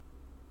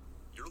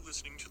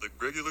listening to The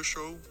Regular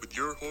Show with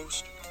your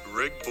host,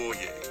 Greg Boyer.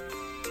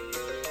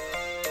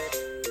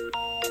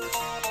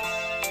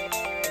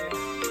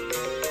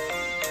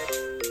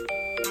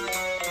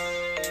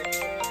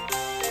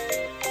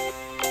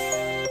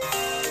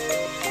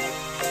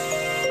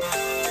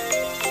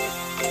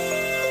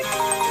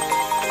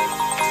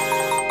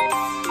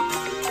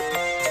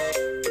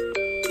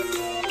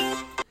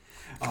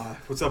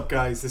 What's up,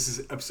 guys? This is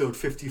episode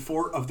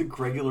 54 of The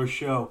Regular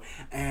Show,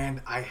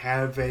 and I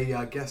have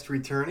a guest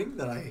returning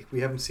that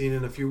we haven't seen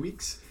in a few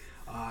weeks.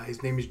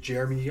 His name is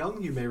Jereme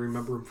Young. You may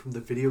remember him from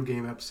the video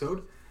game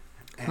episode.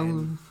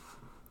 And,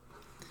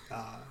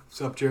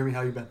 what's up, Jereme?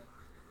 How you been?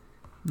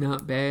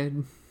 Not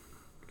bad.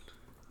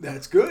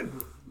 That's good.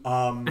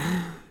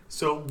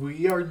 So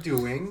we are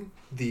doing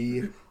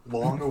the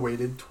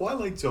long-awaited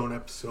Twilight Zone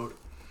episode.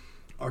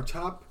 Our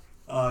top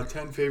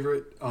 10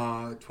 favorite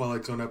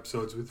Twilight Zone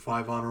episodes with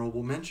 5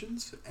 honorable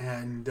mentions.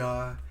 And,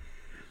 Jereme,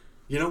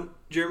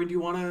 do you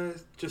want to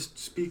just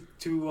speak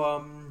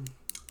to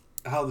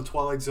how the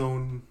Twilight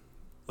Zone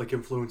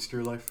influenced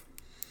your life?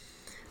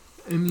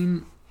 I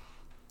mean,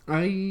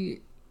 I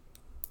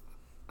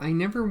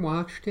never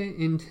watched it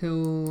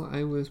until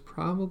I was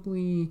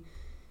probably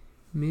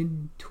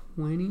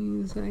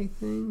mid-20s, I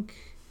think.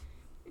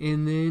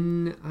 And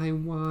then I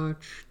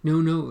watched... No,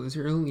 it was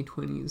early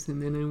 20s.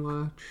 And then I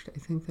watched... I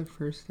think the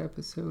first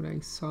episode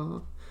I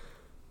saw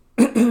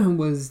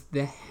was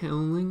The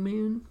Howling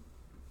Man.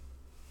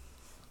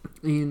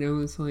 And I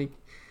was like,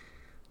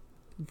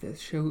 this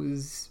show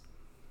is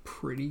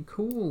pretty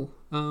cool.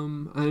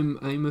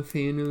 I'm a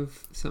fan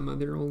of some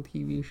other old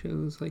TV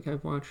shows. Like,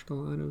 I've watched a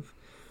lot of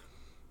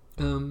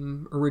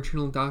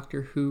original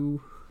Doctor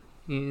Who.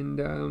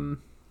 And,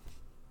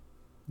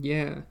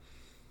 yeah...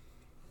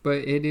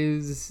 But it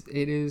is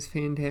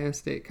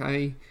fantastic.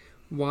 I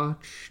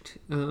watched,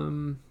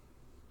 I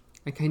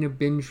kind of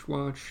binge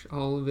watched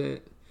all of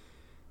it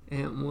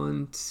at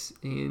once,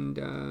 and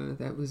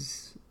that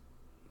was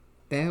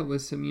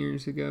some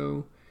years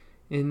ago.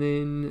 And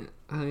then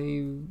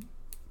I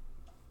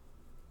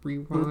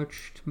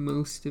rewatched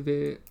most of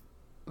it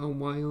a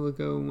while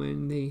ago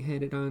when they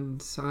had it on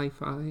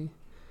Sci-Fi,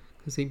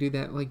 because they do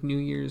that New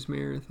Year's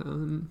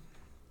marathon.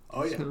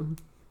 Oh yeah. So,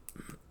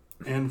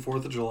 and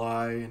 4th of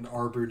July, and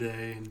Arbor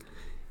Day, and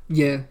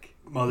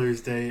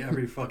Mother's Day,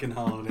 every fucking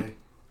holiday.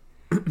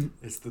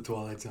 It's the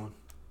Twilight Zone.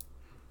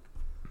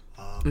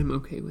 I'm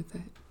okay with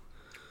that.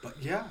 But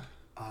yeah,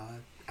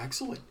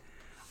 excellent.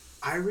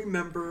 I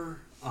remember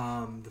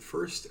the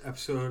first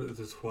episode of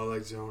the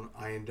Twilight Zone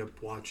I ended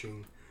up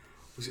watching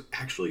was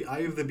actually Eye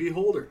of the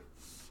Beholder.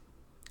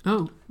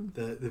 Oh.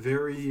 The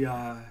very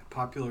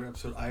popular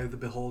episode, Eye of the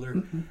Beholder.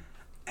 Mm-hmm.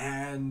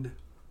 And...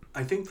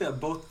 I think that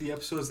both the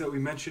episodes that we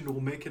mentioned will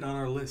make it on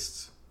our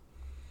lists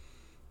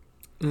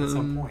at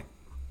some point.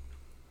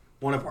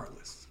 One of our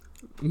lists.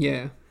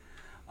 Yeah.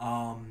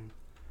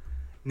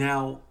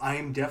 Now, I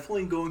am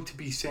definitely going to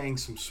be saying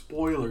some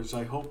spoilers.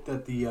 I hope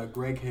that the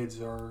Greg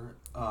heads are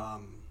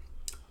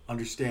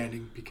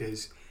understanding,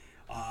 because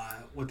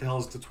what the hell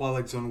is the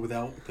Twilight Zone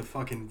without the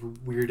fucking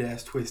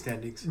weird-ass twist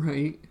endings?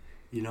 Right.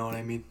 You know what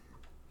I mean?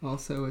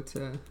 Also, it's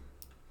a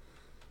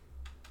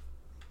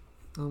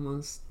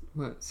almost...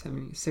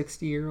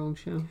 60-year-old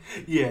show?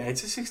 Yeah,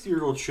 it's a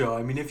 60-year-old show.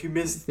 I mean, if you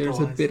missed... There's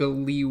a bit of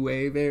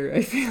leeway there,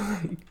 I feel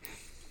like.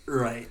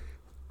 Right.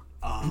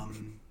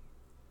 And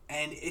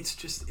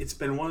it's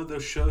been one of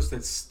those shows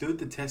that stood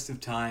the test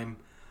of time.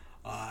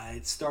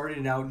 It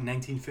started out in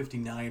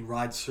 1959.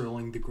 Rod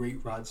Serling, the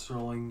great Rod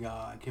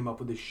Serling, came up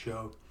with this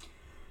show.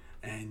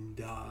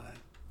 And,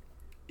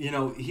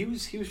 he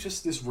was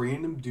just this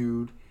random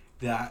dude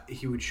that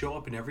he would show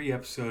up in every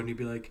episode and he'd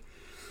be like,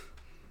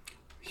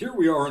 here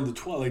we are in the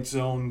Twilight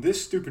Zone.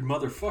 This stupid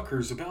motherfucker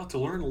is about to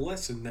learn a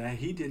lesson that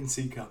he didn't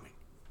see coming.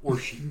 Or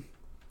she.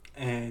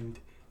 And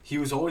he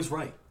was always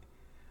right.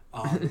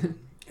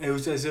 It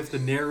was as if the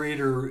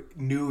narrator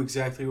knew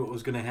exactly what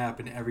was going to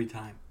happen every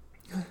time.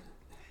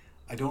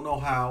 I don't know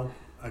how.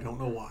 I don't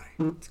know why.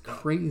 It's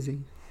crazy.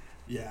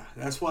 Yeah,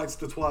 that's why it's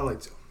the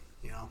Twilight Zone.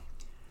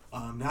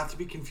 Not to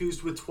be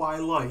confused with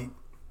Twilight.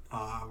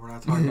 We're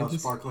not talking about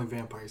sparkling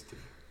vampires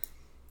today.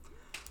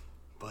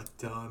 But,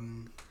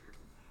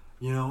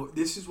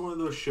 this is one of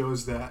those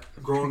shows that,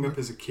 growing up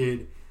as a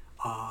kid,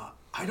 I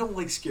don't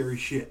like scary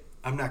shit.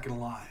 I'm not going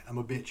to lie. I'm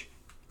a bitch.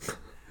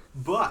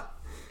 But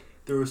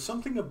there was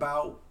something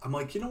about... I'm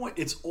like, you know what?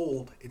 It's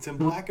old. It's in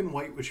black and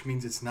white, which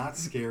means it's not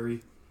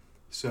scary.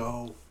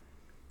 So,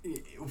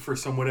 for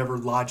some whatever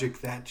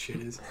logic that shit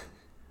is.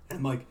 And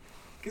I'm like,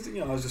 because,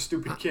 I was a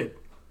stupid kid.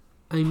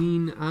 I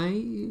mean,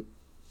 I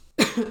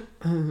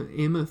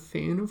am a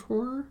fan of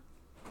horror.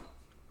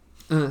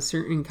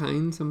 Certain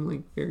kinds,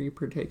 I'm very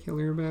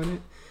particular about it,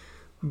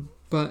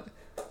 but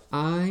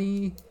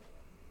I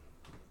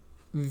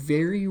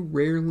very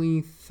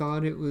rarely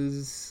thought it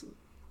was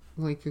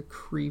a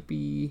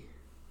creepy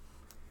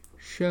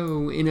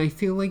show, and I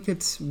feel like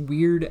it's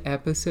weird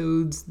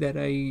episodes that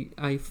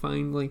I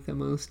find the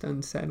most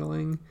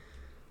unsettling.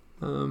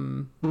 I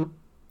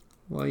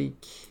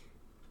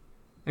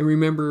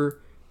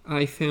remember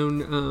I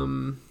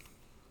found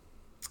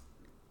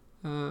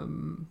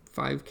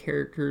 5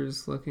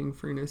 characters looking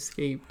for an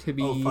escape to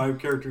be... Oh, 5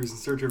 characters in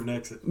search of an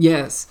exit.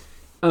 Yes.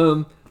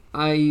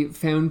 I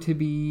found to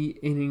be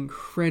an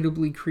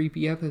incredibly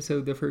creepy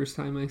episode the first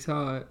time I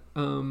saw it.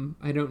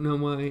 I don't know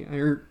why.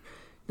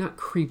 Not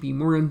creepy,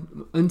 more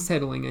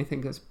unsettling, I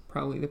think is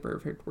probably the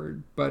perfect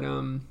word. But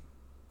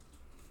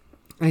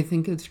I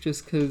think it's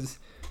just because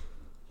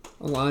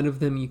a lot of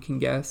them you can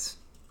guess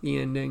the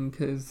ending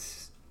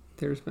because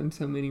there's been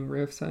so many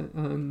riffs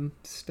on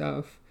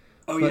stuff.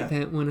 Oh, but yeah.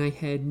 that one I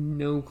had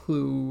no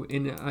clue,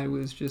 and I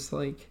was just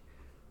like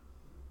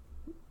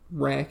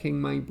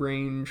racking my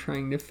brain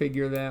trying to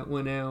figure that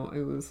one out.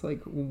 I was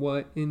like,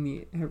 what in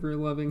the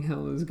ever-loving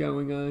hell is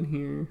going on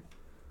here?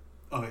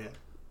 Oh, yeah.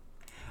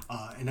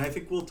 And I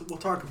think we'll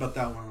talk about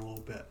that one a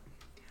little bit.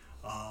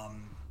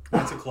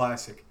 That's a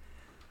classic.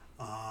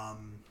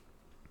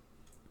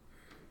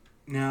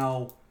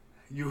 Now,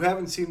 you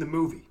haven't seen the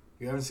movie.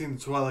 You haven't seen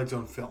the Twilight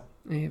Zone film.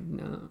 I have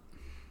not.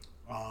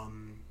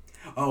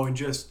 And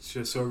just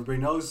so everybody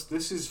knows,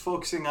 this is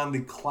focusing on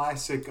the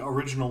classic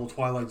original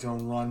Twilight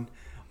Zone run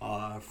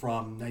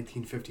from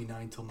 1959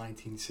 till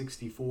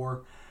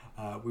 1964.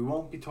 We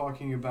won't be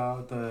talking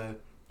about the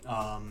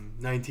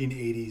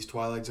 1980s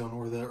Twilight Zone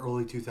or the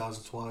early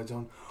 2000s Twilight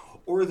Zone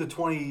or the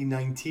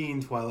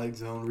 2019 Twilight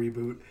Zone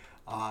reboot.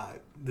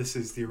 This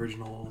is the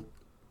original,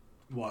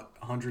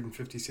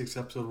 156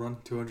 episode run?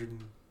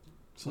 200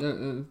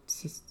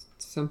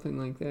 something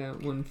like that.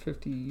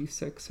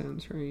 156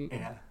 sounds right.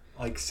 Yeah,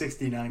 like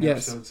 69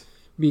 yes, episodes.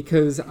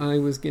 Because I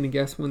was going to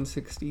guess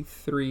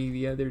 163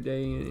 the other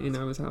day, and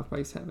I was off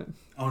by 7.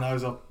 Oh, and I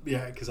was up,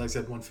 because I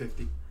said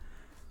 150.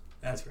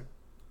 That's right.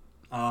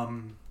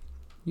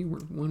 You were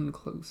one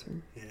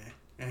closer.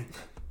 Yeah.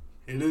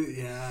 It is,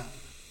 yeah.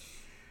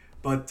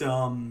 But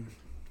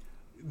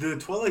the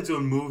Twilight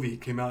Zone movie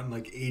came out in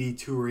like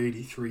 82 or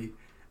 83,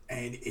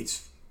 and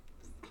it's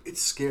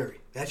scary.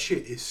 That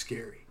shit is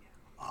scary.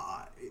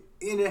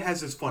 And it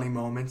has its funny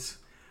moments,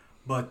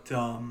 but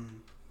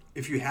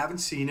if you haven't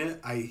seen it,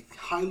 I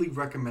highly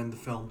recommend the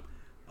film.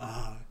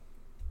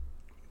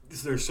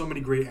 There's so many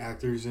great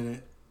actors in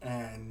it,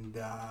 and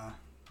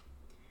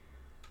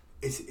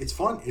it's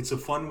fun. It's a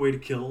fun way to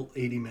kill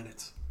 80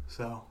 minutes.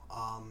 So,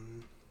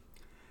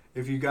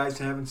 if you guys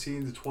haven't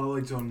seen the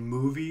Twilight Zone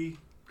movie,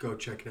 go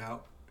check it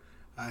out.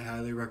 I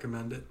highly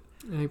recommend it.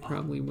 I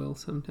probably will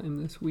sometime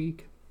this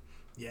week.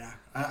 Yeah,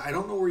 I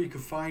don't know where you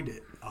can find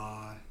it.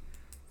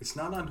 It's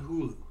not on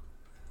Hulu,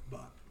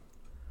 but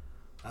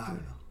I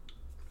don't know.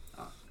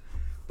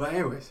 But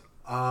anyways,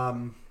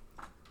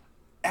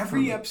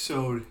 every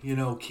episode,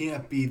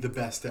 can't be the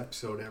best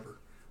episode ever.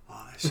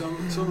 Some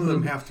of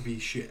them have to be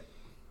shit.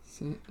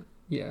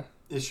 Yeah.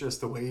 It's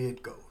just the way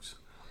it goes.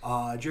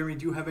 Jeremy,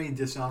 do you have any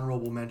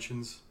dishonorable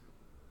mentions?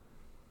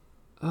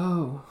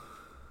 Oh.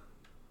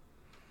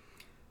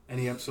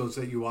 Any episodes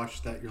that you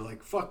watched that you're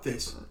like, fuck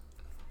this?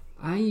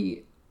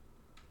 I'm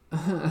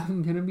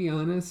going to be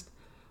honest.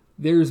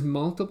 There's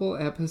multiple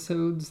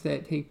episodes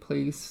that take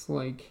place,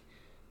 like,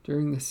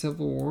 during the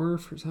Civil War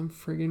for some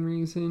friggin'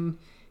 reason,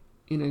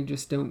 and I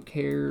just don't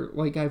care.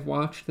 Like, I've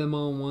watched them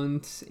all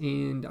once,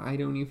 and I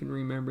don't even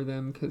remember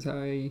them, because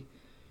I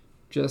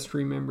just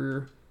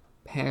remember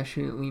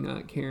passionately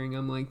not caring.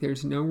 I'm like,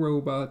 there's no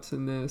robots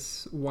in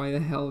this. Why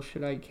the hell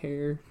should I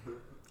care?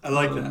 I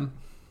like that.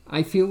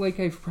 I feel like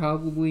I've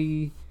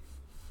probably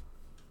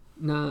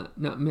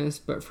not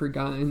missed, but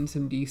forgotten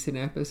some decent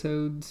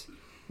episodes.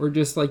 Or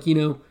just, like,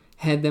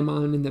 had them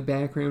on in the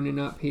background and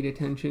not paid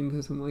attention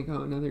because I'm like,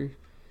 oh, another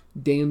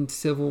damned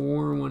Civil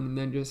War one, and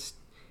then just,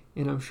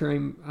 and I'm sure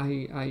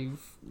I've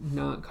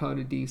not caught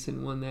a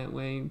decent one that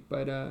way,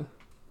 but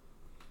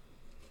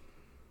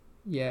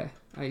yeah,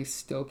 I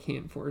still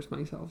can't force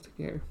myself to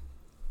care.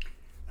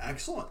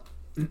 Excellent.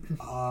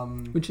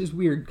 Which is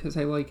weird because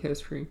I like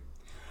history.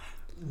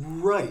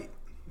 Right,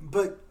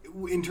 but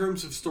in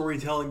terms of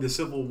storytelling, the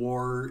Civil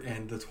War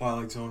and the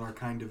Twilight Zone are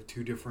kind of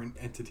two different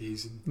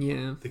entities, and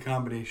yeah, the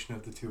combination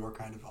of the two are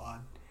kind of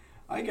odd.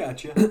 I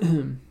got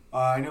you.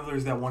 I know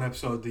there's that one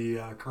episode, the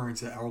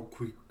occurrence at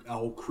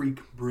Owl Creek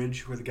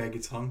Bridge, where the guy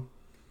gets hung.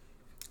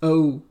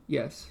 Oh,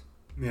 yes.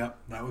 Yeah,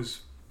 that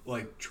was,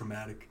 like,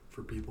 traumatic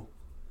for people.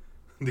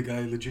 The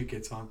guy legit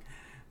gets hung,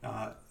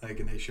 and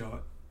they show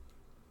it.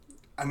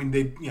 I mean,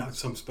 they,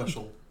 some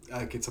special,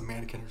 like, it's a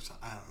mannequin or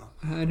something.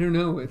 I don't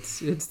know. It's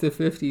the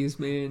 50s,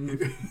 man.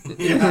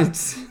 Yeah.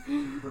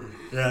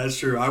 Yeah, that's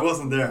true. I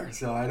wasn't there,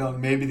 so I don't,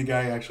 maybe the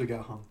guy actually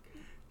got hung.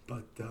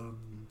 But,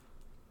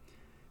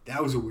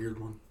 that was a weird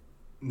one.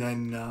 And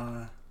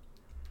then,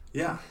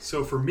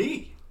 so for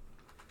me,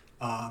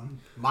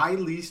 my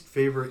least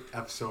favorite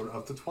episode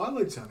of The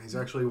Twilight Zone is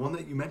actually one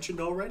that you mentioned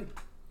already.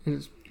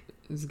 It's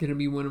going to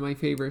be one of my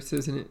favorites,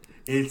 isn't it?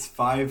 It's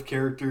 5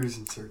 characters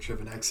in search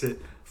of an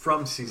exit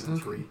from season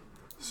 3.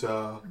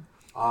 So,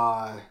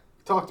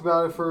 talked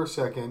about it for a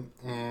second,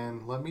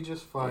 and let me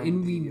just find.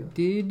 And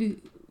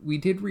we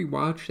did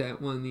rewatch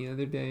that one the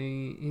other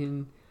day,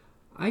 and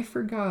I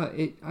forgot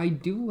it. I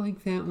do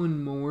like that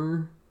one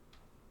more.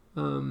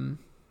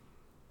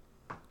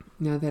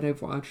 Now that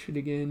I've watched it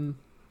again,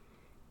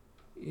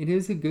 it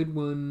is a good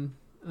one.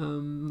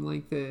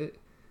 Like the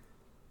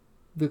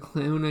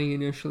clown I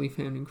initially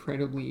found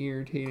incredibly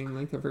irritating,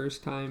 like the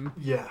first time.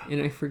 Yeah.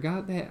 And I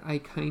forgot that I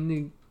kind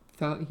of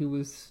thought he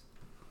was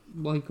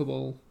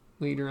likable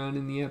later on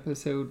in the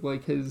episode.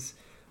 Like his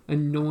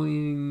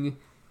annoying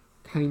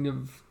kind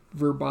of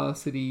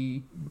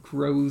verbosity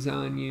grows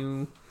on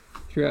you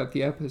throughout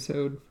the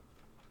episode.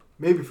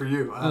 Maybe for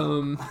you.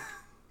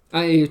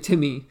 To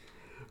me.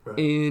 Right.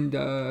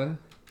 And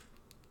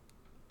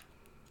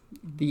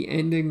the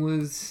ending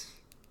was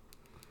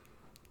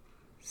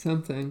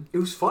something. It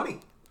was funny.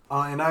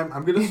 And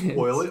I'm going to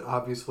spoil it.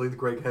 Obviously, the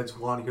Greg heads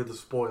want to hear the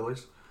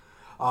spoilers.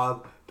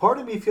 Part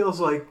of me feels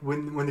like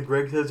when the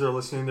Greg heads are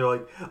listening, they're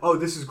like, oh,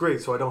 this is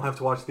great, so I don't have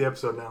to watch the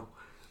episode now.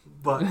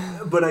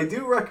 But I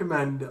do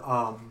recommend,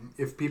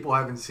 if people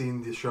haven't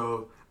seen the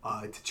show,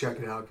 to check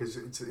it out, because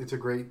it's a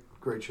great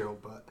show.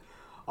 But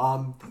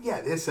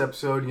yeah, this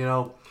episode,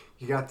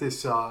 you got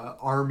this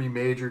army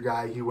major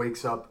guy. He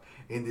wakes up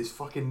in this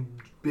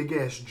fucking big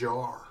ass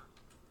jar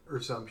or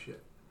some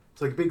shit.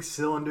 It's like a big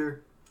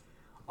cylinder,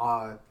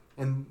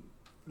 and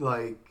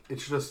like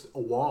it's just a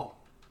wall.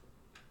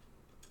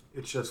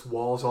 It's just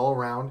walls all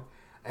around,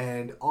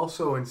 and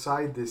also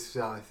inside this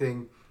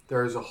thing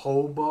there's a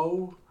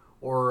hobo,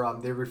 or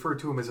they refer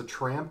to him as a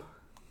tramp,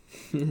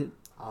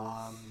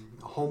 a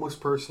homeless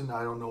person.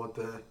 I don't know what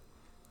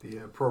the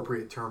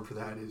appropriate term for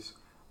that is.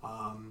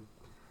 And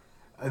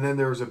then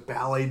there was a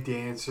ballet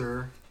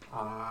dancer,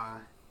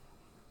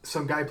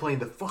 some guy playing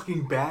the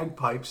fucking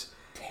bagpipes.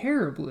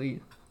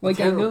 Terribly. Like,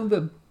 I know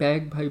the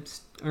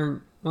bagpipes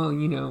aren't,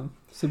 well,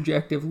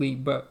 subjectively,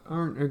 but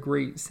aren't a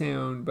great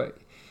sound, but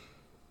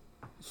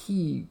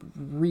he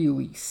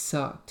really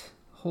sucked.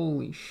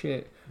 Holy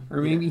shit.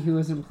 Or maybe he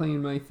wasn't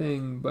playing my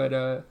thing, but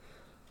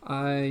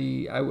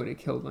I would have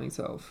killed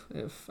myself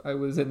if I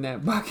was in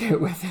that bucket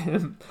with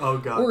him. Oh,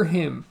 God. Or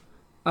him.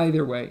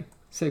 Either way.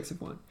 6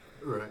 of 1.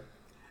 Right.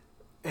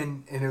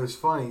 And it was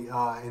funny.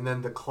 And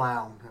then the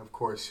clown, of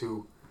course,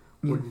 who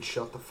wouldn't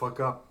shut the fuck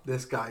up.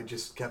 This guy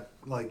just kept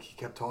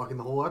talking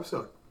the whole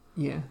episode.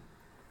 Yeah.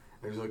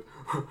 And he's like,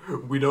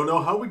 we don't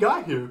know how we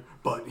got here,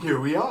 but here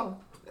we are.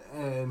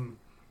 And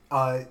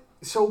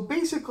so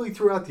basically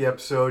throughout the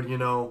episode,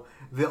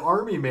 the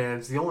army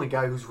man's the only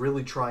guy who's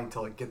really trying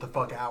to get the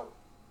fuck out.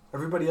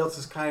 Everybody else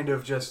is kind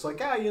of just like,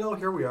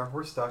 here we are,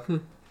 we're stuck.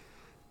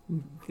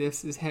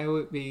 This is how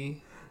it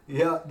be.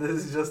 Yeah,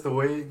 this is just the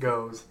way it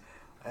goes.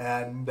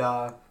 And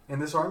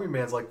this army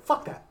man's like,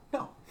 fuck that.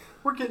 No,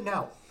 we're getting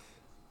out.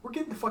 We're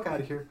getting the fuck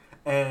out of here.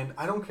 And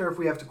I don't care if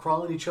we have to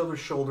crawl on each other's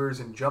shoulders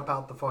and jump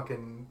out the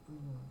fucking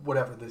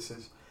whatever this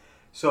is.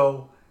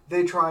 So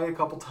they try a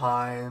couple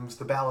times.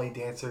 The ballet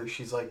dancer,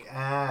 she's like,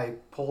 I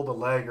pulled a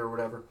leg or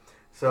whatever.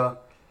 So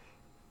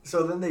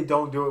then they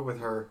don't do it with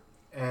her.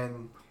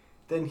 And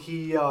then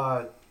he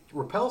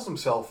repels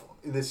himself,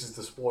 this is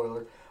the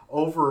spoiler,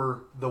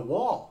 over the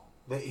wall.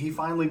 He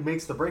finally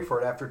makes the break for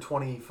it after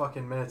 20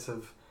 fucking minutes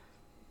of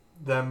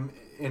them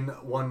in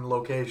one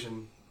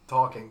location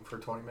talking for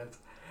 20 minutes.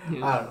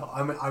 Yeah. I don't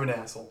know. I'm an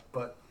asshole,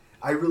 but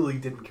I really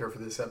didn't care for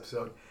this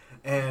episode.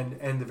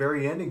 And the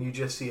very ending, you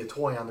just see a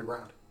toy on the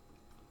ground.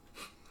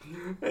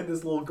 And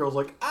this little girl's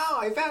like, oh,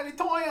 I found a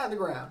toy on the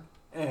ground.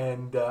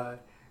 And the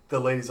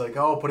lady's like,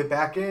 oh, put it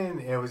back in.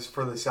 It was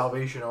for the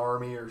Salvation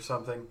Army or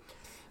something.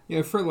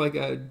 Yeah, for like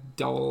a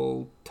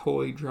doll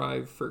toy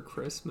drive for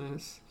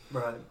Christmas.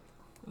 Right.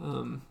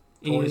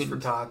 Toys for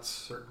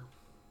tots.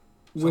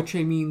 Which,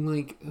 I mean,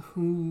 like,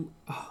 who...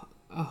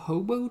 a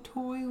hobo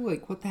toy?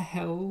 Like, what the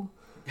hell?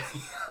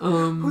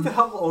 Who the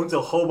hell owns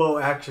a hobo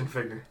action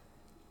figure?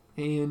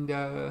 And,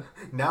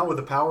 now with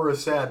the power of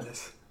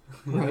sadness.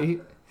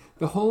 Right?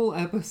 The whole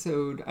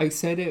episode, I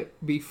said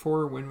it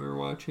before when we were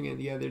watching it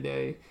the other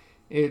day,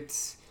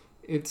 it's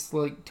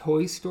like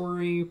Toy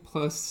Story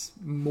plus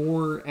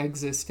more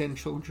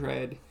existential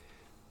dread.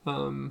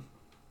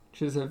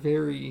 Which is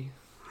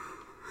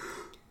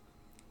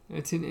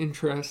it's an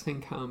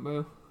interesting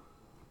combo.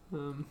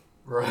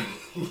 Right.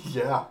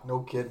 Yeah, no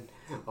kidding.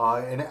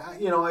 And,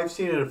 I've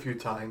seen it a few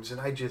times,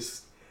 and I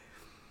just...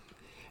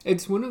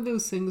 It's one of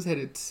those things that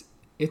it's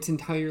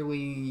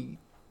entirely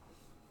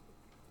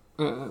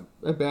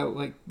about,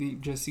 like,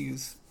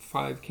 these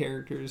 5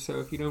 characters. So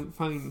if you don't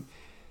find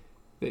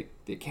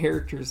the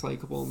characters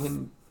likable,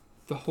 then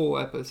the whole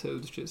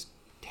episode's just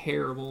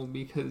terrible,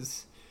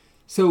 because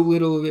so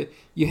little of it...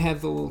 You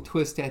have the little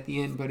twist at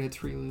the end, but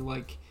it's really,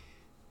 like,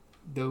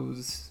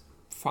 those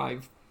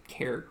 5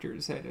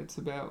 characters that it's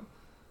about.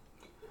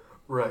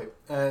 Right.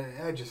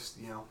 I just,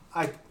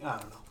 I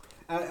don't know.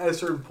 At a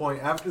certain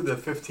point, after the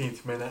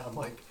 15th minute, I'm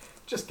like,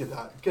 just get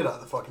out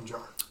of the fucking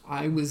jar.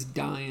 I was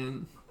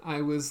dying.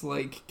 I was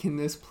like, can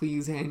this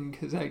please end?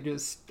 Because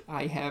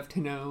I have to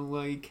know.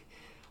 Like,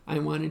 I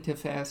wanted to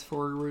fast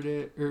forward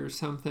it or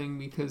something,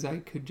 because I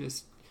could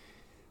just,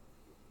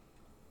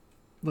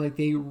 like,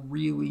 they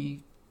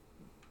really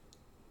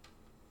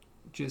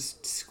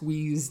just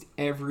squeezed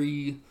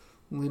every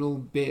little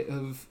bit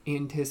of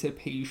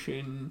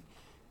anticipation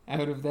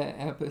out of that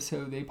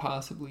episode they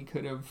possibly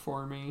could have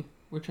for me,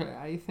 which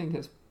I think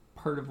is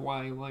part of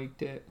why I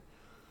liked it.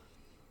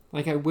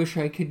 Like, I wish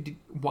I could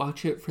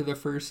watch it for the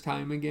first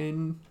time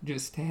again,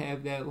 just to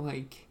have that,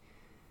 like,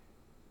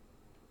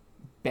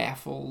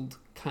 baffled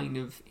kind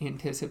of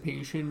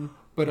anticipation.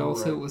 But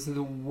also, it was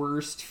the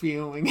worst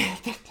feeling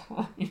at the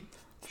time.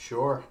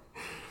 Sure.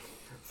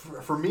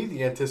 For me,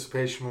 the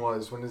anticipation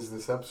was, when is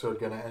this episode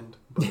going to end?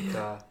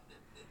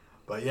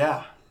 But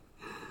yeah.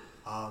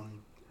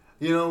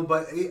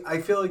 But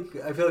I feel like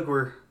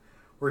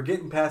we're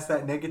getting past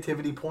that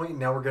negativity point, and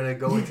now we're going to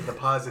go into the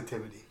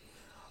positivity.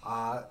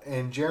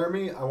 And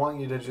Jereme, I want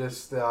you to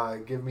just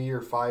give me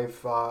your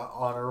 5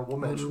 honorable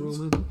mentions.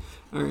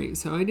 All right,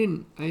 so I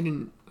didn't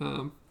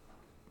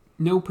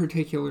no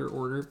particular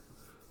order,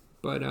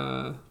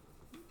 but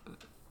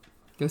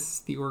this is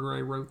the order I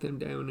wrote them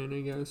down in,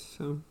 I guess.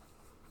 So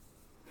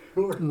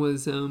sure. It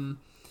was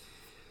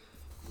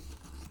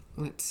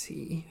let's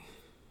see.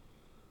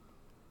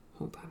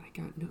 Hold on, I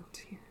got notes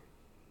here.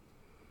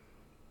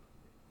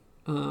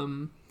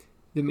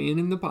 The Man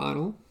in the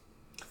Bottle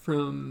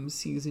from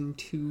season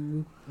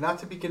 2. Not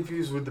to be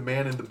confused with The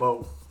Man in the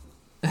Boat.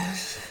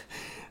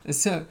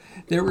 So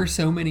there were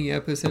so many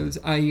episodes.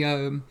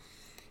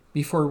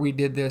 Before we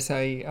did this,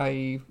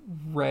 I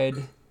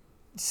read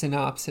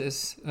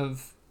synopsis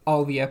of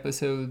all the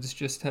episodes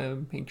just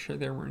to make sure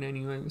there weren't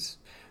any I was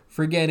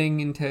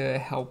forgetting and to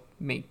help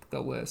make the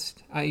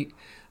list. I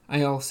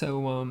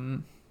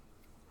also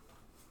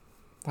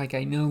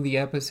I know the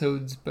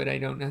episodes, but I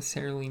don't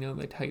necessarily know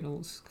the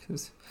titles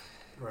because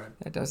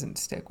that doesn't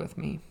stick with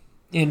me.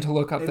 And to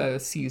look up the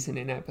season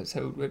and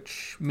episode,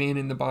 which Man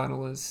in the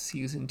Bottle is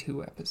season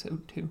 2,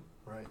 episode 2.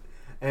 Right.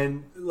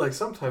 And,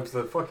 sometimes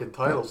the fucking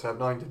titles have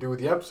nothing to do with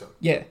the episode.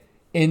 Yeah.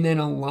 And then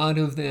a lot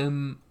of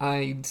them,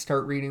 I'd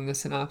start reading the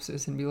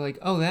synopsis and be like,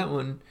 oh, that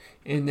one.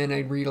 And then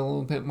I'd read a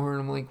little bit more,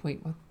 and I'm like, wait,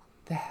 what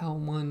the hell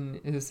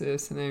one is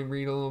this? And then I'd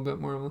read a little bit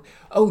more, and I'm like,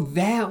 oh,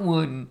 that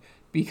one!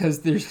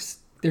 Because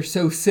they're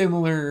so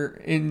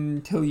similar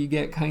until you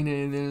get kind of,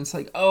 and then it's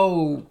like,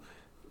 oh,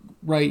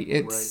 right,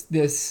 it's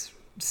this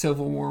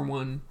Civil War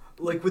one.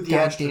 Like with the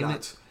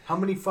astronauts. How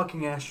many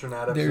fucking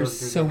astronaut episodes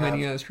There's so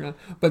many astronauts.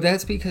 But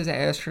that's because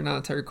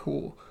astronauts are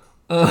cool.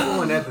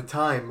 And at the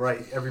time,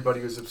 right,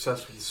 everybody was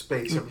obsessed with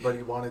space.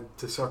 Everybody wanted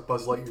to suck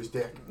Buzz Lightyear's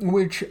dick.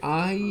 Which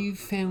I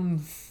found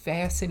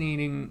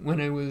fascinating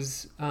when I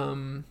was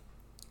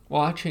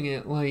watching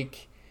it,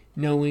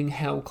 knowing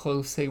how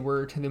close they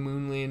were to the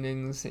moon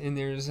landings. And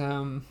there's,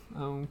 now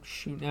I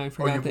forgot.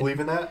 Oh, you believe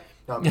in that?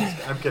 No,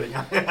 I'm kidding.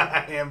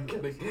 I am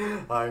kidding.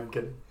 I'm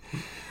kidding.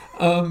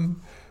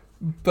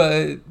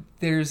 But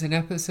there's an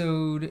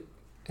episode,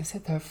 is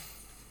it the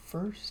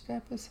first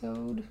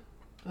episode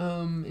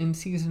in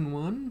season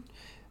 1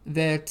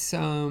 that's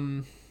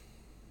Where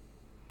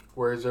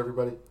is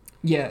everybody?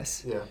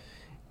 Yes. Yeah.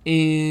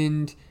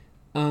 And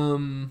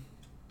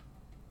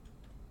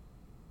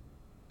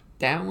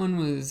that one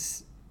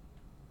was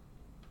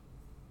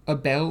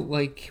about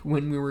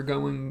when we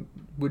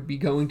would be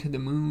going to the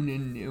moon,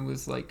 and it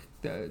was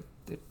the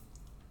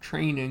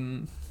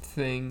training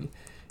thing,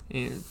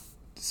 and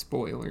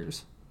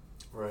spoilers.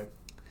 Right.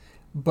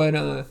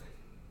 But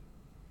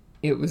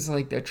it was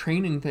the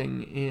training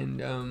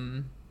thing,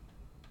 and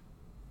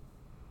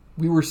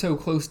we were so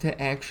close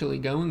to actually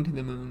going to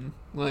the moon.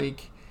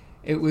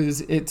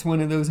 It's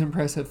one of those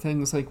impressive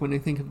things, when I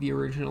think of the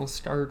original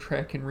Star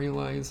Trek and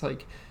realize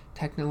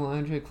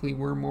technologically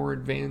we're more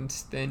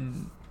advanced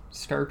than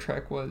Star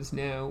Trek was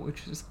now,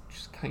 which is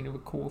just kind of a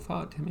cool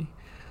thought to me.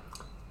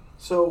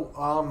 So,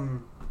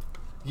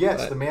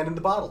 yes, The Man in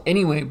the Bottle.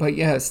 Anyway, but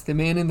yes, The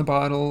Man in the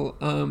Bottle.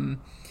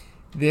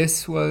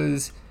 This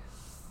was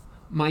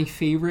my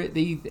favorite.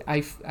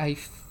 I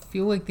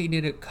feel like they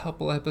did a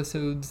couple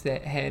episodes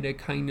that had a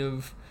kind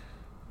of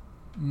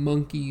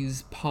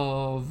monkey's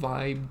paw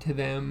vibe to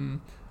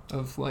them,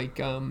 of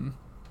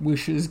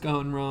wishes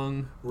gone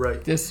wrong.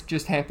 Right. This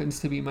just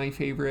happens to be my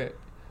favorite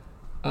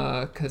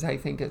because I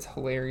think it's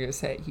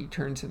hilarious that he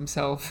turns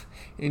himself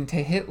into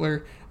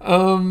Hitler,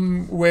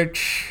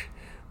 which...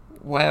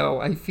 Wow,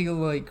 I feel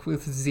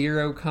with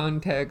zero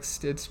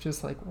context, it's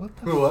just what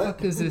the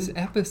fuck is this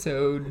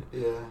episode?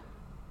 Yeah.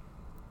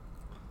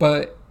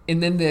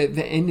 And then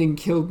the ending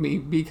killed me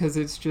because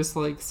it's just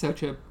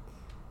such a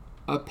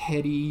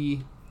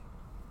petty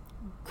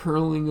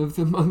curling of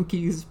the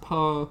monkey's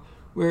paw,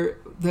 where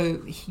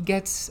he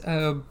gets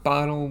a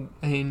bottle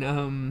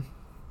and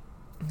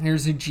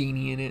there's a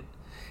genie in it,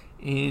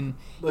 and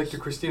like the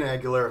Christina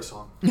Aguilera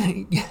song.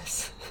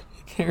 Yes,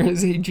 there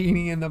is a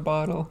genie in the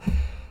bottle.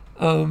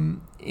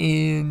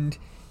 And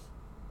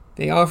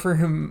they offer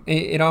him,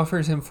 it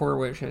offers him 4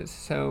 wishes.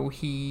 So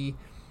he,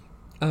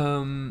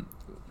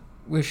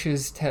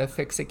 wishes to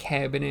fix a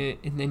cabinet,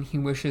 and then he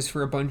wishes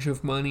for a bunch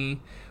of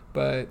money,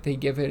 but they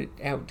give it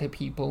out to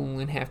people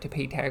and have to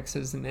pay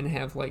taxes and then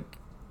have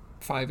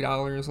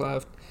 $5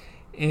 left.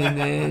 And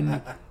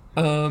then,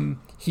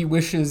 he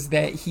wishes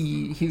that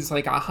he's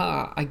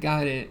aha, I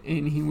got it.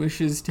 And he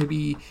wishes to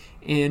be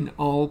an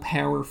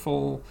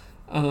all-powerful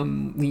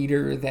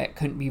leader that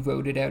couldn't be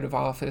voted out of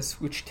office,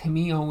 which to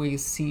me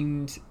always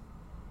seemed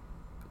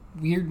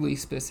weirdly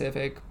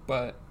specific,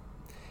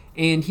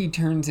 and he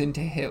turns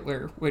into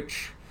Hitler,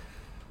 which,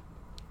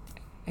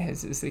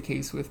 as is the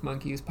case with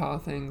monkey's paw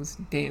things,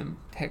 damn,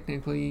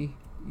 technically,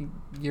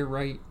 you're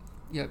right.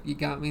 Yep, you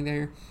got me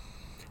there.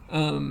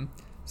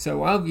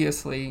 So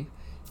obviously,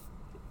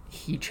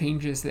 he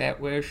changes that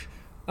wish.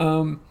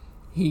 He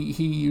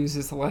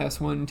uses the last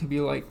one to be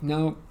like,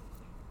 nope,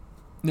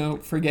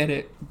 forget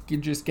it. You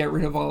just get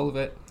rid of all of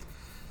it.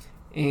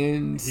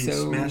 And he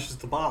so smashes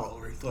the bottle,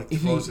 or he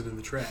throws it in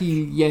the trash.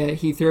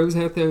 He throws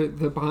out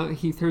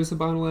he throws the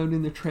bottle out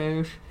in the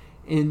trash,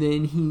 and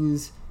then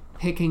he's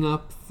picking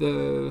up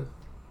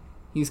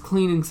he's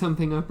cleaning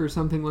something up or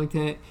something like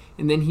that,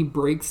 and then he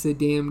breaks the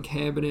damn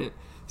cabinet,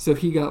 so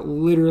he got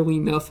literally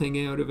nothing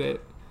out of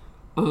it.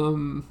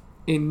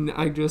 And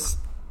I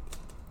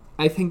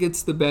think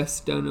it's the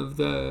best done of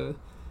the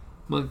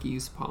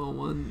monkey's paw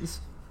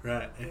ones.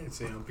 Right, and it's,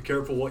 be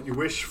careful what you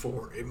wish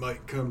for. It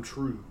might come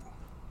true.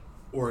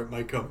 Or it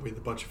might come with a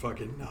bunch of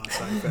fucking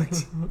side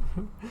effects.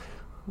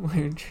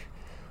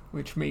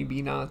 which may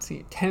be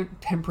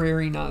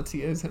temporary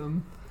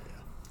Nazism,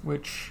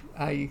 which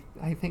I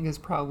think is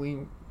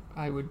probably,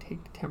 I would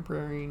take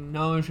temporary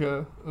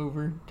nausea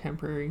over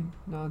temporary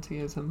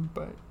Nazism,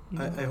 but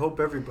I hope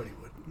everybody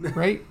would.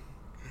 Right?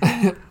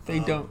 They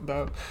don't,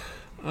 though.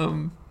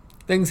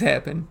 Things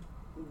happen.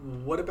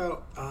 What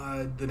about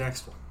the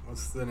next one?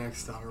 What's the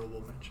next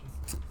honorable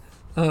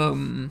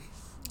mention?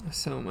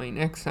 So my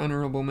next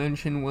honorable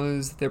mention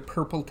was The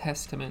Purple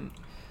Testament,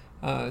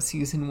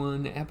 Season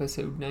 1,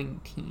 Episode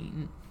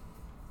 19.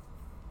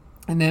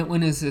 And that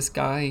one is this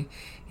guy,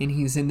 and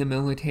he's in the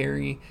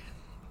military,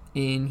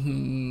 and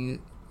he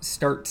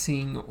starts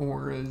seeing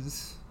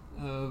auras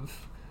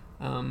of,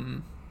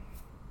 on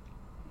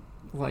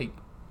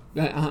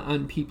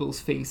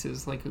people's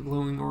faces, like a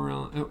glowing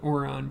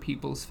aura on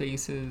people's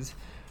faces,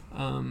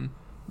 when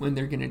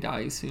they're gonna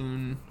die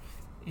soon.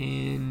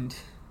 And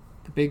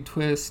the big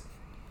twist,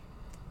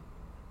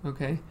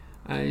 okay,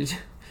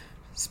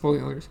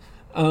 spoilers,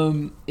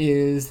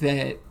 is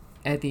that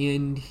at the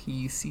end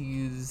he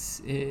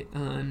sees it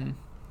on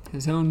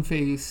his own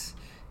face,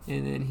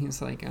 and then he's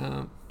like,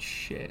 oh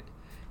shit.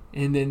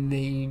 And then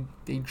they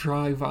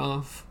drive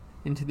off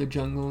into the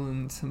jungle,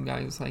 and some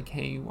guy's like,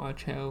 hey,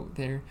 watch out,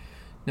 they're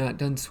not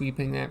done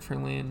sweeping that for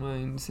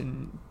landmines.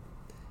 And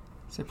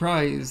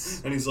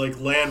surprise, and he's like,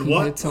 land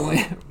what?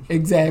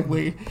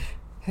 Exactly,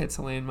 hits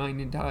a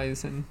landmine and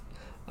dies. And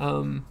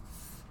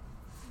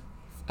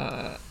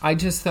I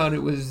just thought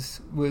it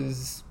was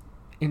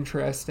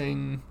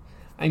interesting.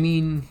 I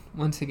mean,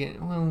 once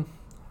again, well,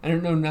 I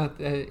don't know, not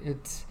that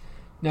it's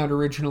not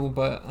original,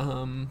 but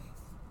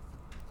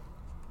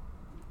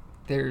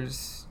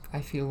there's,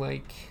 I feel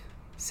like,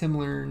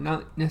 similar,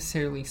 not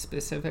necessarily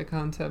specific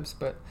concepts,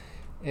 but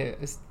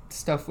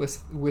stuff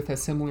with a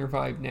similar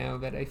vibe now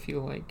that I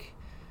feel like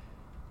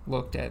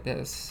looked at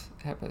this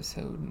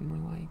episode and were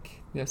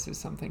like, this is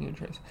something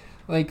interesting.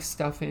 Like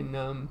stuff in,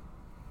 I'm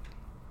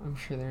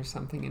sure there's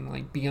something in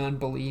like Beyond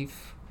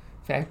Belief,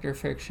 Fact or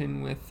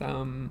Fiction with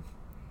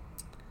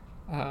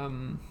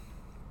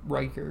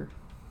Riker.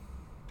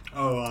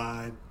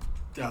 Oh,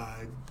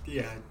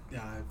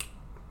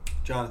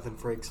 Jonathan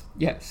Frakes.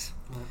 Yes.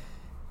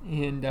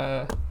 And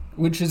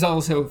which is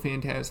also a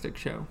fantastic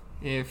show.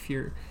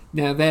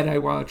 Now that I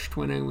watched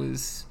when I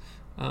was,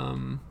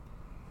 I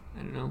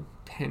don't know,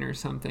 10 or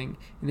something,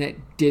 and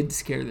that did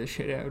scare the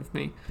shit out of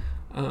me.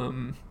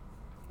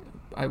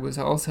 I was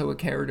also a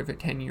coward of a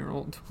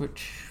 10-year-old,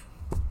 which,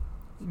 I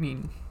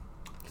mean,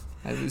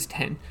 I was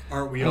 10.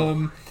 Aren't we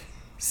all?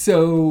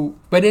 So,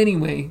 but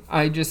anyway,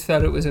 I just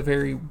thought it was a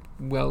very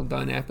well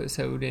done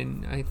episode,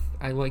 and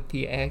I liked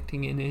the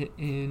acting in it,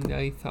 and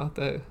I thought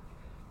the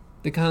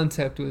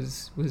concept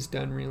was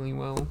done really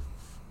well.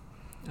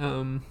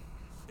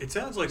 It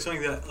sounds like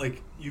something that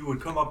like you would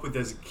come up with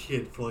as a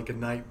kid for like a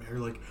nightmare.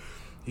 Like,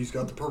 he's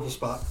got the purple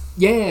spot.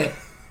 Yeah.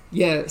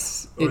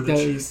 Yes. Or it the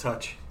does. cheese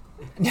touch.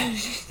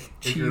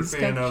 If you're a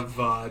fan of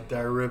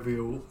Diarrhea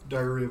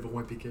of a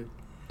Wimpy Kid.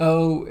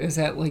 Oh, is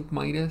that like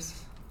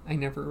Midas? I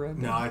never read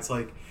that. No, it's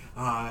like,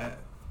 oh,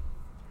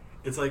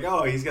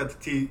 he's got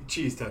the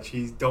cheese touch.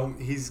 He's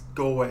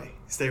go away.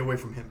 Stay away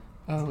from him.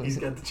 Oh, he's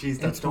got the cheese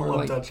touch. Don't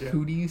let him touch you.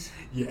 Cooties?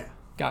 Yeah.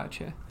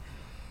 Gotcha.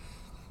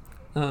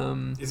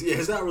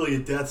 It's not really a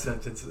death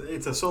sentence.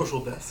 It's a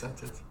social death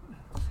sentence.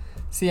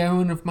 See, I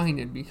wouldn't have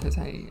minded because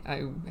I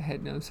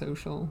had no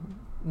social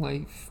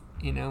life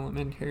in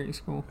elementary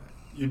school.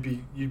 You'd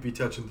be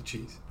touching the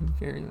cheese.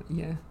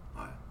 Yeah.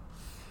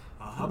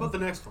 How about the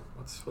next one?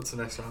 What's the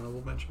next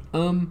honorable mention?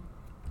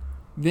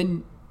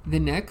 The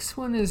next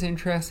one is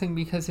interesting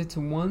because it's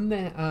one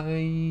that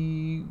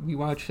we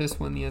watched this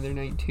one the other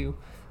night too.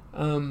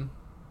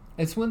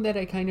 It's one that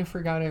I kind of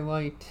forgot I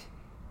liked,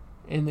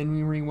 and then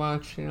we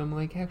rewatched it. I'm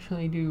like,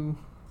 actually, I do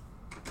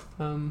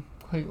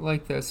quite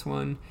like this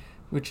one,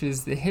 which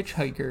is The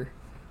Hitchhiker,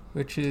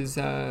 which is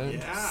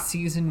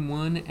Season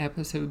 1,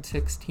 Episode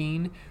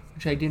 16,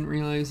 which I didn't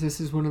realize this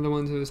is one of the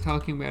ones I was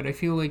talking about. I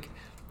feel like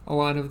a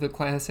lot of the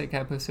classic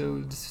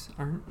episodes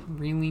aren't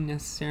really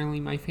necessarily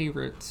my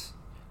favorites.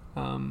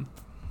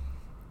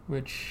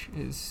 which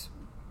is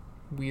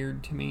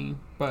weird to me,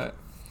 but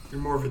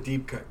You're more of a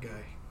deep cut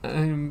guy.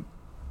 I'm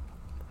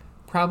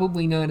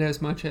probably not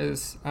as much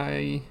as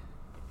I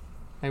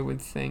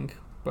would think,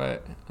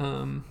 but I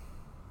don't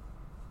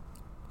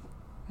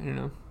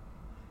know.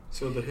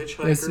 So the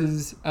Hitchhiker. This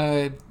is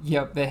the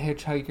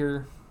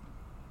Hitchhiker.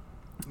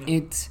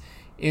 Yeah.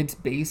 It's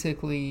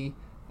basically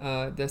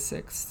The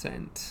Sixth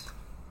Sense.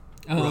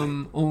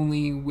 Right.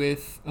 Only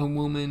with a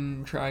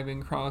woman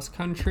driving cross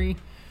country,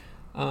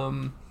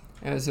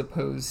 as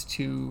opposed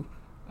to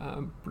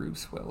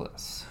Bruce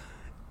Willis.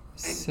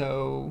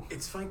 So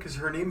It's fine because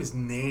her name is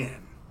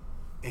Nan,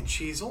 and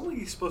she's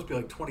only supposed to be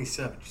like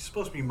 27. She's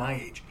supposed to be my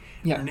age.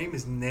 Yeah. Her name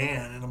is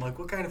Nan, and I'm like,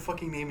 what kind of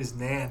fucking name is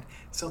Nan?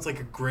 It sounds like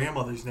a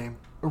grandmother's name.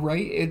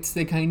 right, it's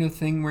the kind of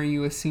thing where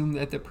you assume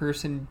that the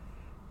person,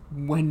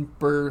 when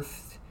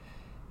birthed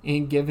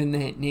and given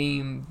that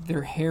name,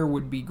 their hair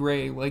would be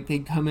gray. Like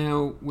they'd come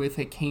out with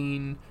a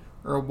cane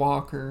or a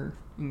walker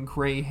and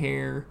gray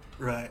hair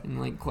Right. and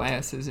like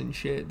glasses and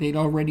shit. They'd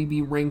already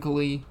be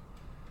wrinkly.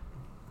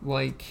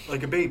 Like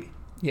a baby.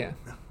 Yeah.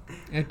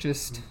 It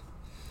just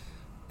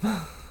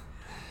but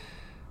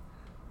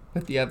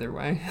the other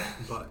way.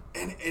 But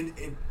and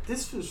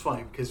this was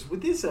fine because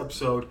with this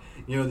episode,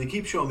 they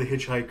keep showing the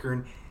hitchhiker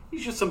and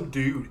he's just some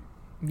dude.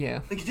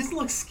 Yeah. Like he doesn't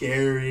look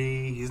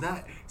scary. It's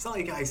not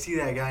like I see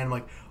that guy and I'm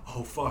like,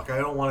 oh fuck, I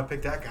don't want to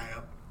pick that guy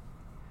up.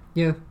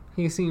 Yeah,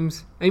 he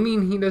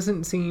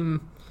doesn't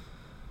seem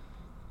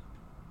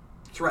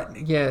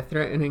Threatening. Yeah,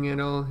 threatening at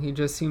all. He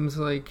just seems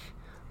like,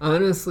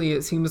 honestly,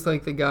 it seems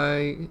like the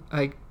guy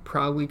I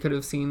probably could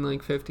have seen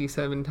like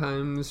 57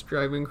 times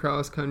driving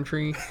cross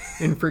country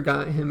and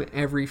forgot him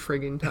every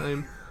friggin'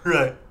 time.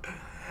 Right.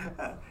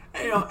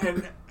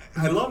 And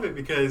I love it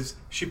because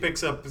she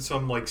picks up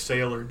some like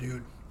sailor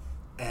dude.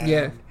 And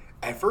Yeah.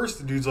 At first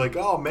the dude's like,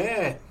 oh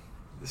man,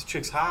 this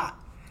chick's hot.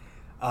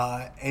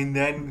 And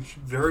then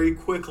very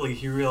quickly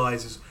he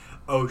realizes,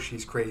 oh,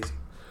 she's crazy.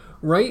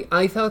 Right?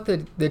 I thought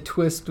that the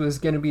twist was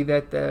going to be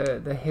that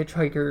the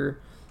hitchhiker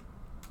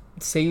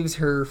saves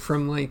her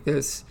from like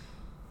this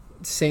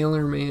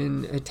sailor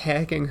man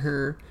attacking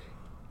her,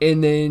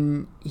 and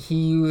then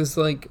he was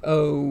like,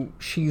 oh,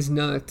 she's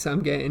nuts,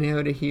 I'm getting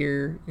out of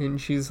here,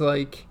 and she's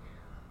like,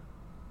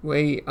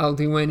 wait, I'll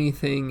do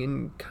anything,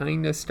 and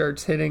kind of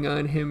starts hitting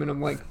on him, and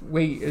I'm like,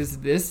 wait, is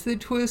this the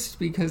twist?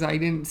 Because I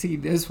didn't see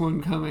this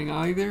one coming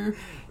either.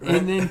 Right.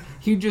 And then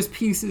he just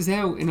pieces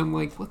out, and I'm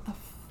like, what the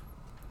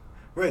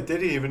Right,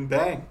 did he even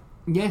bang?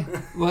 Yeah,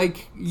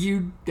 like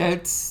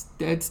that's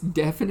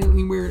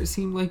definitely where it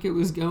seemed like it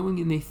was going,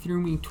 and they threw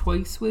me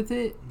twice with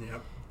it.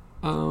 Yep.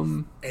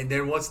 And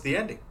then what's the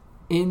ending?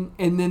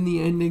 then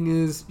the ending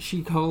is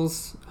she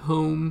calls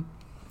home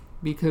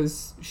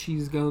because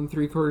she's gone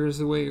 3/4 of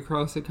the way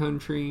across the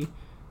country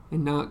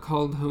and not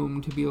called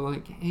home to be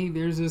like, hey,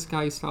 there's this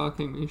guy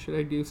stalking me. Should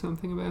I do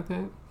something about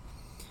that?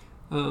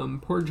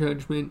 Poor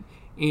judgment,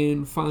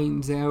 and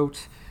finds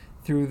out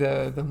through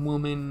the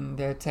woman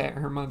that's at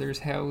her mother's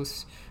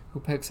house who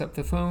picks up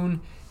the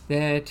phone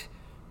that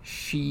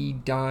she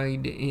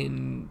died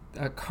in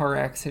a car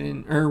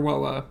accident, or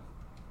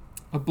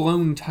a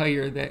blown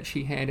tire that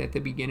she had at the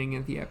beginning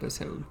of the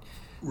episode.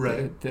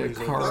 Right. The He's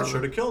car. like, that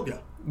should have killed you.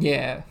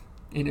 Yeah,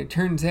 and it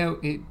turns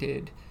out it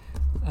did.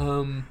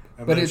 But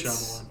it's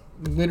Shyamalan.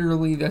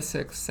 literally The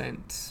Sixth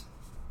Sense.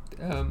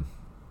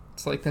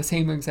 It's like the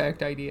same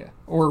exact idea.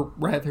 Or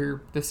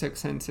rather, The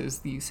Sixth Sense is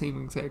the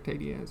same exact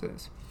idea as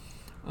this.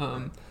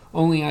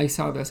 Only I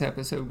saw this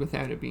episode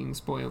without it being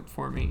spoiled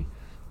for me.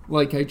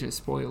 Like I just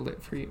spoiled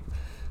it for you.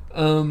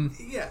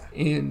 Yeah.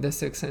 And The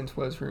Sixth Sense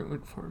was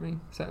ruined for me.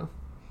 So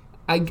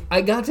I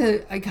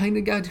kind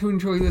of got to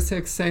enjoy The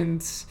Sixth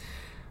Sense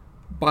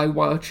by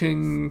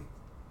watching.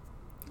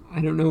 I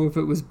don't know if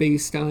it was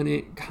based on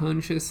it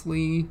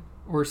consciously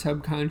or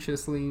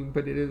subconsciously,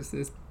 but it is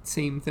the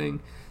same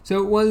thing.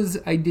 So it was,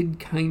 I did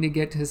kind of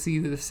get to see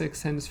The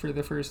Sixth Sense for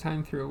the first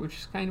time through, which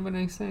is kind of a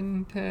nice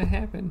thing to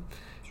happen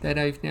that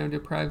I've now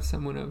deprived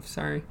someone of.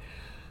 Sorry.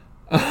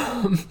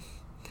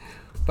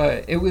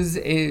 But it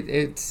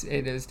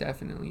is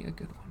definitely a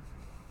good one.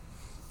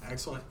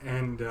 Excellent.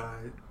 And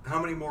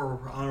how many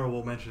more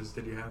honorable mentions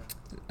did you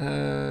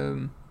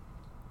have?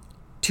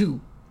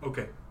 2.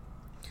 Okay.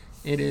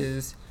 It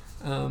is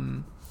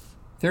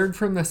Third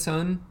from the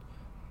Sun,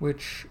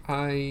 which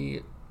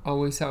I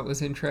always thought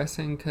was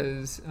interesting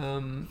because...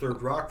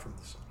 Third Rock from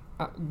the Sun.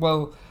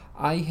 Well,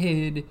 I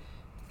had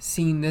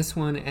seen this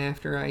one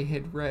after I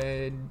had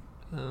read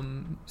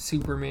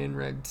Superman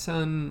Red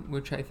Sun,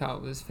 which I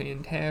thought was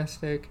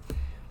fantastic.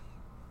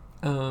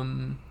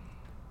 And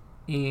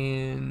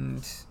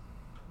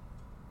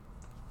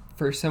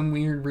for some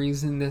weird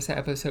reason, this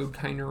episode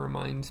kind of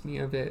reminds me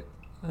of it.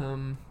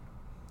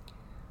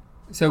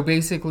 So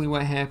basically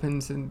what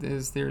happens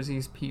is there's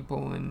these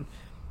people, and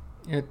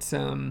it's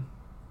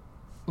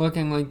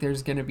looking like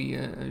there's going to be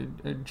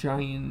a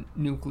giant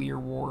nuclear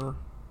war,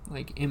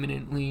 like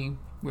imminently,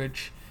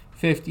 which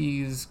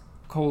 50s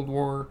Cold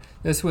War.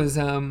 This was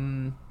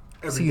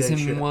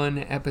season 1,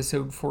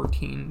 episode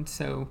 14,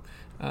 so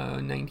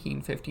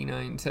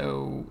 1959.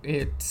 So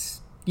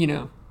it's,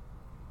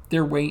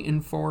 they're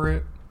waiting for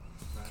it.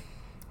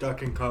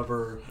 Duck and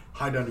cover,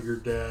 hide under your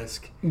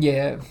desk.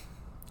 Yeah.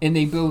 And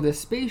they build a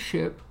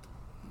spaceship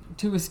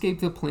to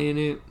escape the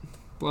planet.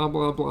 Blah,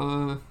 blah,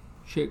 blah.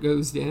 Shit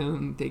goes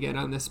down. They get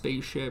on the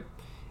spaceship.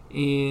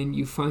 And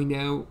you find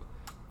out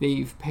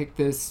they've picked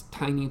this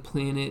tiny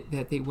planet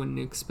that they wouldn't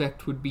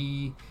expect would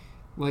be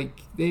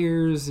like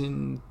theirs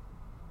and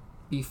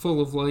be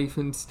full of life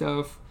and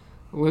stuff.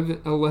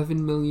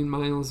 11 million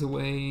miles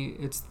away.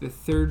 It's the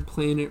third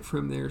planet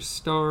from their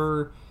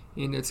star,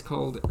 and it's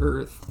called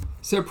Earth.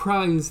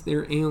 Surprise,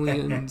 they're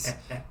aliens,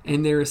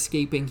 and they're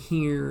escaping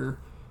here.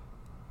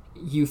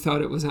 You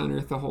thought it was on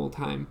Earth the whole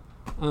time.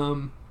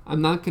 I'm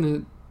not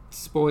going to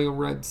spoil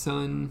Red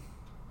Sun.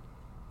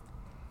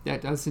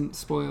 That doesn't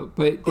spoil,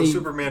 but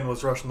Superman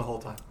was Russian the whole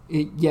time.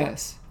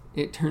 Yes,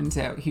 it turns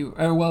out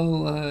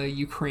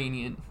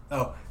Ukrainian.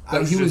 Oh,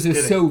 but he was a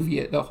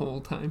Soviet the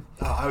whole time.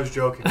 Oh, I was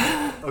joking.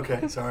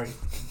 Okay, sorry,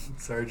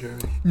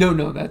 Jeremy.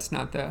 No, that's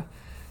not the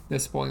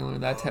spoiler.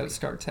 That's how it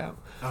starts out.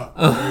 Oh,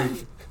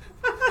 I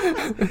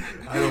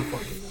don't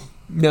fucking know.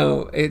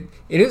 No, it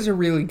is a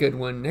really good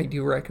one. I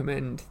do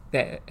recommend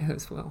that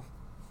as well.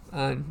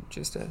 On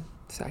just a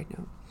side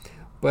note,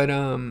 but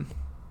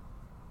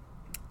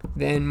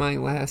then my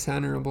last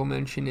honorable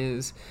mention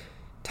is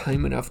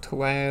Time Enough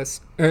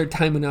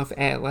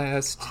at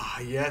Last. Ah,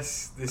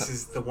 yes, this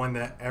is the one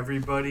that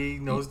everybody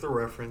knows the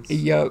reference.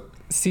 Yep,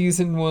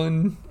 season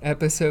 1,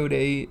 episode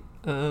 8.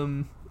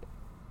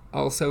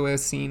 Also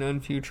as seen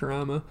on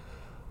Futurama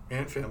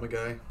and Family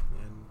Guy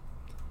and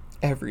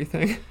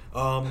everything.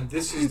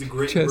 This is the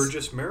great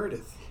Burgess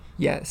Meredith.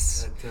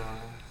 Yes. That,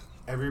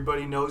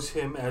 everybody knows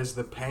him as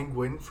the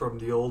Penguin from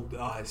the old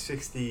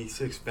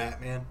 66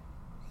 Batman.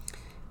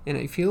 And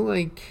I feel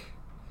like,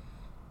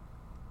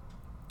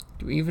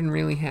 do we even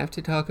really have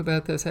to talk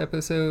about this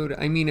episode?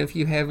 I mean, if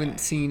you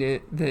haven't seen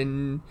it,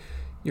 then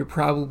you're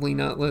probably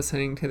not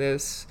listening to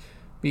this,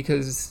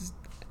 because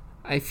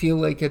I feel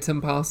like it's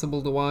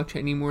impossible to watch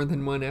any more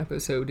than one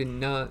episode and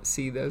not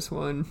see this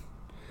one.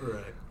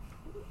 Right.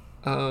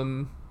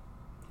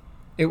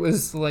 It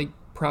was like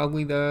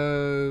probably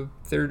the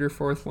third or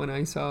fourth one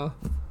I saw.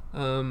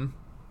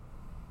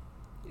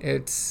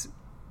 It's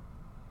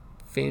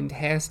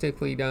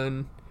fantastically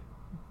done.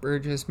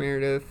 Burgess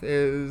Meredith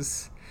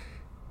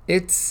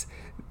it's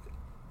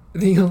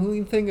the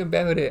only thing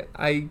about it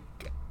I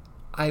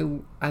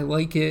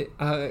like it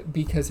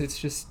because it's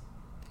just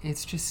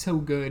so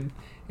good.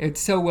 It's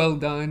so well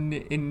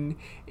done, and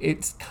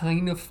it's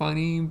kind of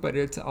funny, but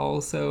it's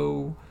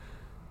also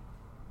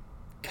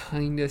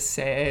kind of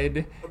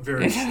sad.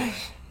 Very sad.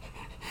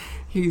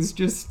 He's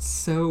just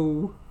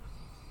so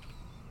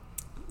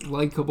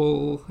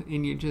likable,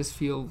 and you just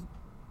feel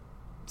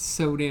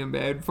so damn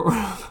bad for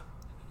him.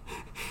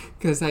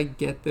 Because I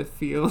get the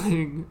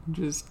feeling,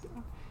 just,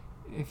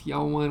 if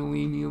y'all want to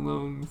leave me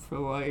alone for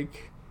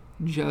like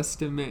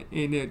just a minute,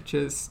 and it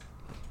just,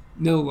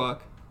 no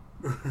luck.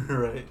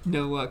 Right.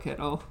 No luck at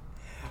all.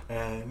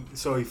 And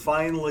so he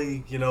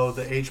finally,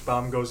 the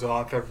H-bomb goes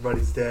off,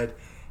 everybody's dead.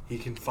 He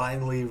can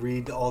finally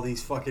read all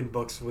these fucking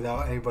books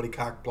without anybody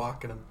cock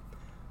blocking him.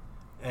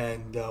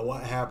 And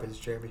what happens,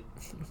 Jeremy?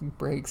 He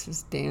breaks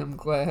his damn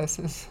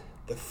glasses.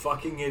 The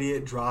fucking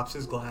idiot drops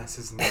his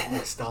glasses and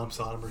like stomps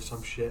on him or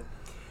some shit.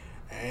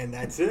 And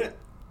that's it.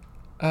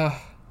 I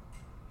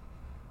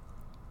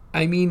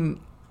mean,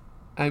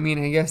 I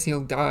guess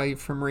he'll die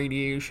from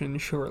radiation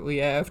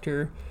shortly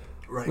after,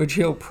 right. Which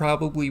he'll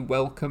probably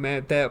welcome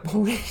at that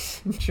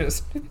point,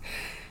 just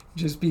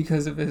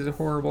because of his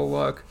horrible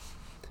luck.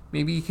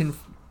 Maybe he can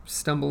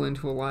stumble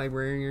into a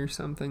library or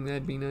something.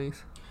 That'd be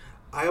nice.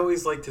 I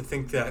always like to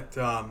think that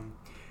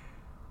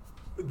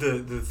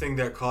the thing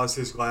that caused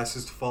his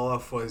glasses to fall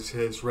off was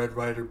his Red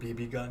Ryder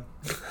BB gun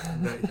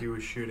that he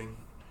was shooting.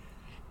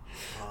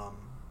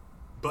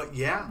 But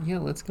yeah. Yeah,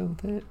 let's go with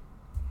that.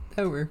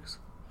 That works.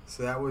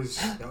 So that was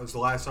the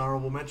last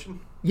honorable mention?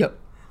 Yep.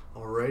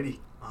 Alrighty.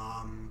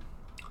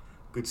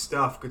 Good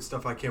stuff.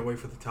 I can't wait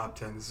for the top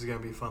 10. This is going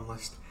to be a fun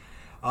list.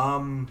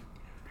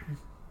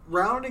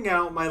 Rounding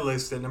out my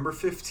list at number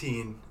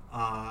 15,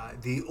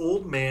 The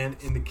Old Man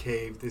in the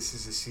Cave. This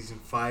is a season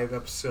 5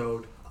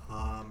 episode.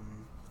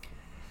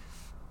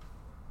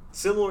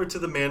 Similar to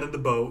The Man in the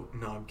Boat.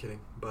 No, I'm kidding.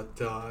 But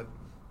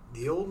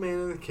The Old Man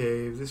in the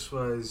Cave. This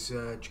was...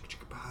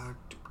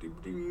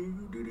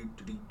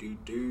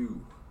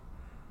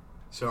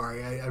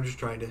 Sorry, I'm just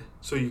trying to...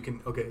 So you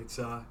can... Okay, it's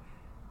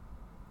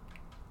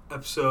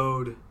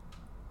episode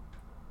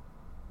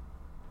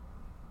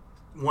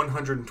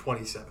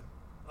 127.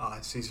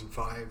 Season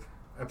 5,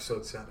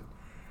 episode 7.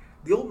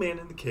 The Old Man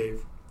in the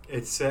Cave.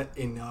 It's set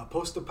in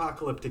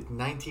post-apocalyptic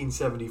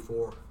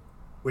 1974,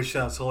 which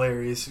sounds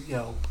hilarious,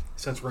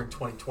 since we're in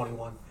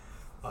 2021,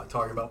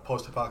 talking about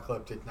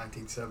post-apocalyptic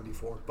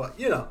 1974. But,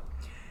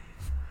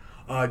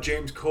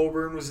 James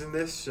Coburn was in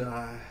this.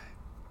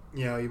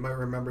 You might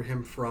remember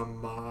him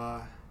from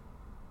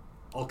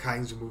all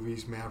kinds of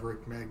movies,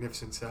 Maverick,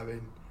 Magnificent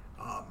Seven,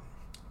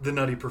 The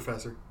Nutty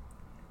Professor.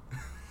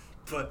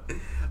 But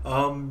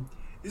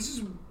this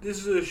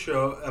is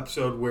a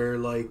episode where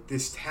like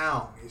this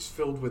town is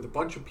filled with a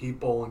bunch of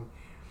people, and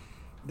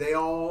they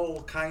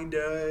all kind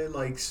of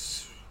like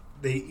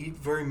they eat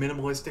very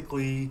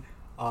minimalistically.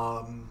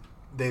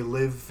 They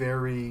live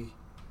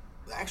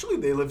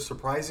they live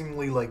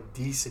surprisingly like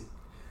decent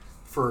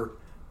for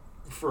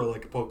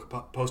like a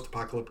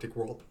post-apocalyptic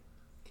world.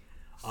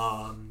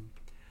 And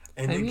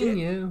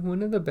yeah,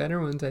 one of the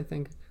better ones, I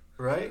think.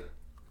 Right?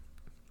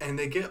 And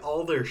they get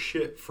all their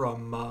shit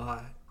from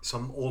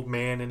some old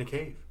man in a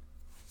cave.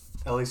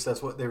 At least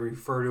that's what they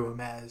refer to him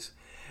as.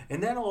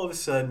 And then all of a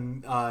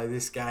sudden,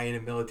 this guy in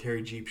a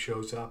military jeep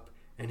shows up,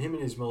 and him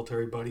and his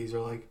military buddies are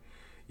like,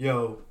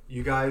 yo,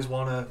 you guys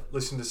want to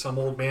listen to some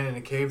old man in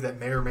a cave that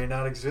may or may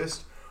not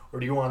exist? Or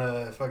do you want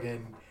to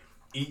fucking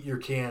eat your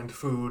canned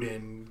food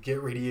and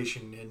get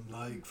radiation and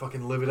like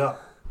fucking live it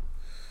up?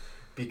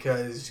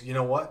 Because you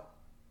know what?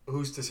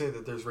 Who's to say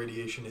that there's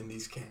radiation in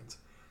these cans?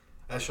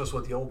 That's just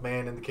what the old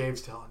man in the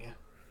cave's telling you.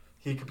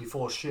 He could be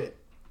full of shit.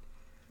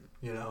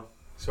 You know?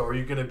 So are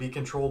you going to be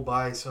controlled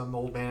by some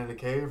old man in a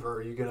cave, or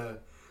are you going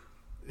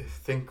to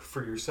think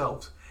for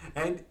yourselves?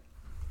 And,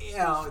 you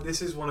know,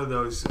 this is one of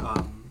those,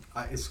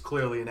 it's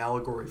clearly an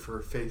allegory for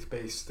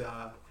faith-based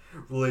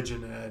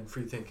religion and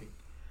free thinking.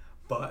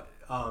 But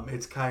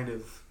it's kind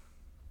of...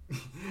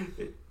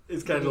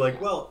 It's kind of like,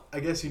 well,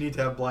 I guess you need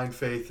to have blind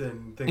faith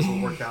and things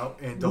will work out,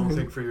 and don't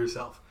think for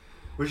yourself.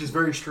 Which is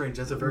very strange.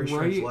 That's a very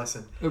strange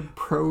lesson. A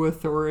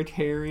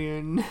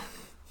pro-authoritarian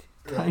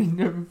kind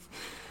of...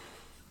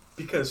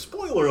 Because,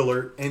 spoiler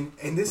alert, and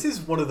this is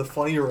one of the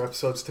funnier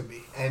episodes to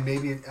me, and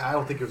maybe, I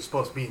don't think it was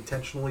supposed to be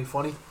intentionally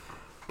funny,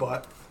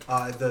 but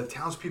the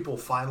townspeople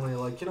finally are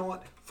like, you know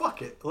what,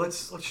 fuck it,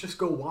 let's just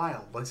go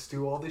wild. Let's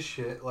do all this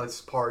shit.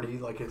 Let's party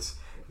like it's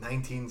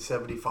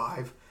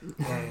 1975,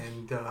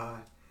 and...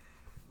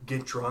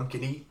 get drunk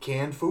and eat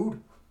canned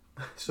food.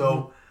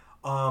 So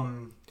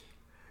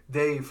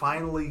they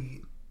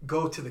finally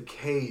go to the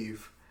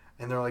cave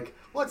and they're like,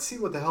 let's see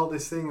what the hell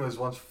this thing was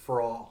once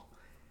for all.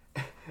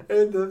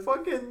 And the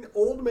fucking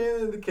old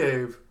man in the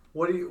cave,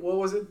 what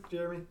was it,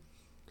 Jeremy?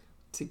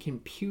 It's a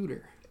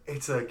computer.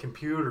 It's a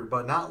computer,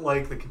 but not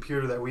like the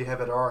computer that we have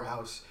at our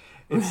house.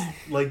 It's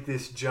like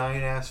this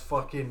giant ass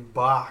fucking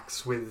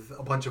box with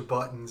a bunch of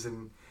buttons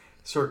and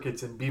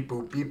circuits and beep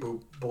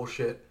boop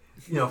bullshit.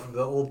 You know, from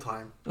the old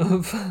time.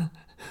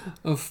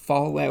 Of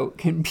Fallout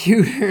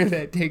computer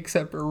that takes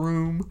up a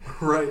room.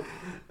 Right.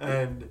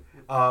 And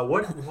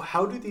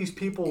how do these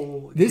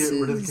people get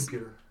rid of the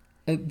computer?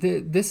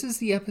 This is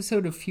the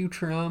episode of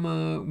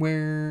Futurama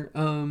where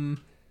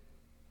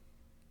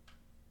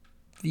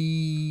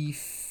the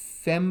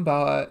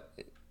fembot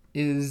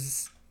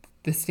is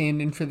the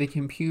stand-in for the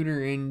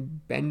computer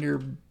and Bender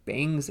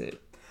bangs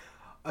it.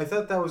 I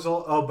thought that was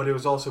all... Oh, but it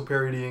was also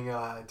parodying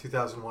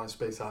 2001: A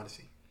Space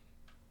Odyssey.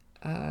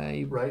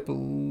 I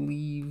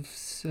believe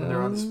so. When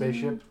they're on the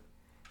spaceship?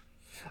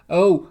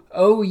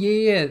 Oh,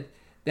 yeah.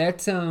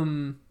 That's,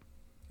 Or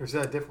is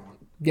that a different one?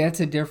 That's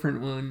a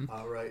different one.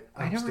 Oh, right.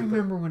 I don't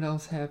remember what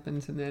else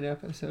happens in that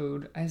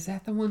episode. Is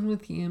that the one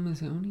with the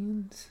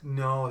Amazonians?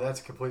 No, that's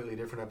a completely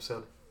different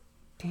episode.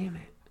 Damn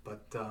it.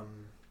 But,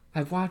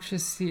 I've watched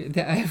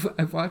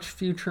I've watched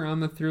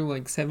Futurama through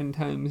like 7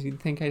 times.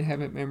 You'd think I'd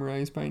have it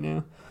memorized by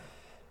now.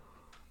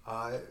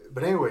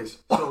 But anyways,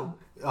 so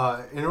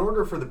in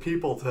order for the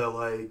people to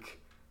like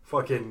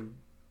fucking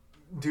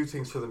do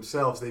things for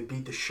themselves, they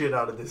beat the shit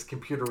out of this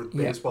computer with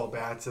baseball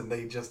bats and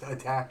they just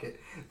attack it.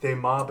 They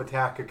mob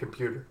attack a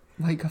computer.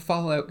 Like a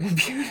Fallout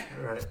computer.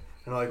 Right.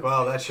 And like,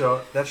 wow, that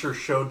sure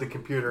showed the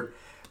computer.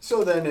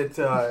 So then it,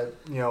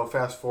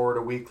 fast forward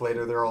a week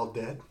later, they're all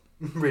dead.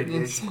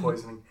 Radiation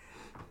poisoning.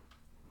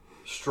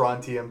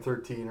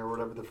 Strontium-13 or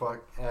whatever the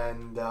fuck.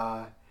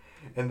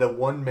 And the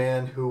one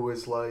man who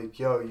was like,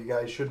 yo, you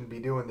guys shouldn't be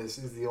doing this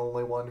is the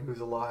only one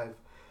who's alive.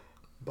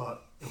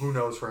 But who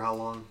knows for how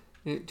long.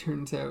 It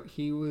turns out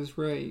he was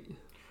right.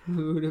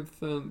 Who would have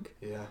thunk?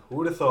 Yeah, who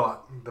would have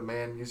thought? The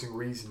man using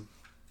reason.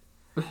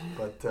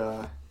 But,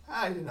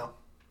 I don't know.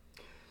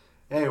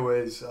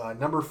 Anyways,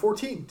 number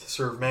 14, To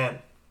Serve Man.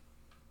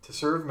 To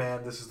Serve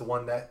Man, this is the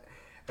one that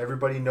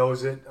everybody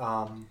knows it.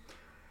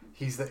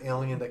 He's the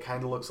alien that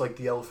kind of looks like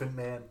the Elephant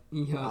Man.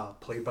 Yeah.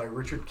 Played by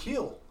Richard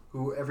Kiel,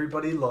 who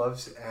everybody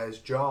loves as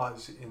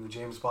Jaws in the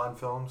James Bond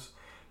films.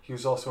 He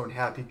was also in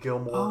Happy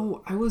Gilmore.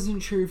 Oh, I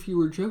wasn't sure if you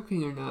were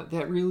joking or not.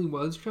 That really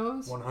was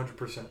Jaws?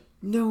 100%.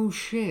 No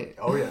shit.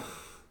 Oh, yeah.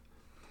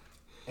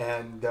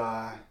 And,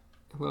 I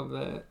love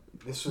that.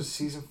 This was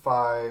season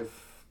 5,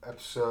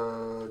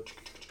 episode...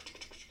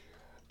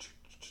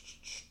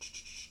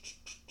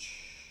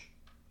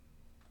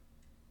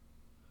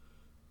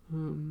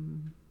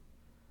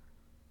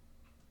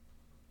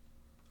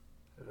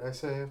 Did I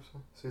say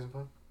episode? Season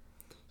 5?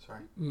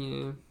 Sorry.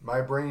 Yeah.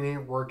 My brain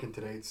ain't working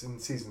today. It's in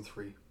season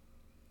 3.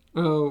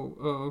 Oh,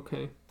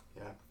 okay.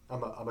 Yeah,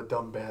 I'm a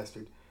dumb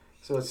bastard.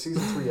 So it's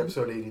season 3,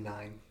 episode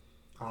 89.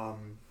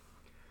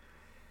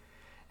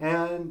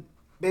 And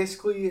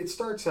basically it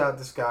starts out,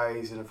 this guy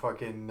is in a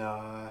fucking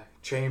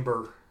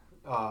chamber,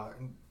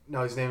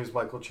 No, his name is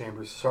Michael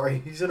Chambers. Sorry,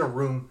 he's in a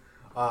room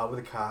with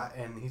a cot,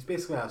 and he's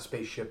basically on a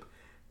spaceship.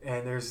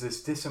 And there's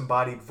this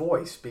disembodied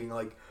voice being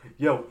like,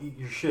 "Yo, eat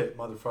your shit,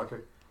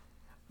 motherfucker."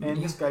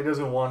 And this guy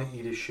doesn't want to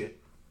eat his shit.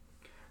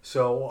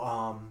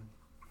 So,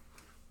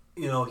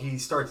 he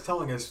starts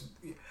telling us,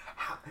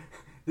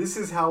 this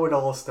is how it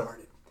all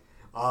started.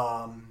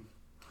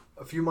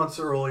 A few months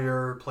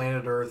earlier,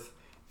 planet Earth,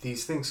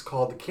 these things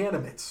called the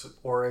Canamitz,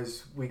 or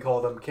as we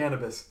call them,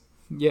 cannabis.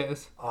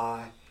 Yes.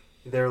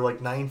 They're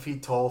like 9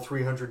 feet tall,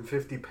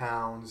 350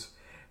 pounds,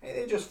 and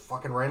they just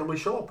fucking randomly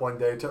show up one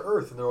day to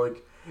Earth, and they're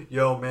like,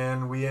 "Yo,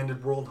 man, we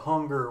ended world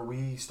hunger.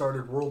 We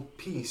started world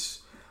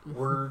peace.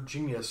 We're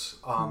genius.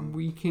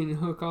 We can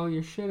hook all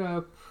your shit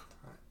up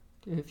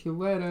if you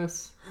let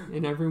us."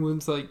 And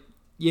everyone's like,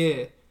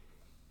 yeah,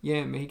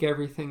 make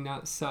everything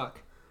not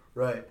suck.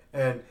 Right.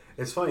 And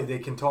it's funny, they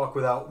can talk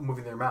without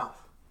moving their mouth.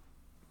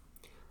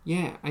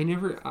 Yeah,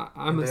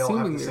 I'm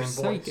assuming they're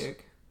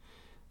psychic.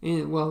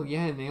 And, well,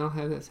 yeah, and they all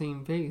have that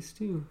same face,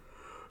 too.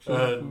 So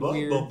and blah,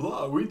 blah,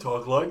 blah, we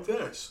talk like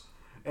this.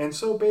 And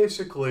so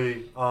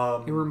basically...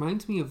 it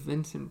reminds me of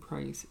Vincent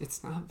Price.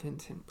 It's not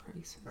Vincent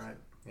Price. Right.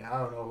 Yeah, I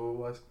don't know who it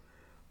was.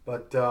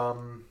 But,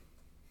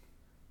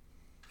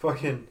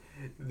 fucking,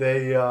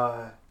 they,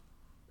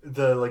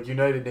 the, like,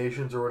 United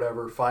Nations or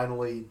whatever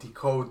finally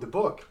decode the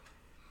book.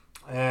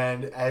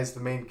 And as the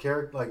main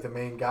character, like, the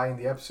main guy in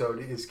the episode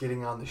is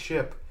getting on the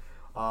ship,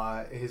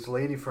 his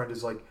lady friend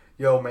is like,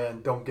 "Yo,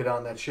 man, don't get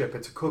on that ship.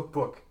 It's a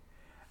cookbook."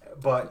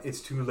 But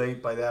it's too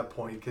late by that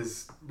point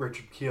because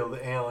Richard Keel,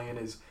 the alien,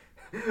 is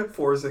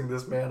forcing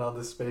this man on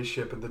the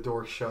spaceship, and the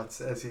door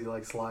shuts as he,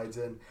 like, slides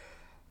in.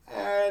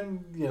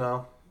 And,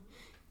 Yeah.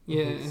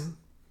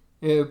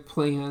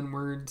 Play on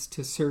words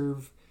to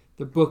serve.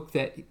 The book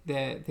that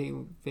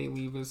they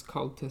leave is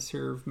called To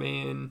Serve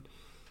Man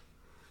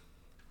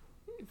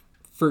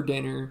for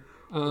dinner.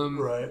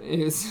 Right.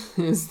 Is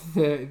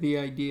the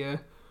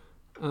idea.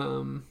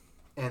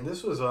 And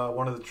this was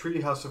one of the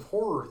Treehouse of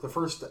Horror, the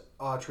first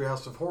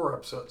Treehouse of Horror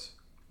episodes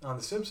on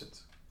The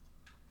Simpsons.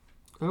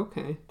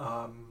 Okay.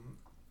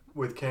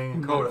 With Kane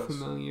and I'm Kodos. not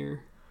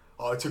familiar.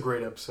 Oh, it's a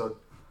great episode.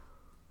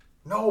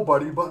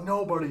 Nobody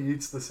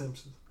eats The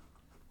Simpsons.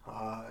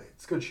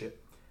 It's good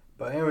shit.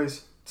 But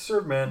anyways,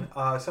 Serve Man.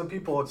 Some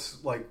people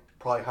it's like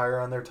probably higher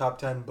on their top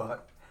 10,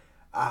 but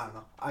I don't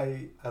know.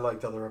 I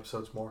liked other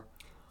episodes more.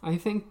 I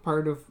think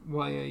part of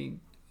why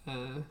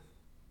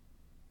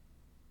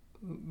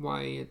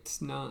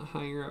it's not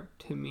higher up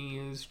to me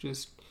is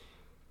just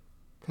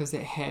because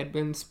it had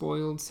been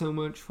spoiled so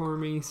much for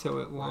me, so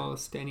it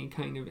lost any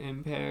kind of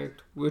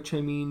impact, which, I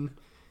mean,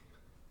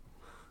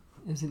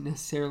 isn't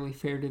necessarily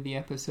fair to the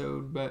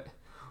episode, but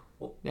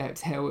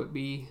that's how it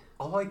be.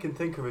 All I can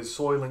think of is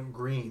Soylent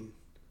Green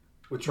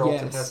with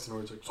Charlton Heston,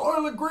 where it's like,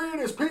 "Soylent Green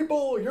is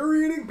people, you're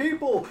eating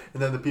people,"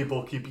 and then the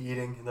people keep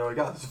eating, and they're like,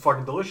 "God, this is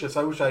fucking delicious.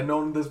 I wish I'd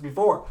known this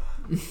before."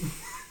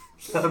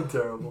 I'm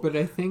terrible. But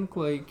I think,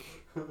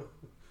 like,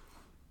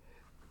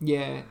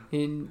 yeah,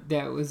 and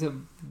that was a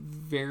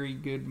very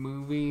good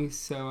movie,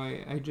 so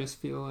I just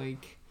feel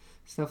like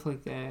stuff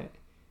like that,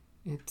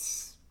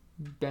 it's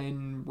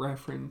been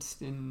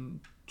referenced in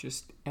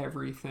just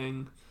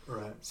everything.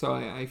 Right. So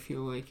I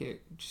feel like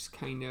it just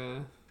kind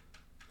of,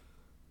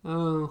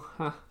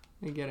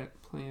 I get it,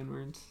 play on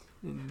words,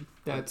 and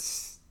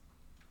that's...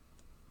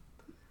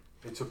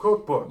 It's a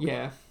cookbook.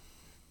 Yeah.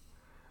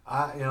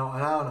 And I don't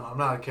know. I'm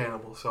not a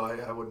cannibal, so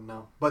I wouldn't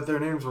know. But their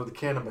names were the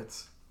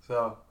Canamitz,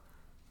 so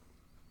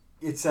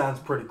it sounds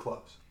pretty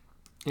close.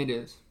 It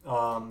is.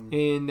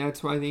 And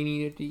that's why they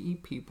needed to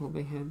eat people.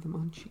 They had the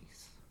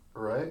munchies.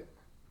 Right.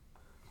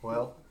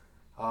 Well,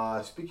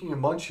 speaking of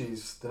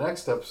munchies, the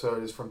next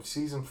episode is from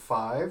season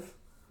 5,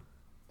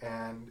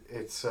 and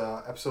it's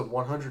episode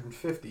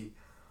 150.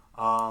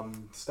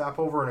 Stop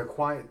over in a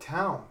quiet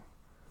town.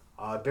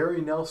 Barry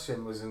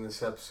Nelson was in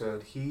this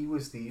episode. He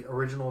was the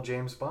original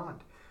James Bond,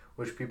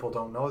 which people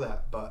don't know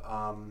that, but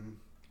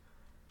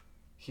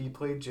he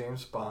played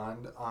James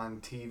Bond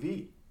on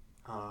TV.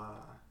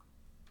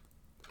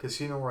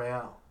 Casino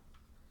Royale.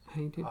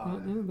 I did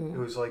not know that. It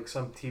was like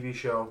some TV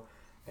show,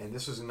 and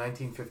this was in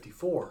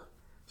 1954.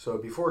 So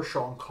before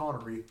Sean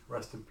Connery,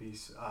 rest in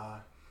peace,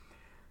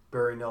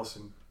 Barry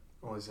Nelson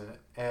was in it.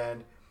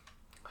 And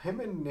him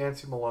and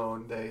Nancy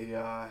Malone,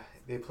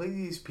 they play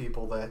these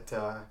people that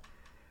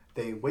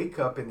they wake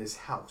up in this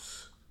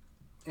house.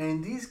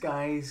 And these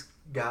guys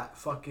got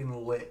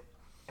fucking lit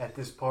at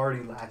this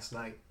party last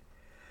night.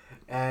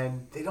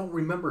 And they don't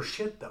remember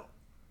shit, though.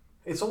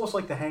 It's almost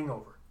like The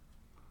Hangover.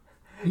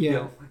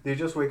 Yeah. They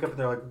just wake up and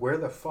they're like, "Where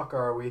the fuck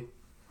are we?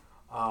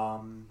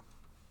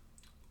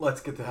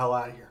 Let's get the hell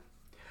out of here."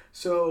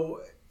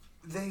 So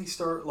they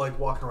start like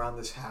walking around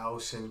this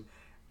house and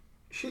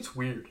shit's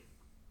weird.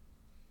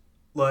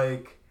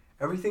 Like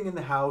everything in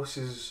the house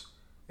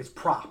it's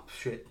prop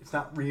shit. It's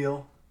not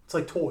real. It's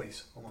like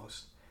toys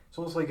almost. It's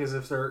almost like as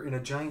if they're in a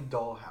giant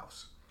doll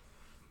house.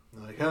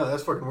 They're like, "Oh,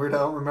 that's fucking weird. I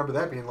don't remember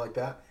that being like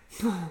that."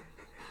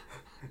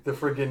 The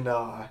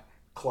friggin'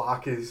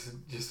 clock is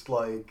just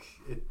like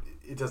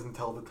it doesn't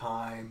tell the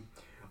time.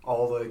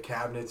 All the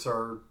cabinets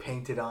are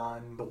painted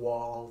on the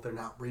wall. They're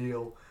not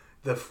real.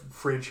 The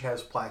fridge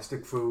has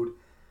plastic food.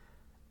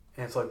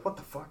 And it's like, what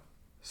the fuck?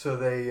 So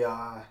they,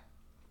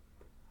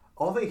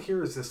 all they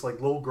hear is this, like,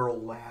 little girl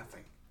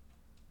laughing.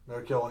 They're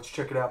like, yo, let's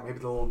check it out. Maybe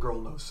the little girl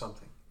knows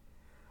something.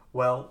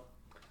 Well,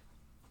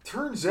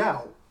 turns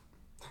out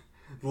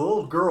the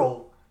little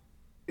girl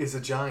is a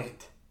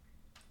giant.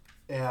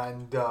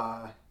 And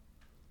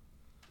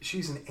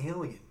she's an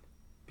alien.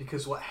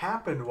 Because what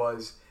happened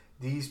was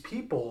these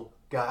people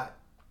got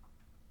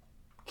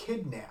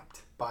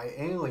kidnapped by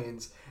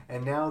aliens,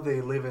 and now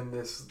they live in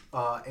this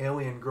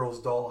alien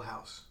girl's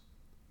dollhouse.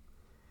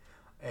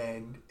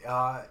 And,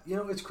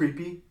 it's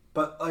creepy,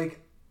 but,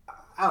 like,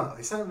 I don't know,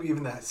 it's not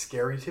even that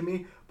scary to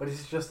me, but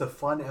it's just a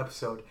fun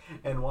episode.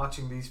 And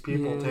watching these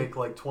people take,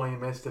 like, 20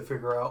 minutes to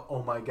figure out,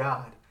 oh my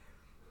god,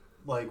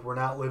 like, we're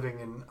not living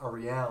in a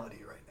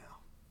reality right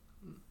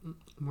now.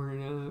 We're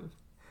in a...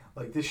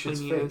 Like, this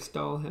shit's fake.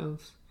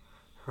 Dollhouse.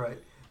 Right.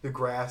 The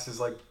grass is,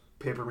 like,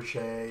 paper mache.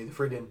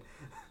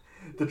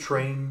 The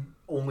train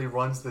only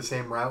runs the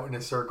same route in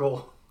a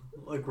circle.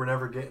 Like, we're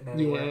never getting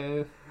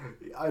anywhere.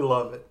 Yeah. I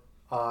love it.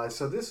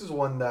 So this is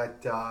one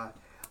that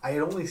I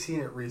had only seen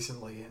it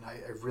recently, and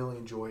I really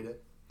enjoyed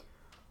it.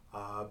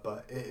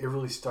 But it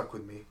really stuck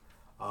with me.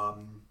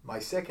 My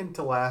second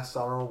to last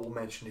honorable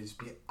mention is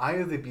Eye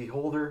of the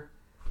Beholder.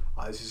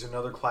 This is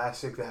another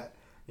classic that,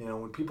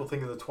 when people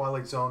think of the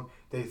Twilight Zone,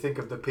 they think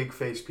of the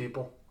pig-faced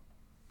people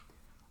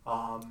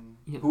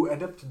who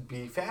end up to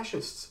be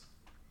fascists.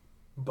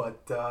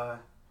 But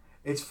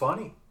it's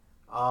funny.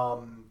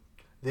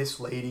 This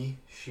lady,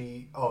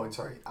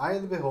 Eye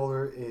of the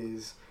Beholder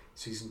is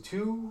season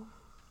 2.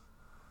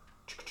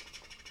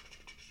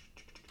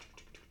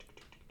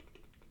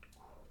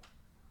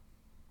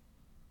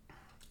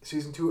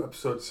 Season 2,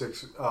 episode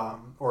 6,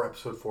 or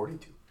episode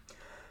 42.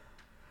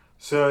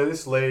 So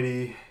this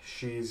lady,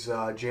 she's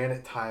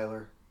Janet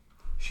Tyler.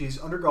 She's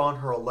undergone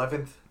her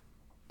 11th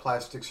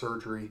plastic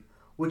surgery,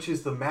 which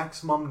is the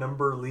maximum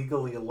number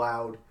legally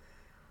allowed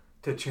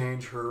to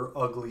change her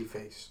ugly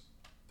face,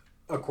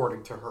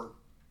 according to her.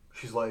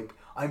 She's like,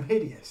 I'm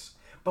hideous.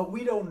 But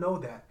we don't know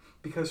that,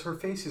 because her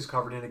face is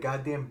covered in a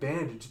goddamn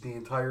bandage the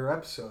entire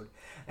episode.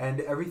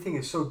 And everything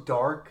is so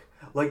dark.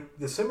 Like,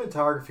 the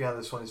cinematography on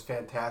this one is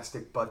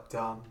fantastic, but,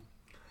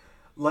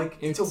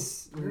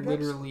 it's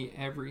literally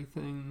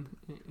everything.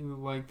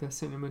 Like, the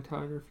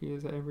cinematography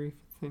is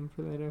everything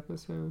for that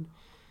episode.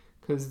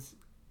 Because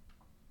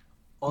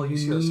all you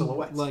see are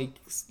silhouettes.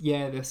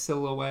 The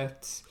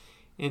silhouettes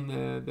and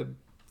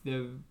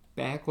the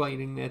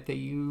backlighting that they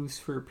use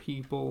for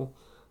people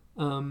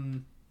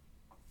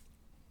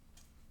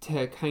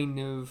to kind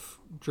of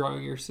draw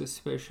your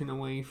suspicion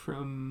away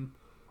from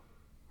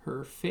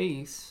her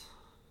face.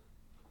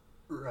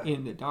 Right.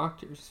 And the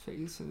doctor's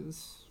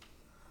faces.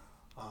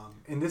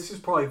 And this is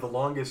probably the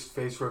longest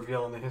face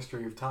reveal in the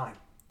history of time.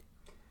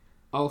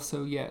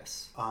 Also,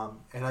 yes.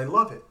 And I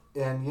love it.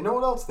 And you know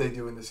what else they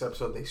do in this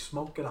episode? They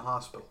smoke in a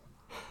hospital,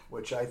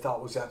 which I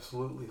thought was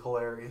absolutely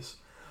hilarious.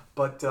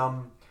 But,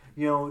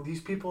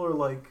 these people are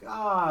like,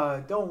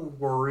 don't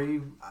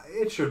worry.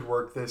 It should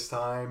work this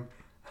time.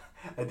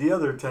 And the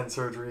other 10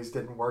 surgeries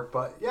didn't work,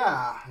 but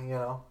yeah,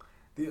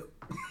 the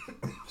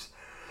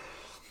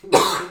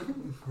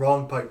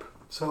wrong pipe.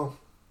 So,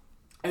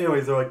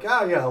 anyways, they're like,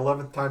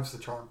 11th time's the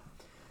charm.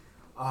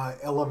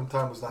 11th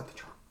time was not the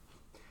charm.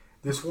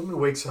 This woman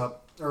wakes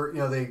up, or,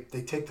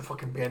 they take the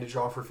fucking bandage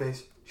off her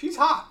face. She's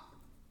hot.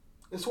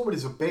 This woman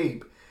is a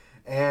babe.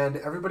 And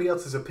everybody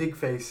else is a pig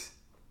face.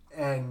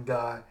 And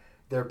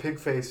their pig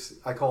face,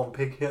 I call him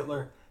Pig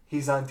Hitler.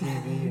 He's on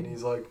TV and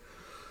he's like,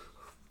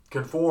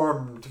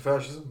 conform to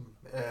fascism.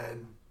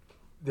 And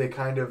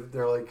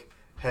they're like,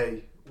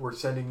 hey, we're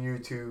sending you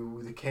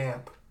to the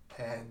camp.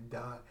 And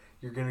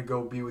you're going to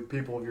go be with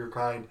people of your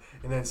kind.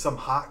 And then some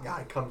hot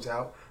guy comes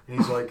out and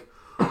he's like,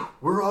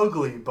 we're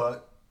ugly,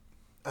 but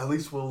at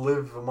least we'll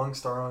live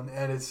amongst our own.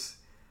 And it's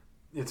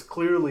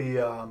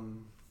clearly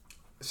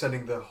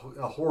sending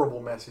a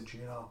horrible message,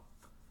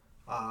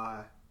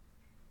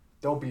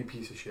 don't be a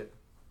piece of shit.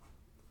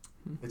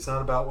 It's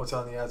not about what's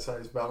on the outside,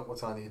 it's about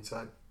what's on the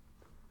inside.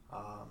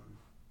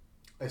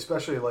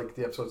 Especially like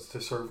the episodes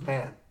To Serve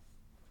Man.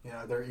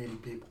 They're eating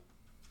people.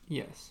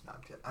 Yes. No,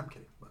 I'm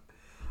kidding. But,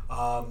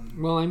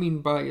 well, I mean,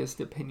 biased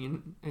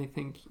opinion. I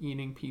think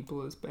eating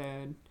people is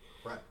bad.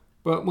 Right.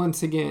 But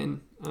once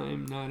again,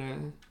 I'm not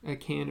a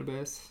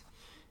cannabis.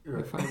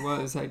 Right. If I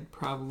was, I'd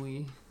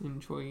probably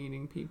enjoy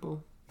eating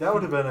people. That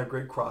would have been a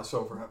great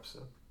crossover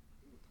episode.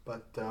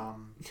 But,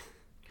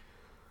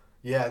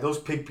 yeah, those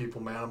pig people,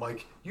 man. I'm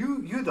like,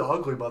 you the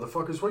ugly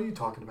motherfuckers, what are you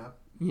talking about?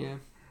 Yeah.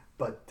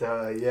 But,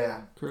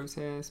 yeah. Gross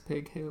ass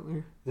Pig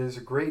Hitler. There's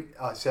a great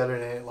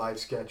Saturday Night Live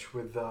sketch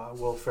with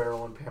Will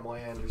Ferrell and Pamela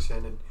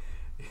Anderson,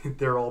 and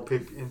they're all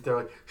pig, and they're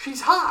like,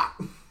 she's hot!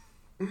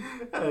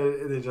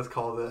 And they just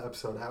call the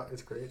episode out.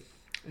 It's great.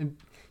 And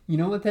you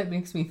know what that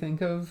makes me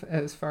think of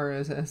as far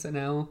as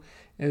SNL?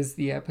 Is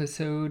the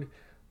episode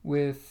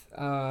with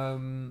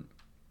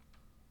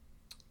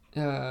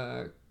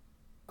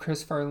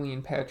Chris Farley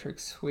and Patrick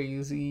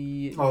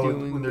Swayze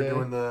when they're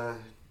doing the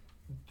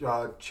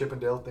Chip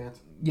and Dale dance?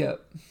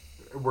 Yep.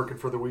 Working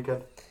for the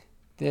weekend?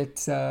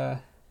 It's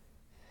that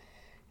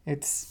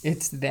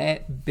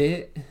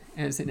bit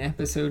as an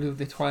episode of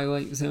the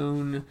Twilight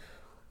Zone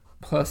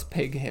plus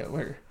Pig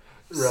Hitler.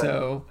 Right.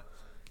 So...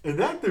 And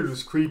that dude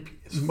was creepy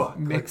as fuck.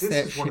 Mix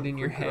that shit in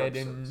your head,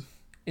 and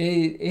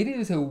it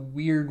is a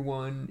weird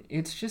one.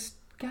 It's just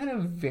got a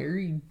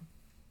very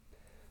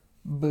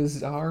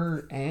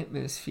bizarre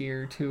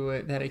atmosphere to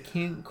it that I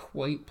can't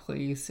quite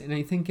place, and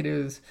I think it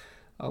is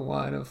a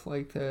lot of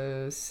like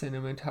the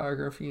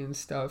cinematography and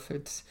stuff.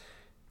 It's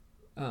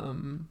a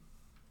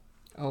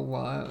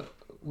lot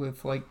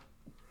with like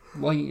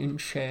light and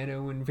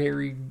shadow and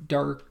very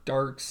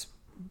dark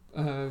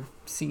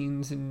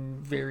scenes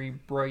and very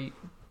bright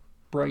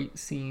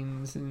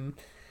scenes, and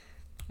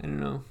I don't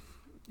know,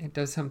 it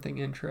does something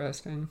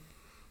interesting.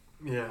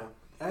 Yeah,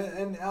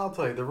 and I'll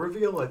tell you, the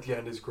reveal at the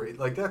end is great.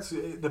 Like,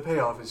 the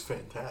payoff is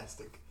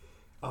fantastic.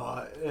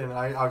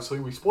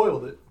 And we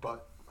spoiled it,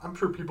 but I'm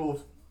sure people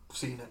have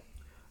seen it.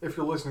 If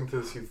you're listening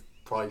to this, you've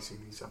probably seen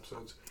these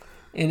episodes.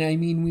 And I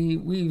mean,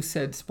 we've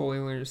said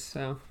spoilers,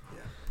 so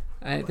yeah.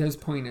 At this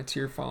point, it's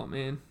your fault,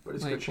 man. But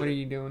it's like, what are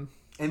you doing?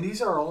 And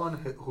these are all on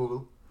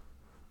Hulu.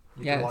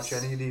 You can watch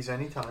any of these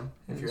anytime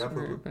if you have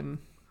Hulu. Been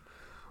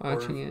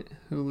watching it.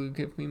 Hulu,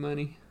 give me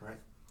money. Right.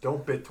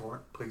 Don't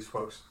BitTorrent, please,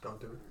 folks.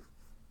 Don't do it.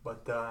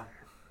 But,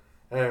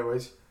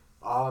 anyways,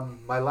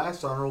 my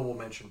last honorable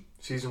mention,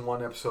 Season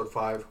 1, Episode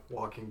 5,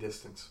 Walking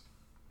Distance.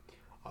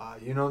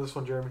 You know this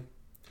one, Jeremy?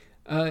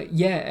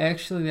 Yeah,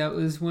 actually, that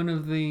was one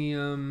of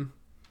the,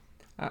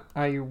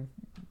 I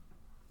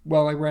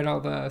read all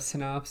the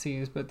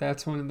synopses, but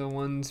that's one of the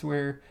ones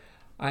where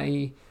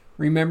I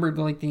remembered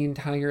like the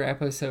entire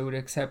episode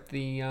except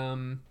the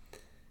end,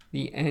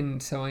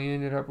 so I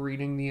ended up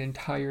reading the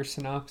entire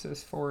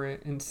synopsis for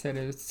it instead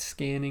of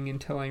scanning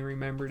until I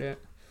remembered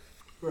it.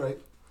 Right.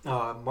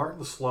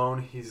 Martin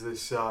Sloan, he's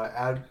this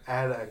ad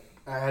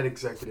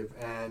executive,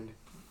 and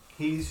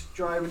he's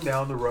driving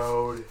down the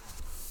road,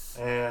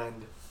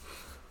 and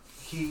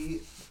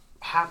he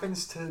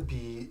happens to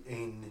be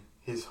in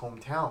his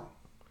hometown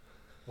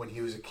when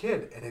he was a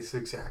kid, and it's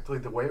exactly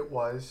the way it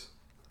was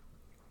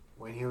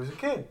when he was a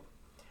kid.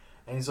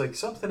 And he's like,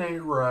 something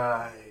ain't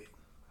right.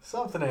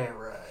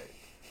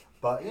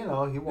 But, he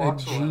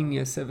walks around. A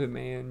genius of a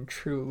man,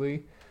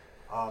 truly.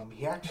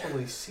 He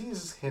actually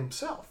sees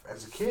himself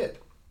as a kid.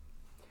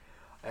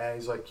 And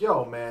he's like,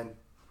 yo, man,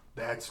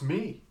 that's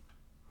me.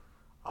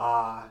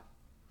 And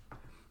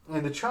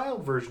the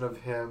child version of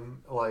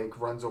him, like,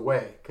 runs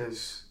away.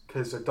 Because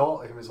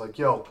adult him is like,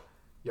 yo,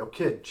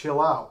 kid, chill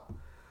out.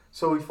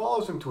 So he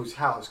follows him to his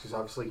house, because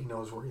obviously he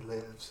knows where he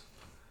lives.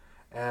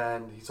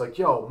 And he's like,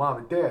 yo, Mom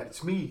and Dad,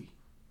 it's me.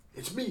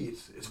 It's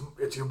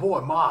your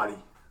boy, Marty.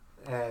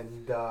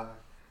 And they're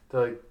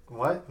like,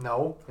 what?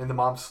 No. And the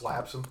mom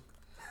slaps him.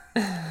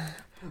 They're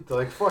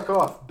like, fuck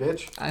off,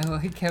 bitch. I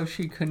like how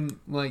she couldn't,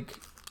 like,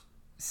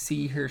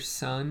 see her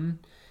son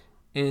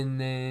and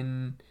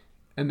then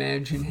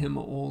imagine him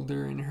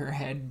older in her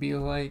head, be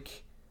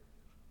like,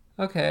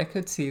 okay, I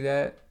could see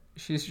that.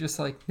 She's just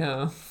like,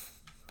 no,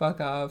 fuck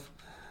off.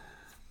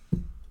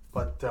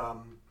 But,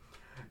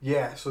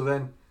 yeah, so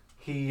then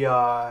he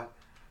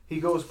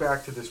goes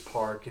back to this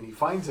park and he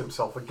finds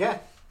himself again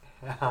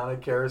on a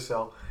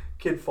carousel.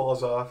 Kid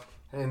falls off,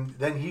 and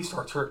then he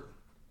starts hurting.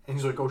 And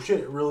he's like, oh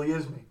shit, it really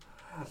is me.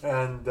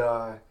 And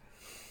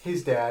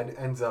his dad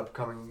ends up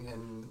coming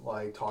and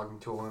like talking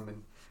to him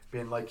and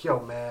being like, yo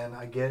man,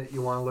 I get it,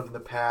 you want to live in the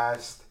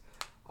past,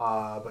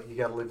 but you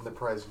got to live in the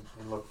present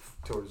and look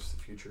towards the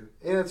future.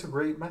 And that's a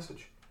great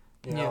message.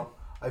 You know,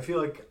 I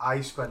feel like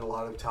I spend a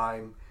lot of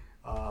time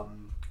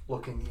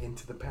looking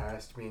into the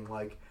past, being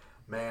like,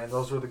 man,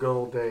 those were the good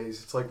old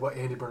days. It's like what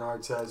Andy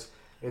Bernard says.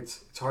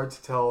 It's hard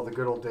to tell the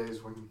good old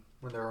days when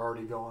they're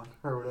already gone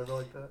or whatever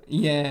like that.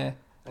 Yeah.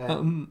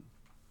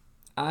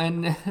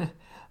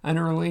 On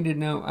a related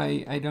note,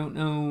 I don't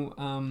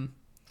know.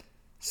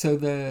 So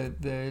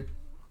the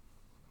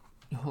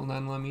hold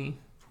on,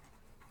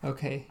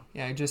 okay,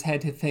 yeah, I just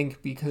had to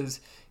think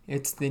because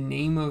it's the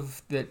name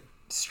of the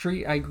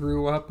street I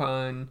grew up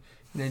on,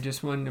 and I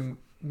just wanted to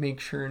make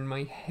sure in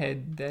my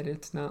head that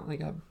it's not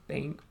like a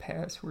bank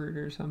password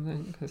or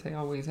something, because I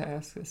always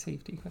ask the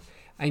safety question.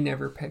 I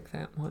never pick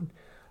that one.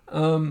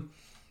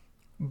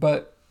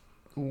 But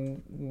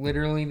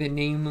literally the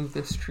name of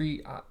the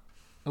street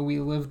we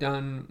lived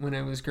on when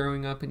I was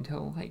growing up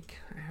until like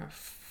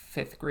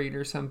 5th grade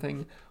or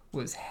something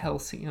was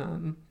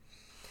Halcyon,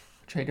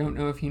 which I don't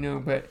know if you know,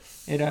 but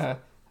it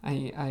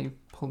I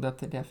pulled up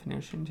the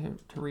definition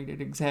to read it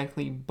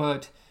exactly,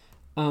 but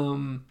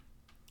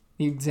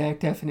the exact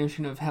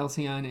definition of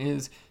Halcyon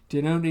is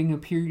denoting a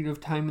period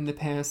of time in the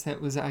past that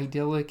was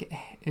idyllically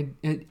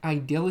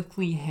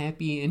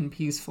happy and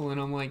peaceful. And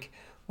I'm like,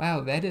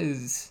 wow, that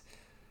is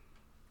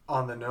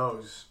on the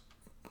nose,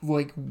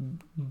 like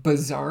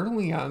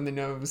bizarrely on the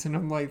nose. And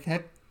I'm like,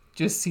 that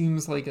just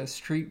seems like a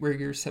street where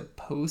you're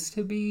supposed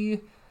to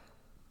be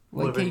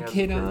like Living a as a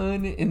kid kid.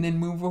 on and then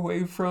move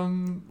away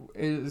from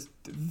is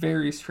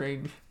very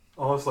strange.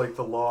 Almost like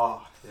the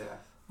law. Yeah.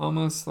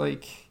 Almost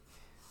like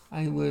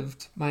I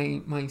lived,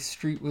 my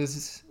street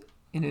was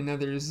in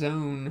another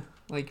zone,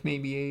 like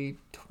maybe a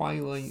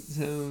Twilight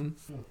Zone.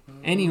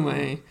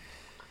 Anyway.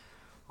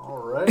 All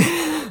right.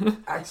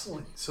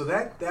 Excellent. So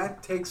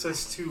that takes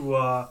us to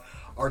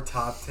our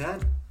top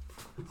 10.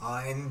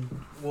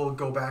 And we'll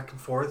go back and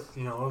forth,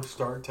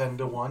 start 10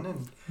 to 1.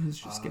 And I was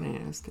just going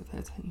to ask if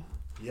that's how you...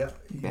 Yeah.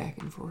 Back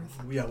and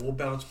forth. Yeah, we'll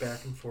bounce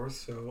back and forth.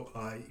 So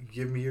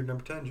give me your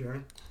number 10,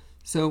 Jeremy.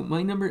 So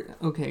my number...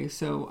 Okay,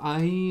 so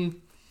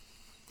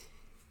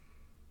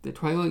The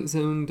Twilight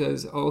Zone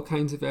does all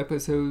kinds of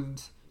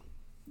episodes.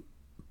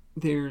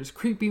 There's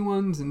creepy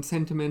ones and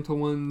sentimental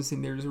ones,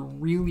 and there's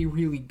really,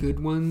 really good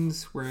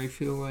ones where I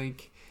feel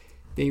like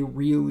they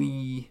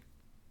really...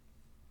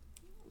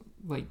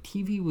 Like,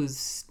 TV was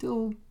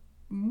still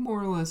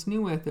more or less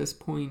new at this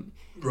point.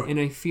 Right. And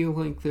I feel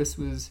like this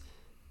was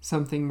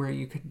something where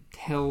you could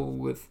tell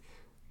with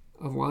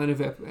a lot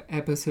of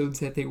episodes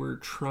that they were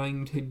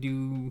trying to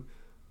do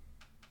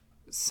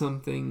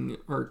something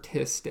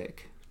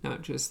artistic.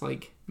 Not just,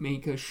 like,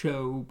 make a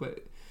show, but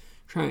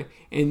try.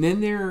 And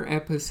then there are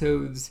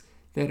episodes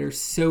that are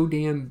so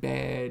damn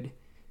bad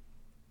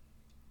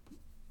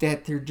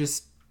that they're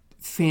just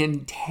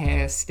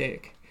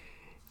fantastic.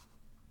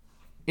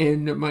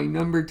 And my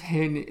number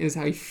 10 is,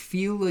 I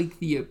feel like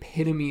the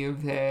epitome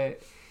of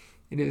that.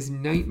 It is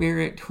Nightmare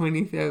at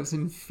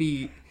 20,000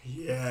 Feet.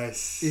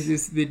 Yes. It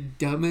is the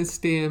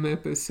dumbest damn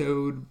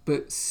episode,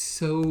 but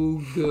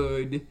so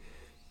good.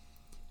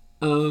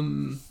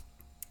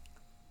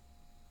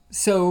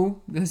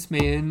 So, this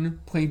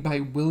man, played by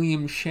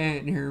William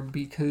Shatner,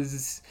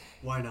 because...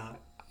 Why not?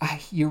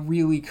 You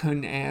really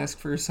couldn't ask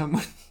for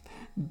someone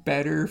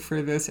better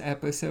for this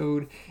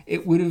episode.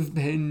 It would have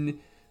been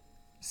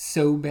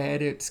so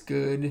bad it's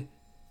good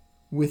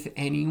with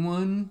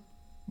anyone,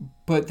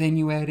 but then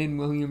you add in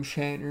William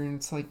Shatner, and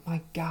it's like,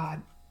 my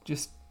God,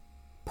 just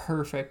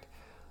perfect.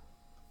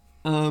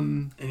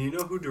 And you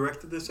know who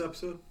directed this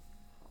episode?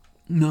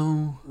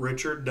 No.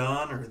 Richard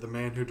Donner, the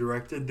man who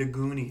directed The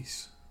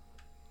Goonies.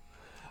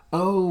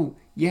 Oh,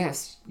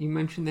 yes, you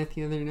mentioned that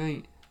the other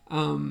night.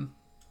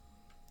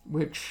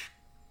 Which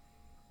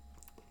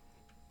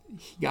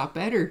he got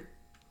better.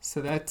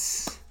 So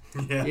that's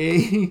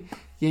yay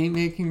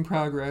making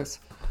progress.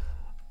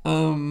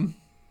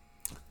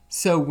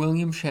 So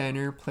William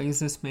Shatner plays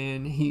this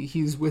man.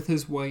 He's with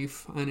his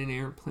wife on an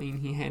airplane.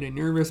 He had a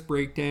nervous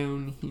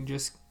breakdown. He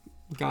just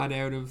got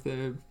out of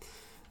the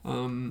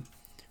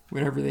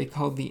whatever they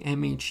called the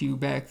MHU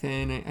back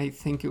then. I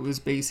think it was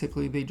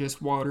basically they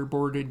just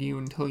waterboarded you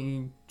until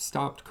you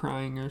stopped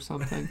crying or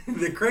something.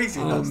 The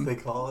crazy nuts, they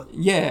call it.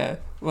 Yeah,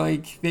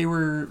 like they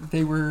were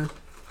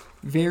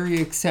very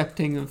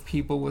accepting of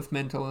people with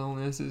mental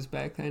illnesses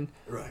back then.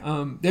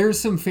 Right. There's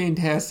some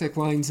fantastic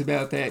lines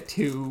about that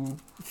too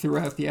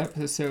throughout the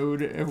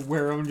episode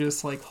where I'm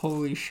just like,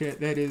 holy shit,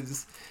 that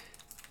is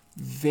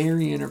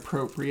very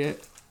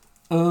inappropriate.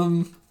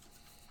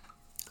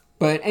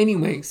 But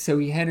anyway, so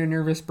he had a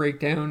nervous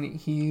breakdown.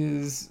 He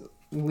is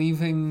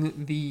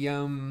leaving the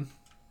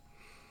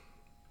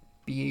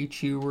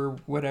BHU or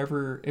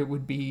whatever it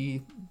would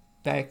be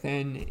back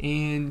then,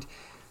 and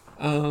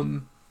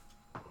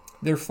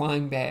they're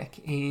flying back,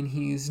 and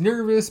he's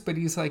nervous, but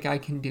he's like, I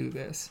can do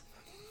this.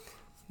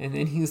 And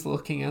then he's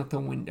looking out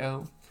the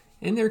window,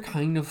 and they're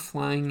kind of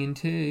flying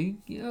into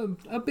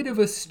a bit of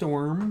a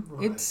storm.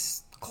 Right.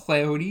 It's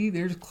cloudy,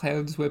 there's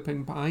clouds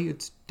whipping by,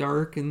 it's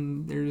dark,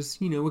 and there's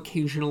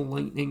occasional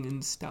lightning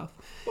and stuff.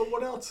 But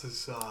what else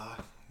is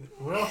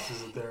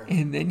it there?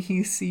 And then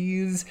he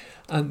sees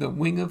on the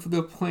wing of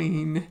the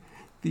plane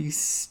the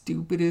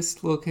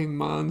stupidest looking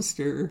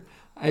monster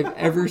I've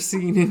ever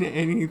seen in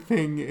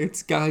anything.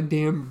 It's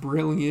goddamn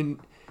brilliant.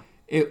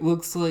 It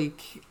looks like,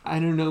 I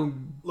don't know,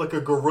 like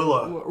a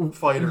gorilla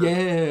fighter.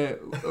 Yeah,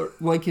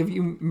 like if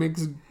you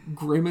mix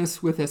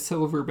Grimace with a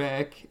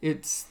silverback,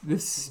 it's the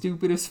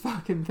stupidest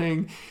fucking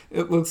thing.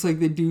 It looks like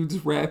the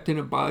dude's wrapped in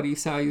a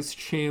body-sized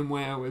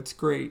ShamWow. It's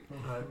great.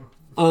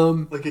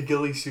 Okay. Like a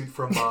ghillie suit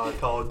from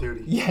Call of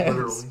Duty. Yes.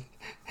 Literally.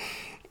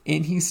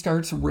 And he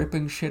starts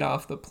ripping shit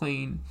off the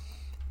plane.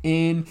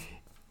 And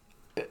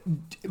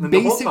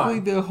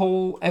basically the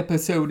whole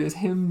episode is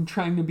him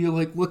trying to be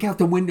like, look out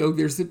the window,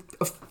 there's a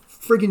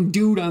friggin'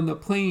 dude on the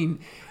plane.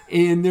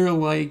 And they're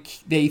like,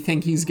 they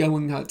think he's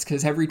going nuts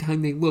because every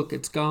time they look,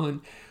 it's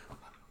gone.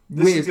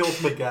 This is the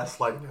ultimate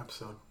gaslighting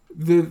episode.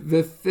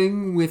 The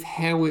thing with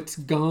how it's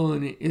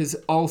gone is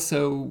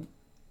also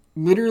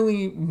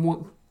literally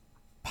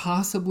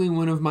possibly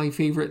one of my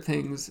favorite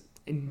things.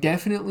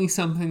 Definitely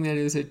something that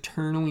is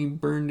eternally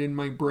burned in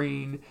my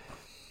brain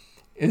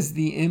is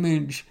the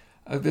image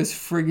of this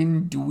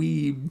friggin'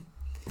 dweeb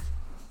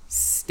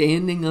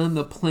standing on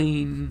the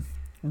plane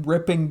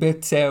ripping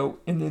bits out,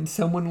 and then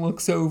someone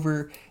looks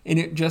over and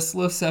it just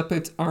lifts up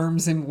its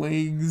arms and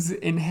legs,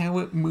 and how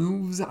it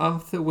moves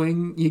off the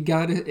wing. You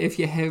gotta, if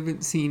you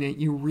haven't seen it,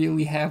 you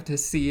really have to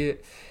see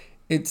it.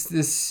 It's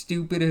the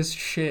stupidest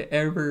shit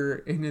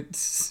ever, and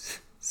it's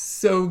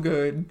so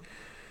good.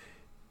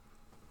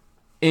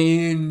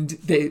 And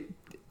the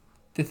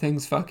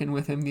thing's fucking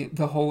with him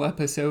the whole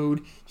episode.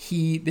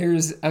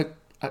 There's a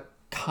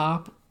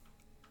cop.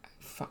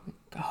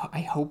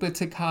 I hope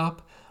it's a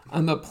cop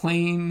on the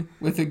plane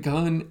with a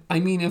gun. I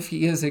mean, if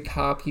he is a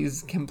cop,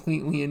 he's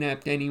completely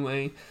inept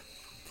anyway.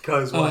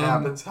 Because what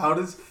happens? How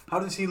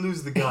does he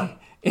lose the gun?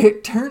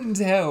 It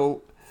turns out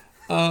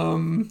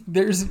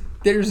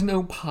there's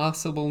no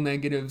possible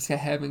negatives to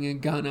having a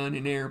gun on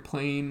an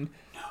airplane.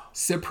 No.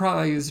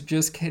 Surprise,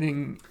 just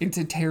kidding. It's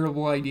a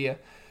terrible idea.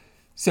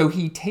 So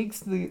he takes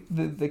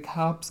the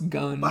cop's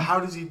gun. But how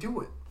does he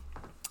do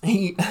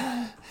it?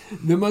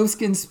 The most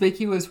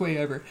conspicuous way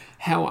ever.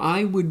 How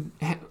I would,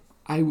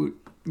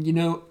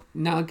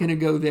 not going to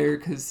go there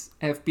because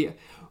FBI.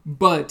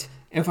 But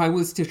if I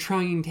was to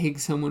try and take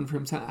someone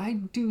from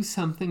I'd do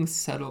something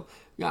subtle.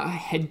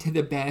 Head to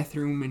the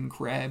bathroom and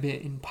grab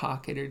it and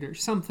pocket it or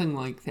something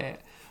like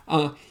that.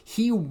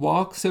 He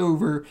walks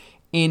over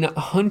and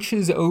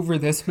hunches over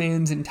this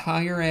man's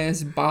entire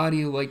ass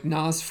body like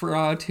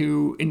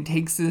Nosferatu and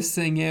takes this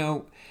thing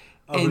out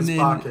of his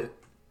pocket.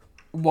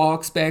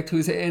 Walks back to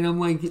his... And I'm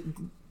like,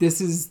 this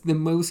is the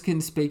most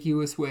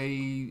conspicuous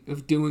way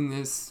of doing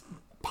this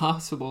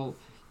possible.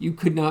 You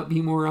could not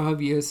be more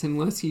obvious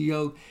unless you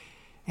yelled,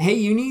 "Hey,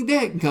 you need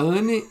that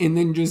gun?" And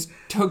then just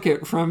took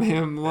it from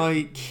him,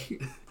 like...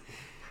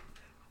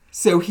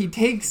 So he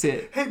takes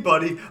it. "Hey,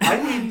 buddy,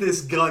 I need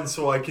this gun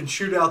so I can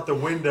shoot out the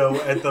window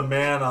at the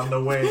man on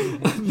the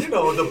wing." You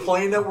know, the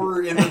plane that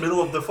we're in the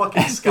middle of the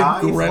fucking sky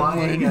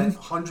flying at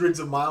hundreds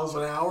of miles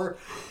an hour.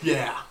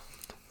 Yeah.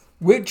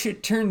 Which,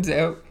 it turns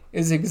out,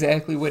 is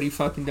exactly what he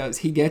fucking does.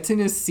 He gets in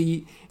his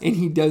seat, and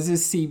he does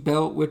his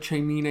seatbelt, which,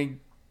 I mean, I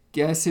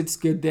guess it's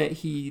good that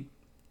he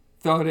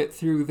thought it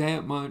through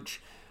that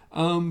much.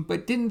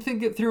 But didn't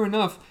think it through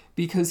enough,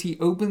 because he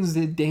opens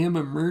the damn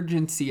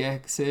emergency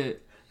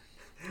exit.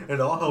 And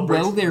all hell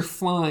breaks while they're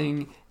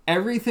flying.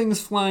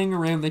 Everything's flying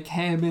around the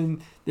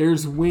cabin.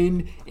 There's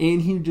wind,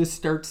 and he just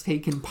starts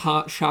taking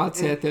pot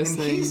shots at this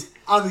thing. He's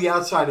on the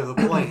outside of the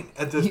plane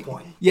at this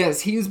point.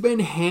 Yes, he's been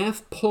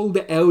half pulled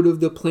out of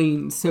the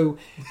plane. So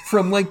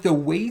from like the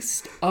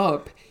waist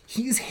up,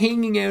 he's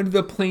hanging out of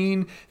the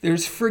plane.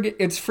 It's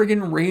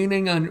friggin'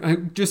 raining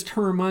on. Just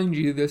to remind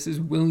you, this is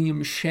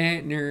William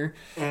Shatner.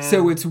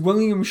 So it's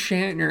William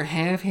Shatner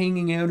half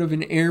hanging out of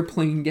an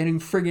airplane, getting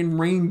friggin'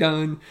 rained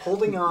on,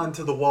 holding on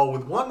to the wall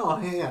with one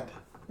hand,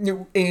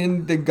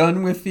 and the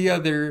gun with the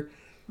other,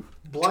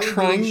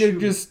 trying to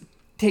just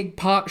take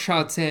pot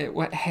shots at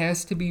what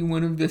has to be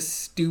one of the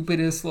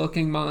stupidest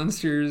looking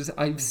monsters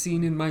I've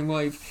seen in my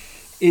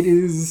life. It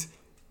is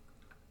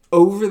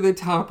over the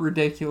top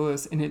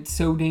ridiculous, and it's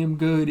so damn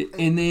good.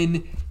 And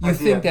then you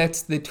think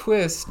that's the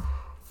twist.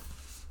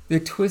 The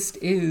twist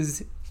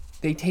is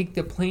they take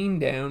the plane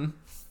down,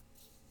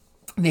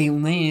 they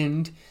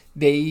land,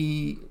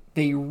 they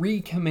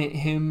recommit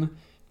him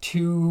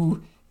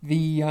to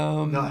the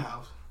nut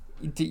house.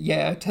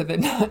 To the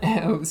nut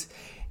house.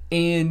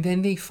 And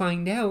then they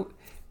find out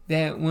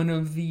that one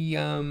of the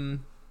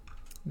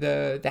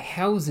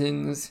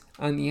housings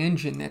on the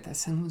engine that the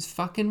son was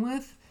fucking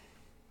with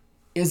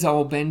is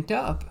all bent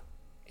up.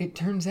 It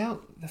turns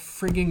out the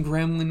friggin'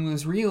 gremlin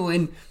was real,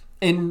 and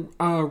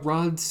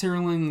Rod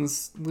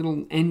Serling's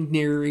little end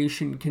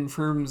narration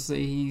confirms that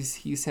he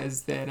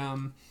says that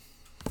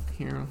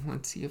here,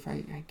 let's see if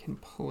I can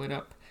pull it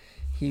up.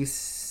 He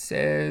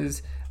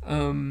says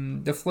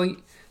the flight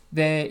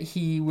that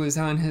he was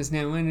on has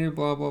now ended,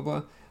 blah blah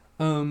blah.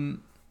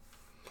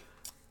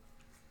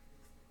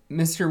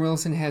 Mr.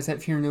 Wilson has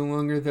that fear no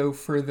longer, though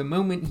for the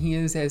moment he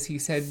is, as he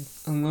said,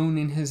 alone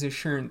in his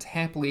assurance.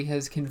 Happily,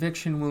 his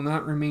conviction will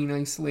not remain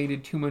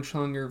isolated too much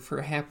longer,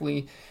 for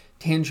happily,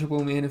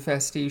 tangible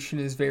manifestation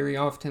is very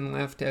often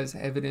left as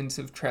evidence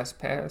of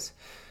trespass.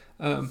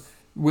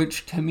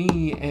 Which, to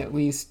me, at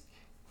least,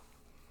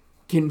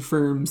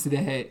 confirms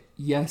that,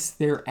 yes,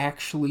 there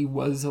actually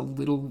was a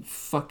little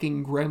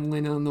fucking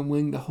gremlin on the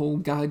wing the whole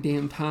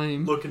goddamn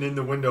time. Looking in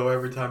the window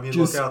every time you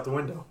look out the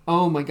window.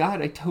 Oh my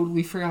god, I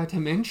totally forgot to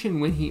mention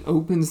when he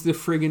opens the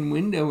friggin'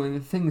 window and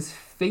the thing's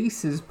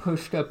face is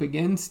pushed up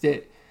against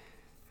it.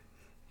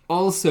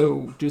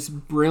 Also,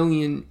 just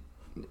brilliant.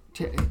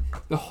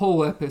 The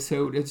whole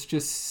episode, it's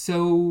just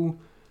so...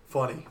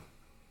 funny.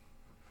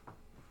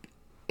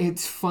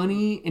 It's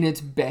funny, and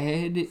it's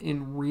bad,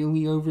 and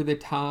really over the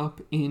top,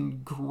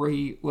 and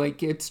great.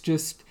 Like, it's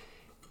just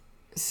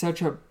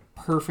such a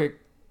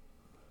perfect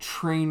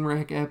train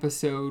wreck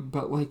episode,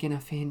 but, like, in a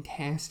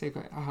fantastic...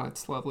 Oh,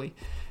 it's lovely.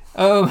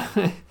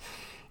 Oh,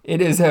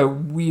 it is a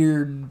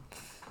weird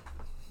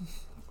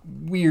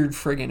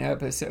friggin'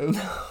 episode.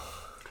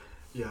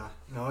 Yeah.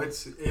 No,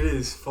 it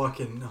is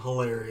fucking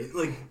hilarious.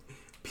 Like,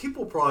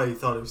 people probably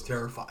thought it was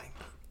terrifying.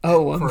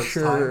 Oh, I'm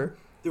sure. Time.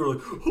 They were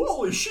like,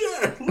 holy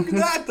shit, look at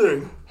that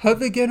thing. How'd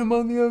they get him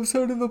on the other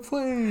side of the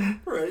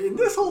plane? Right, and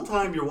this whole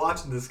time you're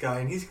watching this guy,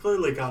 and he's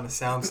clearly like on a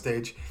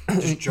soundstage,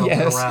 just jumping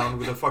around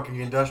with a fucking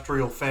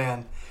industrial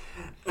fan.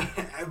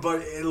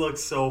 But it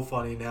looks so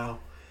funny now.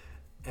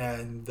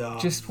 And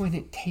just when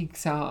it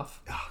takes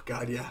off. Oh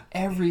God, yeah.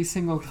 Every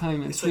single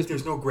time, it's like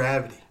there's no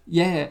gravity.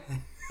 Yeah,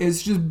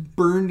 it's just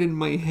burned in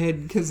my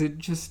head because it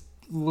just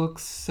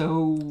looks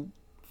so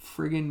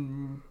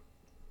friggin'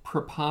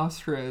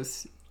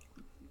 preposterous.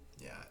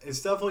 Yeah,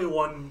 it's definitely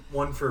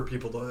one for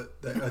people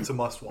that's a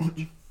must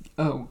watch.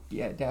 Oh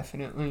yeah,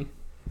 definitely.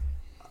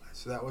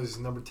 So that was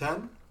number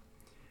 10.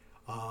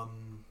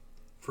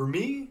 For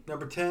me,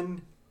 number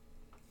 10,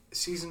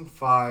 season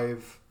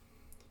 5,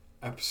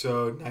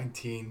 episode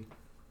 19.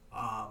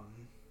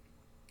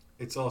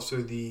 It's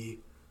also the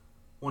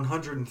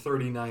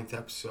 139th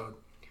episode.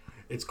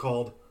 It's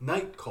called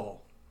Night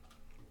Call.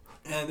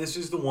 And this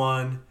is the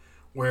one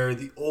where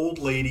the old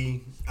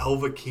lady,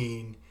 Elva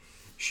Keene,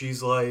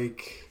 she's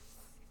like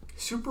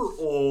super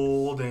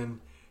old,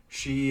 and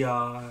she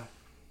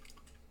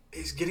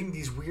is getting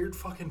these weird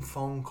fucking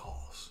phone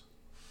calls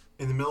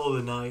in the middle of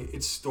the night.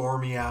 It's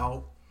stormy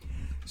out.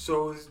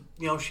 So,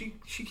 she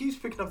keeps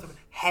picking up the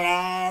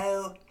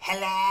hello,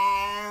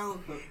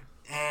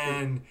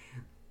 and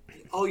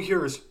all you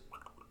hear is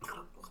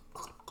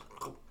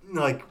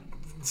like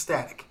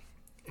static.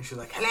 And she's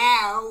like,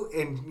 hello,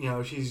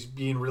 and she's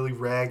being really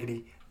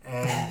raggedy,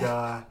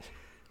 and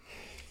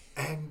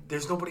and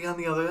there's nobody on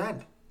the other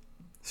end.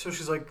 So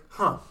she's like,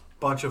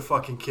 bunch of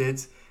fucking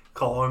kids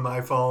calling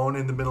my phone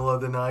in the middle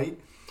of the night.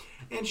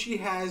 And she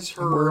has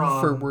her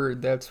word for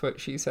word, that's what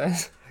she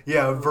says.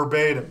 Yeah,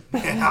 verbatim.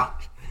 Yeah.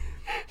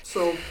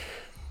 So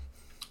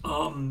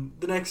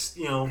the next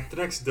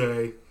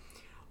day,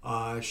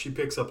 she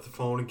picks up the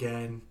phone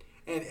again,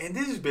 and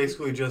this is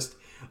basically just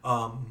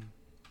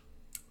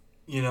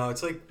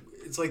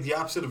it's like the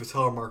opposite of a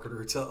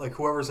telemarketer. It's like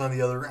whoever's on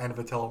the other end of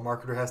a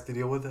telemarketer has to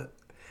deal with it.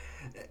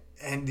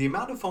 And the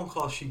amount of phone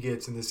calls she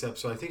gets in this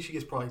episode, I think she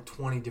gets probably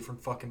 20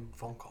 different fucking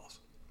phone calls.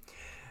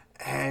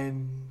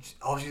 And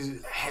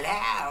she's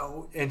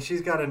hello, and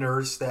she's got a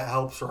nurse that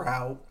helps her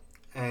out,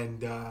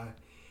 and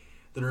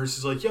the nurse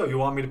is like, yo, you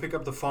want me to pick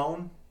up the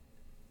phone?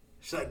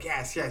 She's like,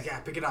 yes,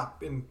 pick it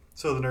up. And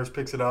so the nurse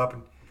picks it up,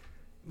 and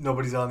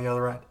nobody's on the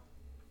other end.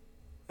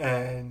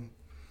 And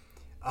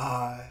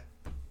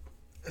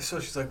so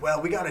she's like,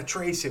 well, we gotta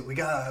trace it. We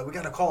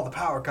gotta call the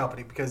power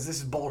company because this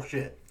is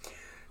bullshit.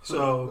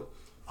 So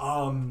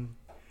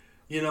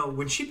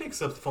when she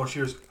picks up the phone, she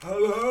hears,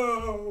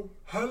 hello,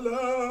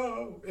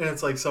 and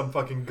it's like some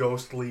fucking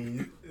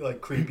ghostly,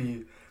 like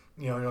creepy,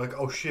 you're like,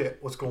 oh shit,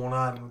 what's going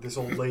on with this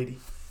old lady?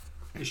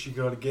 Is she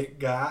going to get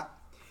got?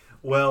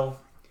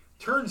 Well,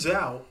 turns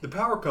out the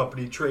power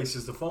company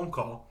traces the phone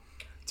call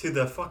to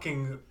the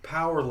fucking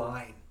power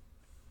line.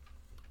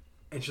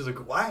 And she's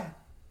like, what?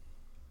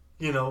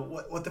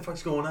 What the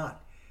fuck's going on?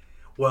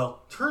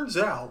 Well, turns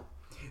out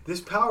this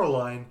power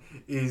line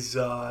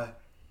isn't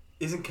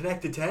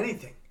connected to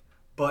anything.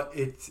 But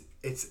it's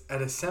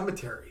at a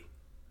cemetery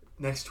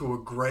next to a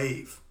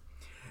grave.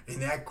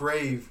 And that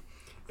grave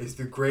is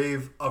the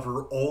grave of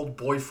her old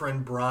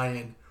boyfriend,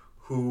 Brian,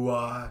 who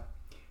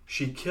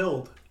she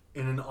killed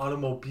in an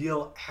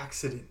automobile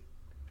accident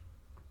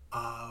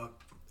a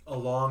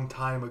long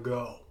time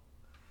ago.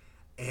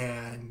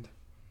 And,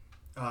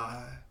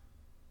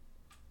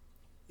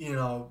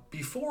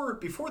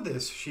 before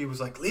this, she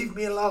was like, leave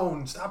me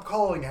alone. Stop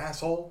calling,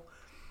 asshole.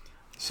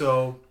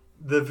 So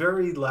the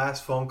very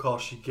last phone call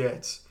she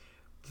gets,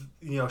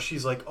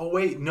 she's like, oh,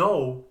 wait,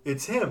 no,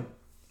 it's him.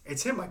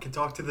 It's him. I can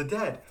talk to the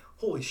dead.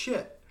 Holy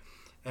shit.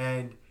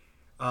 And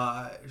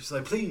she's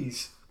like,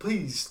 please,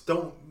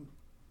 don't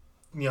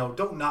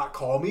not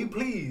call me.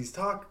 Please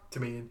talk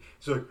to me. And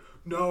he's like,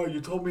 no, you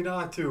told me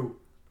not to.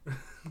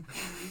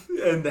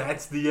 And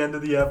that's the end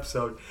of the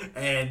episode.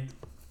 And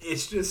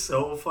it's just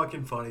so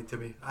fucking funny to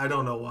me. I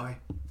don't know why.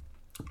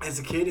 As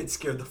a kid, it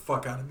scared the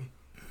fuck out of me.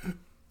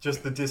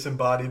 Just the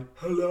disembodied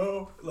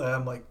hello.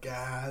 I'm like,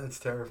 God, that's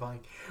terrifying.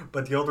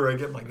 But the older I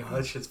get, I'm like, no,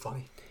 that shit's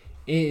funny.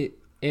 It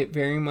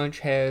very much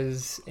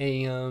has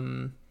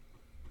a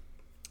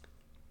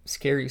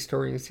scary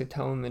stories to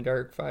tell in the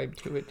dark vibe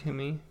to it to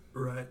me.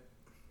 Right.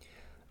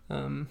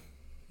 In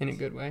a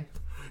good way.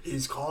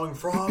 He's calling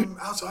from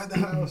outside the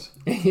house.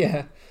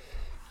 Yeah.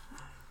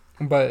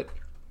 But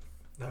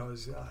that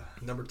was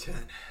number 10.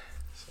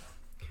 So,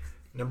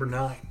 number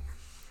 9.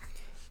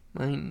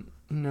 Mine.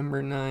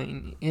 Number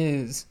 9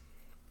 is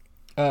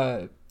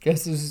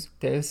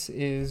this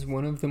is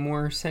one of the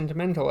more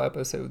sentimental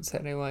episodes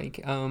that I like.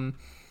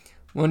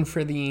 One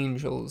for the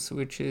Angels,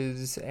 which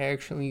is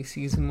actually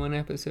season 1,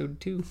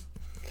 episode 2.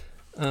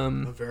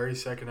 The very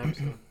second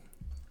episode.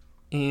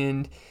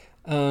 And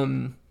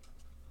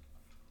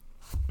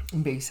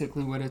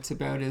basically what it's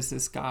about is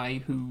this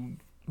guy who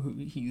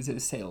he's a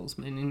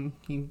salesman and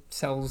he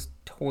sells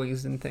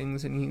toys and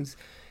things, and he's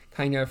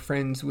kind of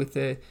friends with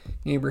the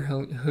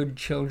neighborhood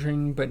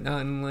children, but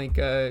not in like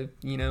a,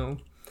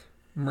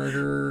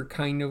 murderer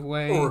kind of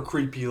way. Or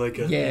creepy, like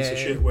a piece of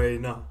shit way,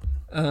 no.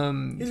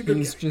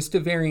 He's just a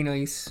very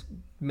nice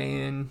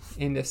man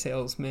and a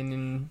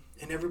salesman.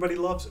 And everybody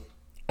loves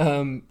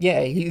him.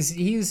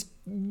 He's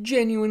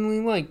genuinely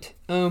liked.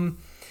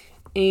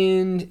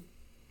 And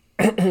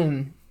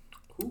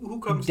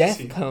who comes death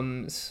to see him?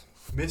 comes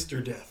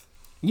Mr. Death.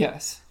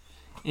 Yes.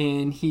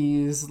 And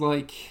he's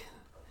like,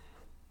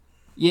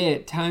 yeah,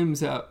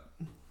 time's up,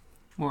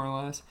 more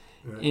or less.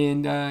 Right.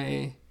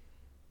 And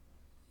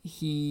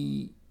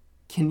he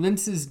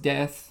convinces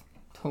Death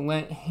to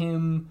let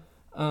him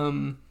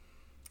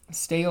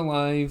stay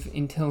alive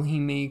until he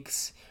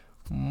makes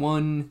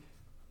one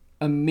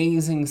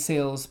amazing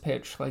sales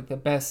pitch, like the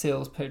best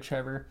sales pitch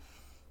ever.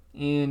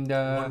 And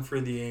one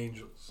for the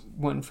angels.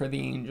 One for the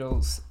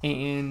angels.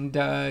 And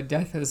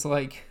Death is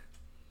like,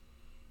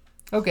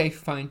 okay,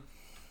 fine.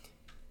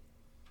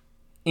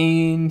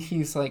 And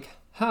he's like,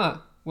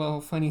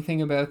 well, funny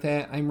thing about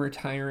that, I'm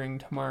retiring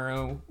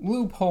tomorrow.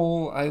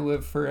 Loophole, I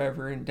live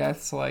forever. And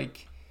Death's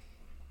like,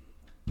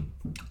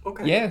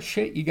 okay, yeah,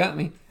 shit, you got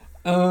me.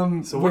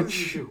 So what did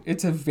you do?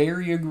 It's a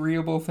very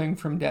agreeable thing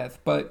from Death,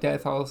 but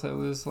Death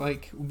also is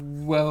like,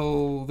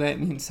 well, that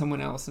means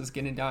someone else is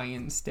gonna die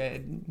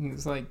instead.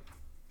 He's like,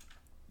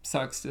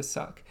 sucks to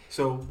suck.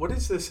 So what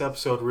is this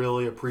episode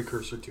really a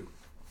precursor to?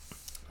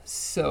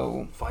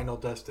 So Final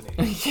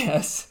Destination.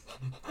 Yes.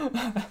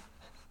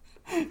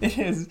 It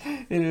is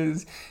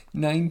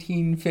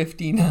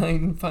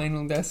 1959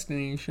 Final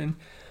Destination.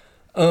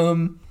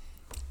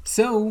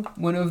 So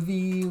one of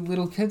the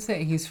little kids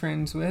that he's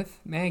friends with,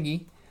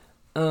 Maggie,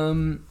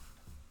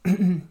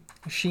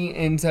 she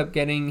ends up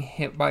getting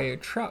hit by a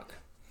truck.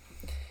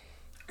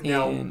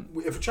 Now,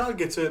 if a child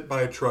gets hit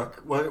by a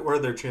truck, what are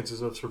their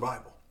chances of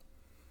survival?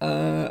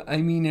 I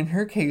mean, in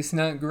her case,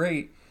 not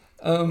great.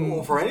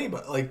 Well, for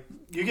anybody, like,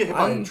 you get hit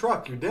by a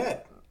truck, you're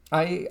dead.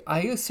 I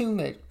assume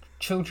that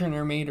children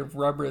are made of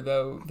rubber,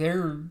 though.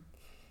 They're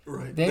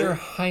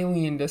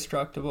highly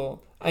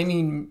indestructible. I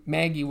mean,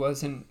 Maggie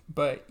wasn't,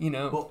 but, you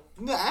know.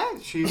 Well,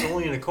 she's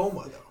only in a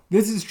coma, though.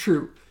 This is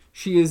true.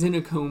 She is in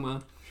a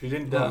coma. She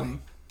didn't die.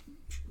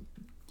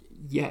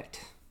 Yet.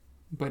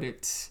 But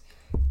it's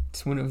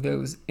one of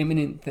those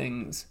imminent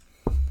things.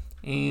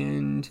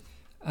 And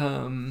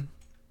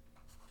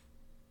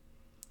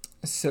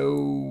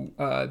so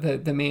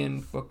the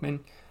man, Bookman,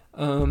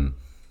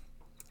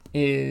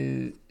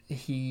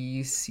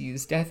 he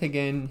sees Death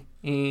again,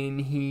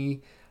 and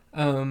he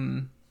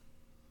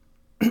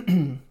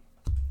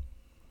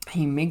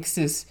he makes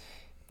this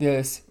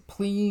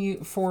plea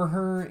for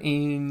her,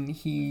 and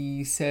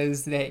he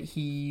says that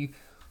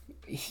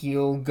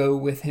he'll go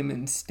with him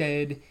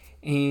instead,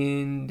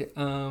 and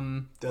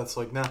Death's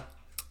like, nah.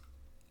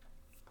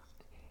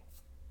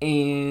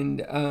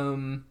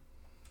 And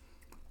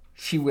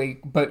she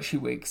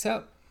wakes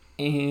up,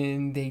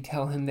 and they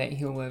tell him that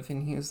he'll live,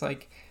 and he's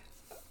like,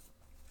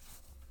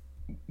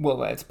 well,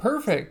 that's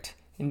perfect.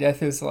 And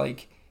Death is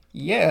like,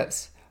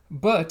 yes,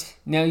 but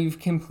now you've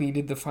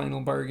completed the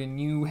final bargain.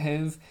 You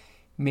have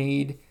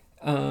made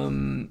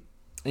one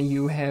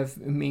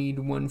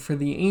for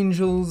the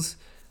angels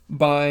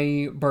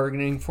by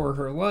bargaining for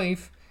her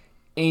life,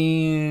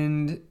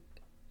 and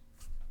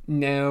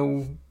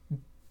now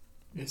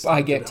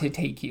I get to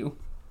take you.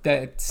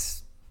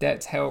 That's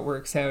how it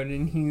works out.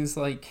 And he's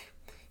like,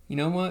 you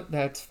know what?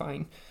 That's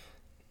fine.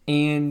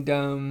 And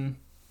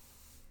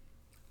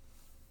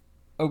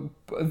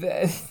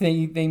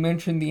they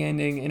mentioned the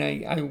ending, and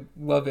I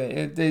love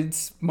it.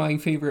 It's my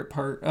favorite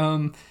part.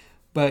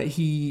 But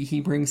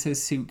he brings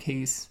his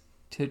suitcase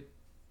to,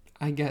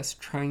 I guess,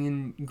 try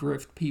and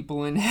grift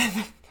people in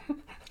heaven.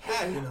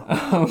 Yeah, you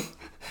know.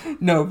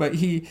 No, but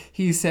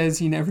he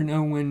says you never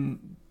know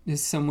when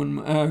there's someone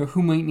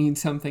who might need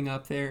something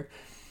up there.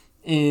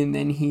 And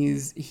then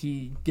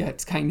he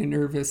gets kind of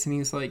nervous, and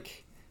he's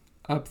like,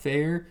 up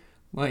there?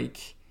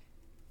 Like,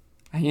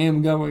 I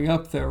am going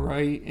up there,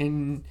 right?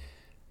 And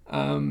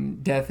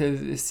Death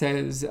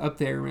says, up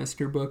there,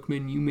 Mr.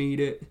 Bookman, you made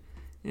it.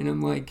 And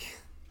I'm like,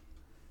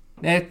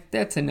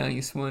 that's a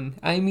nice one.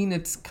 I mean,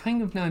 it's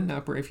kind of not an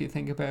upper if you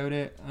think about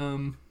it.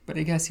 But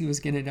I guess he was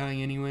going to die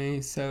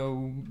anyway,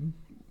 so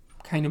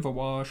kind of a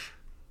wash.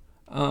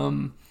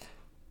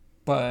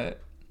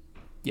 But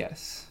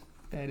yes,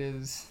 that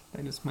is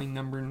my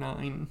number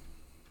 9.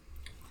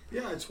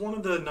 Yeah, it's one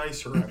of the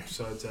nicer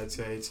episodes, I'd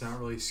say. It's not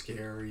really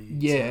scary.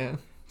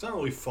 It's not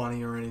really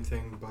funny or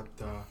anything, but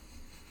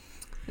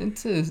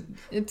it's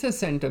a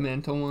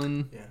sentimental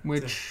one. Yeah,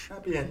 which a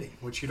happy ending,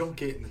 which you don't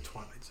get in the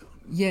Twilight Zone.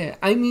 Yeah,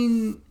 I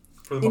mean,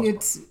 for the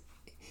most part.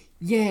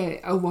 Yeah,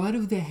 a lot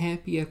of the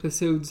happy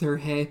episodes are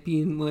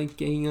happy in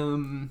like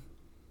a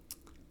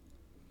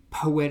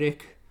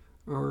poetic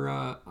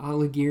or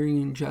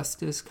Allegorian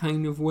justice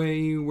kind of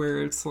way,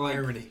 where it's like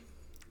irony.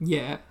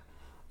 Yeah,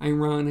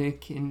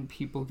 ironic and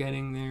people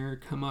getting their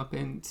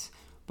comeuppance.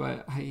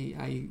 But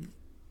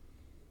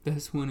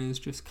this one is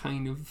just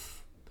kind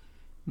of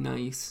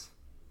nice.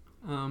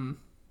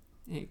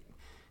 It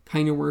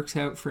kind of works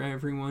out for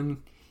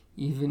everyone,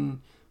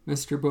 even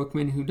Mr.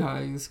 Bookman, who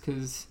dies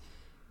because,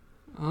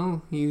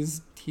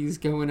 he's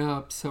going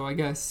up. So I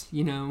guess,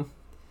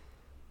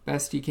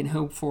 best you can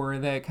hope for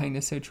that kind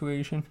of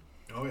situation.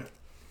 Oh yeah.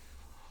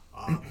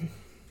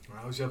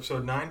 That was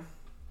episode 9.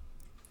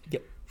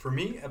 Yep. For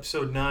me,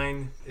 episode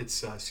 9,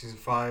 it's season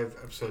 5,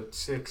 episode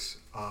 6,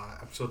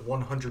 episode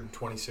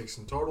 126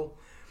 in total.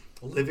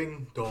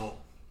 Living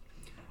Doll.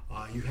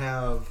 You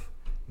have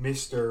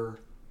Mr.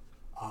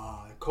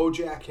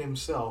 Kojak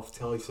himself,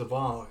 Telly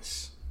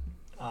Savalas,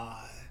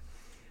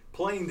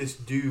 playing this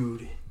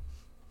dude,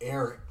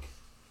 Eric,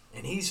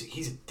 and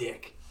he's a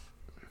dick.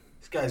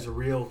 This guy's a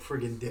real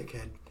friggin'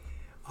 dickhead.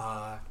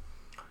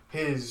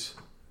 His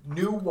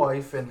new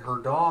wife and her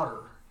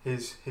daughter,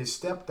 his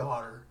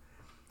stepdaughter,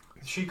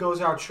 she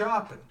goes out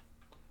shopping,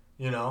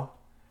 you know,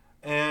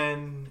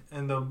 and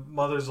the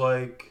mother's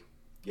like,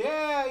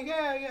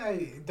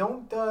 yeah,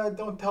 don't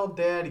tell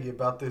Daddy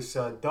about this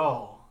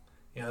doll,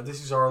 you know,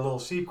 this is our little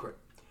secret.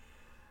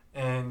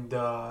 And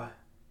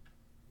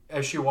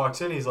as she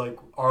walks in, he's like,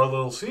 our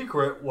little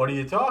secret? What are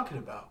you talking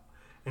about?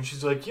 And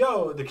she's like,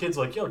 the kid's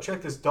like,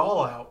 check this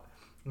doll out.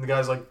 And the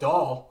guy's like,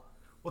 doll?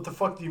 What the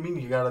fuck do you mean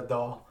you got a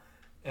doll?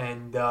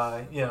 And,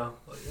 a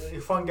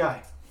fun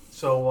guy.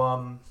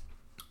 So,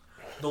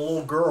 the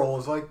little girl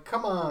is like,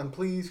 come on,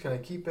 please, can I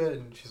keep it?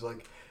 And she's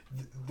like,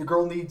 the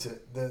girl needs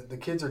it. The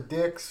kids are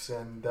dicks,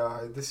 and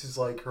this is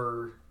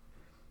her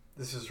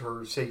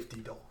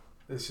safety doll.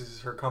 This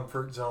is her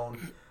comfort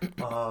zone.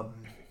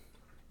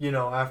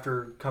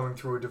 After coming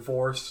through a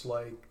divorce,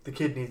 like, the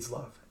kid needs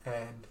love.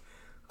 And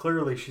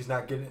clearly she's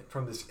not getting it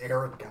from this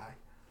Eric guy.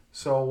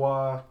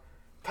 So,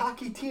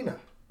 Taki Tina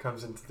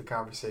comes into the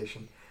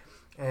conversation.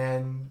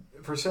 And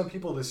for some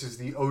people, this is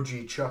the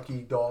OG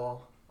Chucky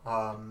doll.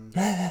 But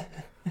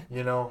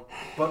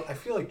I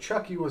feel like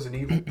Chucky was an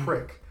evil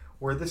prick,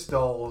 where this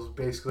doll is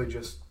basically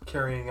just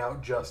carrying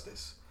out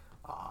justice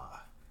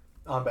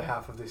on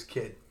behalf of this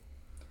kid.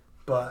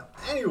 But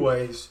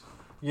anyways,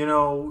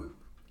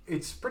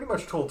 it's pretty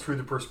much told through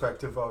the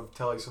perspective of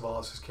Telly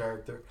Savalas'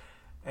 character.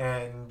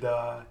 And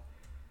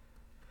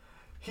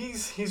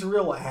he's a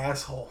real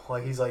asshole.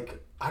 Like, he's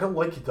like, I don't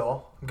like you,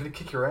 doll. I'm going to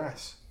kick your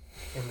ass.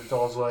 And the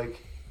doll's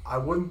like, I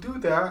wouldn't do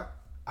that.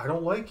 I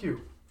don't like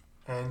you.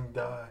 And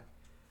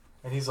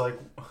he's like,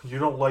 you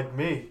don't like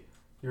me.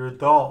 You're a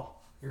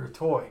doll. You're a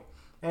toy.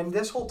 And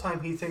this whole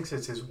time he thinks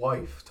it's his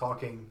wife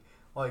talking,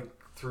 like,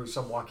 through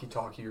some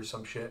walkie-talkie or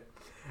some shit.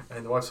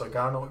 And the wife's like,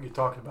 I don't know what you're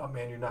talking about,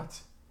 man. You're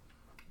nuts.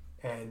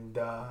 And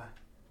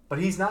but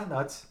he's not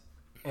nuts.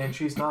 And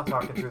she's not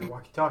talking through the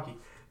walkie-talkie.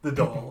 The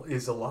doll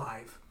is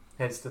alive.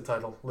 Hence the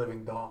title,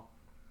 Living Doll.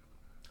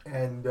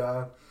 And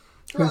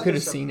who could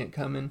have seen it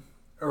coming?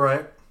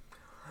 Right.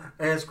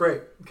 And it's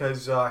great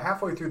because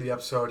halfway through the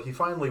episode, he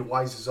finally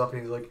wises up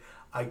and he's like,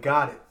 I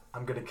got it.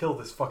 I'm going to kill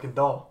this fucking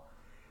doll.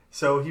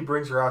 So he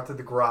brings her out to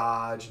the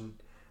garage and,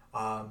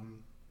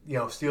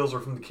 steals her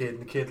from the kid. And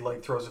the kid,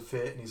 like, throws a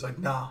fit. And he's like,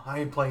 nah, I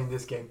ain't playing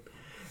this game.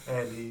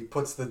 And he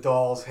puts the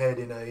doll's head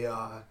in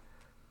a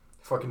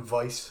fucking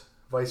vice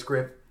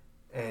grip.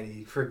 And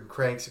he friggin'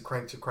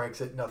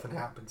 cranks it. Nothing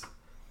happens.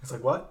 It's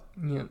like, what?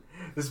 Yeah.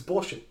 This is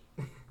bullshit.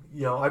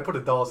 I put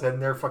a doll's head in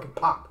there, fucking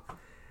pop.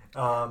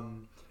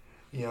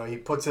 He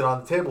puts it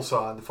on the table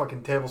saw, and the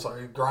fucking table saw,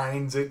 he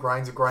grinds it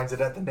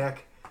at the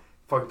neck,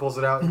 fucking pulls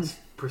it out, it's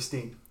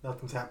pristine.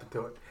 Nothing's happened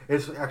to it.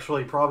 It's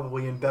actually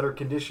probably in better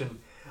condition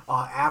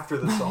after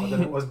the saw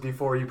than it was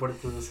before you put it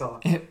through the saw.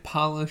 It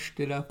polished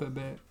it up a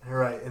bit.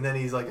 Right, and then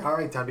he's like, all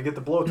right, time to get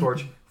the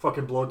blowtorch.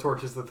 Fucking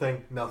blowtorch is the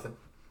thing. Nothing.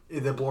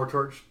 The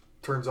blowtorch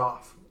turns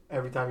off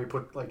every time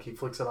he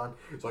flicks it on.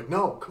 It's like,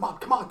 no, come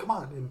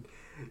on. And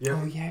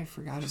oh yeah, I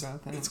forgot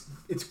about that.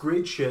 It's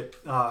great shit.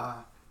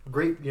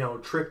 Great,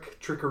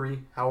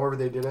 trickery, however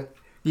they did it.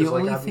 The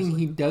only thing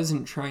he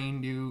doesn't try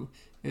and do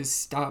is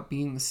stop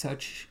being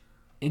such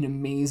an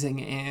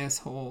amazing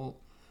asshole,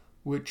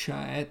 which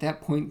at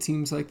that point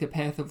seems like the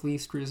path of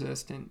least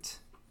resistance.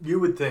 You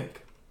would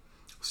think.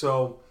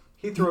 So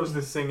he throws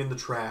this thing in the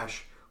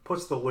trash,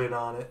 puts the lid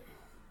on it,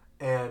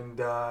 and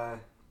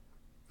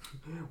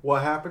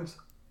what happens?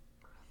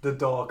 The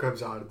doll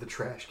comes out of the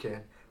trash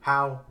can.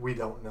 How? We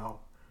don't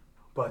know.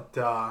 But,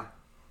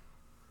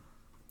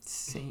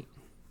 Saint.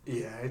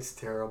 Yeah, it's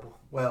terrible.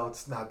 Well,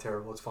 it's not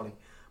terrible. It's funny.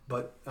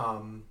 But,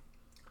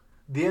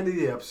 the end of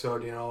the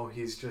episode,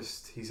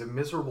 he's a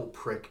miserable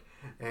prick.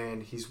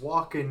 And he's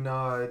walking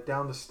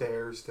down the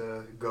stairs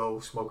to go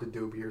smoke a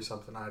doobie or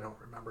something. I don't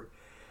remember.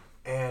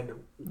 And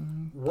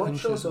what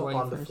shows up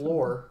on the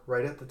floor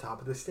right at the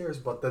top of the stairs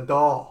but the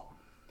doll.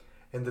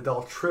 And the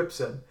doll trips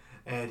him.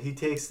 And he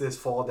takes this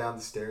fall down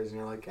the stairs. And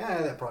you're like,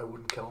 that probably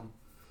wouldn't kill him.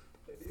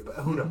 But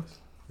who knows?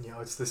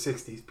 It's the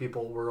 60s.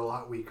 People were a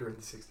lot weaker in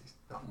the 60s.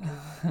 No,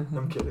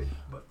 I'm kidding.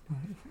 But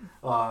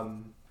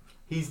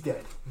he's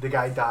dead. The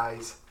guy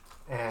dies.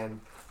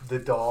 And the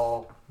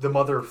doll, the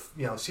mother,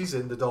 sees it.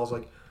 And the doll's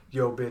like,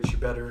 yo, bitch, you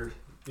better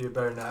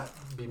not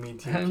be mean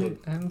to your kid.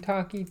 I'm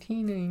Taki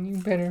Tina, and you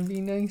better be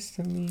nice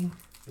to me.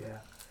 Yeah.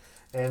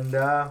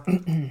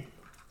 And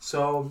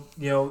so,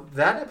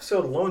 that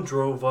episode alone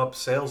drove up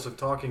sales of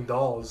talking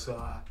dolls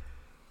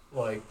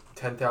like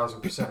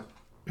 10,000%.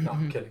 No,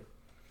 I'm kidding.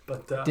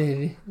 But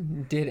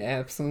did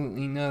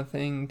absolutely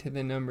nothing to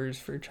the numbers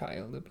for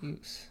child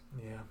abuse.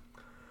 Yeah.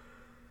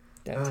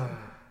 That's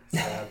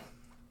sad.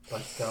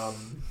 But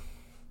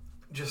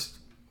just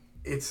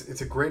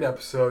it's a great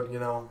episode,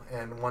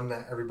 and one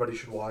that everybody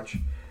should watch.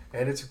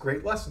 And it's a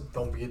great lesson.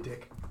 Don't be a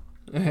dick.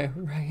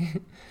 Right.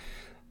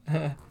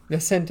 the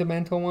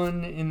sentimental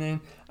one, and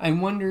then I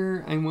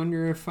wonder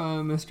if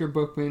Mr.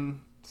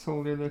 Bookman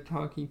sold her the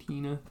Talkie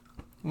Tina.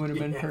 Would have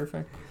been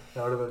perfect.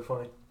 That would have been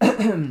funny.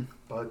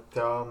 But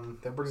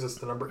that brings us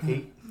to number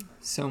 8.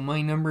 So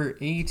my number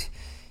 8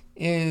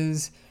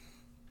 is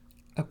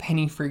A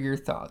Penny for Your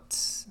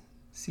Thoughts,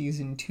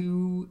 season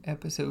 2,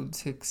 episode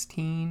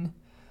 16.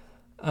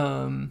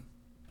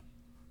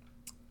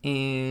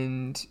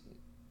 And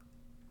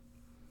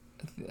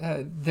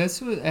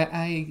this was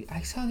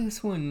I saw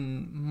this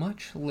one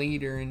much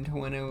later into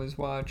when I was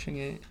watching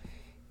it,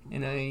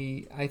 and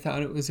I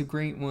thought it was a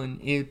great one.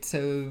 It's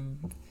a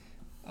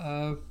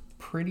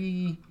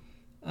pretty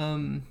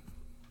no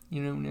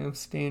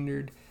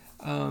standard.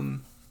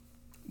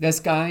 This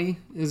guy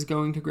is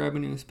going to grab a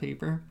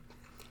newspaper.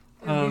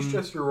 And he's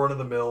just your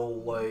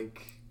run-of-the-mill,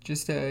 like...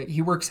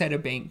 he works at a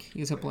bank.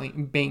 He's a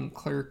bank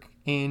clerk,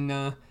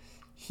 and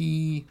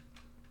he...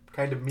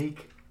 Kind of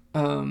meek?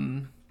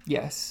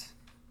 Yes.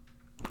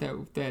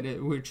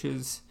 Which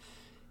is...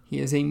 He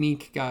is a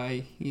meek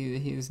guy. He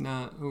is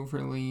not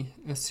overly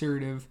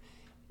assertive.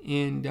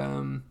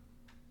 And,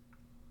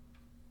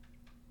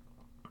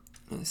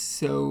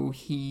 so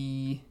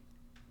he...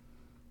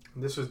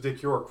 This was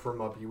Dick York from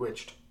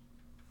Bewitched.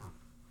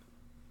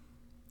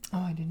 Oh,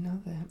 I didn't know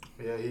that.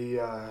 Yeah, he...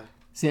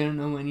 See, I don't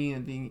know any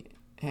of the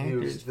actors. He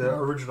was the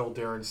original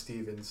Darren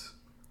Stevens.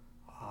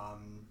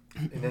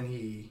 And then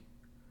he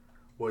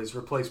was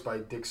replaced by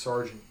Dick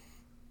Sargent.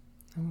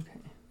 Okay.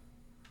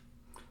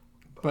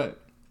 But...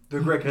 The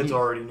Greg Heads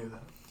already knew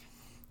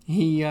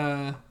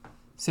that.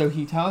 So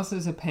he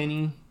tosses a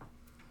penny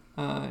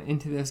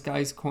into this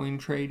guy's coin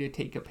tray to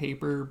take a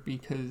paper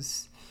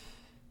because...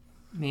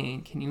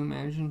 Man, can you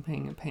imagine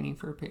paying a penny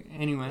for a paper?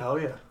 Anyway. Hell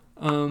yeah.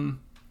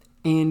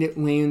 And it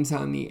lands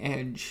on the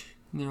edge.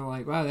 And they're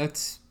like, wow,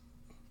 that's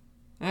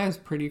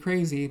pretty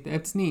crazy.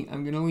 That's neat.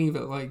 I'm going to leave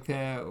it like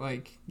that.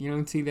 Like, you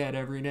don't see that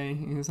every day.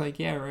 And he was like,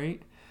 yeah,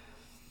 right?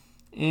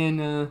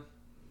 And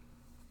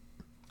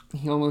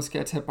he almost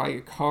gets hit by a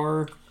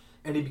car.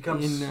 And he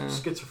becomes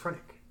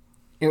schizophrenic.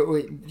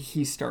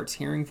 He starts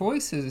hearing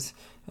voices.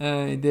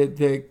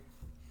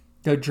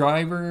 The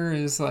driver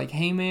is like,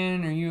 hey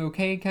man, are you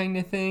okay, kind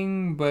of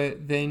thing.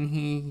 But then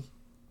he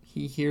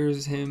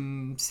hears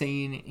him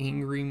saying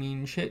angry,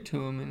 mean shit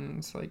to him. And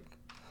it's like,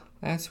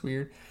 that's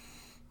weird.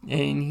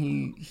 And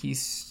he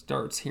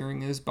starts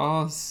hearing his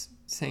boss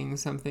saying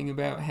something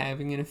about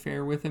having an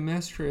affair with a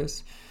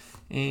mistress.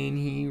 And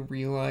he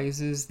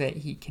realizes that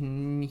he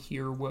can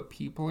hear what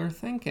people are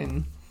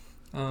thinking.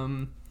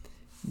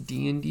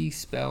 D&D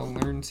spell,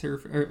 learn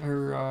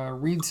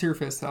read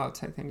surface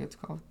thoughts, I think it's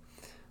called.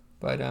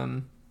 But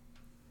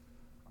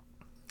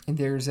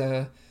there's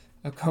a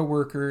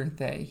coworker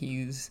that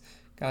he's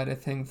got a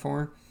thing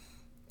for,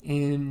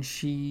 and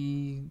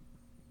she's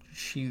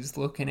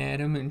looking at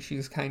him and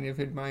she's kind of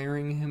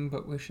admiring him,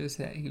 but wishes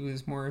that he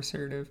was more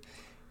assertive.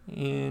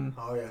 And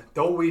oh yeah,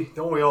 don't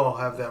we all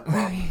have that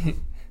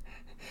problem?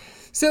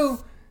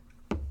 So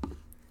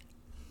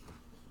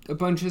a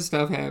bunch of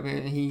stuff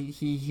happened.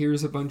 He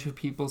hears a bunch of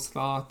people's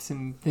thoughts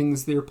and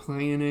things they're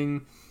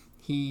planning.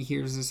 He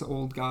hears this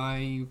old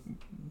guy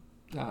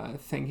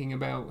thinking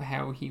about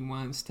how he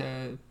wants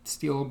to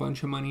steal a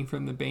bunch of money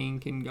from the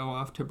bank and go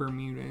off to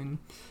Bermuda and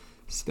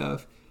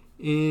stuff.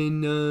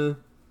 And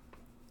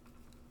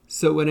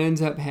so what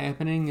ends up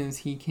happening is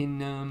he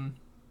can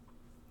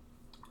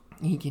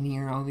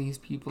hear all these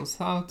people's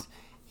thoughts.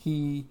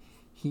 He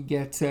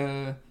gets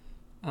a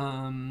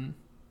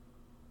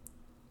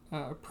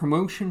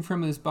promotion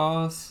from his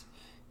boss,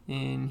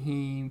 and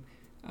he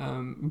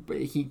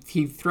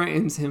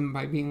threatens him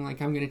by being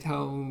like, I'm going to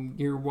tell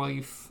your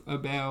wife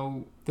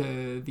about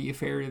the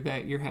affair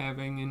that you're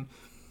having,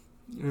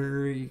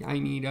 or I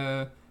need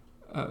a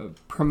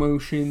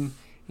promotion.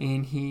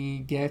 And he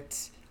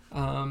gets he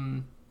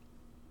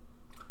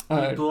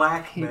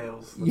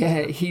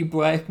blackmails. He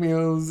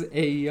blackmails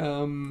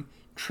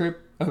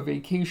a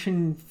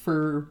vacation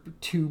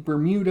to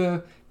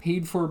Bermuda,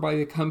 paid for by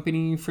the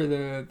company, for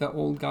the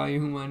old guy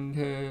who wanted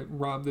to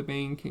rob the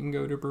bank and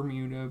go to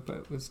Bermuda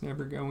but was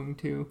never going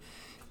to.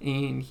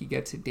 And he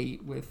gets a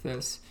date with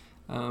this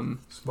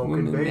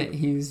woman that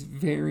he's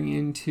very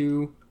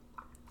into.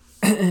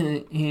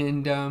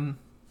 And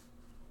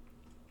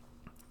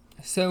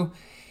so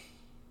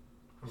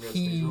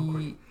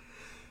he...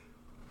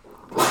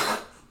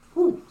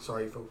 Whew,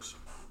 sorry, folks.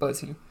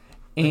 Bless you.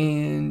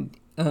 And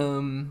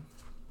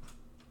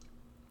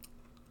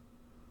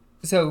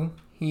so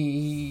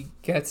he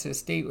gets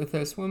a date with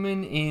this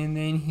woman, and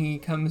then he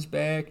comes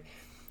back.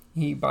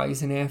 He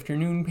buys an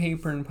afternoon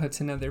paper and puts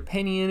another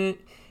penny in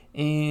it,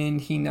 and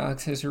he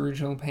knocks his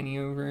original penny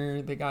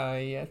over. The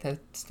guy at the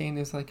stand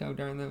is like, oh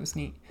darn, that was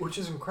neat. Which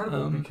is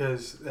incredible,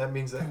 because that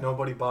means that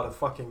nobody bought a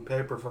fucking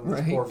paper from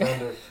this poor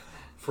vendor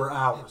for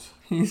hours.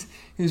 He's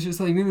just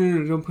like,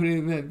 no, don't put it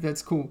in that.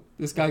 That's cool.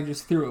 This guy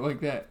just threw it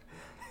like that.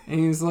 And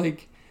he's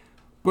like,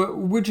 but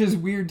which is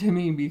weird to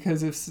me,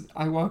 because if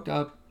I walked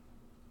up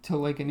to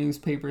like a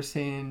newspaper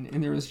stand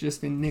and there was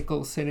just a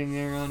nickel sitting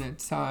there on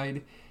its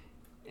side,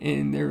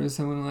 and there was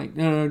someone like,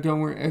 no, don't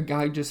worry, a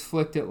guy just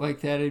flicked it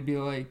like that, I'd be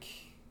like,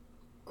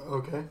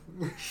 okay.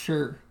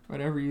 sure,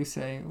 whatever you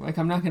say. Like,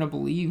 I'm not going to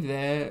believe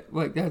that.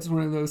 Like, that's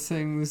one of those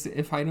things,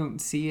 if I don't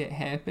see it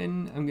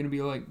happen, I'm going to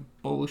be like,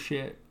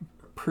 bullshit,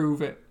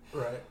 prove it.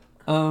 Right.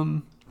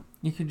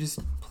 You could just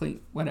play,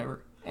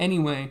 whatever.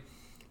 Anyway,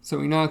 so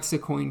he knocks the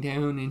coin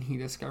down and he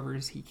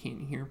discovers he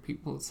can't hear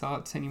people's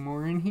thoughts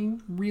anymore, and he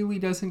really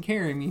doesn't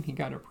care. I mean, he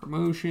got a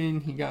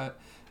promotion, he got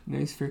a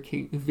nice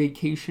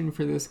vacation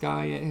for this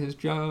guy at his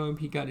job,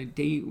 he got a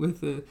date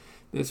with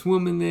this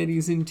woman that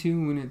he's into,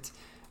 and it's...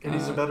 And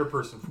he's a better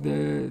person for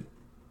the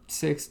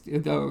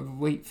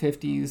late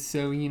 50s,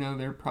 so, you know,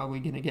 they're probably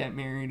going to get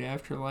married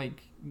after,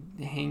 like,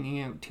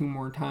 hanging out 2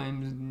 more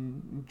times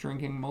and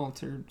drinking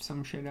malts or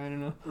some shit, I don't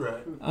know.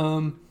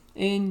 Right.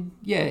 And,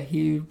 yeah,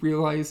 he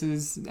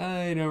realizes,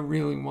 I don't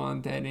really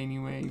want that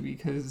anyway,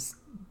 because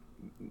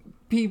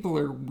people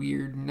are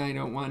weird and I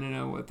don't want to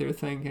know what they're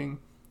thinking,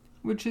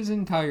 which is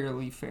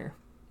entirely fair.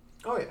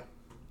 Oh, yeah.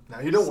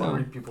 Now, you don't want to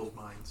read people's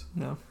minds.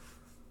 No.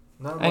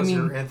 Not unless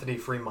you're Anthony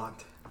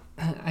Fremont.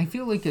 I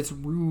feel like it's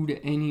rude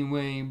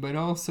anyway, but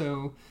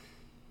also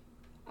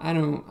I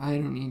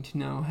don't need to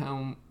know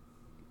how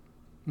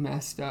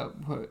messed up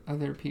what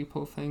other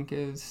people think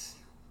is.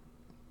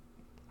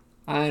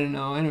 I don't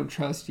know. I don't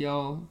trust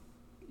y'all.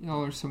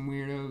 Y'all are some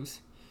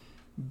weirdos.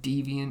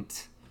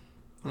 Deviant.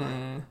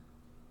 I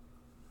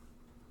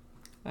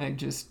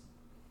just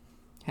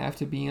have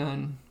to be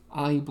on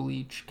eye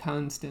bleach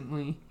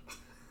constantly.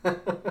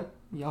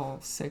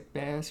 Y'all sick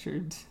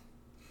bastards.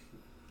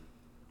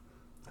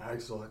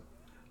 Excellent.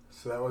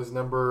 So that was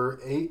number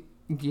 8.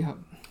 Yep.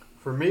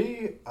 For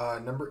me,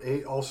 number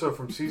 8, also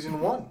from season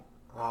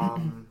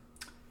 1.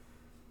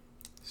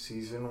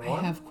 Season 1.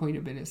 I have quite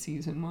a bit of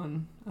season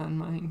 1 on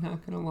mine,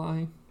 not gonna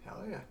lie.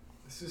 Hell yeah.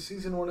 This is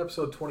season 1,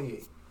 episode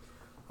 28.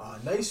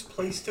 Nice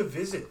place to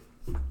visit.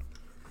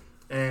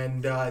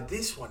 And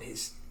this one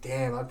is,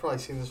 damn, I've probably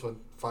seen this one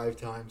 5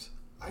 times.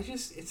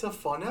 It's a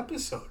fun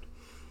episode.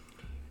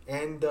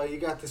 And you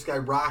got this guy,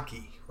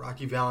 Rocky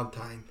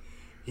Valentine.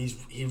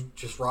 He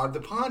just robbed the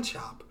pawn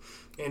shop,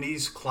 and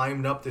he's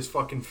climbing up this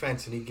fucking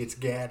fence, and he gets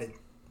gadded.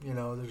 You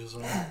know, they're just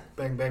like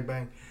bang, bang,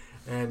 bang,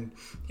 and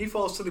he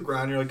falls to the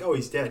ground. And you're like, oh,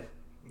 he's dead.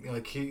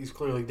 Like, he's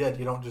clearly dead.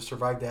 You don't just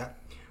survive that.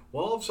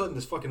 Well, all of a sudden,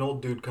 this fucking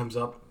old dude comes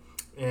up,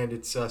 and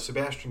it's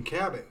Sebastian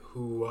Cabot,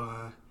 who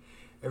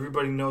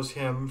everybody knows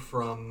him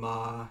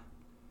from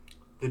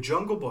the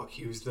Jungle Book.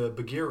 He was the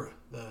Bagheera,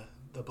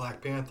 the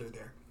Black Panther.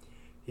 There,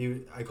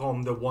 I call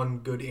him the one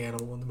good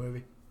animal in the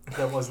movie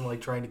that wasn't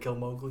like trying to kill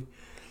Mowgli.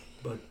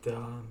 But,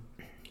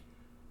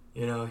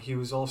 you know, he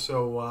was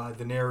also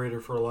the narrator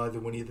for a lot of the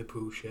Winnie the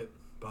Pooh shit.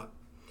 But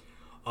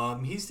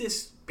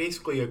he's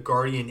basically a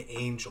guardian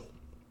angel.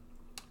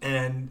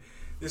 And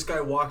this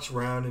guy walks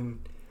around,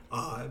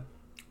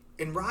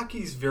 and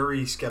Rocky's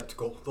very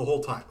skeptical the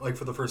whole time. Like,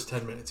 for the first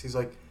 10 minutes. He's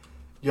like,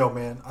 yo,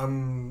 man,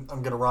 I'm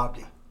going to rob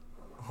you.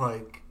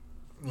 Like,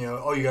 you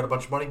know, oh, you got a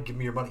bunch of money? Give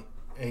me your money.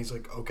 And he's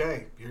like,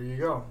 okay, here you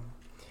go.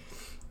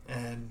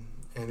 And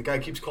the guy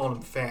keeps calling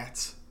him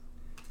Fats.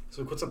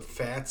 So, what's up,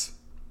 Fats?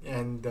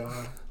 And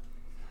the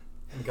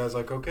guy's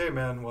like, okay,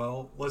 man,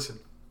 well, listen,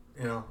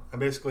 you know, I'm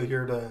basically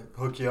here to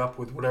hook you up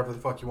with whatever the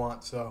fuck you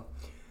want, so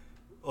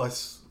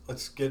let's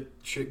get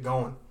shit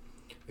going.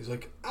 He's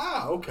like,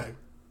 okay.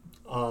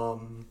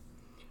 And,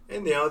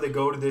 you know, they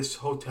go to this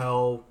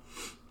hotel,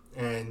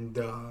 and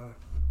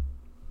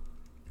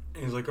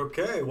he's like,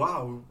 okay,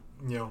 wow,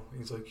 you know,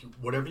 he's like,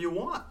 whatever you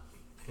want.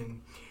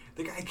 And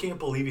the guy can't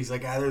believe, he's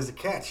like, there's a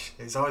catch.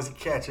 There's always a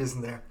catch,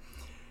 isn't there?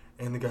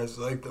 And the guy's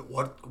like,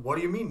 what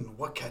do you mean?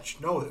 What catch?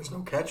 No, there's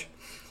no catch.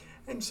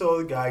 And so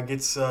the guy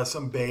gets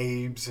some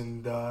babes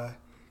and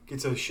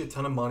gets a shit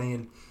ton of money,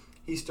 and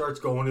he starts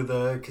going to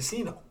the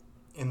casino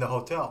in the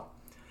hotel.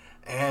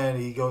 And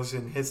he goes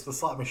and hits the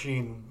slot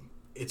machine.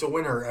 It's a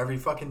winner every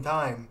fucking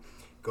time.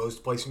 Goes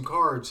to play some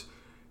cards.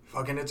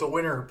 Fucking it's a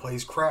winner.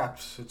 Plays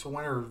craps. It's a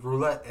winner.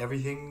 Roulette.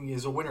 Everything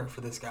is a winner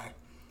for this guy.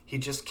 He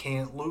just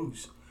can't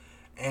lose.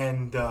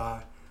 And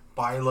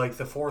by like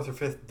the 4th or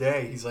 5th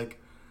day, he's like,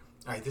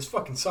 all right, this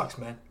fucking sucks,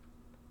 man.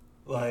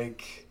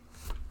 Like,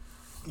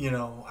 you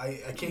know,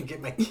 I can't get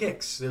my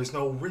kicks. There's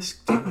no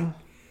risk to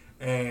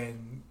it.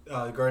 And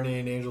the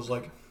guardian angel's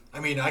like, I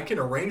mean, I can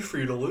arrange for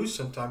you to lose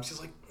sometimes. He's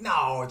like,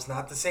 no, it's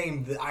not the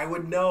same. I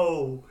would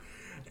know.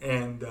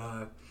 And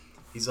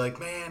he's like,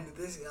 man,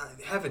 this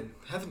heaven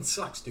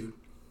sucks, dude.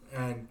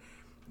 And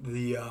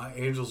the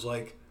angel's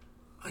like,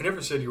 I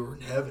never said you were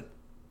in heaven.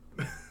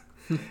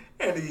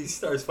 And he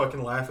starts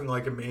fucking laughing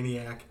like a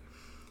maniac.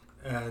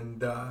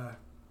 And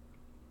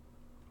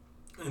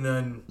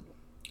then,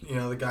 you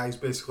know, the guy's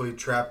basically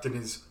trapped in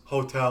his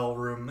hotel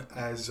room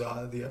as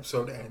the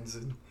episode ends,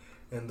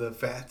 and the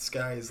fat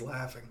guy is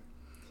laughing.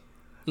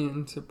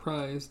 And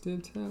surprised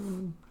it's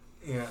happening.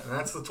 Yeah, and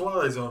that's the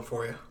Twilight Zone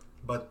for you.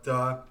 But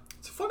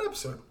it's a fun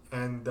episode.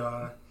 And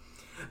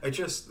I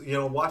just, you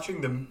know,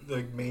 watching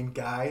the main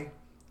guy,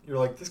 you're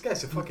like, this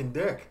guy's a fucking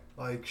dick.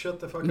 Like, shut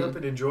the fuck up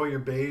and enjoy your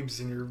babes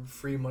and your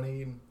free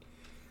money and,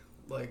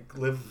 like,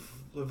 live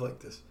like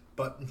this.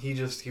 but he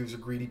was a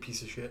greedy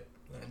piece of shit,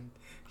 and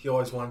he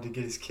always wanted to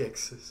get his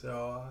kicks.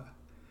 So,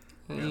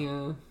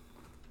 yeah.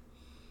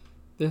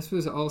 This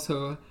was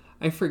also,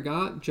 I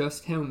forgot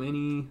just how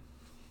many,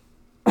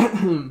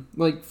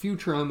 like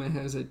Futurama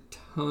has a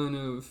ton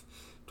of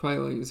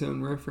Twilight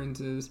Zone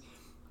references,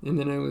 and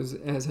then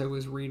as I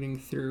was reading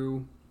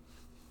through,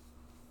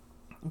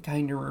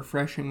 kind of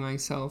refreshing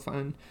myself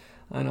on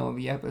all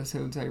the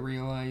episodes, I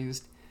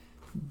realized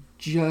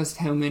just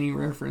how many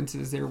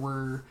references there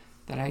were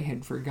that I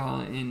had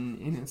forgotten,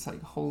 and it's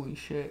like, holy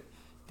shit,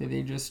 did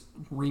they just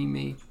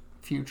remake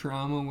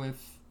Futurama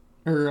with,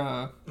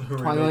 or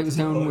Twilight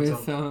Zone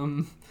with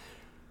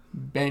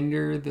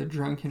Bender, the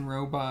drunken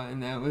robot,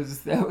 and that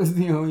was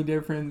the only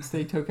difference.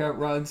 They took out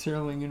Rod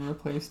Serling and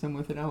replaced him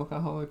with an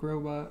alcoholic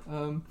robot.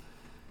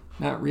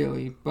 Not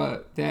really,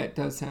 but that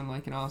does sound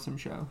like an awesome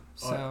show.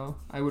 So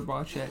I would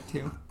watch that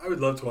too. I would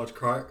love to watch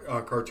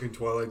cartoon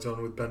Twilight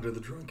Zone with Bender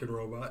the drunken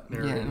robot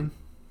narrating.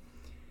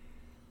 Yeah.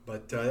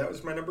 But that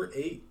was my number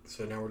 8.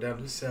 So now we're down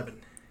to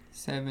 7.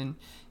 7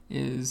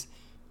 is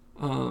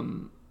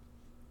another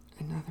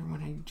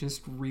one I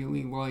just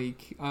really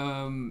like.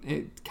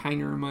 It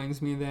kind of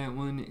reminds me of that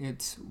one.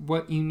 It's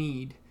What You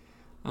Need.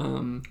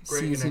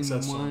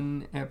 Season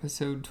 1,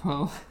 episode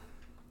 12.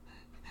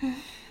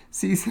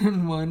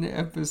 Season 1,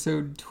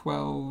 episode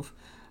 12.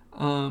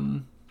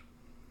 And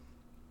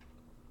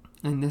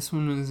this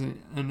one was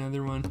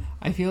another one.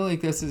 I feel like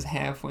this is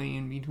halfway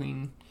in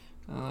between.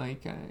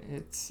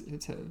 It's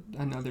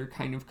another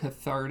kind of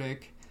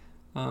cathartic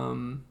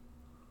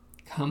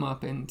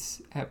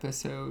comeuppance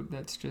episode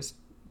that's just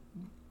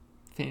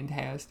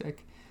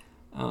fantastic.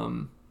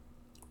 But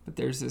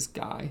there's this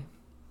guy,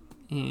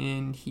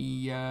 and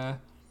he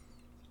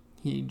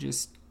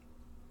just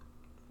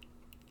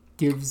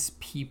gives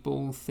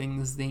people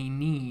things they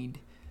need.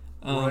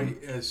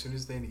 Right as soon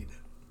as they need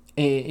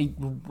it.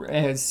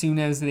 As soon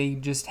as they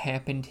just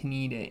happen to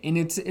need it. And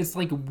it's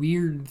like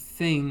weird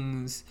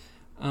things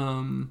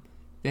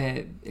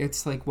that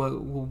it's like,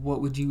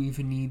 what would you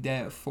even need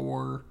that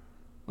for?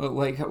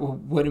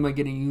 What am I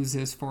going to use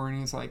this for? And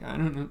he's like, I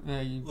don't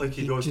know.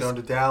 He goes down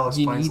to Dallas,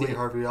 finds Lee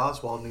Harvey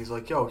Oswald, and he's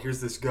like, yo,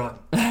 here's this gun.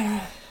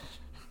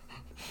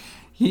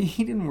 He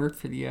didn't work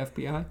for the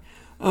FBI.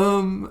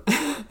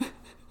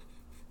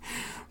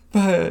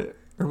 But,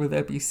 or would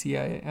that be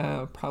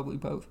CIA? Probably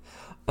both.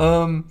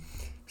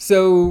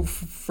 So,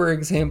 for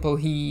example,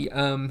 he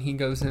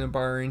goes in a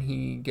bar and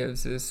he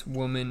gives this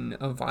woman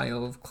a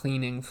vial of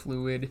cleaning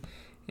fluid,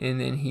 and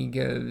then he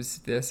gives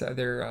this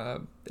other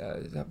a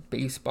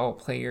baseball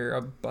player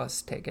a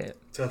bus ticket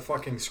to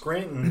fucking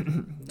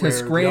Scranton, to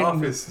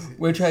Scranton,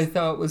 which I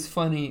thought was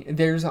funny.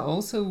 There's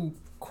also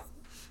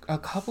a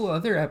couple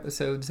other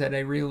episodes that I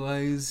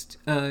realized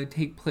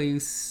take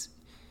place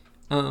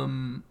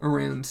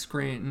around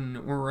Scranton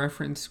or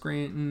reference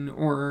Scranton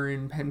or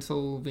in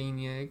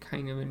Pennsylvania,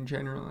 kind of in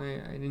general.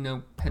 I didn't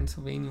know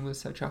Pennsylvania was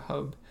such a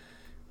hub,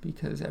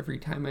 because every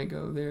time I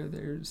go there,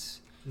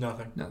 there's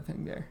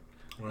nothing there.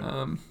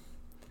 Right.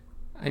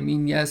 I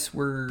mean, yes,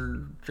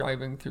 we're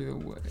driving through the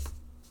woods.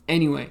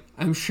 Anyway,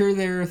 I'm sure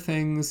there are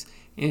things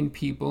and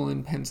people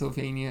in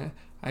Pennsylvania.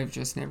 I've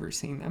just never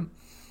seen them.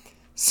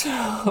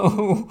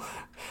 So,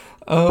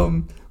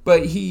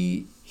 but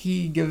he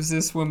gives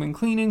this woman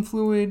cleaning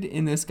fluid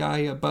and this guy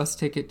a bus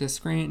ticket to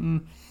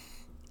Scranton,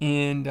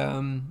 and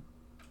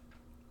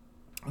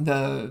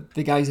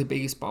the guy's a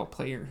baseball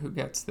player who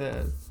gets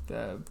the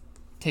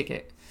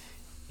ticket,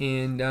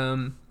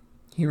 and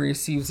he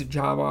receives a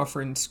job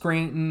offer in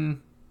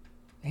Scranton.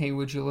 Hey,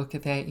 would you look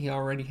at that? He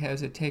already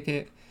has a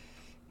ticket,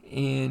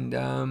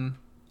 and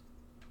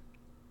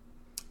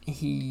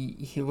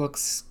he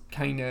looks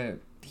kind of,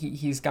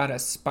 he's got a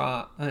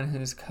spot on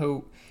his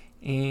coat,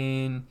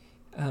 and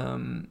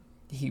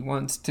he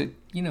wants to,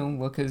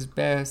 look his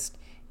best,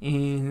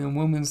 and the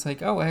woman's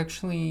like, oh,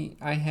 actually,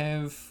 I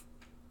have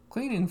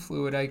cleaning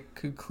fluid I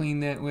could clean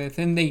that with,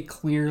 and they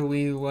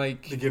clearly,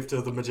 like, the gift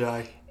of the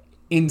Magi,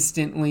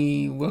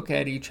 instantly look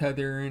at each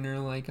other and are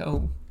like,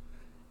 oh,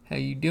 how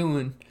you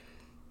doing?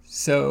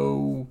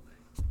 So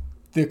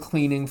the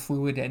cleaning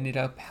fluid ended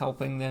up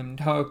helping them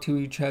talk to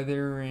each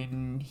other,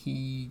 and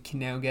he can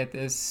now get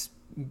this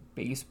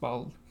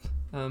baseball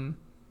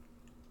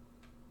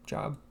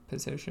job,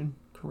 position,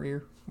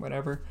 career,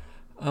 whatever.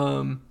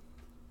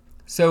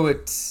 So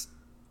it's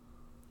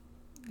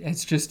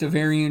just a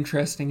very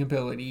interesting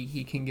ability.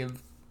 He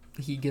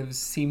gives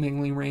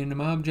seemingly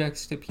random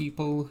objects to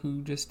people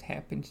who just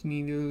happen to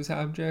need those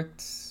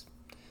objects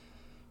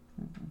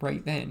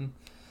right then.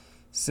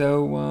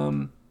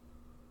 So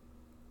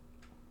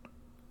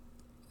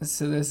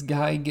this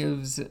guy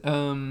gives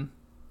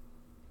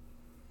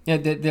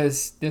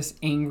this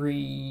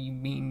angry,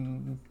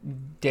 mean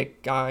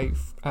dick guy,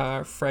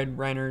 Fred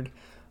Renard,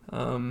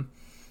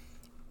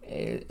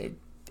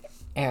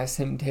 asks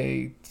him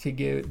to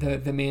give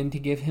the man to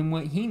give him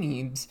what he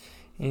needs,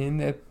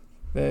 and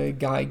the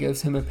guy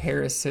gives him a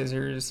pair of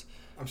scissors.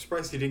 I'm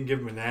surprised he didn't give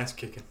him an ass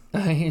kicking.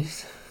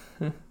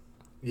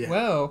 Yeah.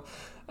 Well,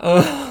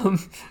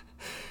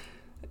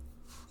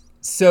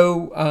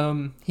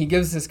 So he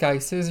gives this guy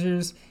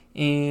scissors,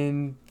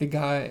 and the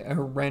guy,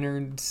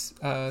 Renard's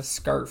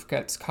scarf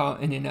gets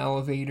caught in an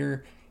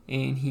elevator,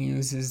 and he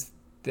uses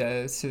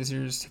the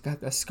scissors to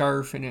cut the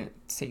scarf, and it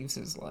saves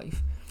his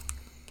life.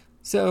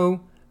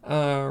 So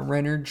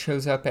Renard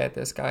shows up at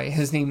this guy.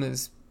 His name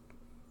is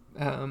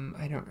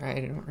I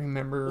don't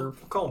remember.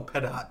 We'll call him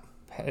Pettit.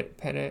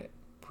 Pettit,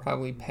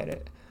 probably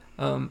Pettit.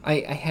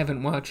 I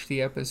haven't watched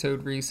the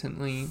episode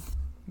recently,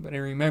 but I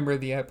remember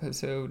the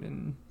episode,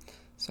 and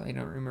so I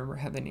don't remember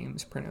how the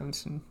name's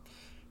pronounced, and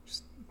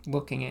just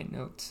looking at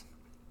notes.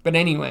 But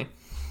anyway,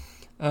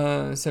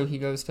 so he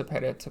goes to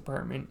Pettit's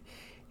apartment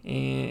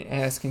and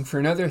asking for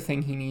another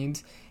thing he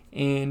needs,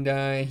 and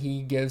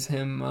he gives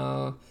him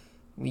a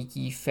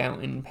leaky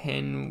fountain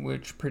pen,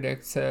 which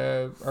predicts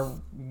a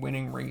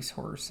winning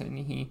racehorse,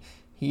 and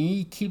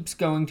he keeps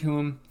going to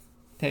him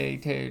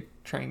to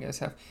try and get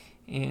stuff,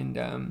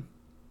 and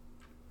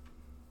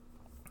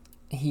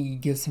he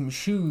gives him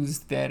shoes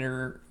that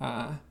are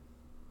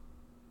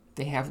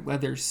they have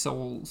leather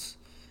soles,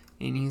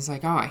 and he's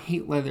like, oh, I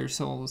hate leather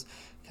soles,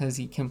 because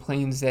he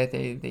complains that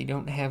they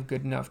don't have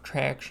good enough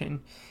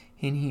traction,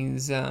 and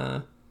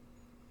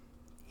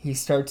he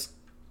starts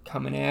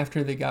coming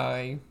after the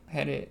guy,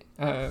 Pettit.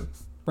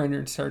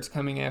 Bernard starts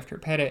coming after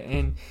Pettit,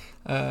 and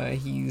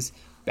he's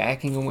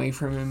backing away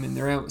from him, and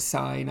they're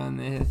outside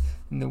in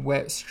the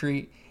wet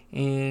street,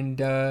 and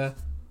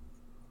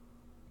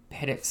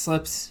Pettit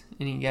slips,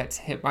 and he gets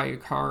hit by a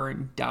car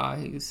and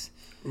dies.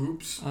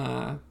 Oops.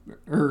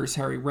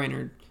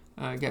 Renard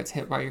gets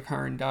hit by a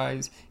car and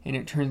dies, and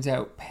it turns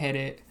out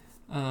Pettit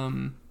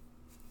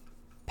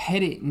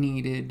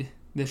needed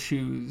the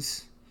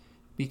shoes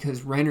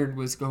because Renard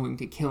was going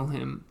to kill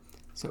him.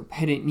 So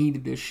Pettit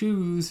needed the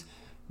shoes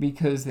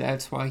because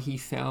that's why he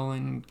fell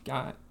and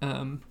got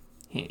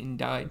hit and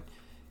died.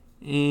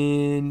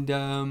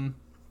 And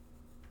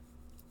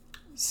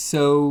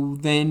so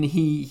then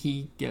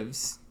he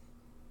gives...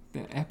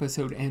 The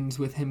episode ends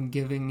with him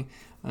giving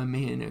a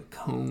man a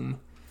comb,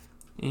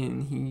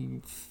 and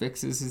he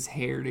fixes his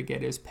hair to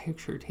get his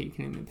picture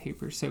taken in the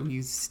paper, so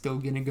he's still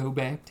going to go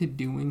back to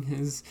doing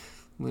his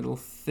little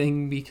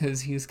thing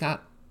because he's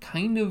got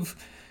kind of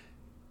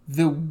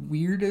the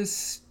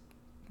weirdest,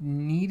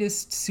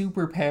 neatest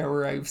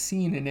superpower I've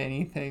seen in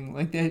anything.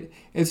 Like that,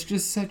 it's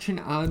just such an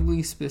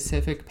oddly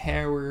specific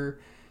power,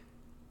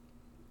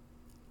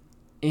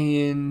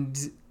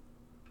 and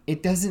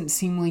it doesn't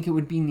seem like it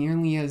would be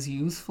nearly as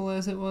useful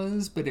as it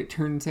was, but it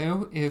turns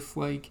out if,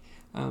 like,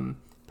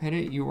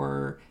 Pettit, you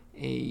are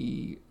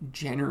a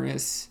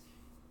generous,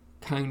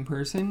 kind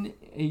person,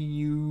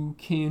 you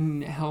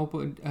can help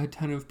a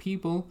ton of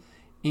people,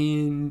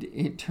 and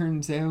it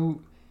turns out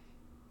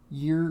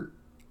you're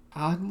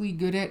oddly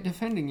good at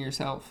defending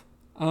yourself,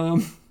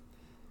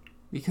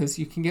 because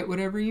you can get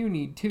whatever you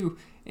need, too,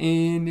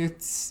 and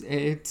it's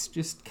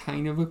just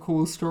kind of a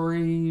cool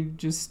story,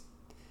 just...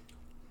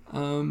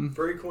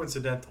 very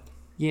coincidental.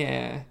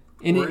 Yeah.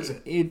 And Or is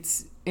it?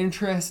 It's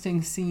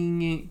interesting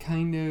seeing it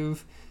kind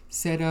of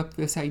set up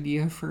this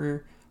idea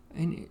for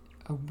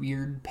a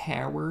weird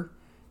power,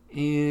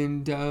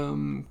 and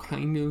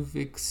kind of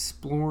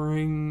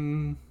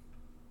exploring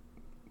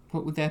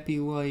what would that be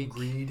like.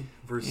 Greed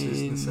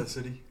versus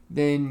necessity.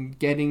 Then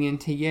getting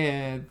into,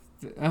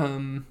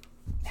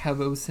 how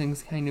those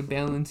things kind of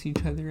balance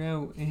each other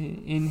out,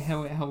 and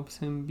how it helps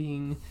him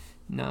being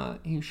not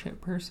a shit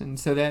person.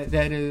 So that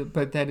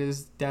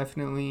is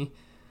definitely,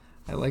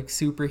 I like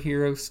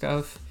superhero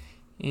stuff,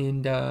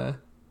 and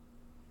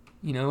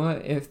you know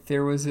what, if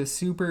there was a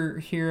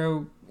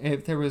superhero,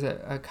 if there was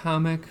a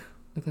comic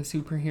with a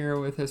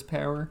superhero with this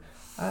power,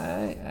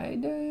 I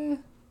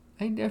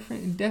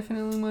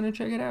definitely want to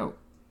check it out.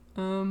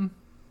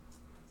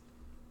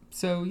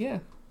 So yeah.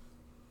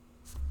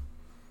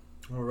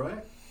 All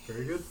right,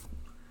 very good.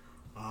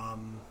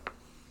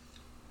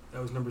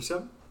 That was number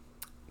 7.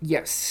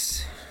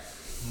 Yes.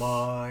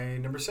 My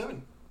number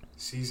 7,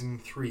 season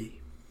 3,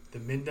 The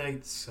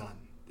Midnight Sun.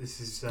 This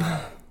is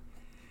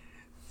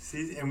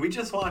and we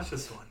just watched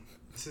this one.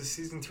 This is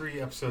season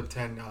 3, episode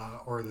 10,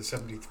 or the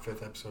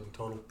 75th episode in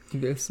total.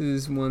 This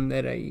is one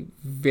that I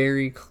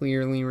very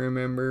clearly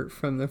remember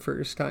from the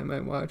first time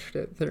I watched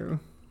it through.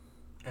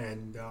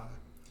 And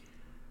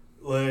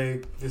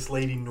like this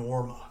lady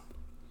Norma,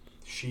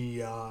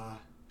 she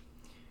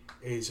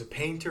is a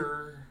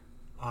painter.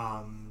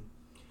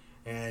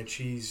 And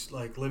she's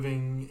like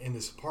living in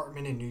this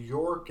apartment in New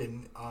York,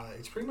 and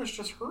it's pretty much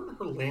just her and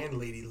her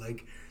landlady.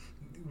 Like,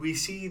 we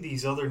see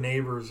these other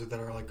neighbors that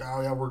are like,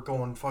 oh yeah, we're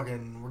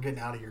getting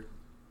out of here.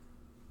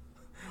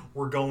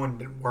 We're going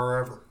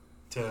wherever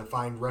to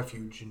find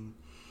refuge. And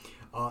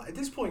at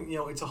this point, you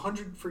know, it's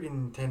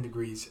 110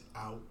 degrees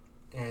out,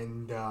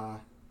 and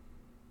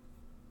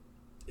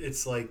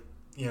it's like,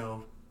 you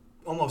know,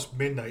 almost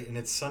midnight, and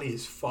it's sunny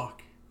as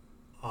fuck.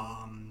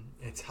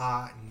 It's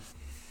hot,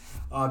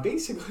 and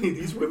basically,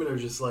 these women are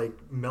just like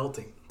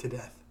melting to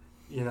death,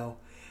 you know,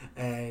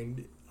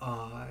 and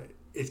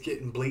it's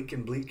getting bleak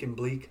and bleak and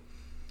bleak,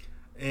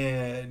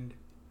 and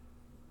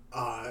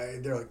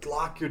they're like,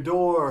 lock your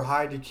door,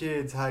 hide your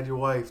kids, hide your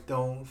wife,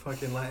 don't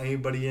fucking let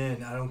anybody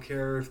in. I don't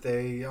care if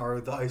they are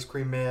the ice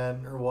cream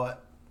man or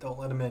what, don't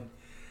let them in.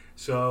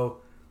 So,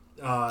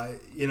 this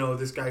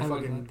guy I fucking...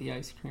 wouldn't let the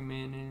ice cream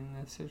man in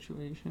this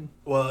situation.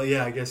 Well,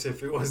 yeah, I guess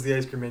if it was the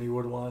ice cream man, you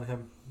would want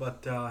him.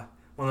 But, no,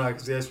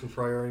 because the ice cream's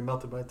probably already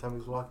melted by the time he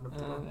was walking up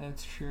the door.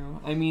 That's true.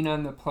 I mean,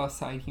 on the plus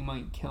side, he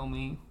might kill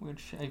me,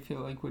 which I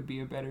feel like would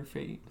be a better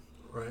fate.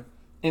 Right.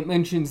 It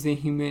mentions the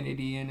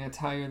humidity, and it's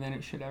higher than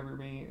it should ever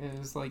be. It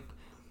was like,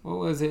 what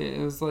was it?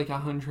 It was like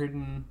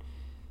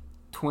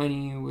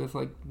 120 with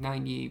like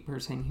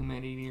 98%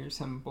 humidity or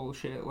some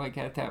bullshit. Like,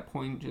 at that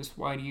point, just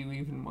why do you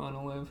even want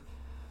to live?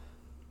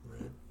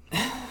 Right.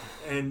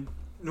 And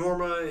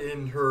Norma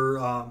and her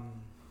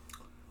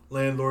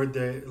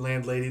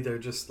landlady, they're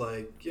just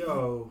like,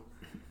 yo,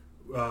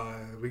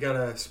 we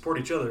gotta support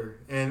each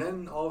other. And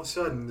then all of a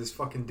sudden, this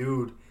fucking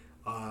dude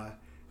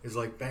is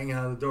like banging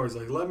on the door. He's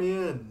like, let me in.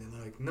 And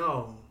they're like,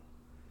 no.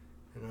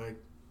 And they're like,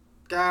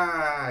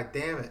 God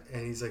damn it.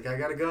 And he's like, I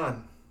got a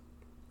gun.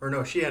 Or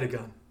no, she had a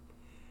gun.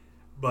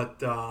 But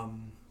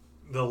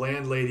the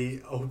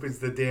landlady opens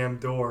the damn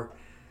door.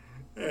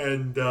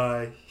 And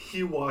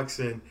he walks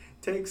in,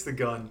 takes the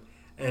gun,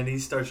 and he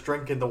starts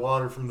drinking the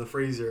water from the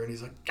freezer. And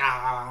he's like,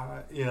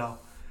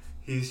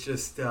 he's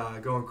just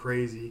going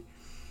crazy.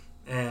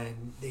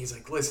 And he's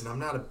like, listen, I'm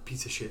not a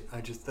piece of shit.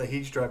 The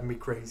heat's driving me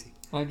crazy.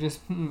 I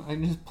just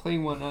play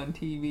one on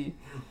TV.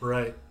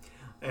 Right.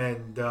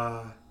 And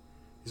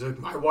he's like,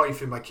 my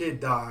wife and my kid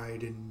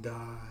died, and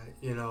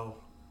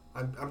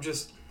I'm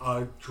just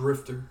a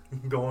drifter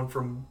going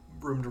from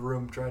room to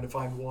room trying to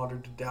find water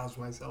to douse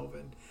myself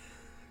in.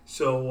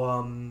 So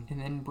and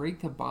then break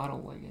the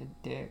bottle like a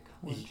dick.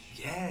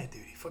 Yeah,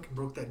 dude, he fucking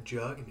broke that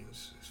jug, and it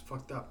was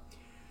fucked up.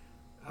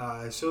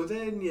 So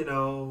then,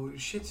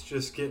 shit's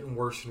just getting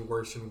worse and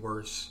worse and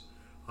worse.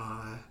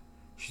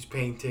 She's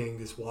painting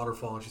this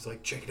waterfall, and she's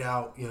like, check it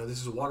out.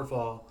 This is a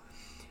waterfall.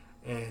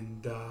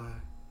 And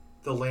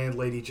the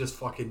landlady just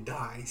fucking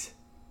dies.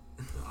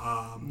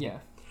 Yeah.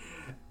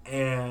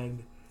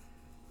 And,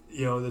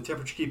 the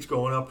temperature keeps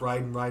going up,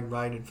 riding,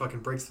 and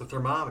fucking breaks the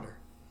thermometer.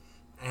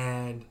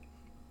 And,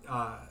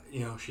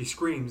 she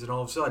screams, and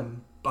all of a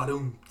sudden,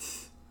 ba-doom,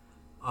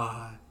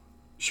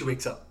 she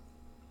wakes up.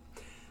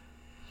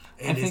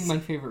 And I think my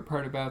favorite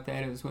part about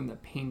that is when the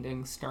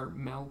paintings start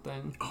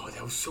melting. Oh,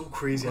 that was so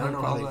crazy. I don't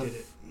know how they did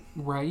it.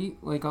 Right?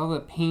 Like all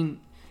the paint,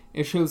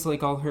 it shows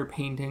like all her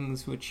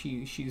paintings, which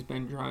she's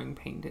been drawing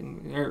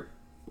paintings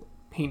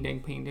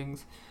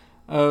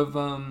of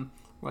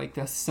like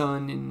the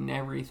sun and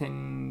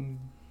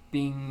everything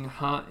being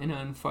hot and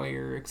on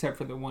fire, except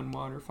for the one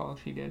waterfall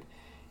she did.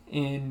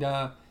 And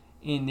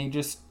they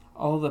just,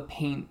 all the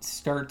paint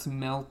starts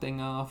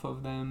melting off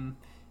of them.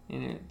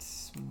 And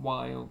it's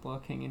wild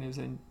looking. It is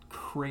a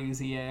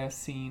crazy ass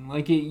scene.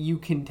 Like you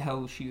can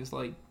tell she's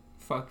like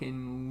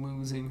fucking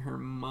losing her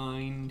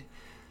mind.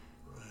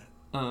 Right.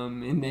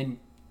 And then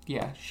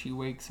she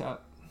wakes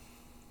up.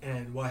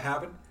 And what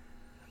happened?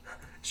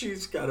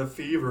 She's got a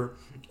fever,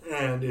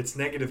 and it's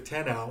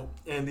 -10 out,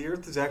 and the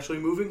Earth is actually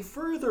moving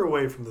further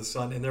away from the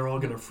sun, and they're all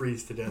gonna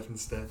freeze to death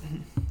instead.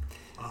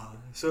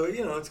 So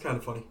it's kind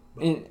of funny.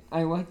 But. And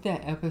I like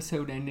that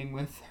episode ending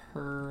with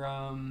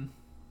her.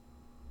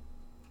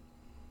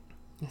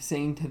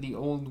 Saying to the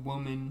old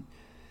woman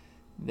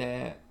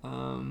that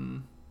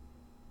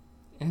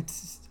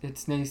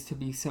it's nice to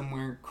be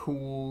somewhere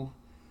cool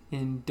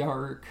and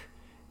dark,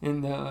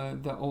 and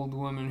the old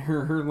woman,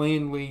 her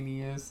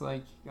landlady, is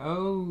like,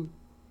 oh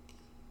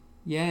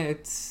yeah,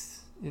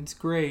 it's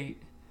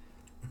great.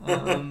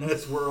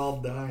 As we're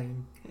all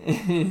dying.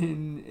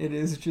 And it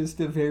is just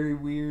a very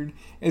weird.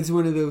 It's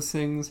one of those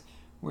things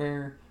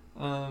where.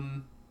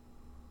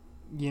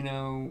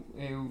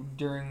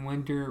 During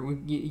winter,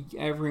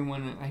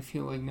 everyone, I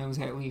feel like, knows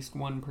at least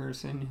one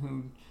person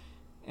who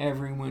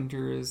every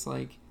winter is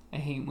like, I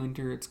hate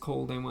winter, it's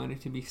cold, I want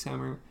it to be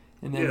summer.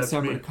 And then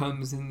summer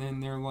comes, and then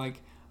they're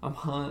like, I'm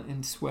hot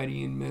and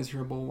sweaty and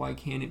miserable, why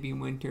can't it be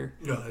winter?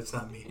 No, that's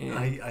not me.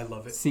 And I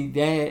love it. See,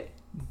 that,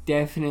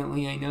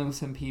 definitely, I know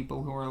some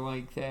people who are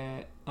like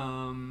that,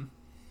 and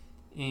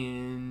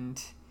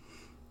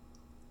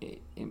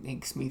it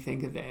makes me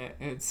think of that.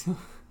 It's...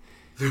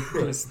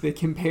 Just the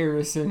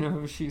comparison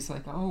of, she's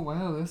like, oh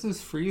wow, this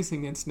is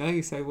freezing, it's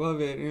nice, I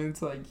love it, and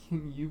it's like,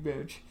 you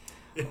bitch,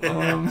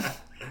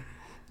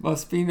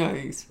 must be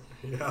nice.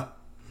 Yeah,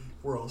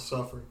 we're all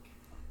suffering.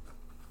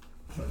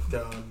 But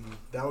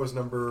that was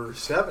number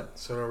 7,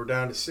 so we're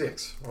down to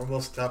 6,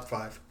 almost top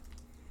 5.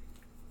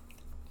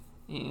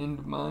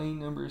 And my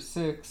number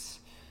 6,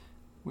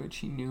 which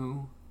he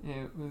knew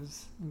it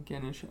was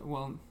gonna show,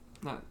 well,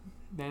 not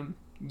them,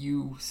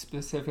 you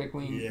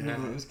specifically knew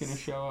it was gonna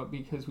show up,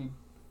 because we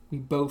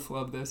both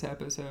love this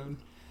episode.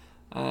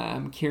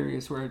 I'm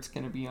curious where it's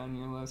going to be on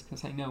your list,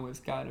 because I know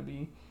it's got to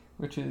be,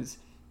 which is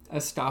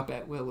A Stop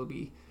at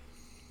Willoughby.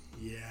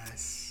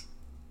 Yes.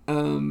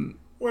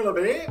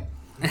 Willoughby.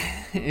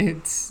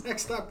 It's...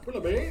 Next up,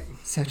 Willoughby.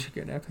 Such a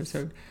good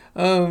episode.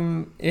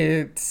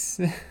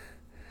 It's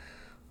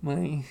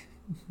my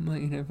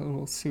might have a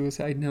little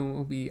suicide note.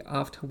 Will be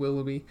off to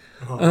Willoughby.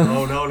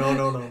 Oh,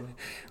 no.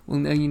 Well,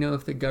 now you know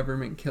if the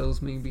government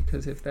kills me,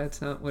 because if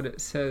that's not what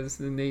it says,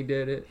 then they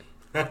did it.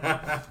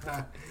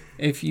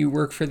 If you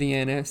work for the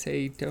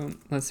NSA, don't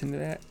listen to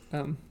that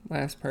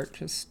last part.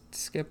 Just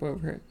skip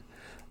over it.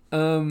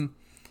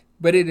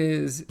 But it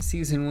is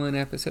season 1,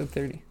 episode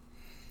 30.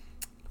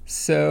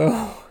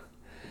 So,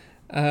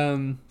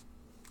 Gart.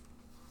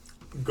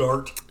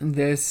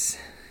 This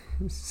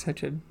is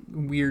such a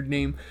weird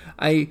name.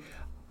 I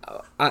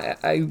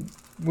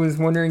was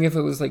wondering if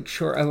it was like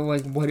short,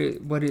 like what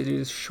it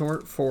is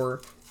short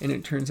for, and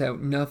it turns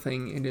out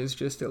nothing. It is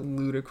just a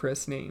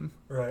ludicrous name.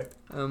 Right.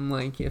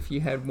 Like if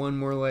you had one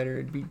more letter,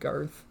 it'd be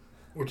Garth.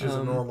 Which is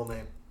a normal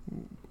name.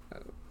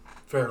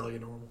 Fairly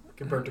normal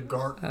compared to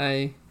Gart.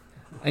 I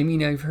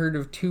mean, I've heard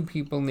of 2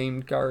 people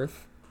named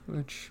Garth,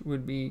 which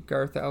would be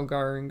Garth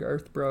Algar and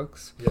Garth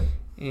Brooks. Yep.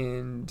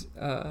 And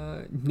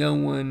no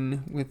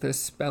one with a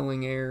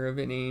spelling error of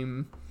a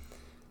name.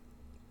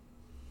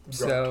 Gart.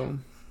 So,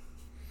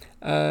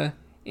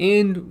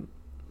 and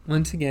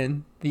once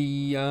again,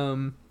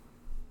 the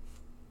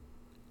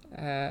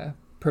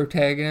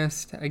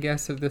protagonist, I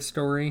guess, of the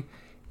story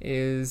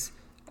is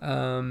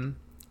a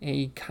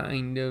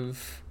kind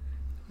of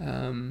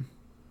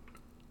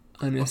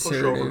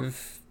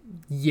unassertive.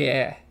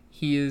 Yeah,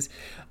 he is.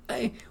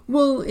 I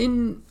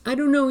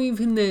don't know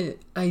even that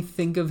I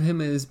think of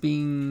him as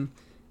being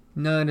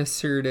not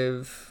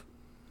assertive.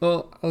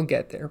 Well, I'll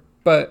get there,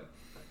 but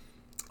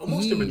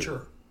almost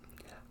immature.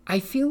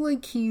 I feel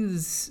like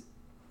he's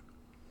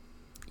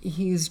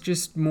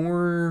just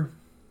more.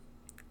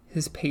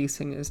 His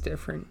pacing is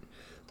different.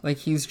 Like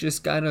he's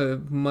just got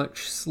a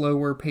much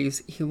slower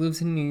pace. He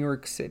lives in New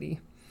York City,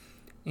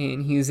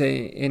 and he's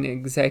an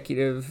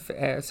executive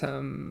at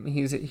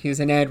he's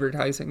an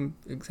advertising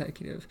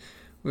executive,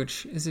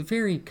 which is a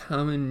very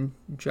common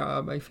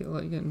job, I feel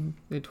like, in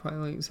the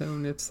Twilight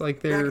Zone. It's like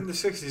they're... Back in the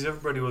 60s,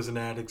 everybody was an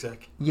ad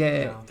exec. Yeah.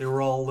 You know, they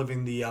were all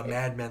living the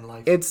Mad Men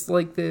life. It's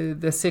like the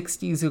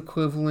 60s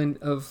equivalent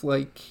of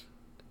like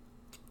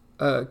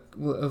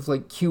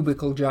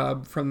cubicle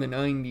job from the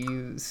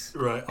 90s.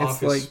 Right, it's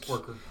office like,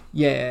 worker.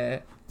 Yeah.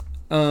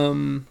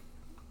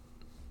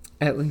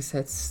 At least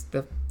that's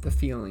the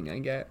feeling I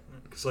get.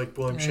 It's like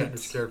William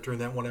Shatner's character in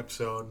that one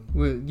episode.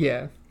 Well,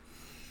 yeah.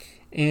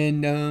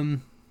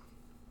 And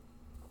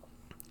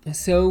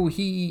so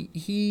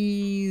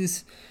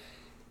he's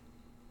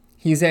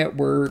at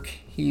work.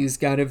 He's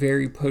got a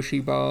very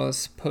pushy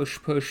boss.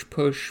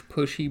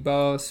 Pushy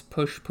boss.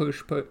 Push.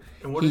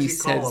 And what does he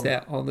call him? says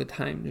that all the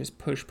time. Just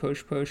push.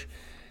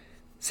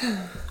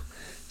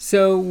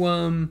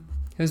 So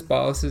his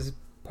boss is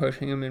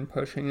pushing him, and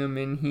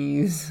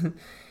he's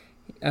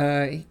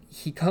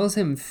he calls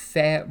him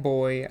Fat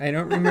Boy. I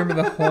don't remember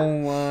the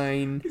whole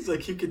line. He's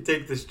like, you could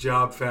take this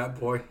job, Fat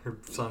Boy, or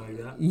something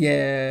like that.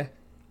 Yeah.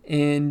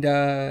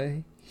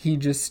 And he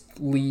just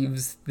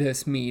leaves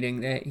this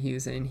meeting that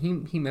he's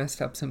in. He messed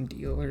up some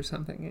deal or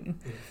something.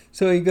 Yeah.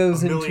 So he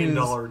goes into $1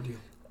 million deal.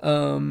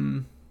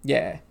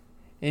 Yeah.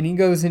 And he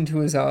goes into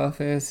his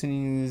office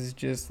and he's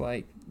just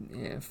like,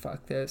 yeah,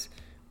 fuck this.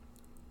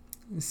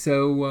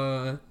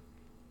 So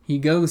he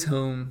goes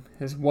home.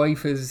 His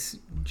wife is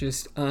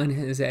just on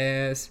his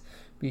ass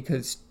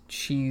because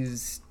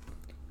she's...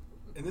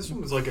 And this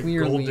one was like a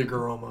gold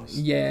digger almost.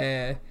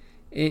 Yeah.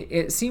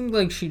 It seemed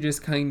like she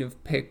just kind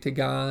of picked a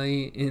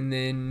guy and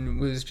then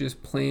was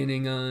just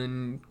planning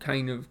on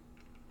kind of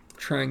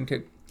trying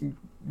to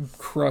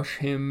crush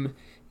him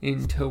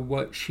into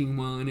what she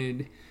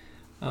wanted.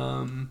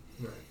 Right.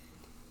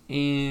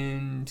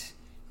 And...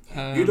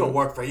 you don't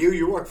work for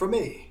you work for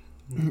me.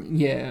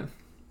 Yeah.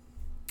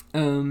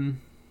 Well,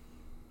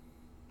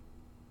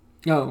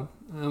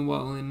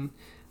 and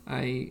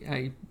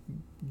I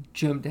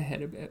jumped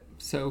ahead a bit.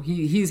 So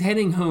he's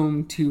heading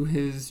home to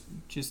his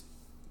just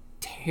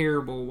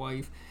terrible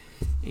wife,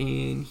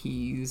 and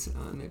he's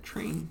on the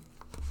train.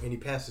 And he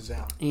passes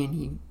out.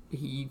 And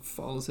he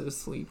falls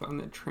asleep on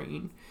the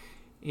train.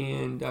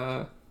 And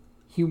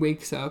he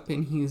wakes up,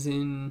 and he's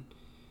in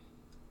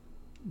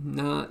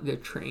not the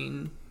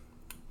train.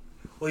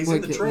 Well, he's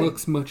in the train. It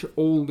looks much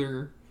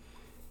older,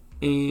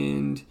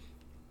 and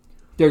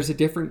there's a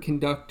different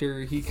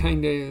conductor. He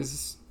kind of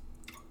is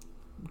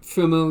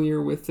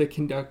familiar with the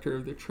conductor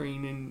of the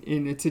train,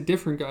 and it's a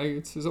different guy.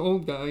 It's his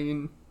old guy,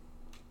 and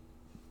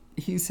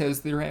he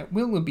says they're at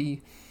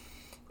Willoughby,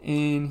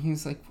 and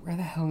he's like, where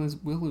the hell is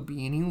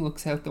Willoughby? And he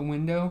looks out the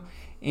window,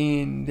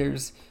 and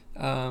there's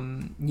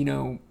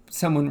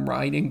someone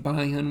riding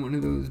by on one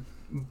of those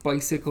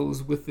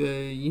bicycles with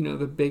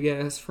the big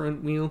ass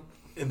front wheel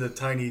and the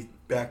tiny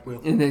back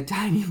wheel, and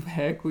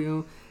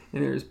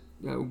there's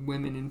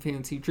women in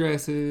fancy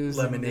dresses,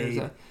 lemonade, and there's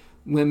a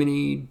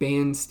lemonade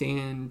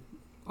bandstand,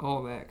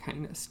 all that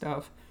kind of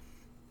stuff.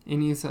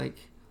 And he's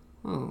like,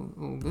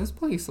 oh, this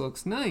place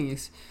looks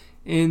nice.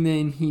 And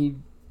then he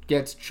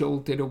gets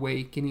jolted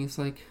awake, and he's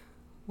like,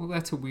 well,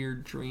 that's a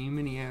weird dream.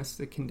 And he asks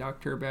the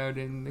conductor about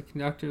it, and the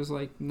conductor's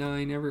like, no,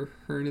 I never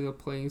heard of the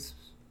place.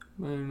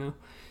 I don't know.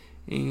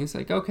 And he's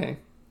like, okay,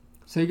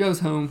 So he goes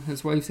home.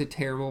 His wife's a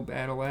terrible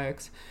battle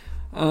axe.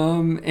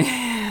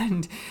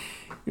 And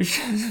she's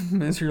just a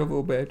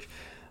miserable bitch.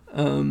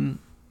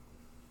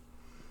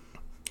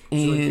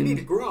 She's like, you need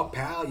to grow up,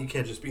 pal. You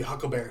can't just be a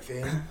Huckleberry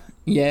fan.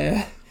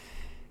 Yeah.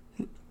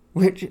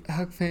 Which,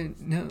 Huck fan,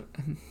 no.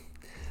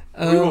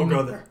 We won't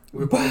go there.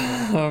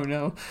 Oh,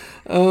 no.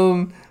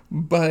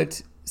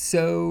 But,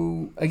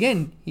 so,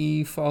 again,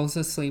 he falls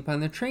asleep on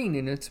the train,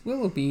 and it's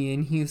Willoughby,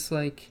 and he's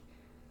like...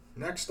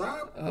 Next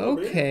stop?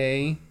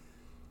 Okay.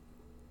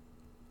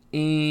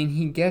 And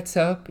he gets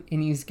up,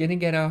 and he's gonna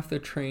get off the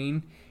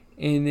train,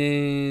 and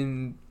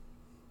then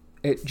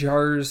it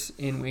jars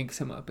and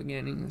wakes him up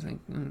again, and he's like,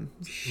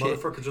 shit.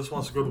 Motherfucker just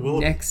wants to go to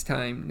Willoughby. Next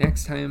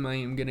time I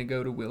am gonna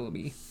go to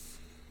Willoughby.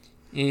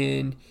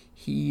 And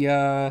he's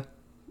at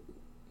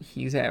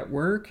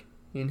work,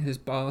 and his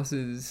boss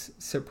is,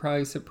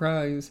 surprise,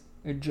 surprise,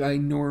 a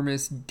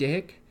ginormous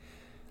dick.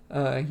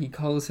 He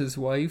calls his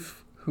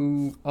wife,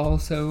 who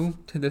also,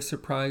 to the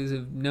surprise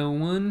of no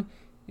one,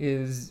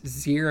 is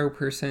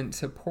 0%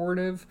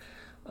 supportive.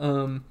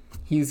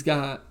 He's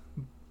got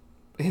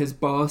his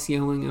boss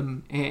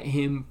yelling at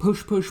him,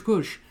 push, push,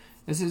 push.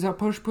 This is a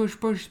push, push,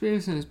 push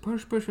business.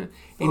 Push, push, push.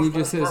 And he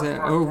just says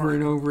that over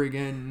and over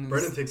again.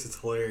 Brendan thinks it's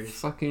hilarious.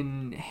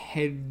 Fucking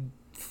head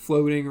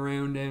floating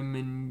around him,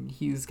 and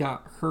he's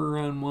got her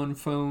on one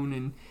phone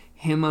and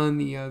him on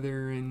the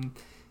other, and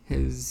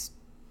his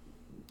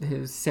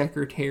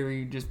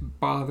secretary just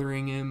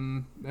bothering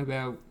him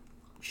about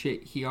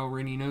shit he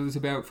already knows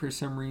about for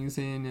some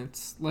reason.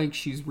 It's like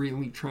she's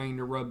really trying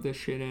to rub this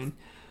shit in.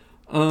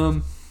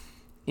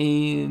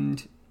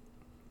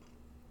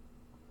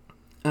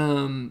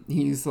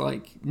 He's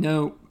like,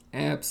 no,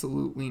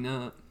 absolutely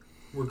not.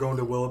 We're going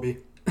to Willoughby.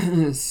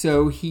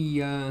 So he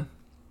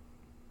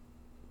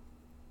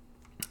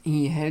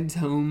heads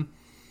home,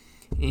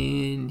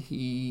 and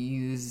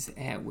he's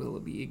at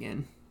Willoughby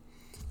again.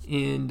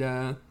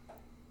 And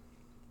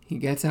he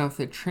gets off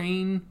the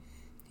train,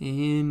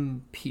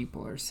 and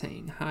people are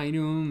saying hi to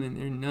him, and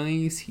they're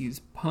nice. He's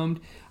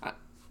pumped.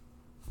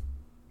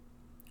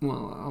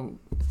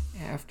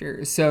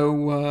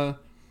 So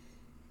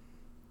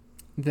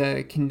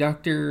the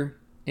conductor,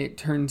 it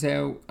turns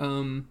out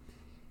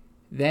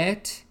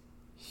that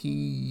he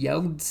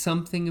yelled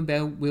something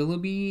about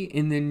Willoughby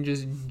and then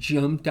just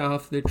jumped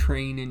off the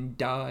train and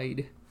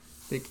died.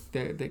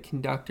 The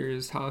conductor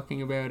is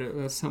talking about it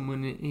with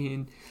someone,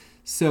 and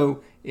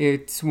so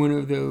it's one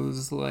of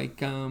those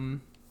like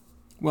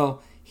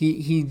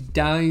he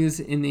dies,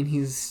 and then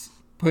he's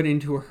put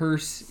into a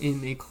hearse,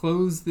 and they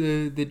close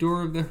the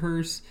door of the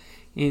hearse,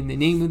 and the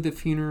name of the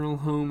funeral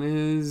home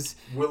is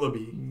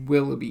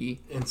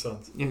Willoughby and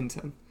Sons.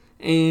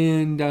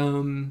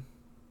 And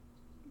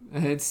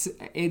it's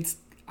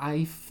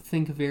I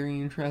think a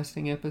very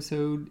interesting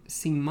episode.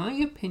 See, my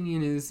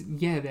opinion is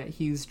that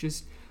he's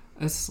just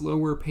a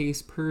slower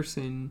paced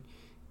person,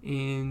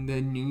 and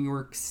the New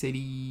York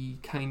City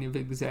kind of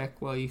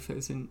exec life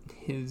isn't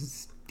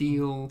his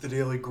deal. The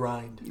daily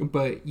grind.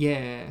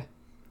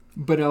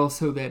 But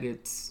also that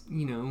it's,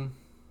 the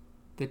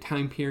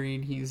time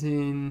period he's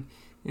in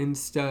and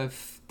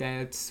stuff,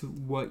 that's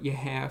what you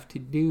have to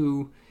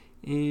do.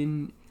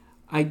 And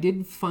I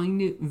did find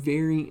it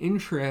very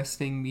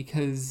interesting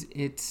because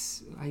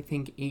it's, I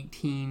think,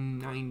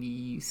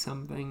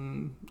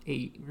 1890-something,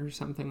 8 or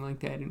something like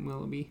that in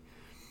Willoughby.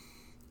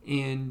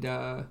 And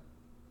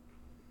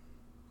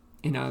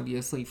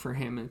obviously for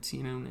him it's,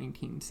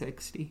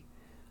 1960.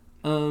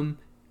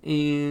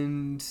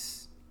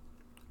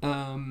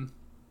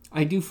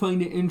 I do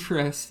find it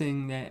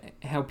interesting that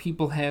how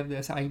people have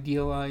this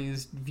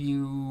idealized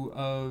view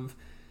of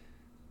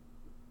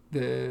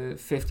the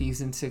 50s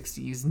and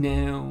 60s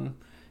now,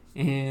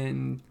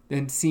 and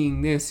then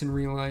seeing this and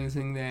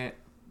realizing that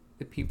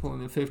the people in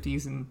the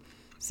 50s and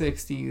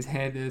 60s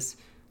had this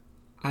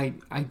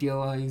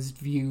idealized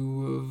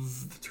view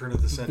of the turn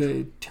of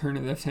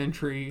the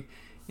century,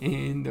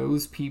 and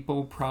those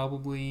people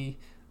probably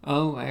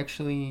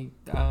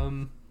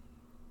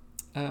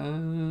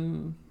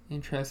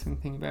interesting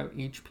thing about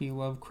H.P.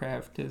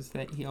 Lovecraft is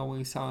that he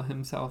always saw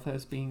himself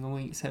as being a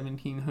late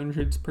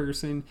 1700s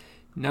person.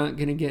 Not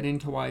gonna get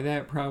into why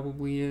that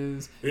probably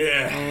is.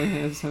 Yeah. It only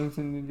has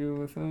something to do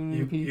with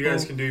owning people. You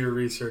guys can do your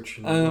research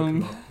and look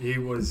him up. He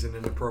was an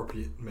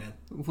inappropriate man.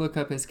 Look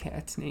up his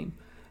cat's name.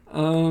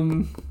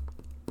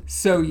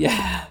 So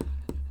yeah.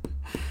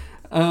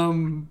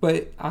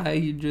 But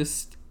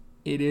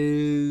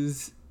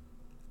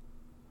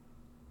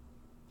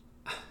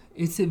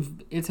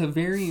it's a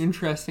very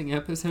interesting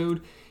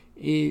episode.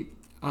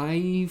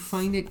 I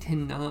find it to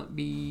not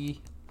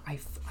be. I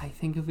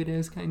think of it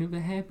as kind of a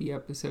happy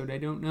episode. I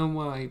don't know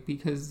why,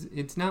 because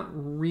it's not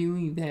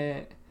really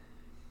that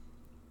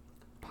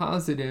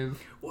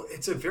positive. Well,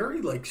 it's a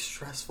very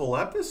stressful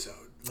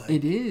episode.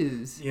 It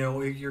is.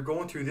 You're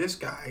going through this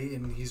guy,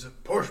 and he's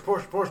push,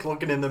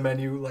 looking in the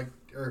menu,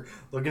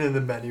 looking in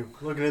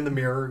the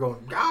mirror,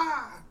 going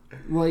ah.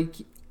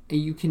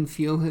 You can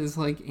feel his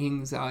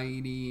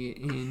anxiety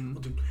in.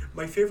 Well, dude,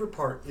 my favorite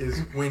part is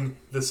when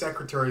the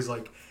secretary's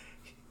like,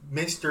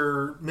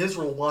 Mr.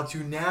 Miserable wants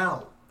you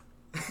now.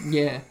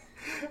 Yeah.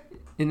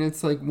 And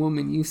it's like,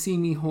 woman, you see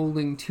me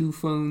holding 2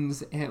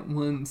 phones at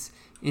once,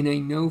 and I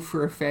know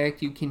for a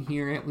fact you can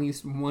hear at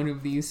least one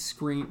of these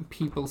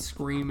people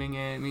screaming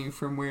at me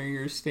from where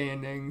you're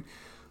standing.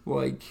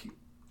 Like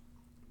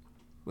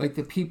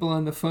the people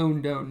on the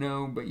phone don't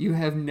know, but you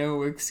have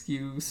no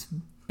excuse.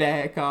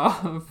 Back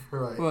off.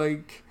 Right.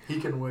 Like, he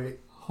can wait.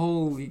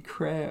 Holy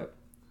crap.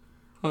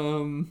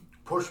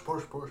 Push.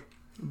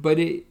 But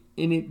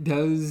it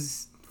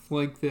does,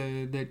 like,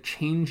 the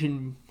change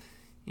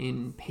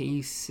in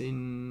pace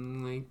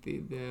and, like,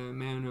 the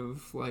amount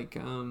of, like,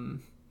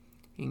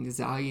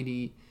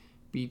 anxiety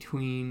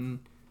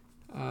between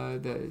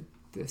the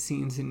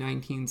scenes in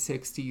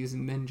 1960s,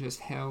 and then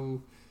just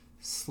how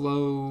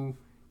slow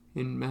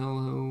and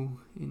mellow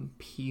and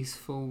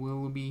peaceful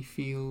Willoughby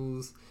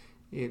feels.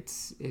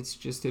 It's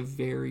just a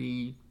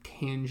very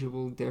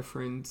tangible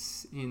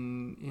difference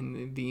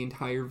in the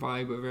entire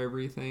vibe of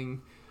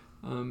everything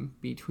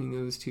between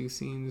those 2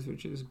 scenes,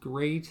 which is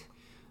great.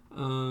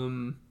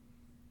 And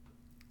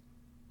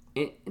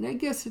I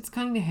guess it's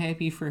kind of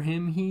happy for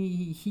him.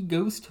 He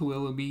goes to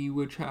Willoughby,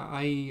 which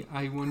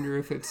I wonder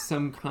if it's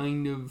some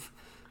kind of,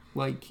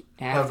 like,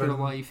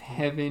 afterlife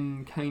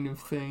heaven kind of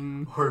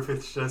thing, or if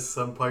it's just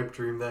some pipe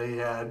dream that he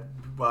had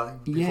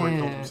before he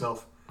killed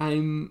himself.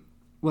 I'm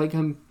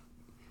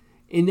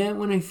in that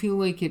one. I feel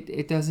like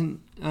it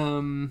doesn't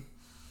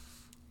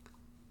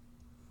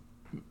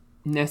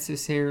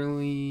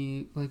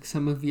necessarily, like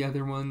some of the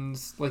other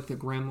ones, like the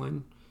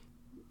Gremlin.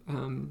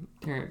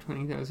 They're at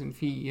 20,000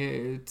 feet.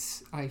 Yeah,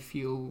 I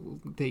feel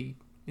they,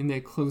 in the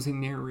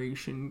closing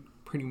narration,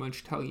 pretty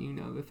much tell you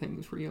now the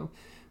thing's real.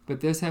 But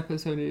this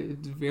episode,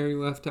 it's very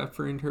left up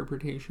for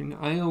interpretation.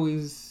 I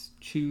always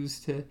choose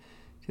to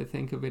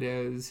think of it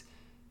as,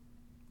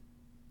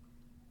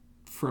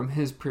 from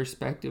his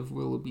perspective,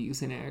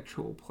 Willoughby's an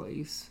actual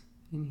place,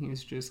 and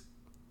he's just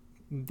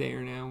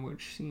there now,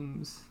 which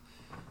seems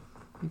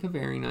like a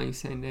very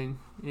nice ending.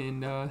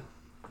 And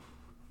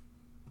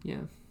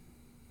yeah.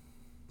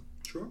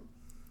 Sure.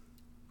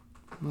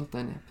 Well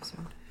done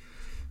episode.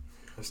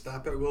 I'll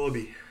stop at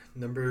Willoughby.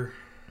 Number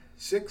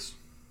 6.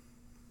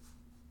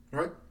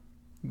 Right?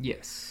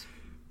 Yes.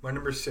 My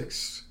number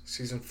 6,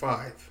 season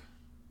 5,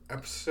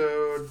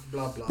 episode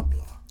blah blah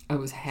blah. I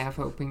was half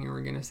hoping you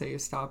were going to say a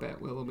stop at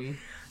Willoughby.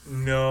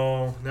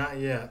 No, not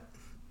yet.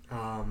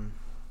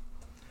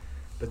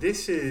 But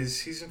this is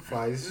season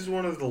 5. This is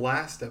one of the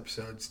last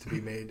episodes to be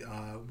made.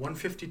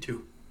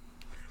 152.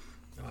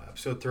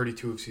 Episode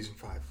 32 of season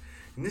 5.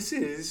 And this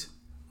is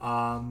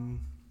called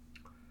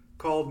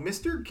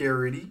Mr.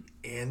 Garrity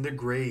and the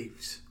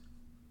Graves.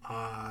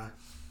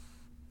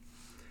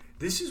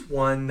 This is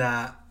one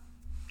that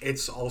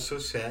it's also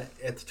set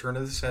at the turn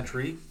of the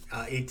century,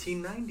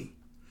 1890.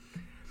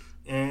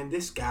 And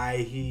this guy,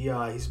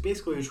 he's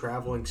basically a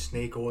traveling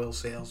snake oil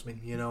salesman,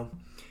 you know.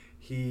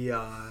 He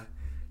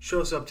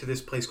shows up to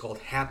this place called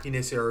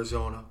Happiness,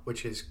 Arizona,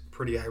 which is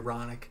pretty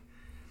ironic.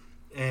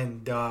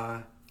 And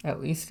at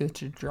least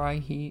it's a dry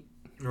heat.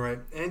 Right.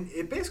 And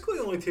it basically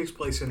only takes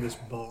place in this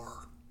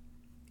bar.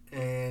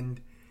 And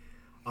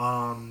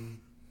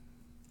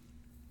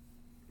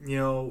you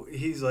know,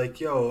 he's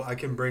like, yo, I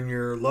can bring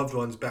your loved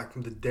ones back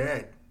from the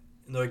dead.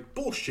 And they're like,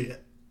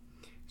 bullshit.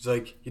 He's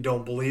like, you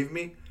don't believe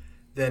me?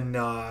 Then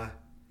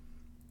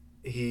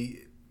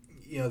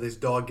this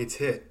dog gets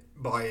hit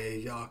by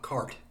a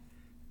cart.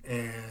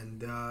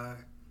 And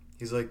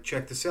he's like,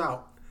 check this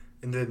out.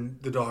 And then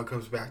the dog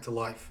comes back to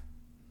life.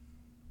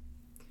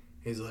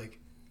 He's like,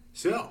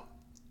 so,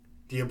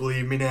 do you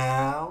believe me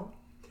now?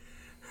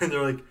 And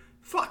they're like,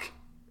 fuck,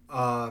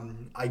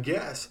 I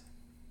guess.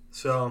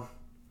 So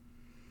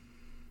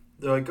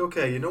they're like,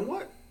 okay, you know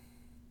what?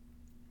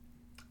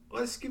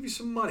 Let's give you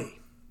some money.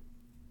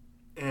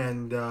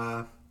 And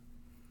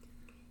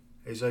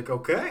he's like,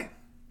 okay,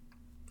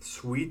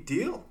 sweet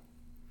deal.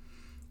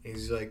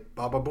 He's like,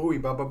 baba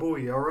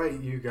booey, all right,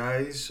 you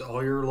guys,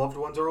 all your loved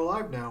ones are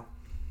alive now.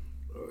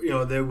 You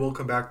know, they will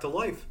come back to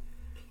life.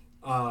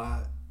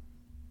 And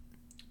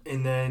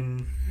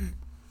then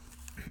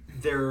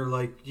they're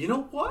like, you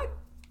know what?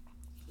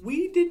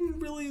 We didn't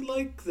really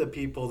like the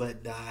people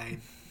that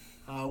died.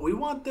 We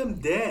want them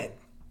dead.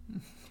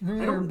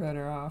 They're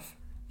better off.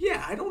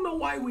 Yeah, I don't know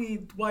why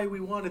we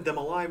wanted them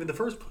alive in the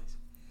first place.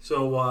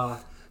 So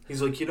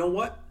he's like, you know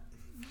what?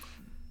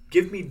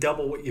 Give me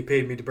double what you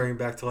paid me to bring him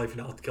back to life,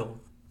 and I'll kill him.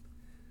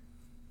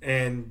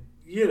 And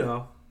you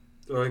know,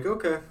 they're like,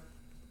 okay.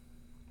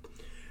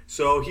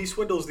 So he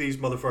swindles these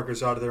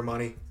motherfuckers out of their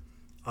money.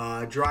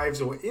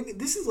 Drives away. And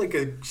this is like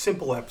a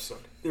simple episode.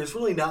 There's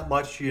really not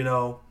much, you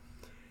know.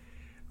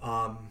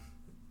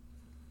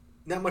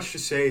 Not much to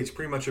say. It's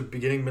pretty much a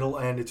beginning, middle,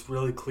 end. It's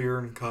really clear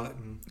and cut.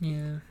 And,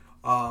 yeah.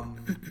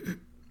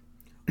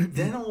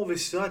 Then all of a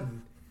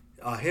sudden,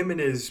 him and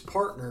his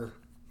partner,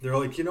 they're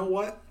like, you know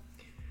what?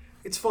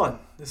 It's fun.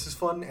 This is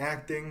fun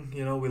acting.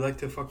 You know, we like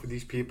to fuck with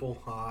these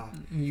people.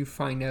 You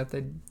find out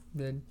that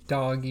the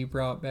dog he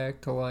brought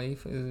back to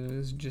life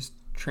is just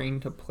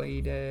trained to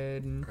play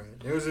dead. And right.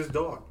 It was his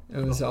dog. It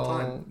was all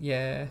time.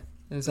 Yeah.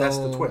 is That's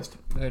all the twist.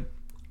 a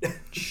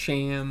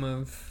sham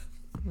of,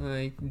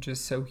 like,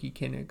 just so he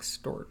can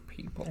extort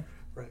people.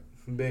 Right.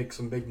 Make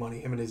some big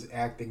money. Him and his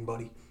acting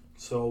buddy.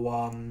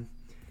 So,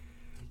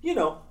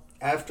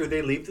 after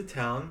they leave the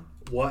town,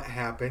 what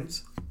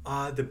happens?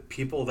 The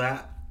people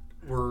that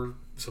were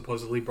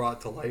supposedly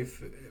brought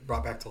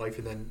back to life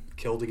and then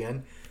killed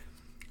again,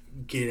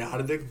 get out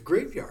of the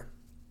graveyard.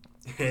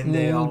 And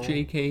they all...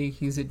 JK,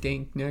 he's a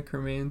dank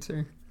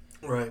necromancer.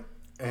 Right.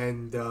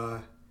 And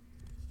the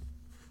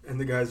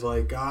guy's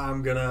like,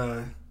 I'm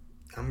gonna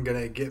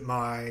get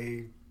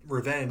my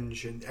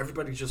revenge, and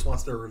everybody just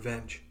wants their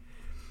revenge.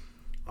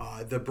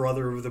 The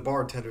brother of the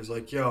bartender's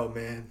like, yo,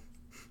 man,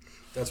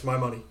 that's my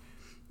money.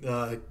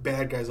 The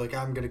bad guy's like,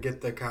 I'm gonna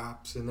get the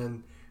cops, and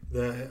then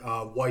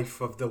the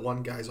wife of the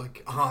one guy's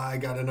like, I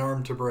got an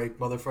arm to break,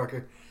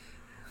 motherfucker.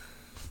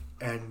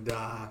 And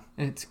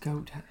it's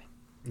go time.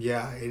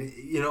 Yeah,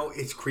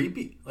 it's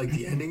creepy. Like,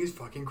 the ending is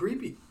fucking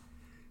creepy.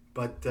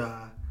 But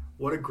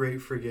what a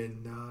great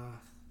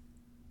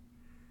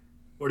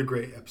what a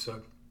great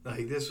episode.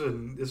 Like, this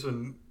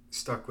one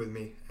stuck with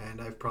me,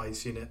 and I've probably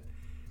seen it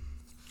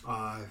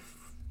 5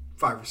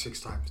 or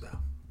 6 times now.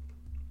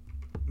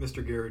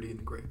 Mr. Garrity and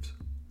the Graves,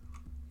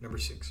 number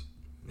 6.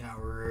 Now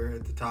we're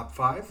at the top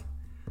 5.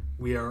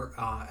 We are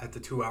at the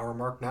 2-hour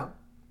mark now,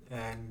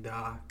 and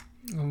oh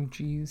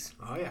jeez.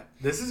 Oh yeah,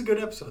 this is a good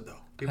episode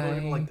though. People are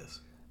gonna like this.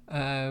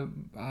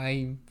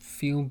 I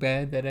feel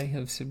bad that I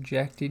have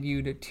subjected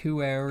you to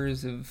 2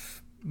 hours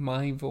of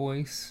my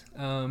voice.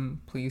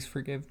 Please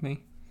forgive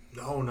me.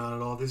 No, not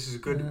at all. This is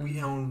good.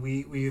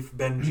 We've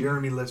been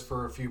Jereme-less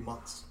for a few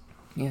months.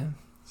 Yeah.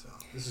 So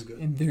this is good.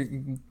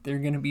 And they're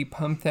gonna be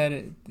pumped at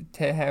it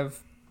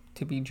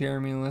to be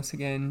Jereme-less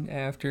again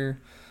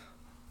after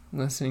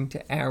listening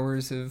to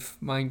hours of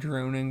my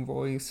droning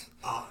voice.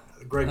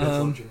 Greg does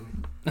love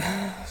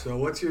Jereme. So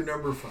what's your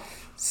number 5?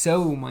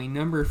 So my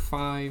number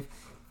 5,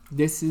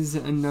 this is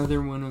another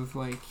one of,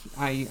 like,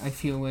 I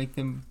feel like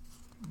the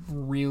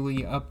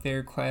really up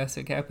there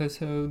classic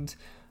episodes.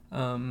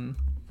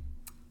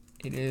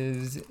 It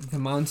is The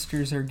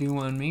Monsters Are Due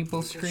on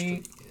Maple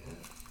Street. Yeah.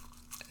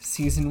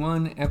 Season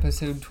 1,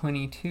 episode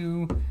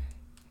 22.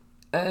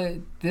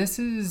 This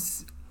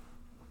is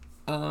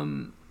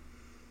more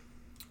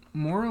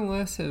or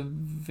less a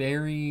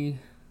very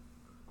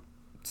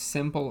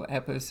simple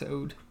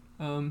episode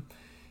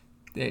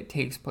that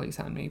takes place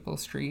on Maple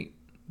Street.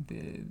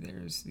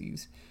 There's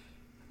these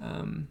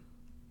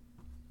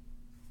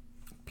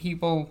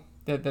people,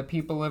 the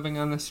people living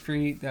on the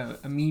street.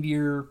 A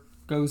meteor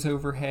goes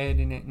overhead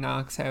and it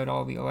knocks out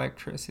all the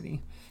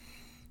electricity,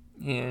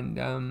 and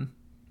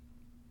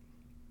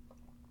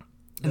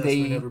that's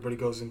when everybody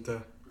goes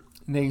into...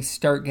 They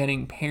start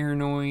getting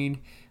paranoid.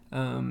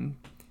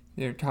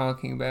 They're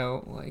talking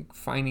about, like,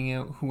 finding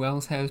out who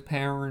else has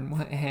power and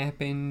what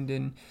happened,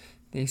 and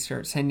they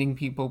start sending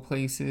people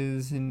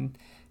places, and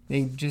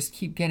they just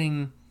keep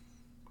getting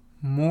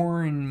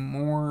more and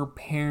more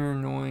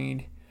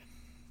paranoid,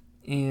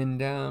 and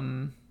they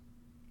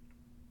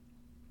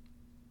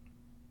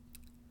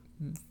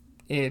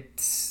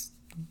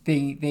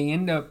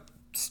end up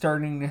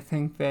starting to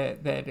think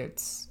that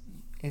it's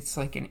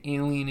like an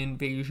alien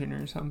invasion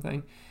or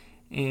something,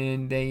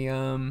 and they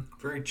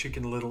very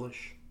Chicken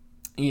Little-ish.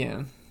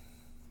 Yeah,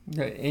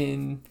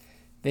 and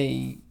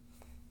they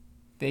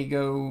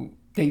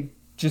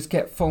just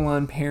get full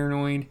on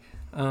paranoid,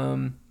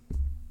 and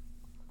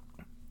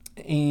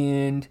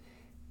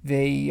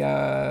they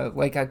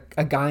like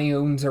a guy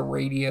owns a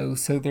radio,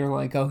 so they're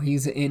like, oh,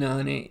 he's in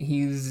on it,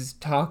 he's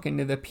talking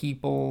to the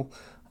people,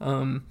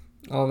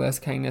 all this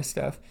kind of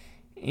stuff,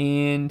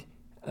 and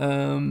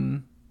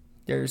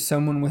there's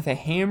someone with a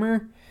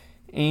hammer,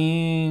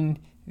 and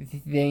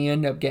they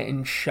end up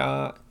getting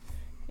shot.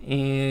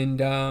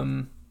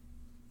 And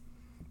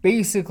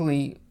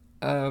basically,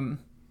 the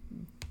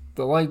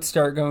lights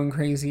start going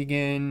crazy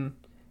again.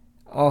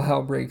 All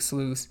hell breaks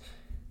loose.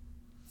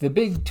 The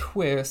big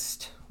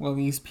twist, well,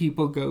 these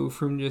people go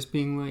from just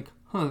being like,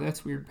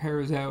 that's weird,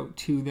 power's out,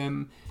 to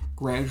them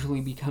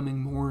gradually becoming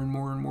more and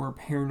more and more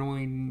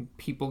paranoid and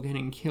people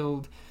getting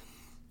killed,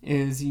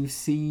 is you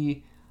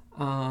see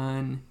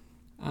on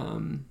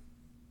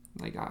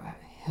like a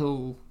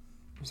hill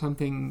or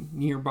something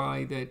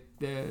nearby that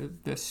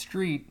the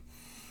street,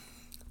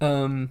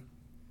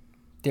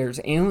 there's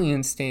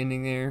aliens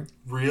standing there.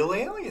 Real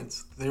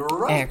aliens. They were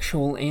right.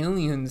 Actual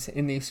aliens.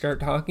 And they start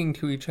talking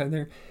to each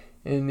other,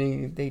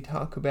 and they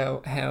talk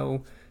about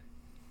how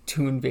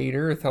to invade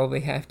Earth, all they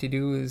have to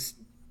do is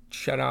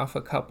shut off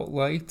a couple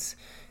lights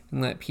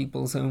and let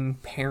people's own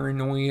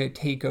paranoia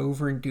take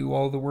over and do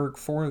all the work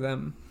for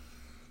them.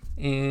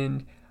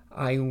 And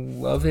I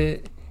love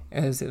it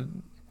as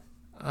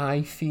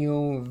I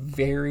feel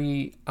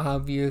very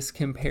obvious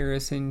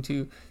comparison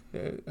to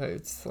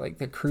it's like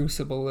the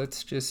Crucible.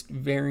 It's just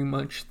very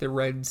much the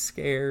Red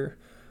Scare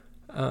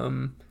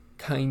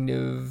kind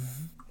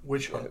of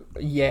witch hunt.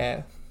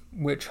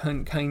 Witch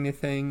hunt kind of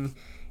thing.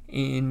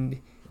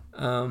 And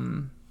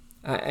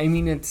I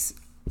mean,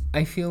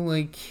 I feel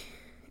like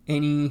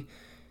any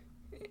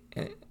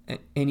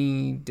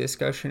any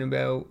discussion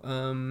about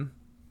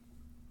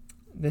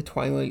the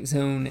Twilight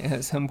Zone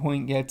at some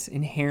point gets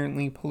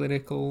inherently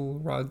political.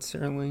 Rod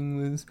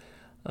Serling was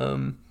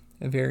a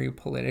very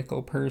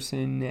political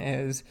person,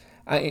 as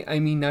I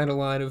mean, not a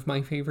lot of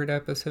my favorite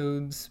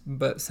episodes,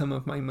 but some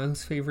of my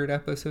most favorite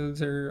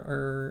episodes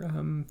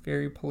are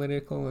very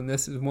political, and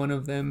this is one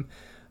of them.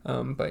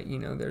 But, you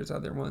know, there's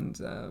other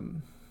ones,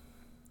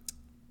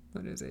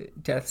 what is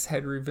it, Death's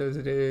Head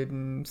Revisited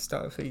and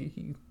stuff.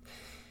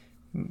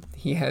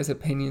 He has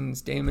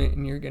opinions, damn it,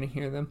 and you're going to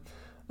hear them.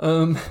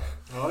 Oh,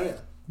 yeah.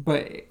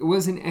 But it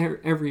wasn't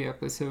every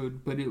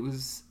episode, but it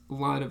was a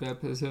lot of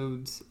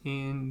episodes,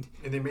 and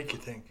they make you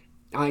think.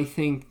 I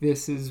think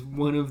this is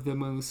one of the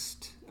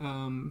most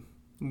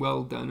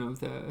well done of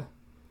the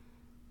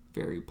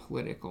very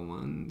political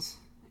ones.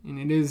 And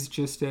it is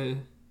just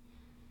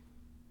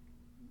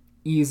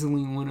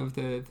easily one of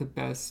the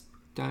best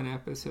done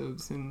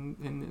episodes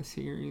in this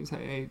series.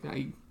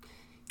 I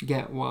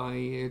get why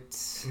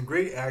it's... And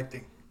great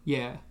acting.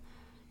 Yeah,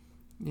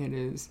 it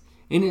is.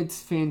 And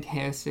it's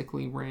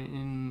fantastically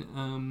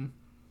written.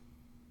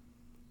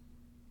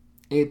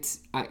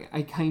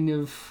 I kind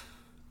of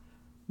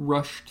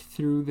rushed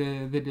through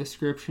the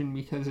description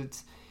because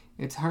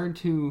it's hard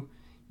to...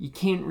 You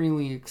can't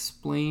really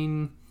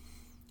explain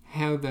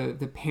how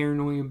the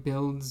paranoia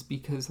builds,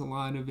 because a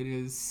lot of it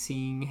is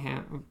seeing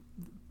how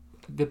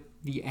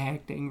the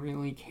acting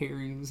really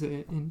carries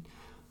it, and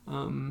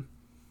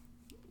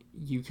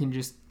you can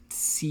just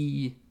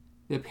see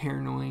the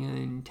paranoia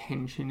and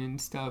tension and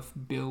stuff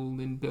build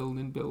and build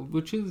and build,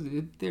 which is,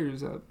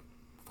 there's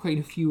quite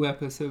a few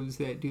episodes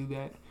that do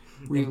that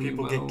really and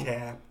people well. Get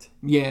capped.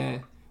 Yeah,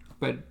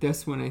 but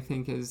this one I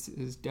think is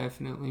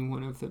definitely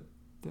one of the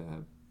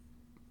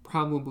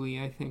probably,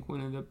 I think,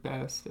 one of the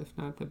best, if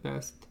not the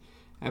best,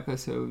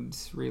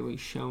 episodes, really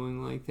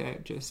showing like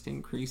that, just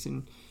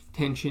increasing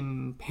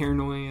tension,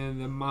 paranoia,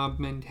 the mob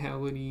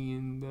mentality,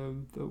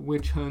 and the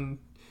witch hunt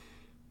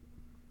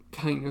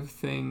kind of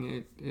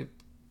thing. It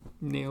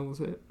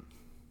nails it.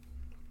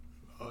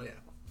 Oh, yeah.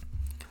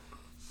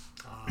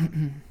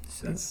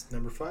 So that's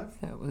number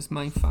 5? That was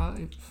my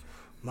 5.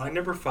 My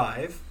number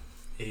 5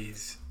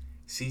 is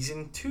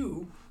Season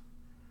 2,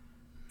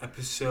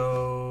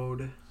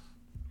 Episode...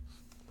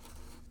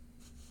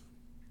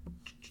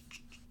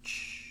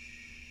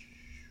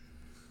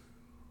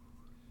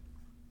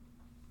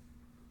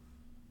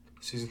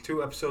 Season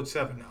 2, Episode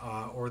 7,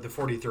 or the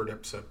 43rd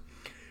episode.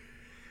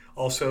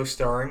 Also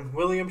starring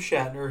William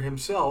Shatner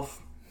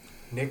himself,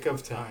 Nick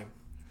of Time.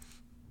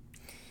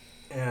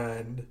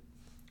 And,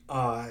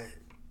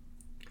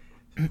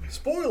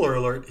 spoiler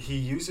alert, he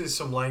uses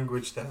some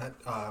language that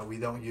we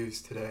don't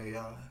use today.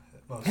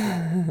 Most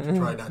people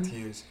try not to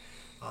use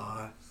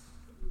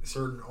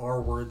certain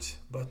R words,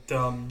 but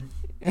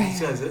he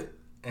says it,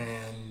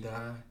 and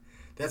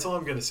that's all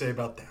I'm going to say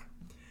about that.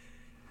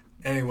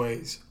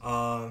 Anyways,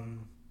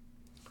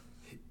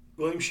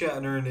 William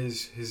Shatner and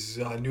his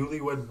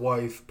newlywed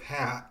wife,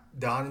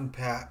 Don and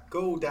Pat,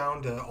 go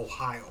down to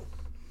Ohio.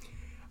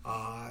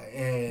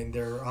 And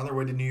they're on their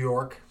way to New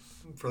York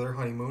for their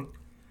honeymoon.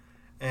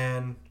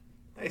 And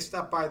they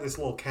stop by this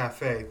little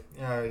cafe,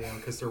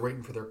 because they're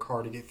waiting for their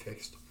car to get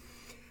fixed.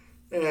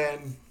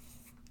 And,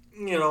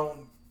 you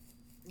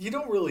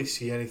don't really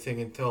see anything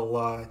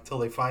until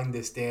they find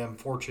this damn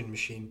fortune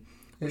machine,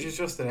 which is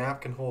just a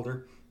napkin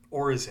holder.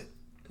 Or is it?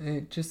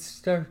 It just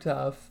starts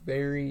off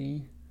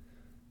very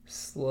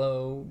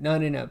slow,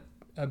 not in a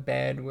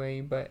bad way,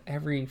 but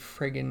every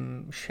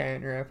friggin'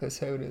 Shatner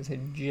episode is a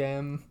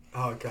gem.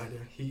 Oh god,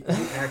 yeah, he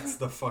acts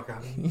the fuck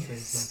out of it.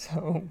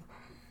 So,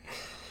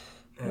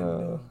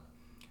 and,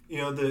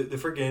 the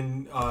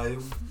friggin'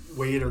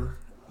 waiter,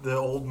 the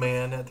old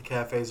man at the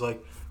cafe, is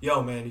like,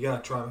 "Yo, man, you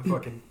gotta try my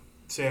fucking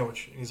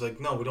sandwich." And he's like,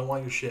 "No, we don't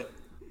want your shit."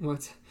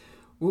 What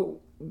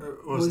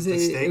was it? The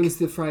steak? It was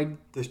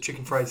the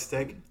chicken fried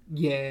steak.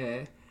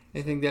 Yeah.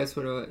 I think that's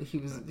what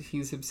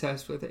he's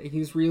obsessed with it.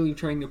 He's really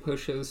trying to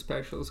push those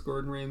specials.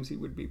 Gordon Ramsay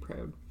would be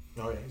proud.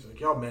 Oh yeah, he's like,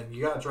 "Yo, man,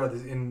 you gotta try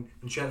this." And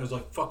Shatner's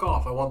like, "Fuck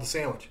off! I want the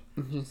sandwich."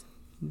 The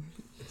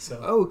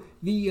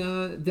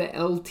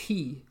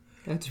LT.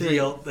 That's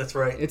right. That's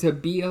right. It's a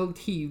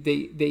BLT.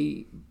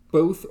 They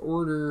both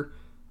order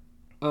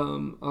a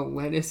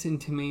lettuce and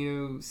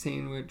tomato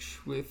sandwich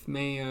with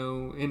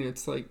mayo, and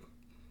it's like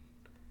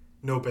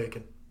no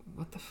bacon.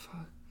 What the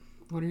fuck?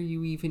 What are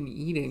you even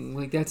eating?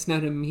 Like, that's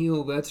not a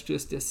meal. That's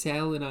just a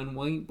salad on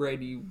white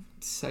bread, you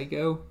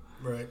psycho.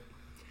 Right.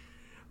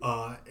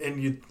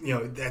 And you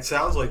that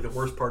sounds like the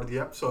worst part of the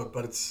episode,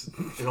 but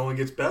it only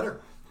gets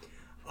better.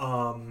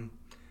 So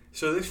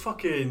this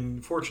fucking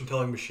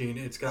fortune-telling machine,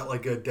 it's got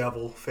like a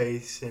devil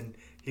face, and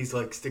he's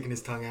like sticking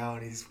his tongue out,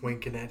 and he's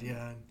winking at you,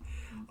 and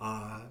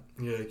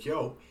you're like,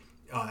 "Yo,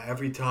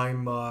 every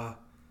time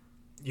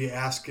you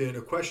ask it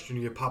a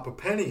question, you pop a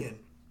penny in."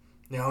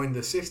 Now, in the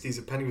 60s,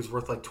 a penny was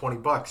worth like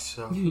 $20,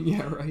 so...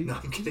 Yeah, right. No,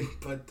 I'm kidding,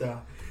 but,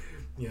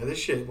 this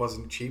shit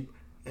wasn't cheap,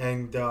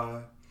 and,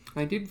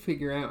 I did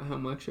figure out how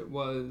much it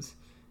was.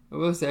 It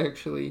was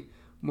actually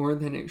more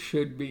than it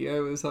should be. I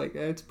was like,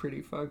 that's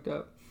pretty fucked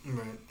up.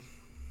 Right.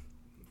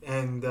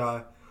 And,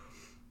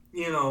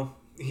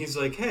 he's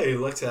like, hey,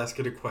 let's ask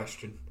it a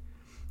question.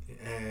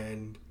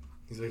 And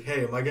he's like,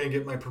 hey, am I going to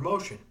get my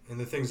promotion? And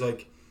the thing's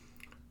like,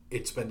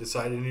 it's been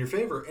decided in your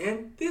favor.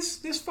 And this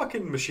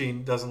fucking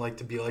machine doesn't like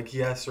to be like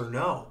yes or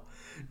no.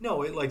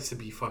 No, it likes to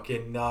be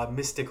fucking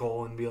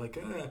mystical and be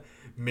like,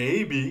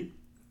 maybe.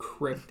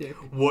 Cryptic.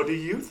 What do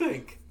you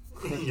think?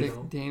 Cryptic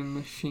damn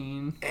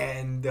machine.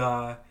 And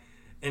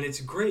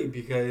it's great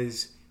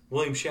because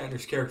William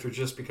Shatner's character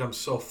just becomes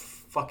so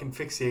fucking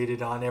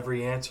fixated on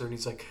every answer. And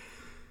he's like...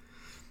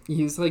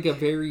 He's like a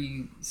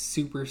very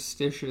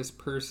superstitious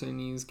person.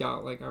 He's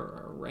got like a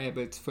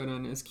rabbit's foot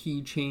on his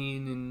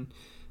keychain and...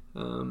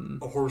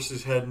 a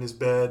horse's head in his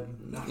bed.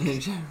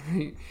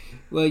 Right.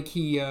 Like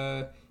he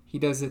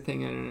does a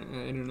thing.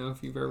 I don't know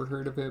if you've ever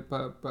heard of it,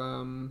 but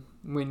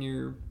when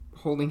you're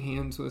holding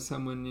hands with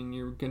someone and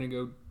you're gonna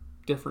go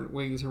different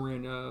ways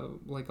around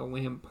like a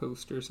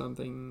lamppost or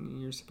something,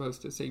 you're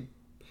supposed to say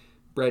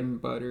bread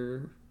and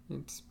butter.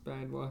 It's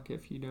bad luck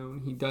if you don't.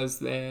 He does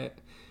that.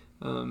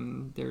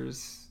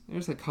 There's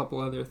a couple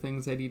other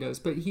things that he does,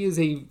 but he is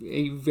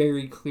a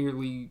very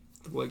clearly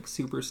like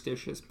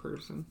superstitious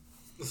person.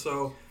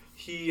 So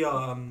he he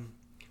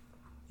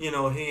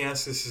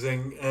asks this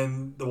thing,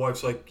 and the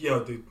wife's like,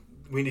 yo, dude,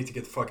 we need to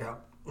get the fuck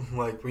out.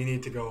 Like, we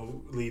need to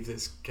go leave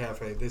this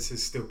cafe. This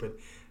is stupid.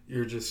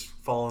 You're just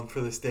falling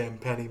for this damn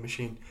penny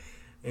machine.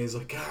 And he's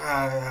like,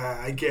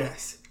 I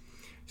guess.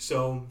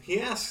 So he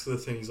asks the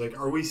thing, he's like,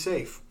 are we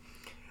safe?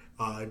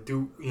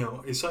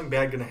 Is something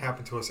bad going to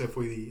happen to us if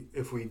we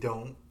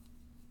don't,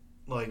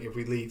 like, if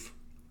we leave?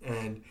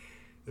 And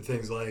the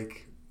thing's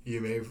like,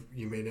 you may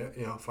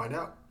find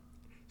out.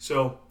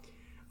 So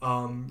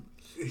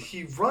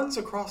he runs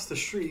across the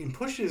street and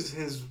pushes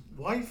his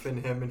wife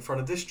and him in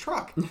front of this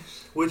truck,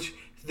 which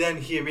then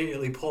he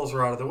immediately pulls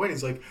her out of the way. And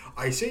he's like,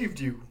 I saved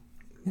you.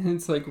 And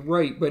it's like,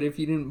 right, but if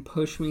you didn't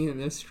push me in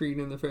this street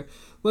in the front,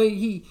 like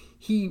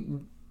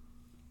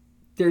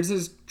there's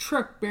this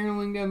truck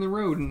barreling down the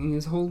road and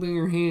he's holding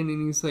her hand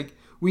and he's like,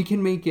 we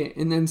can make it,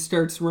 and then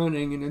starts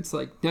running and it's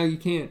like, no, you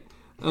can't.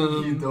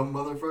 You dumb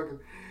motherfucker.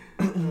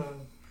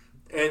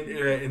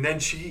 And then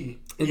she...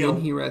 And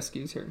then he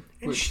rescues her.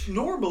 And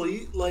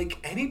normally, like,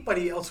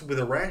 anybody else with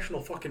a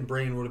rational fucking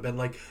brain would have been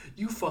like,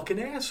 you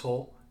fucking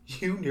asshole,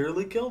 you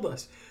nearly killed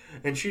us.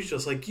 And she's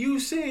just like, you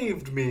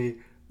saved me.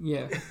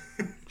 Yeah.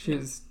 Which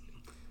is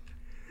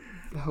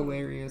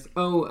hilarious.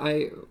 Oh,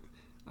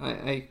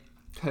 I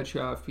cut you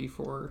off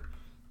before,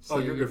 so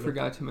you're you good.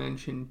 Forgot to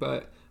mention,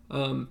 but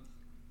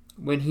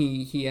when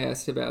he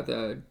asked about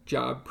the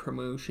job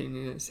promotion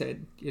and it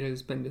said it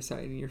has been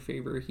decided in your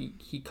favor,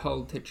 he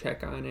called to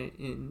check on it,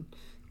 and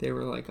they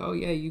were like, oh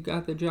yeah, you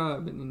got the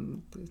job.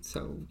 And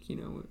so,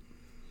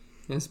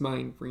 his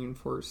mind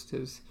reinforced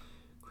his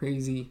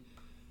crazy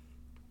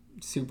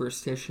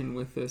superstition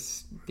with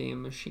this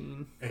damn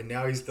machine. And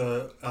now he's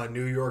the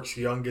New York's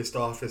youngest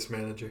office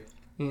manager.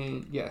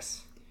 And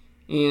yes.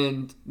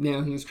 And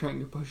now he's trying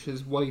to push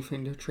his wife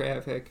into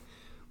traffic,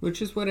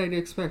 which is what I'd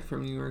expect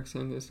from New York's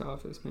youngest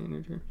office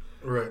manager.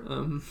 Right.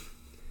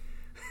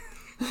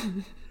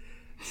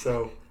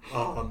 So,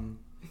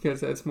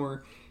 because that's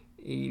more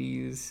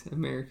 80s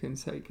American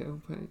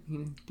Psycho,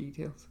 but,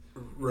 details.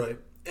 Right.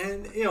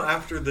 And,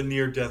 after the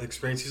near-death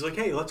experience, he's like,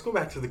 hey, let's go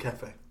back to the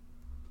cafe.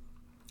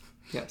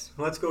 Yes.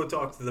 Let's go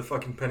talk to the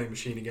fucking penny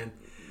machine again.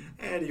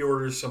 And he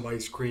orders some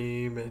ice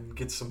cream and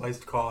gets some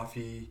iced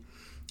coffee.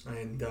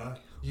 And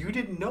you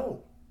didn't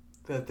know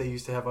that they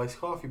used to have iced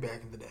coffee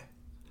back in the day.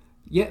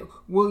 Yeah,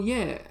 well,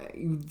 yeah,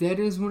 that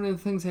is one of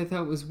the things I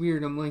thought was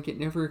weird. I'm like, it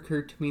never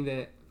occurred to me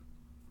that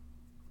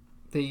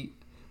they...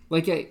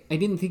 Like, I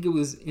didn't think it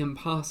was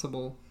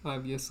impossible,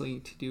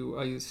 obviously, to do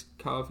iced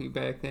coffee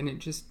back then.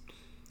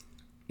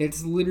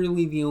 It's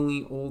literally the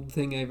only old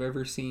thing I've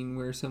ever seen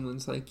where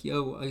someone's like,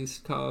 yo,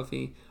 iced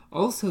coffee.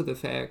 Also the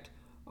fact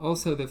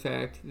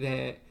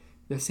that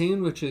the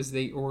sandwiches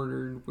they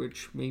ordered,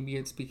 which maybe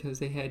it's because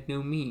they had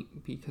no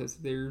meat, because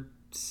they're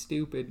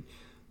stupid,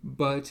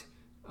 but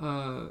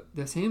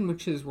the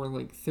sandwiches were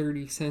like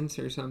 30 cents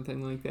or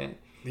something like that.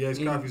 The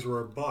iced coffees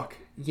were $1.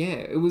 Yeah,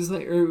 it was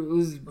like,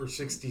 or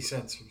 60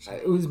 cents or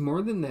something. It was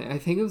more than that. I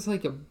think it was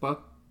like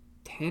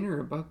 $1.10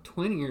 or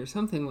 $1.20 or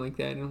something like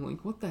that. And I'm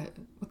like, what the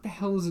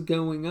hell is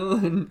going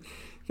on?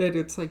 That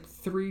it's like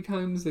 3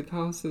 times the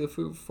cost of the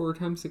food, 4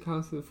 times the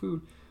cost of the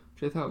food,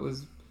 which I thought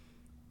was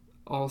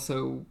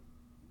also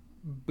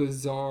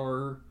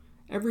bizarre.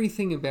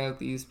 Everything about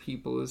these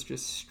people is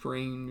just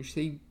strange.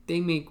 They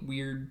make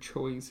weird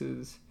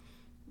choices,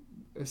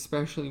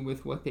 especially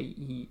with what they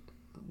eat.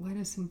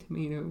 Lettuce and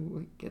tomato,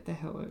 like, get the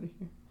hell out of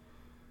here.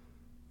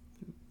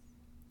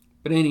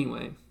 But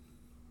anyway,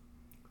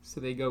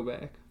 so they go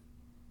back.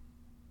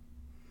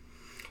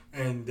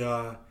 And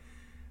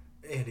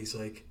he's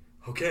like,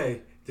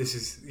 okay, this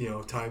is,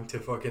 time to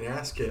fucking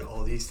ask it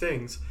all these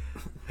things.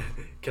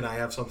 Can I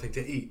have something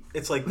to eat?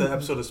 It's like the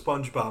episode of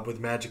SpongeBob with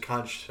Magic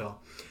Conch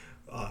Shell.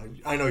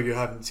 I know you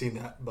haven't seen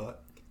that,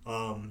 but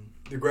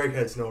the Greg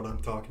heads know what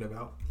I'm talking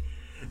about.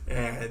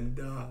 And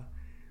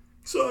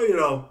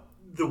so,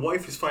 the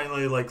wife is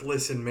finally like,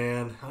 listen,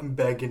 man, I'm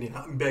begging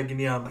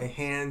you on my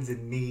hands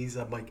and knees.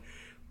 I'm like,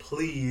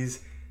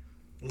 please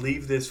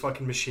leave this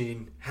fucking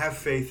machine. Have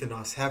faith in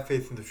us. Have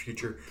faith in the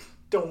future.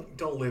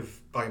 Don't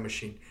live by a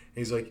machine. And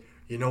he's like,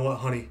 you know what,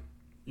 honey?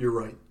 You're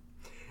right.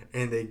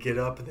 And they get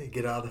up and they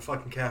get out of the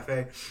fucking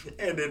cafe,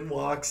 and in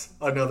walks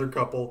another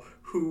couple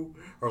who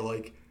are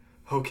like,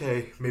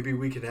 okay, maybe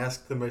we can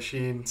ask the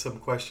machine some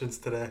questions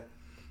today.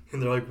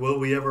 And they're like, will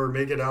we ever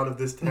make it out of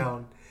this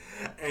town?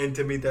 And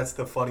to me, that's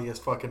the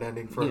funniest fucking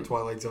ending for a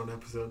Twilight Zone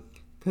episode.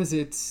 Because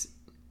it's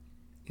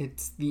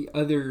the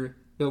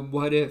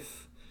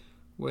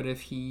what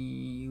if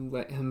he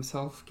let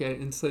himself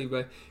get enslaved?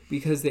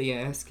 Because they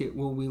ask it,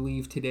 will we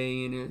leave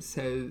today? And it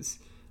says,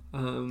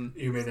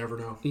 you may never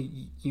know.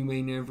 You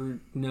may never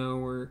know,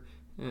 or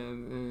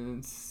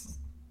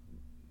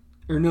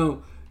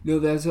no,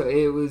 that's what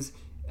it was.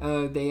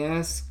 They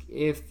ask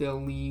if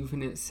they'll leave,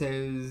 and it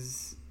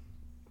says,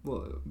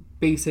 well,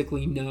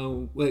 basically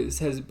no. Well, it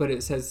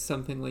says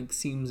something like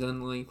seems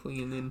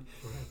unlikely, and then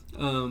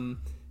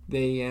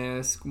they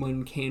ask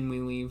when can we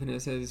leave, and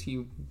it says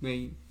you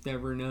may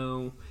never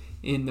know.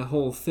 And the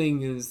whole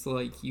thing is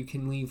like you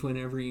can leave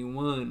whenever you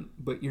want,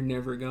 but you're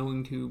never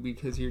going to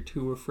because you're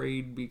too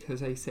afraid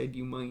because I said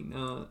you might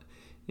not.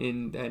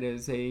 And that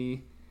is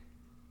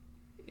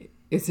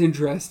it's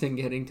interesting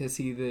getting to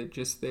see the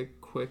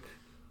quick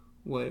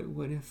what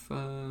if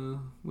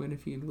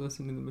you'd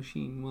listen to the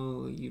machine?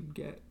 Well, you'd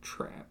get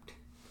trapped.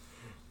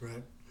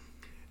 Right.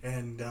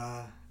 And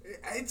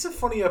it's a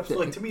funny episode.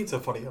 Like, to me, it's a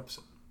funny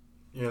episode.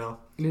 You know?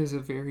 It is a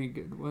very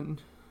good one.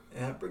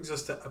 And that brings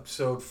us to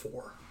episode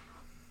 4.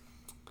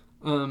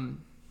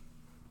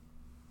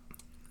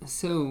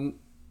 So,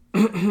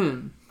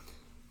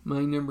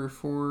 my number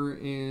 4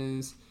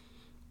 is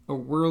A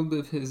World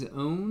of His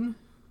Own,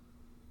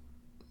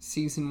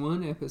 Season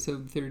 1,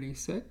 Episode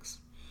 36.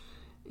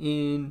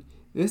 And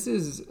this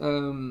is,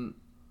 I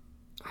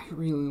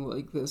really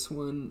like this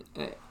one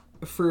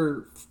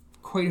for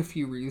quite a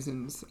few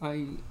reasons.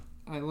 I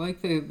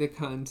like the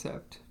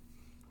concept,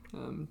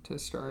 to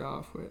start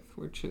off with,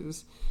 which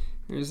is,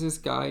 there's this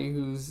guy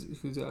who's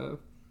a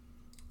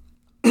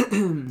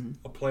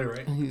a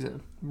playwright. He's a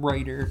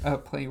writer, a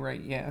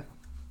playwright, yeah.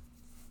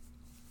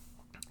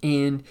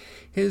 And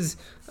his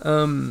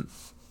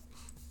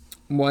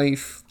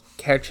wife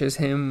catches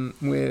him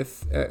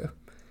with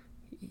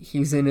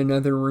he's in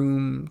another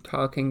room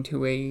talking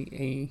to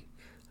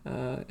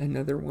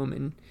another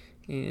woman,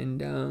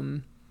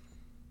 and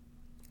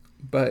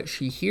but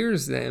she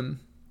hears them,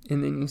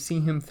 and then you see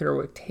him throw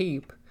a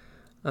tape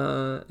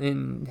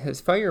in his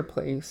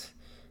fireplace.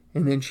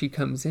 And then she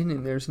comes in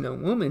and there's no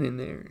woman in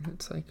there.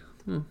 It's like,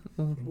 well,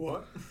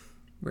 what?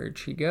 Where'd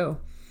she go?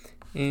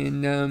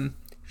 And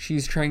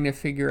she's trying to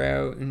figure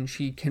out, and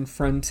she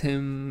confronts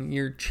him,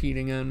 you're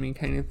cheating on me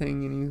kind of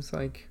thing. And he's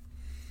like,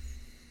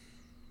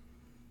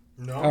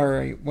 no. All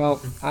right,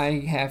 well,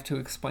 I have to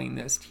explain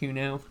this to you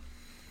now.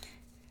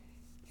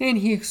 And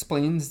he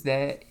explains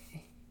that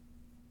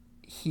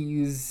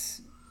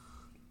he's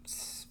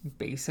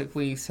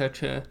basically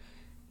such a...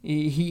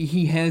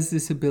 He has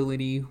this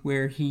ability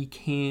where he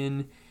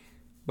can,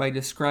 by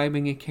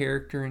describing a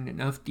character in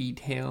enough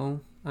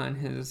detail on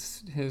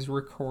his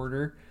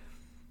recorder,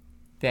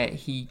 that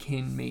he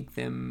can make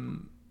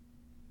them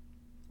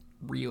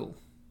real.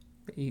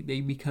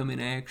 They become an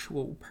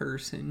actual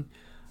person.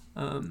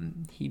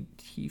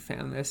 He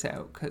found this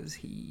out because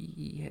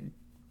he had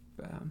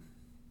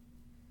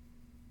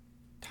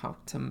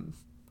talked some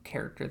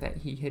character that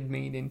he had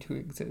made into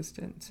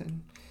existence,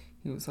 and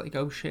he was like,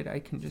 oh shit, I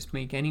can just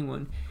make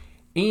anyone.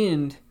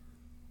 And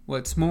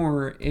what's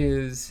more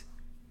is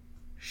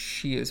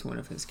she is one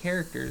of his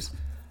characters.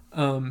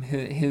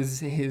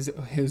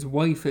 His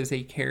wife is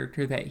a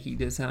character that he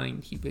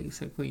designed. He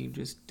basically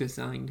just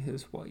designed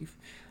his wife.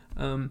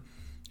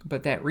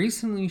 But that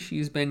recently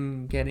she's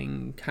been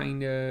getting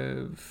kind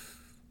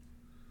of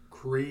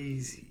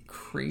crazy,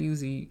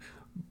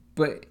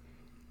 but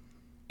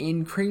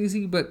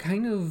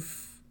kind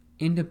of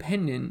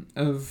independent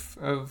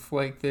of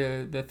like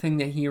the thing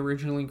that he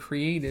originally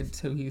created.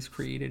 So he's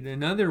created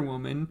another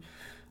woman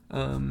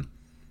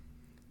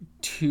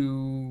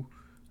to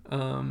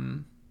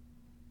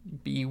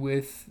be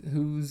with,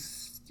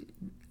 who's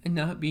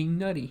not being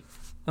nutty.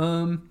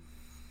 And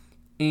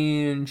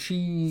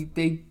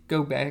they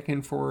go back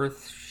and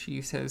forth.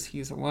 She says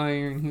he's a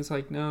liar, and he's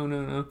like,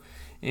 no.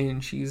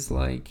 And she's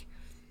like,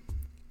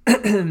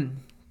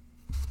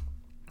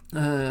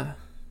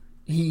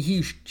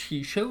 he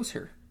shows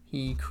her.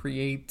 He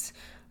creates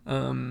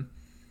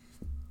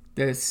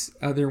this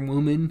other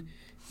woman,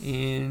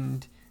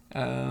 and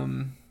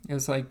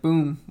it's like,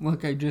 boom,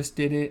 look, I just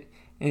did it.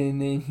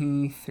 And then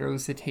he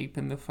throws the tape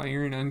in the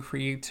fire and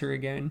uncreates her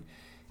again.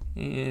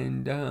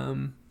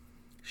 And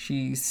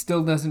she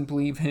still doesn't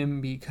believe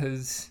him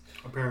because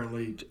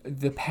apparently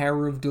the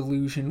power of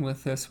delusion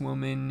with this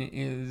woman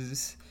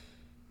is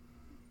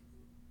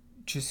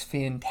just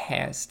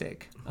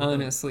fantastic. Mm-hmm.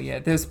 Honestly,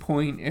 at this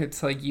point,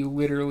 it's like you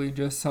literally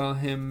just saw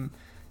him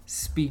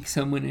speak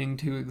someone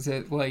into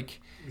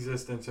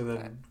existence, and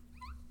then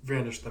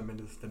vanished them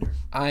into thin air.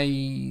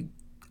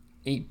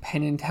 A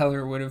Penn and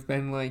Teller would have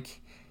been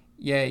like,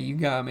 yeah, you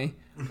got me.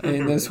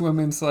 And this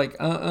woman's like,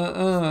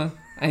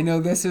 I know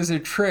this is a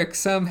trick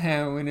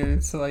somehow. And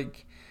it's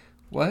like,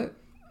 what?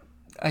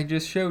 I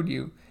just showed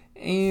you.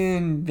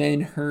 And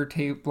then her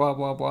tape, blah,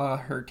 blah, blah,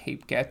 her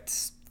tape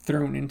gets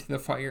thrown into the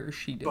fire.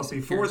 She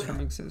disappears from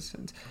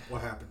existence.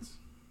 What happens?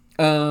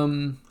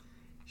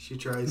 She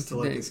tries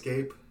to,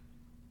 escape.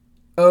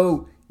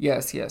 Oh,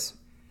 yes.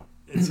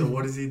 And so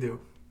what does he do?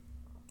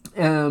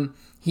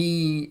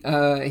 He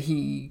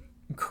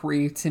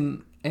creates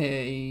an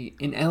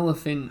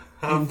elephant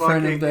in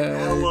front of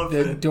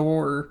the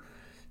door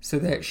so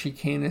that she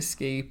can't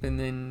escape, and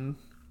then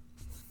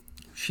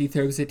she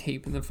throws a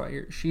tape in the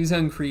fire. She's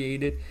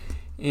uncreated,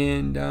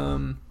 and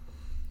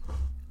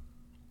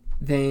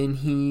then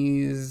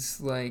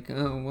he's like,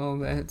 oh, well,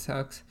 that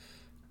sucks.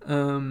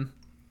 As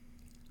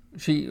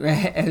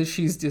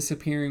she's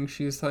disappearing,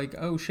 she's like,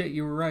 oh shit,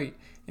 you were right.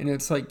 And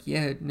it's like,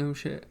 yeah, no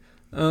shit.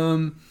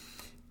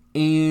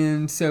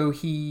 And so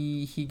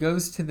he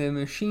goes to the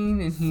machine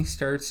and he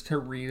starts to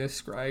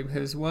re-describe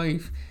his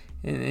wife.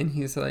 And then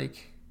he's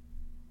like,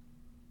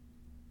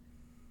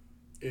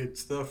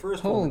 it's the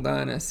first hold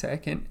on a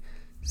second.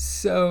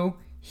 So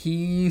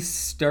he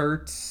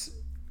starts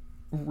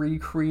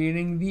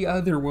recreating the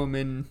other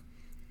woman,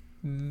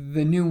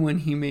 the new one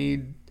he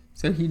made.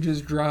 So he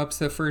just drops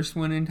the first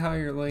one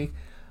entirely.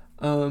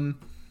 And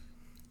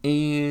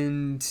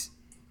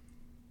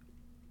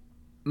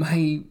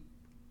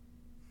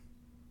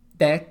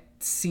that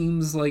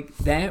seems like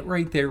that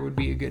right there would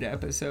be a good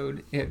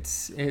episode.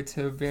 It's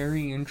a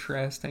very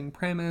interesting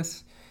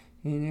premise,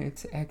 and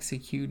it's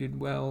executed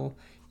well,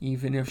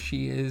 even if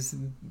she is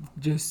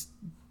just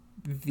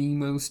the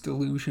most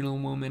delusional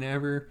woman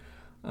ever.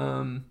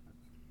 And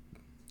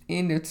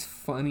it's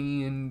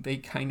funny, and they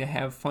kind of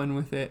have fun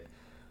with it.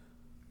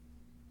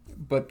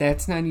 But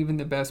that's not even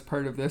the best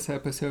part of this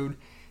episode.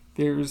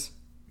 There's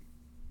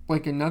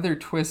another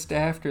twist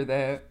after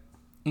that,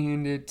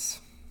 and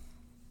it's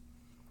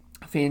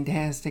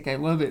fantastic. I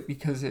love it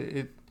because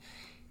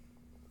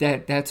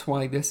that's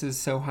why this is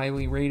so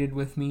highly rated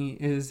with me,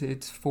 is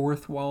it's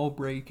fourth wall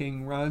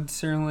breaking. Rod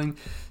Serling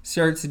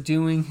starts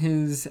doing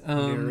his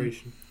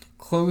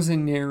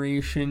closing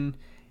narration,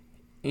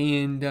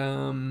 and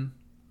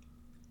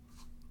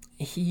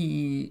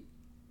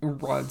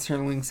Rod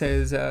Serling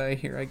says,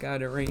 here, I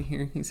got it right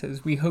here. He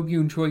says, we hope you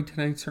enjoyed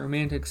tonight's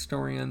romantic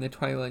story on the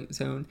Twilight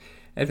Zone.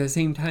 At the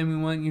same time, we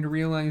want you to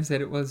realize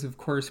that it was, of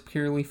course,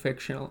 purely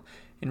fictional.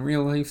 In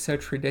real life,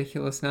 such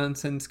ridiculous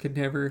nonsense could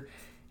never...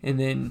 And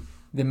then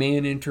the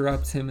man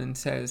interrupts him and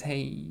says,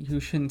 hey, you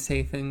shouldn't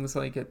say things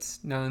like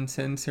it's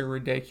nonsense or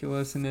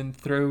ridiculous, and then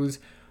throws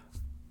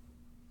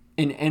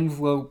an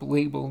envelope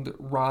labeled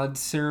Rod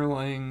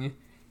Serling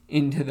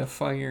into the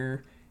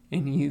fire.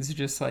 And he's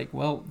just like,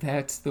 well,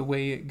 that's the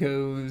way it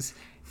goes.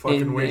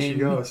 Fucking and way she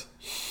goes.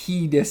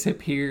 He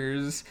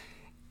disappears.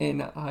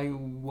 And I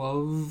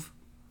love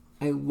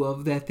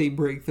that they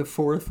break the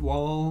fourth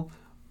wall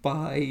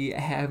by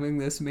having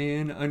this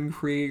man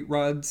uncreate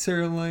Rod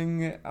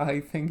Serling. I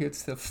think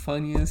it's the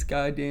funniest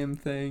goddamn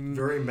thing.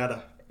 Very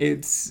meta.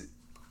 It's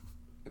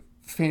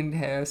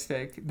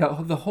fantastic. The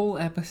whole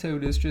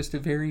episode is just a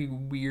very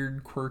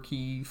weird,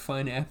 quirky,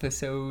 fun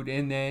episode.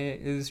 And that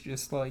is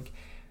just like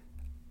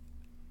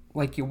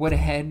you would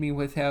have had me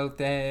without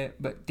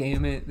that, but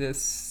damn it,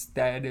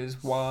 that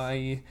is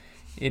why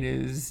it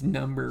is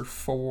number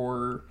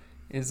 4,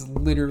 is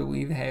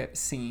literally that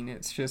scene.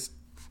 It's just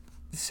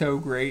so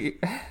great.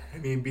 I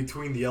mean,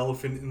 between the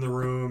elephant in the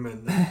room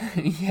and...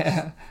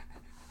 yeah.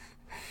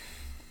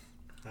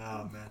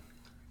 Oh, man.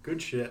 Good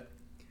shit.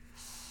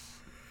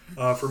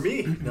 For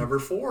me, number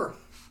 4.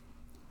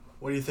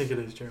 What do you think it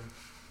is, Jeremy?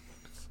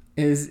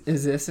 Is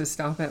this a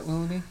Stop at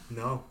Willoughby?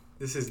 No.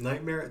 This is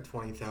Nightmare at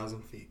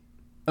 20,000 Feet.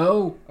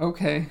 Oh,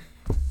 okay.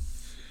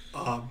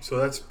 So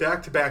that's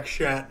back-to-back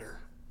Shatner,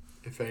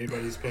 if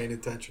anybody's paying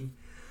attention.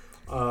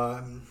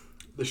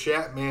 The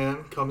Shat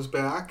Man comes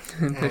back.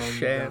 The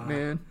Shat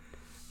Man.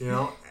 You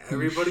know,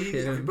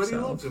 everybody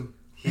loves him.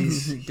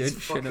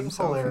 He's fucking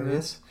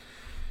hilarious.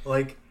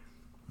 Like,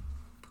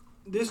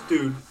 this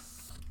dude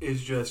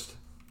is just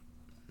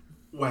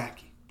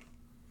wacky.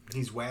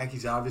 He's wacky.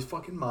 He's out of his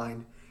fucking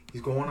mind.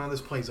 He's going on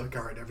this plane. He's like,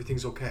 all right,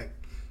 everything's okay.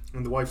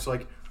 And the wife's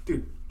like,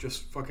 dude,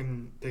 just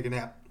fucking take a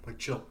nap. Like,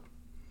 chill.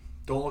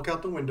 Don't look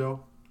out the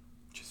window.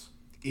 Just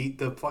eat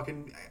the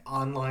fucking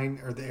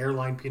the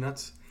airline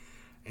peanuts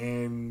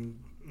and,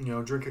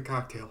 drink a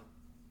cocktail.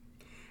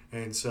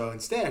 And so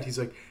instead, he's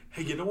like,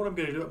 hey, you know what I'm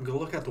going to do? I'm going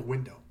to look out the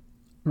window.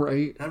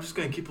 Right. And I'm just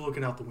going to keep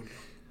looking out the window.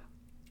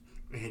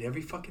 And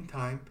every fucking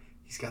time,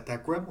 he's got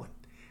that gremlin.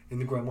 And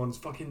the gremlin's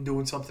fucking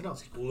doing something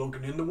else. He's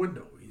looking in the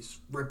window. He's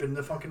ripping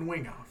the fucking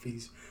wing off.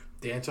 He's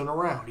dancing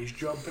around. He's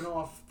jumping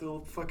off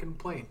the fucking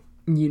plane.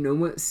 You know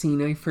what scene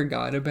I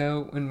forgot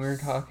about when we were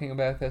talking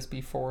about this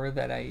before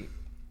that I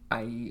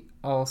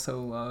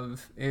also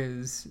love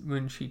is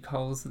when she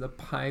calls the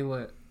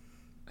pilot,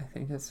 I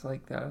think it's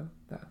like the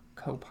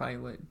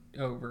co-pilot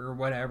over or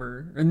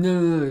whatever.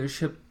 No,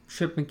 ship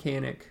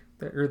mechanic.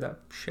 the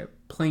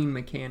plane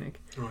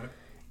mechanic. Right.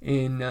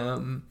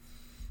 And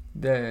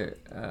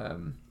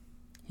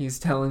he's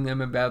telling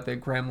them about the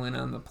gremlin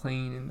on the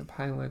plane, and the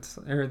pilots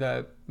or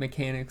the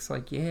mechanics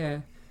like,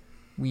 yeah,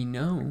 we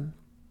know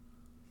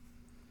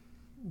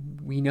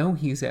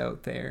he's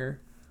out there.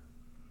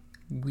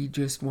 We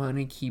just want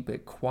to keep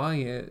it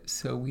quiet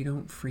so we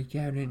don't freak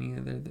out any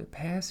of the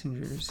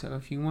passengers. So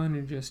if you want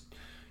to just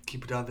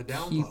keep it on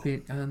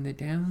the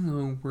down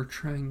low, we're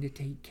trying to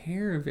take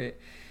care of it.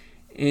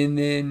 And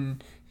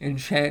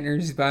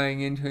Shatner's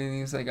buying into it, and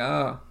he's like,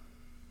 oh,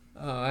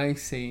 I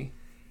see.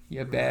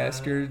 You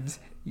bastards.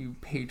 You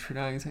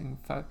patronizing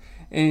fuck.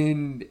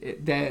 And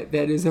that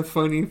is a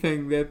funny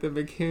thing that the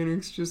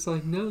mechanic's just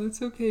like, no,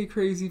 it's okay,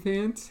 crazy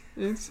pants.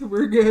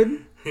 We're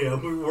good. Yeah,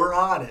 we're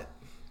on it.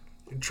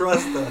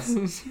 Trust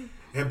us.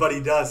 But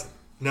he doesn't.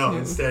 No,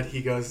 instead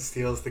he goes and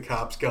steals the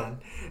cop's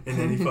gun, and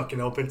then he fucking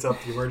opens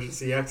up the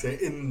emergency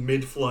exit in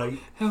mid-flight.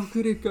 How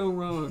could it go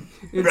wrong?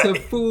 It's a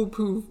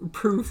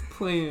foolproof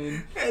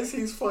plan. As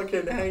he's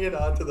fucking hanging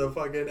onto the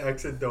fucking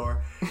exit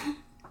door,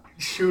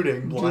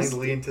 shooting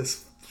blindly into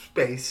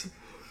space.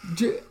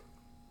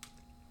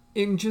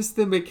 And just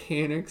the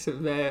mechanics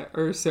of that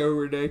are so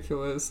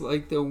ridiculous.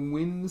 Like the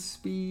wind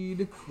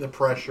speed, the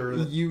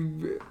pressure,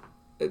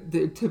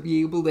 to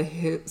be able to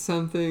hit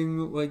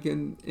something like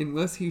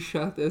unless he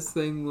shot this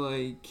thing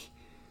like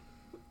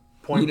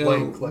point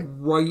blank, like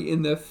right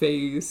in the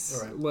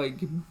face, right. Like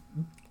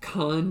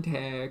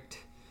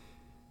contact.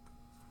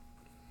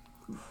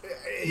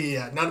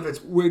 Yeah, none of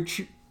it's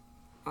which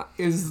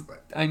is,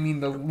 I mean,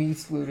 the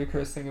least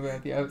ludicrous thing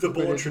about the outfit. The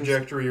bullet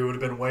trajectory would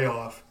have been way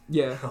off.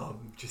 Yeah.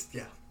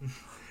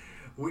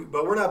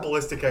 But we're not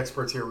ballistic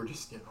experts here. We're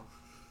just,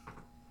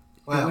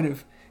 well,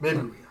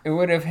 it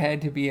would have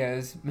had to be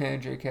as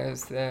magic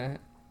as the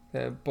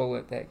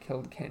bullet that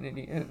killed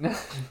Kennedy.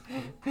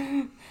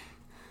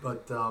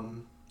 But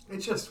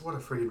it's just, what a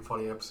freaking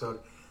funny episode.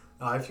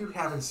 If you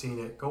haven't seen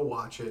it, go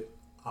watch it.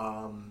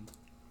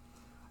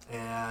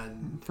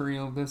 And for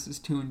real, this is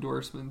 2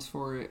 endorsements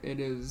for it.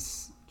 It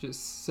is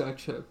just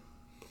such a...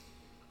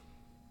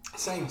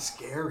 It's not even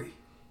scary.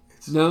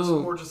 It's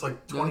more just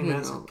like 20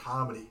 minutes of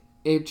comedy.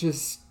 It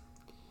just...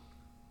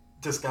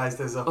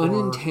 disguised as a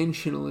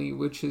unintentionally,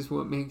 horror. Which is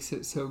what makes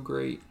it so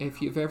great.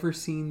 If you've ever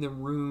seen The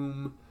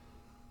Room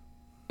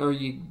or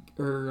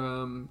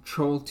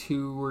Troll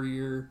 2, where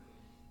you're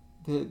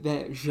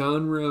that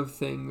genre of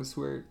things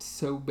where it's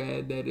so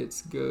bad that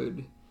it's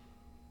good,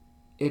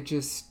 it's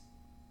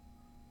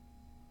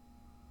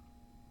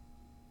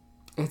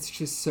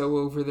just so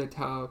over the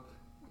top.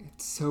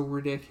 It's so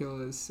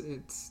ridiculous.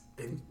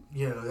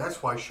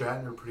 That's why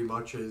Shatner pretty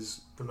much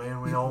is the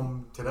man we know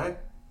him today.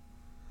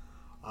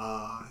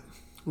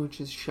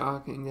 Which is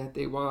shocking that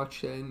they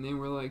watched it and they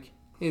were like,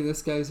 hey,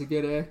 this guy's a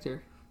good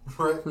actor.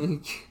 Right.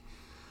 Like,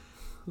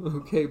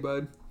 okay,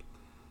 bud.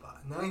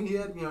 But no, he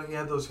had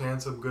those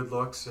handsome good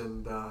looks,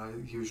 and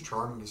he was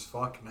charming as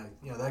fuck, and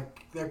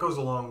that goes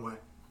a long way.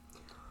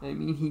 I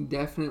mean, he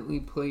definitely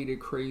played a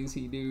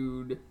crazy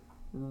dude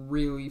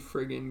really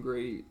friggin'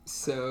 great.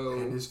 So,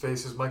 and his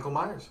face is Michael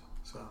Myers.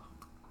 So,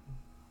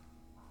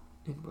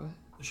 and what?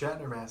 The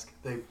Shatner mask.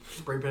 They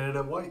spray painted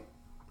it white.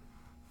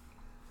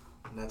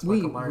 And that's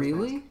Wait, Michael Myers.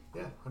 Really? Mask.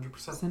 Yeah, 100%.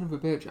 Son of a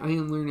bitch! I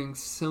am learning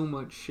so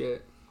much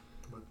shit.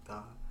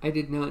 But I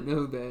did not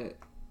know that.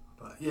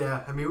 But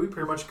yeah, I mean, we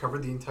pretty much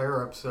covered the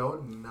entire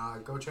episode, and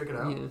go check it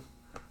out.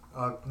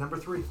 Yeah. Number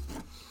 3.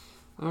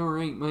 All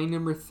right, my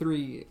number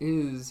 3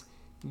 is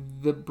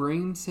The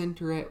Brain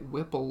Center at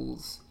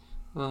Whipple's.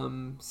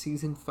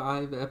 Season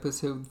 5,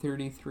 episode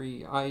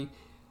 33.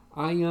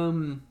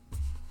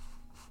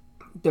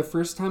 The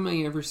first time I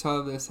ever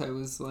saw this, I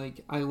was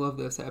like, I love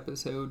this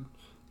episode.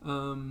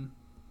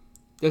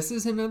 This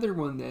is another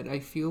one that I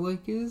feel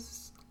like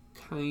is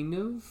kind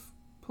of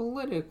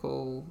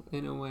political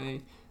in a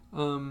way.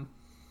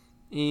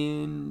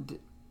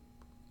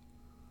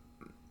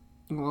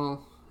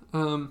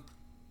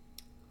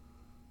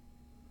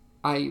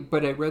 I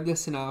read the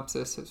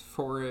synopsis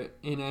for it,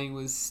 and I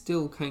was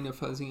still kind of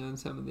fuzzy on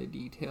some of the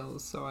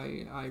details, so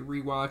I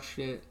rewatched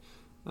it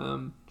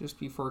just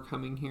before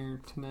coming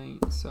here tonight.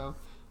 So,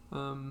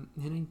 and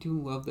I do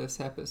love this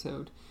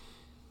episode.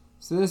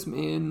 So this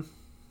man,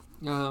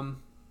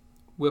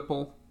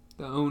 Whipple,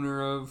 the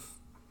owner of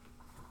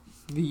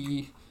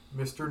the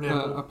Mr.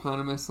 Nibble,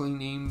 eponymously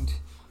named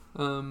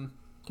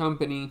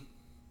company,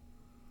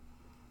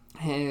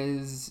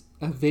 has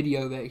a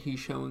video that he's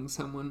showing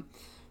someone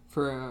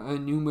for a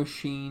new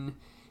machine,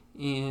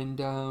 and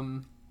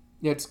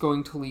it's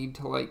going to lead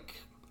to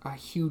like a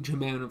huge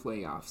amount of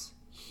layoffs.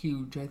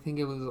 Huge. I think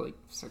it was like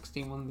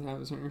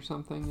 61,000 or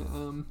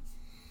something.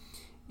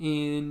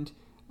 And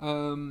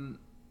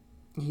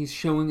he's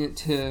showing it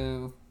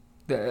to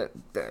the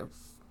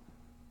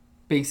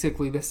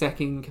basically the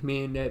second in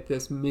command at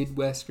this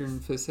Midwestern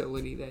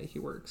facility that he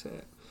works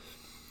at.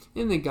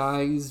 And the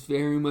guy's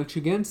very much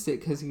against it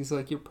because he's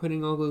like, you're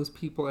putting all those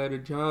people out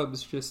of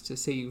jobs just to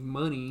save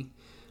money.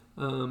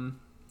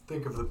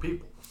 Think of the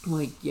people.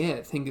 Like,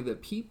 yeah, think of the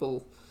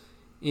people.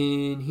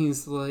 And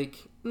he's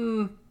like,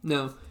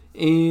 no.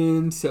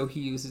 And so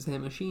he uses that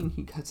machine.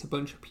 He cuts a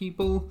bunch of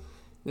people.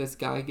 This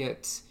guy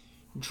gets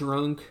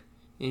drunk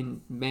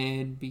and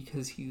mad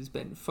because he's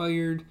been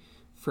fired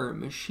for a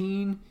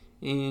machine.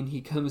 And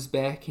he comes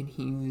back and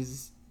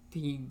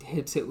he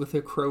hits it with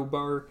a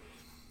crowbar.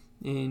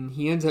 And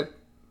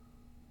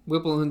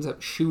Whipple ends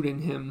up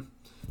shooting him.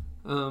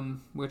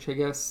 Which I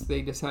guess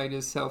they decide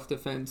is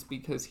self-defense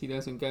because he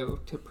doesn't go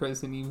to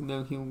prison, even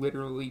though he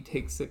literally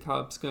takes the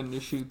cop's gun to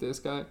shoot this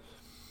guy.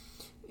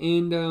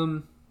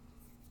 And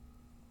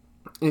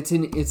it's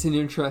an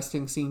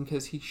interesting scene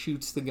because he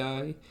shoots the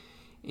guy,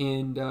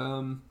 and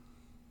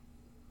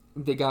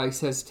the guy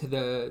says to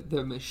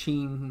the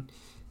machine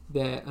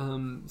that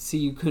see,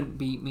 you couldn't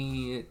beat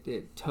me.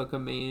 It took a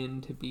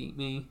man to beat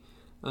me.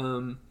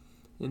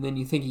 And then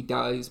you think he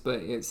dies,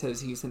 but it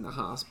says he's in the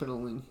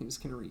hospital and he's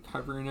going to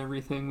recover and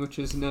everything, which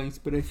is nice.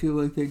 But I feel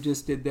like they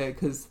just did that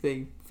because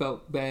they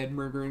felt bad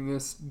murdering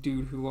this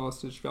dude who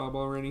lost his job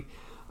already.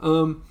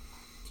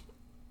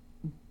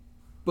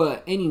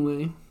 But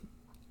anyway,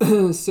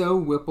 so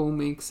Whipple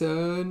makes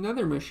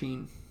another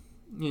machine.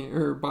 Yeah,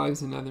 or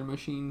buys another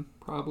machine,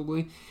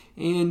 probably.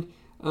 And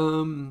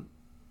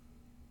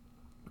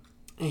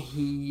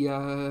he's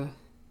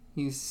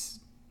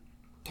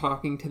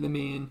talking to the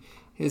man.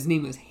 His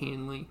name is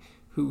Hanley,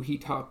 who he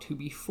talked to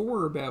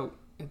before about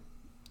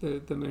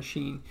the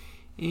machine.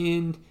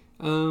 And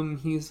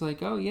he's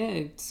like, oh yeah,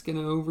 it's going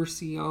to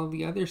oversee all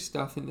the other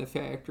stuff in the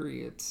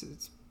factory. It's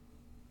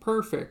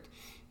perfect.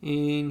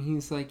 And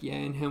he's like, yeah,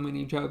 and how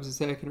many jobs is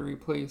that going to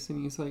replace?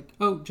 And he's like,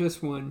 oh,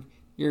 just one.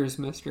 Yours,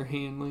 Mr.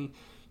 Hanley.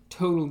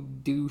 Total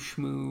douche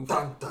move.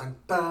 Dun, dun,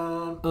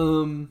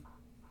 dun.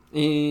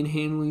 And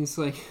Hanley's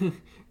like,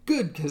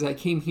 good, because I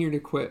came here to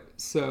quit,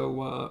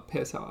 so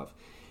piss off.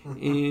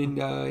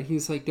 And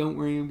he's like, don't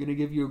worry, I'm going to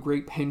give you a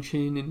great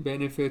pension and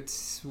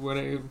benefits,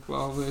 whatever,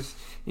 all this.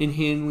 And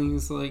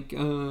Hanley's like,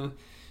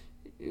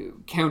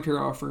 counter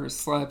offer,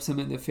 slaps him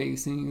in the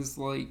face, and he's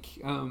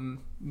like,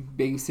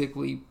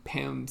 basically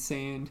pound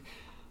sand.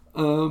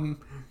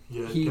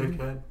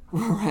 He'd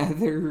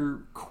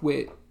rather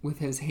quit with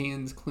his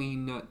hands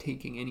clean, not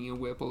taking any of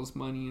Whipple's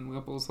money, and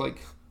Whipple's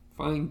like,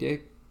 fine,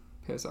 dick,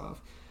 piss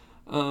off.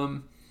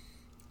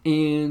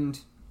 And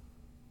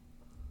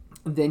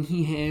then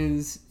he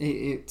has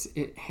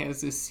it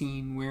has a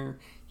scene where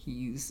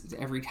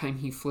every time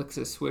he flicks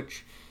a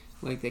switch,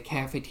 like the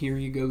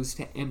cafeteria goes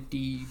to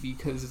empty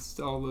because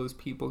all those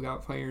people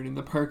got fired, and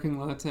the parking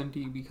lot's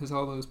empty because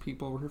all those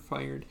people were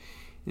fired.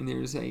 And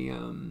there's a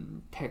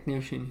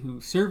technician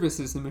who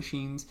services the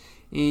machines,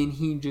 and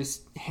he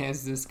just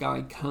has this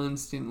guy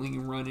constantly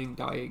running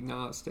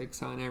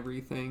diagnostics on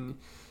everything,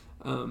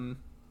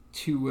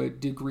 to a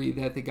degree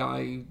that the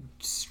guy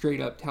straight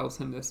up tells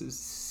him this is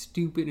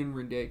stupid and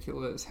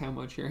ridiculous how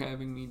much you're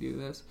having me do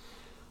this.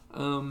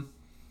 And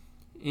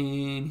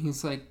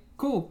he's like,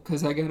 cool,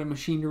 because I got a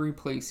machine to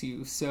replace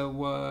you,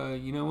 so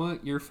you know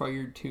what, you're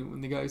fired too.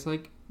 And the guy's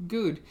like,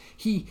 good.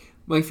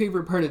 My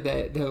favorite part of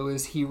that, though,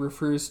 is he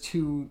refers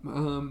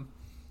to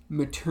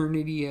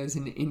maternity as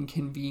an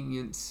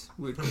inconvenience,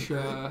 which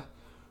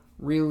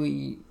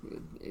really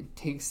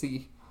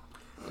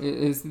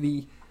is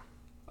the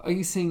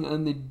icing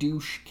on the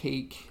douche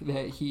cake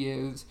that he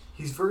is.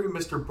 He's very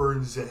Mr.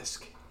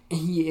 Burns-esque.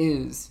 He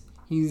is.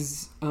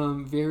 He's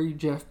very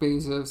Jeff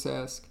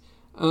Bezos-esque.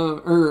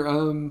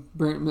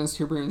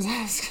 Mr.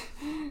 Burns-esque.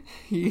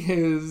 He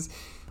is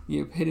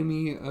the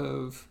epitome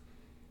of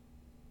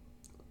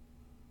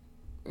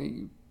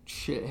a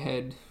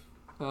shithead,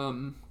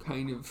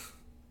 kind of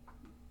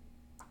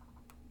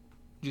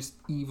just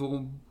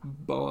evil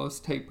boss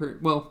type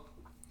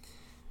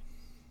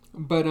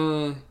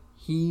but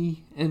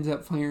he ends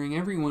up firing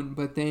everyone,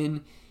 but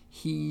then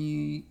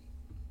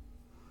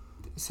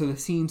so the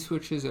scene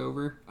switches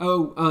over.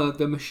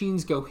 The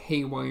machines go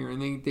haywire,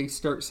 and they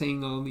start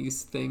saying all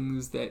these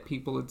things that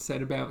people had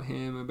said about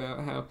him,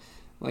 about how,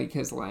 like,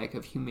 his lack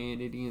of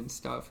humanity and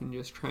stuff, and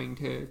just trying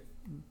to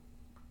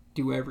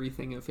do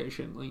everything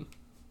efficiently.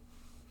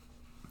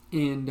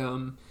 And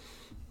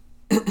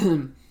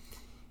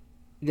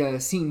the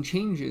scene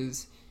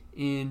changes,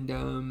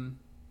 and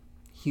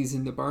he's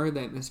in the bar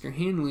that Mr.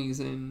 Hanley's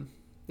in,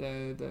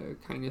 the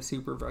kind of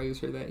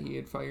supervisor that he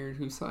had fired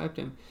who slapped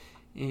him.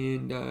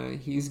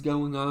 And he's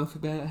going off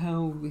about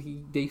how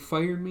they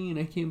fired me and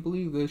I can't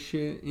believe this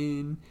shit,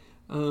 and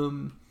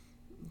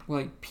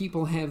like,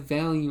 people have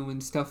value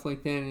and stuff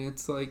like that. And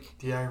it's like,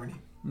 the irony.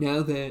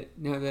 Now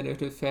that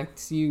it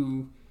affects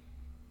you,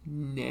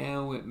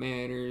 now it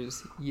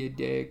matters, you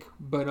dick.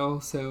 But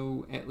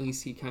also, at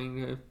least he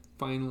kind of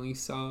finally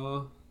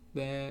saw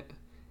that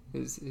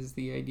is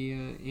the idea.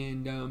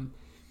 And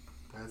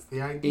that's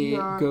the idea.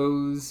 It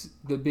goes,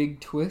 the big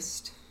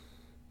twist,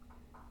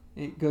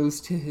 it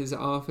goes to his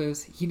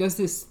office. He does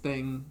this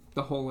thing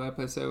the whole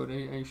episode,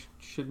 I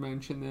should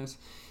mention this,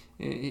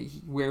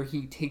 where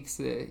he takes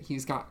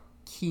he's got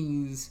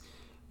keys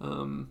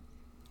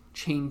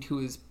chained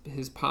to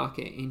his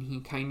pocket, and he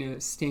kind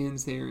of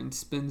stands there and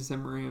spins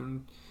them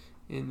around,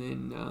 and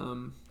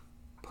then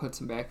puts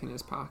them back in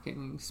his pocket,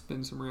 and he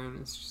spins them around.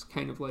 It's just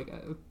kind of like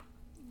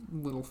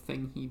little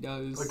thing he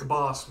does. Like a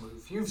boss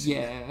move. You've seen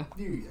yeah.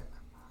 Yeah.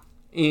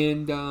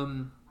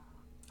 And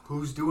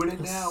who's doing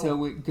it now?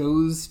 So it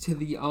goes to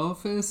the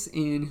office,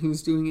 and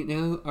who's doing it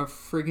now? A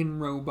friggin'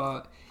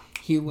 robot.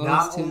 He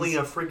lost Not only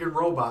a friggin'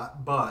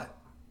 robot, but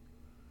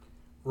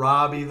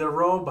Robbie the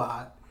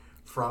Robot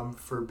from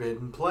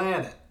Forbidden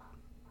Planet.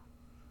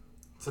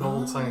 It's an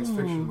old science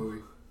fiction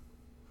movie.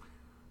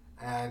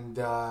 And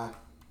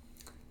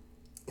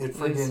it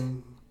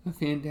friggin'... a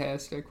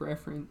fantastic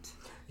reference.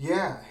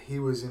 Yeah, he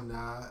was in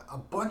a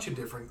bunch of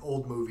different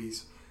old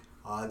movies.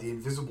 The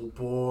Invisible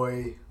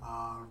Boy,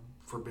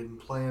 Forbidden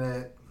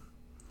Planet,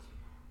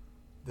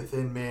 The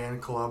Thin Man,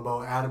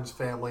 Columbo, Addams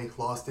Family,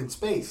 Lost in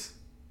Space.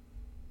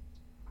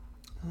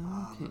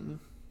 Okay.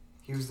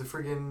 He was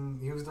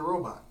the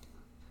robot.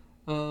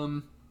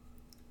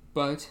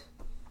 But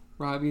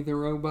Robbie the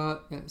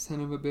Robot, that son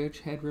of a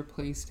bitch, had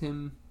replaced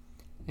him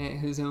at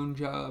his own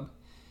job.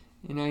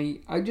 And I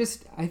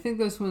think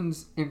this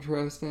one's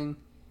interesting.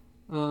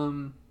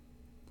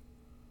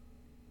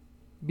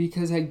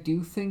 Because I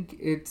do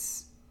think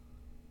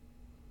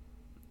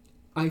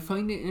I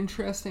find it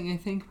interesting, I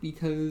think,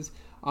 because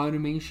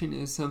automation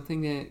is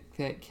something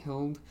that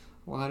killed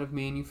a lot of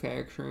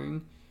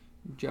manufacturing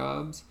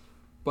jobs.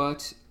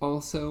 But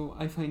also,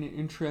 I find it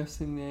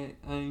interesting that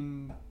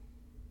I'm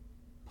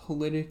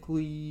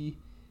politically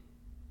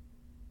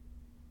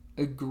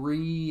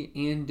agree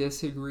and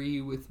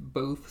disagree with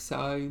both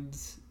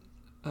sides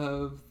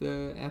of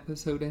the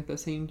episode at the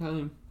same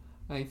time.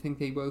 I think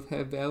they both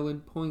have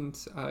valid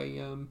points.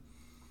 I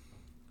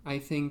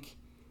think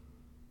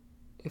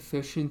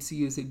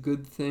efficiency is a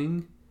good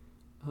thing.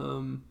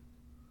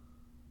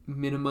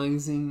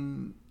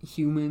 Minimizing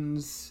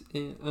humans,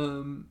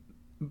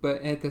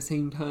 but at the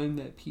same time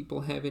that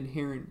people have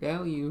inherent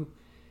value.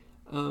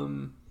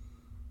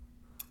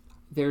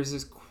 There's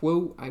this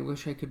quote, I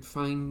wish I could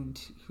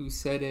find who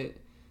said it,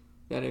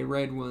 that I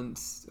read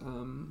once,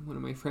 one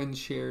of my friends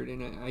shared,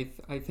 and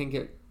I think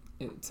it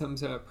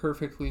sums it up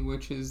perfectly,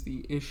 which is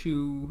the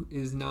issue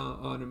is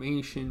not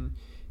automation,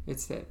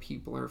 it's that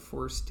people are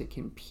forced to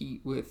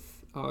compete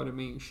with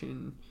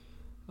automation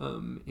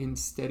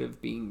instead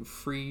of being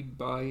freed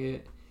by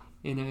it.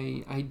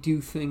 And I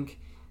do think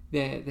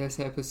that this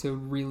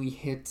episode really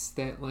hits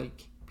that,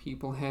 like,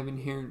 people have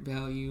inherent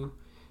value.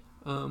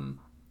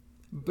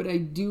 But I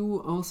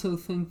do also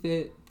think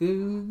that the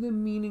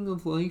meaning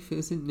of life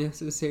isn't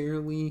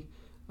necessarily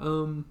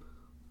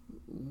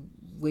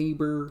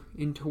labor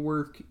into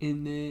work,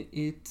 in that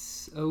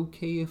it's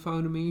okay if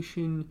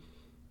automation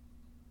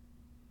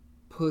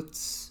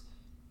puts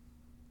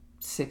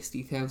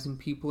 60,000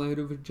 people out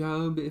of a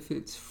job if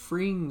it's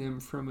freeing them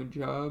from a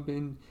job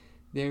and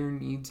their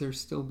needs are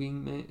still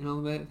being met and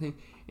all that thing,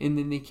 and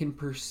then they can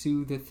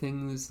pursue the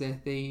things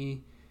that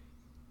they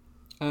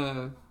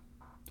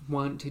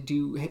want to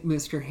do.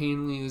 Mr.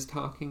 Hanley is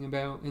talking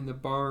about in the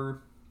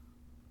bar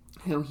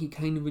how he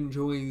kind of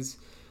enjoys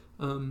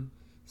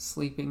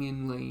sleeping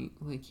in late,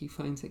 like he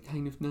finds it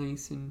kind of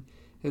nice, and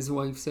his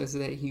wife says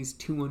that he's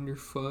too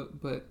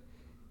underfoot, but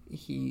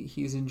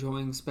he's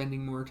enjoying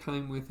spending more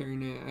time with her.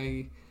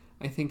 And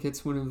I think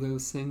it's one of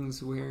those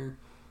things where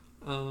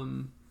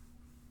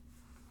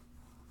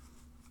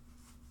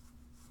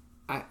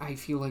I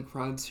feel like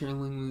Rod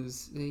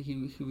Serling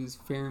he was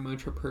very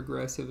much a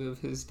progressive of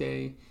his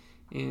day,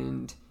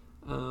 and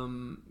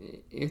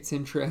it's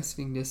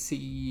interesting to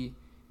see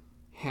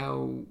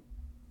how,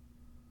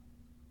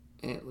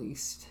 at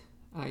least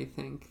I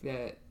think,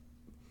 that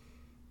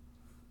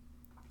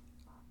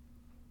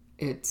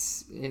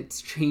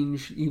it's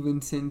changed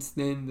even since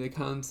then, the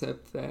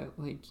concept that,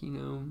 like, you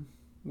know,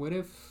 what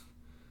if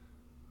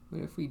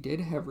we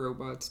did have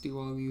robots do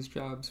all these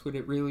jobs? Would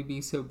it really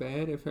be so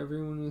bad if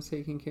everyone was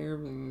taken care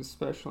of, and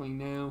especially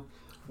now?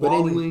 But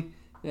Wall-E. anyway,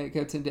 that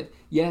gets into...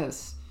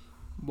 Yes,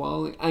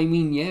 Wall-E. I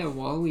mean, yeah,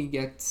 Wall-E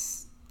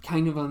gets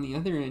kind of on the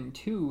other end,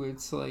 too.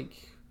 It's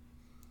like,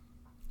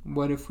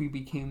 what if we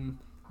became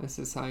a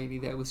society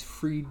that was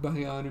freed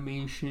by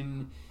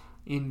automation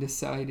and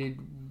decided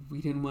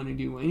we didn't want to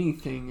do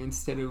anything,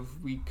 instead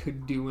of we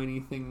could do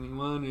anything we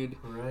wanted?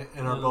 Right,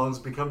 and our bones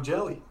become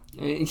jelly.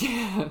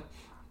 Yeah.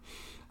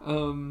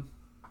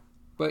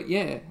 But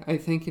yeah, I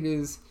think it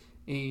is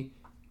a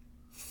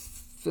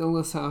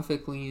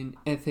philosophically and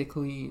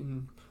ethically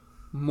and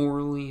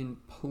morally and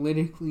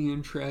politically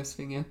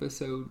interesting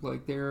episode.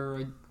 Like, there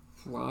are a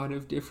lot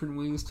of different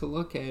ways to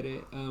look at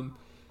it.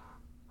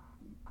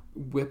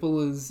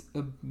 Whipple is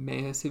a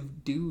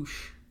massive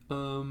douche.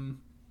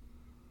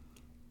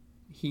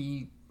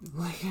 He,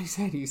 like I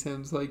said, he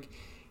sounds like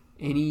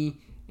any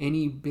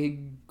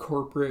big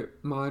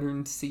corporate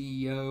modern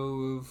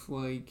CEO of,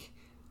 like,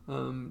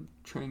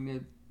 trying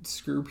to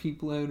screw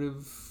people out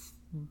of,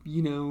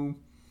 you know,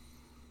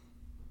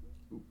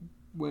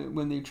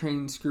 when they try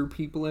and screw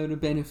people out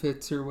of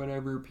benefits or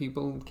whatever,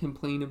 people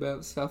complain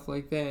about stuff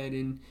like that.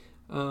 And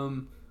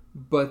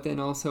but then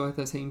also at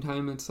the same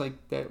time, it's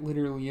like that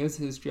literally is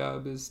his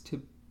job, is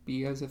to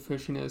be as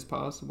efficient as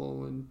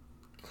possible and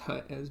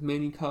cut as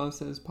many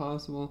costs as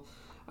possible.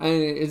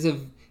 It's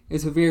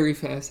a very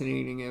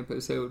fascinating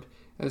episode.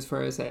 as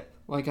far as that.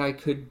 Like, I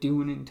could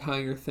do an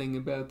entire thing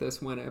about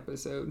this one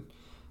episode,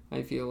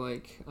 I feel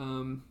like.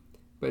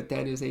 But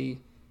that is a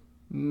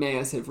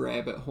massive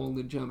rabbit hole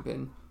to jump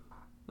in.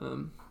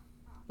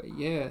 But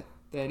yeah,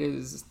 that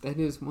is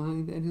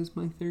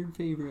my third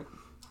favorite.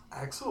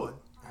 Excellent.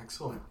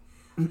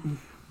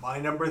 My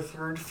number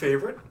 3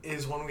 favorite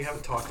is one we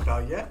haven't talked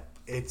about yet.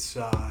 It's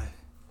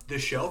The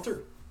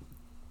Shelter.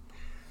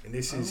 And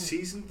this is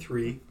season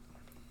 3,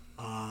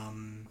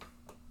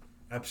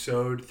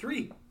 episode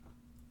 3.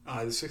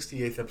 The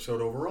 68th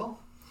episode overall.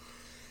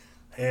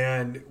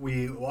 And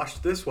we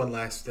watched this one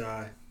last,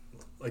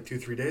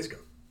 2-3 days ago.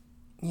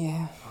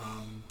 Yeah.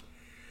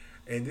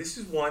 And this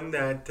is one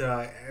that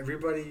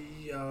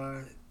everybody,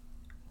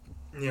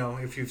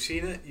 if you've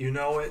seen it, you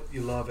know it,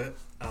 you love it.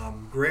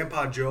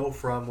 Grandpa Joe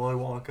from Willy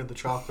Wonka, the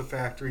Chocolate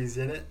Factory is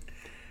in it.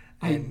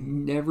 I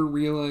never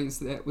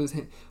realized that was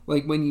him.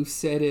 Like, when you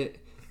said it,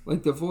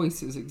 like, the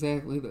voice is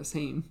exactly the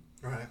same.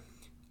 Right.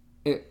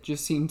 It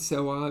just seemed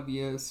so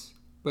obvious,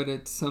 but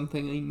it's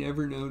something I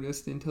never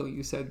noticed until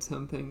you said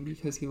something,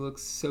 because he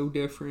looks so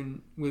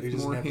different with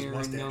more hair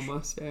and no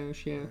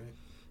mustache, yeah. Right.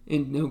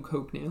 And no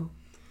coke now.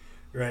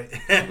 Right.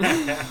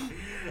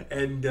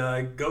 And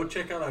go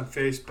check out on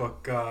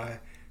Facebook.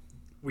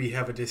 We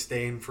have a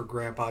disdain for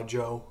Grandpa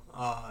Joe.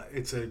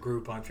 It's a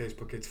group on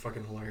Facebook. It's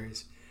fucking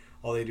hilarious.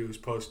 All they do is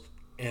post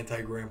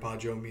anti-Grandpa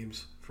Joe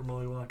memes from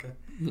Willy Wonka.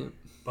 Yeah.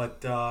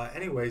 But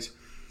anyways,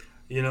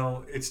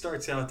 it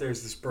starts out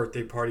there's this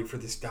birthday party for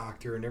this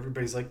doctor, and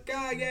everybody's like,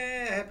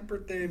 yeah, happy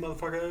birthday,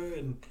 motherfucker.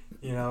 And,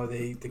 they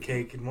eat the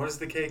cake. And what does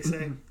the cake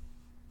say?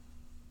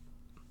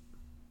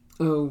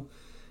 Oh.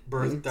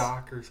 Birth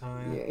doc or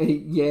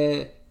something.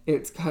 Yeah,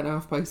 it's cut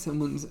off by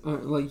someone's,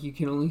 you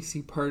can only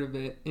see part of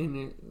it, and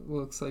it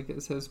looks like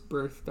it says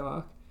birth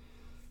doc.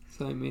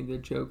 So I made the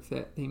joke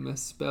that they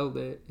misspelled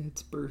it.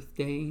 It's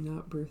birthday,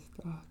 not birth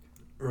doc.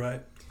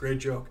 Right. Great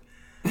joke.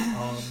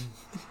 I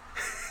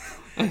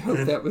hope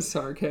that was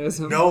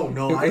sarcasm.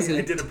 No, I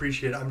did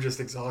appreciate it. I'm just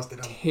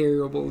exhausted.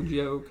 Terrible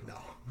joke. No,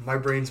 my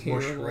brain's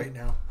mush right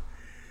now.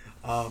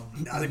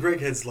 The Greg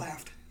heads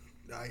laughed.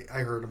 I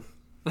heard them.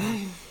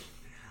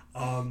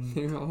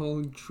 They're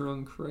all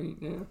drunk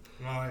right now.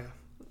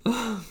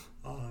 Oh,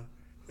 yeah.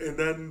 And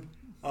then,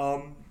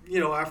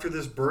 after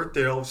this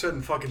birthday, all of a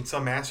sudden, fucking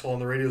some asshole on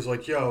the radio is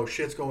like, yo,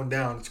 shit's going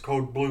down. It's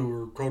code blue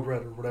or code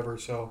red or whatever.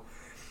 So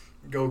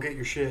go get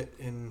your shit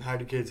and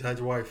hide your kids, hide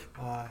your wife.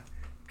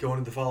 Go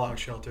into the fallout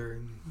shelter.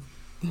 And,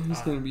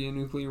 there's going to be a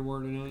nuclear war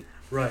tonight.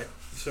 Right.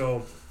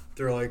 So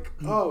they're like,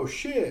 oh,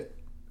 shit.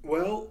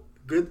 Well,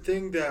 good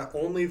thing that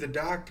only the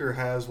doctor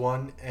has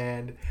one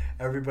and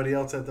everybody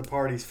else at the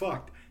party's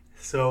fucked.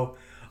 So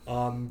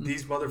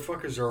these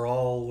motherfuckers are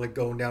all like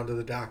going down to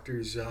the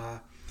doctor's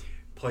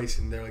place,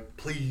 and they're like,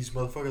 please,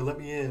 motherfucker, let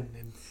me in.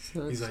 And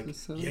he's like,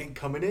 you ain't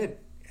coming in.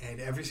 And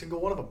every single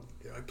one of them,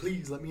 they're like,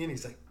 please, let me in.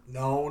 He's like,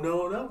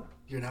 no,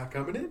 you're not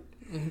coming in.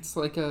 It's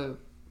like a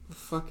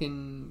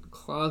fucking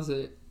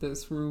closet.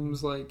 This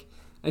room's like,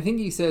 I think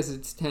he says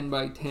it's 10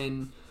 by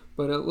 10,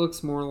 but it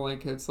looks more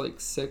like it's like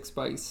 6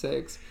 by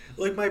 6.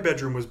 Like my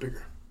bedroom was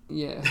bigger.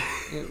 Yeah,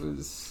 it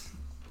was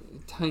a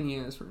tiny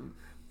ass room.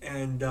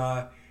 And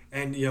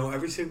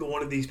every single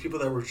one of these people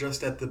that were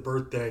just at the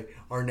birthday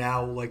are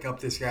now like up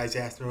this guy's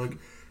ass, and they're like,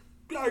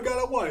 I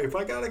got a wife,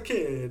 I got a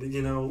kid,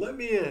 let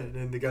me in.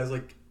 And the guy's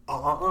like,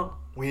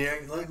 we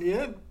ain't letting you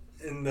in.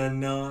 And then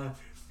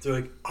they're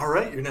like, all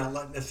right, you're not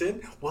letting us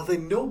in? Well,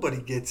 then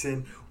nobody gets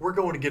in. We're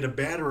going to get a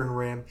battering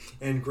ram.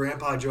 And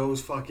Grandpa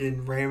Joe's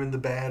fucking ramming the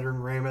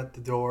battering ram at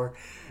the door.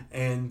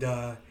 And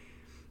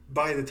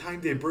by the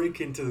time they break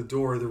into the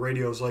door, the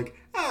radio's like,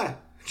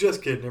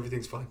 just kidding,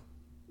 everything's fine.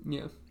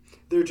 Yeah.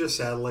 They're just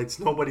satellites.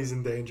 Nobody's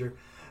in danger.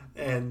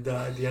 And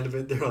at the end of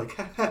it, they're like,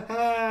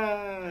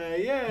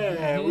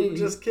 yeah, we were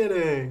just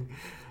kidding.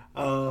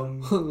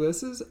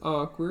 This is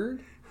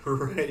awkward.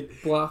 Right.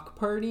 Block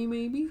party,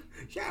 maybe?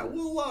 Yeah,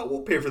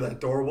 we'll pay for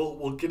that door.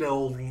 We'll get an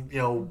old,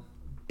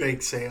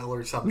 bake sale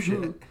or some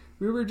shit.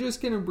 We were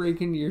just going to break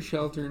into your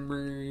shelter and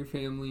murder your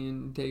family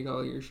and take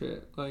all your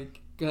shit.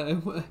 Like,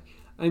 God, what?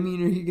 I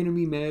mean, are you going to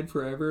be mad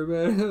forever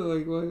about it?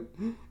 Like, what?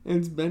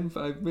 It's been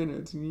 5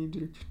 minutes. You need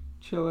to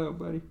chill out,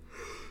 buddy.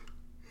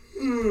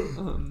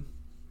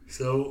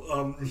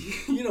 So,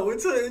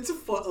 it's a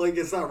fun, like,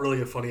 it's not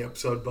really a funny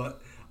episode,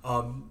 but,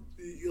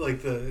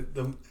 like,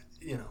 the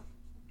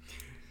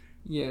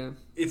yeah.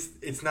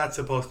 It's not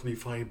supposed to be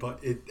funny, but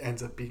it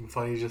ends up being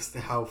funny just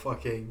how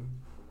fucking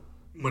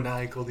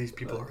maniacal these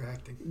people are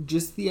acting.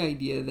 Just the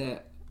idea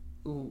that,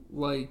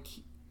 like,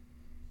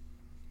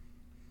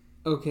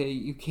 okay,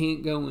 you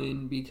can't go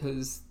in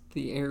because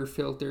the air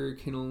filter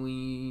can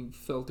only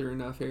filter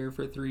enough air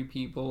for 3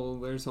 people.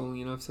 There's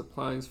only enough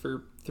supplies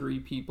for 3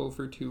 people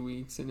for 2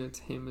 weeks, and it's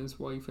him, his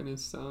wife, and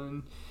his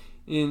son.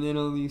 And then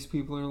all these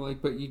people are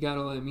like, but you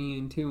gotta let me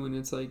in too. And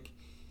it's like,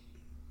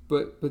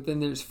 but then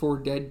there's 4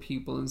 dead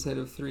people instead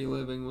of 3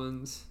 living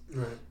ones.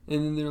 Right.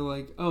 And then they're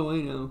like, oh,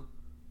 I know.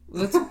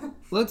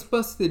 Let's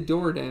bust the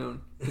door down,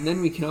 and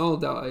then we can all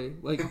die.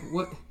 Like,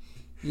 what?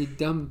 You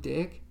dumb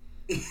dick.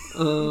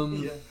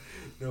 Yeah.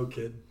 No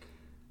kid.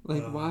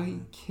 Like, why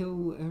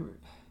kill...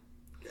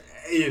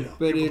 You know,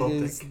 but it don't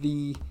is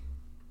think.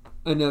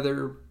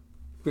 another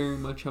very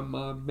much a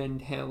mob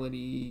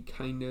mentality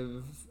kind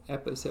of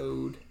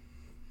episode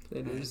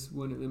that is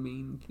one of the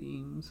main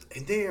themes.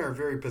 And they are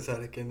very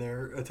pathetic in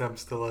their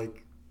attempts to,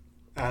 like,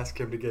 ask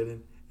him to get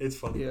in. It's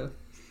funny. Yeah.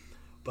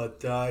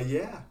 But,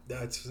 yeah,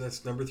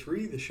 that's number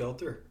 3, The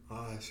Shelter.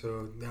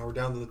 So now we're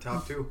down to the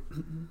top 2.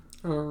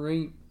 All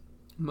right.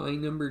 My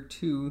number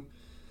 2.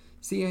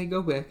 See, I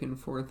go back and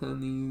forth on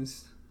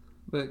these,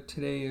 but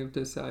today I've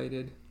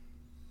decided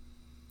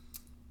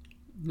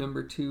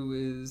number 2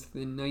 is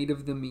The Night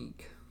of the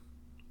Meek.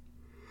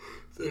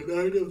 The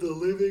Night of the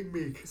Living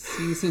Meek.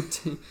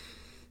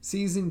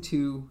 Season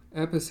 2,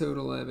 episode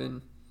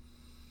 11.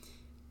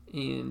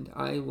 And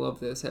I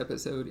love this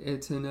episode.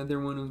 It's another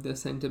one of the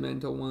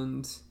sentimental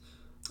ones.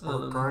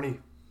 Or Carney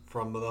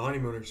from The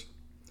Honeymooners.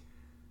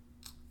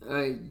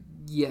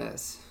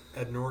 Yes.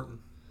 Ed Norton.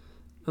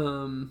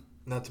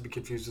 Not to be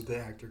confused with the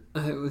actor.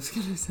 I was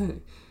going to say.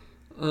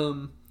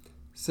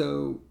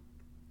 So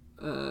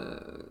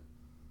the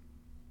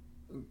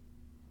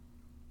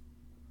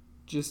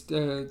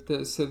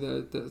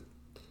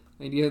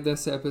idea of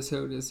this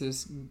episode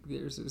is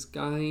there's this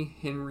guy,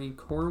 Henry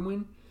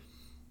Corwin,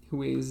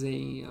 who is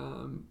a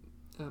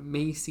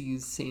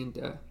Macy's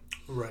Santa.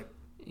 Right.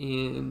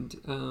 And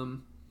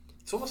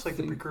it's almost like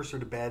the precursor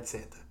to Bad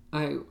Santa.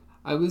 I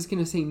was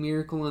going to say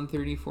Miracle on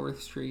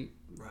 34th Street.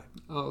 Right.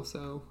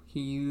 Also,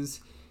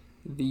 he's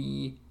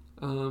the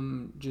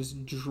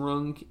just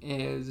drunk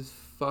as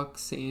fuck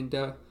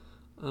Santa.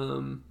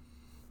 And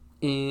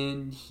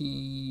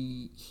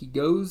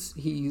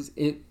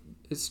it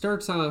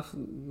starts off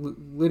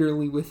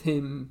literally with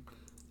him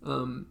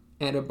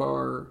at a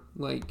bar,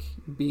 like,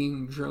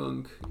 being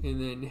drunk, and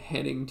then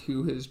heading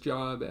to his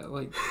job at,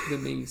 like, the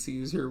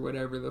Macy's or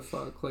whatever the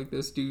fuck. Like,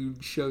 this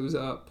dude shows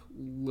up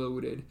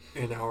loaded.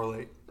 An hour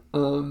late.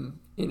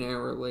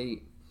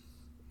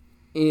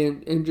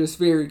 And just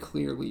very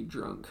clearly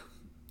drunk.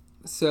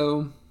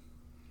 So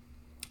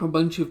a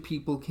bunch of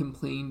people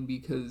complain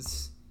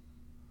because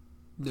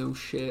no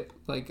shit,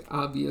 like,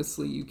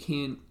 obviously you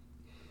can't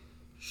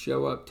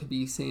show up to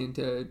be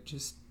Santa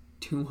just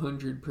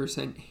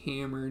 200%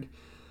 hammered.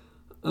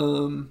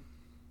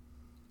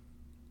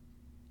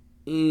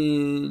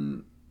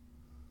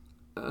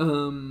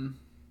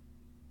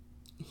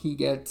 He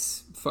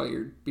gets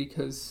fired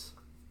because,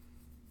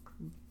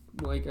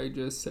 like I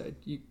just said,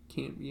 you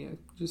can't be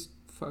just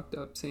fucked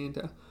up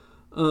Santa.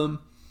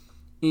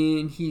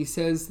 And he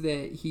says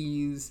that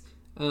he's,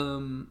 I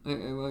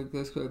like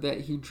this quote,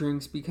 that he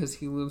drinks because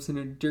he lives in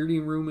a dirty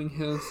rooming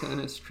house on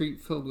a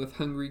street filled with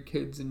hungry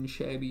kids and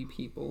shabby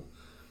people.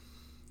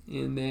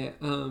 And that,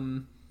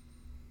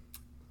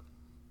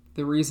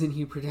 the reason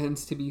he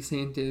pretends to be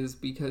Santa is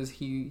because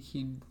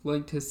he'd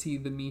like to see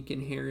the meek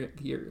inherit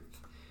the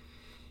earth.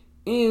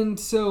 And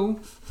so,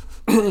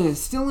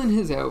 still in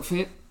his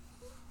outfit,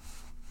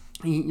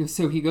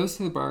 so he goes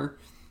to the bar,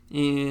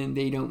 and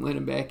they don't let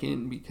him back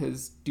in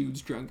because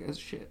dude's drunk as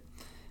shit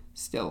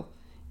still.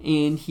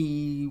 And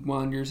he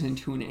wanders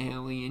into an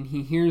alley, and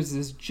he hears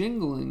this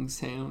jingling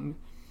sound,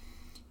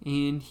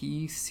 and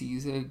he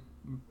sees a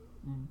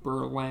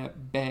burlap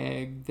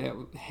bag that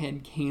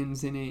had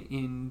cans in it,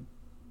 and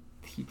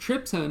he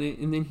trips on it,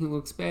 and then he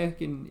looks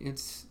back, and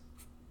it's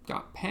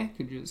got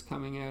packages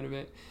coming out of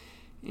it.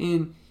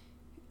 And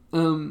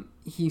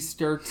he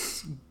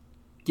starts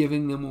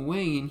giving them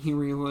away, and he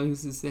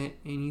realizes that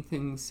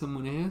anything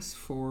someone asks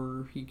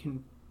for, he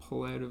can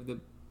pull out of the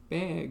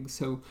bag.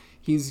 So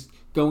he's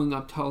going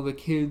up to all the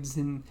kids,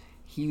 and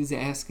he's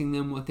asking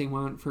them what they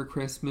want for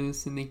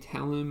Christmas, and they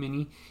tell him, and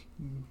he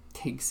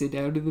takes it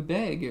out of the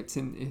bag. It's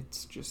in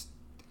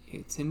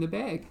the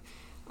bag.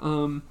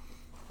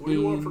 What do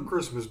you want for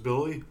Christmas,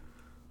 Billy?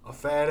 A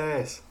fat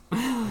ass.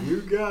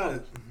 You got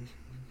it.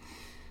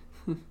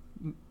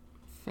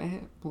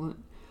 Fat blunt.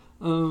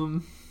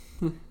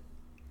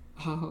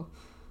 I'll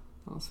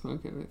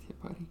smoke it with you,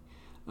 buddy.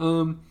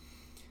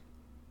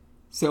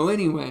 So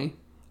anyway,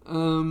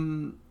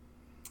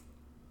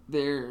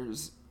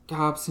 there's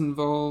cops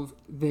involved.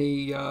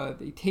 They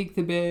take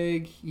the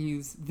bag.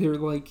 They're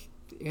like,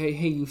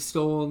 hey, you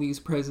stole all these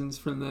presents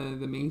from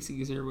the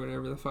Macy's or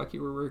whatever the fuck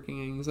you were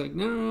working at. He's like,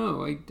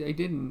 no, I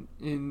didn't.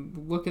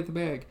 And look at the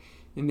bag.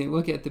 And they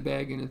look at the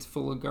bag, and it's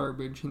full of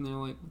garbage. And they're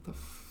like, what the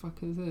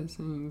fuck is this?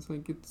 And he's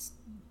like, it's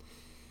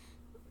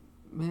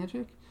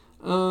magic.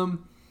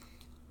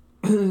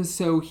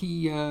 So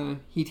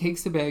he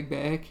takes the bag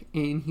back,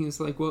 and he's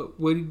like, what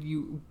would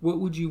you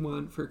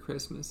want for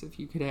Christmas if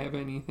you could have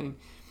anything?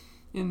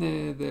 And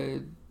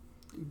the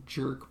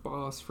jerk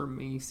boss from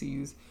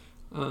Macy's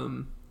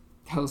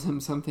tells him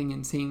something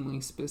insanely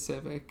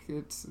specific.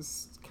 It's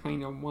this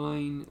kind of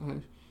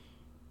wine,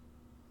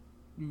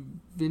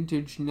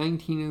 vintage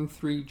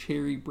 1903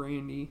 cherry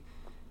brandy,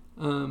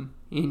 and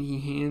he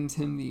hands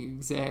him the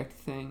exact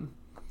thing.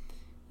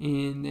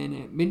 And then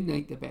at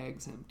midnight, the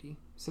bag's empty.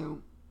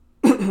 So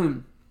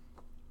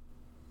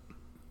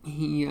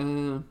he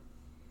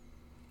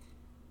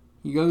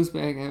goes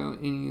back out,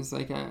 and he's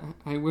like,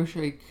 I wish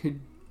I could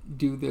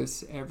do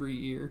this every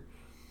year.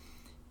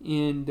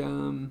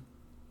 And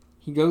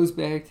he goes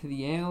back to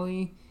the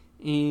alley,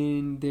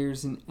 and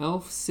there's an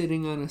elf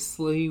sitting on a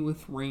sleigh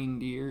with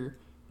reindeer.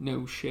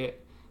 No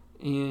shit.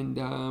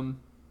 And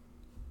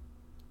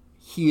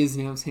he is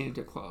now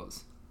Santa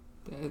Claus.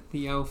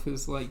 The elf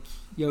is like,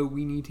 yo,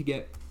 we need to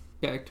get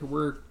back to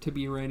work to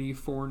be ready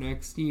for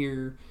next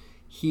year.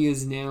 He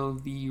is now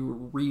the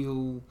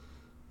real,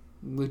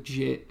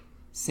 legit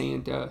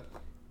Santa.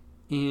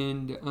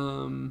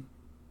 And,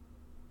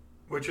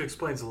 which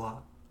explains a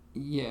lot.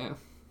 Yeah.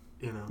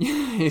 You know.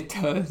 It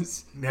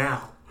does.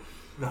 Now.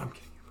 No, I'm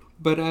kidding.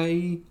 But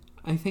I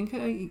think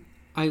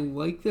I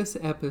like this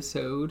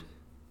episode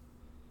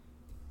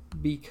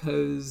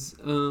because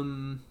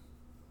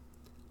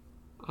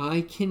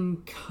I can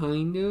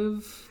kind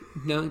of,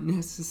 not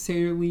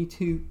necessarily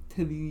to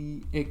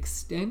the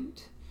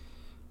extent,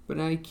 but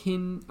I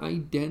can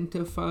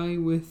identify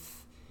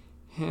with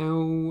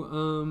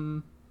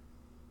how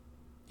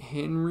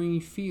Henry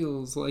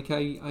feels. Like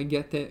I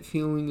get that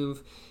feeling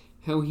of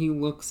how he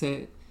looks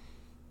at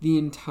the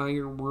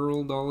entire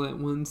world all at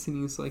once,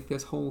 and he's like,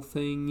 this whole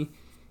thing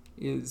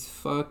is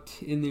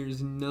fucked, and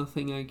there's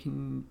nothing I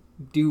can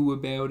do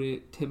about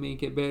it to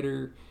make it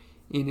better,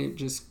 and it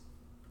just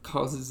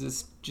causes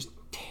this just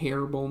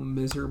terrible,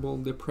 miserable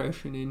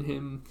depression in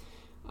him.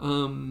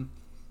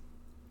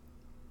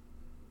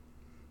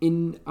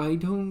 And I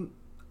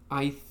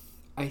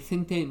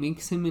think that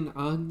makes him an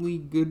oddly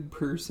good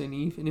person,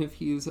 even if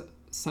he is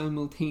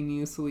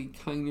simultaneously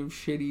kind of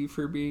shitty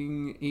for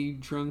being a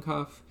drunk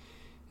off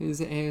his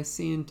ass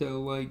Santa.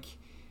 Like,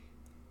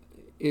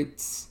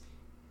 it's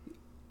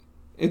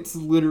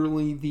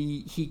literally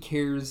the he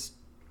cares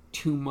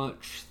too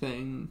much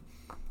thing.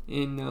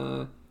 And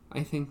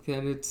I think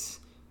that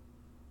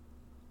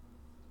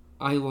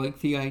I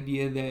like the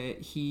idea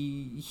that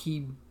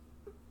he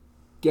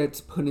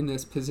gets put in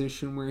this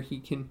position where he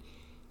can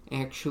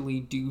actually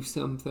do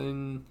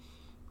something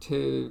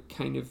to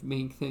kind of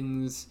make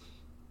things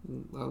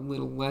a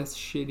little less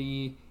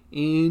shitty,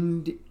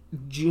 and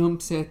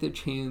jumps at the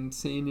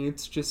chance. And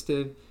it's just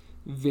a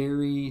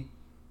very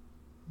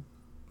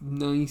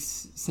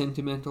nice,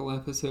 sentimental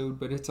episode,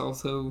 but it's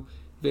also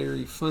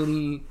very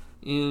funny,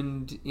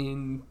 and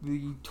in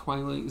the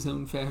Twilight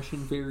Zone fashion,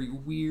 very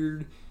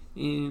weird.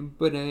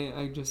 But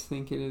I just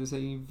think it is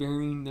a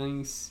very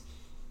nice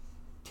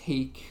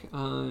take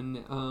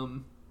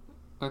on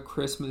a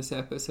Christmas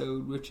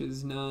episode, which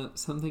is not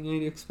something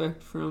I'd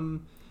expect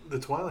from the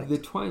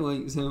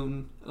Twilight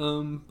Zone.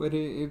 But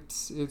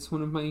it's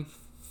one of my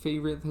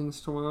favorite things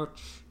to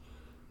watch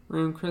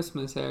around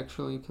Christmas,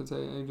 actually, because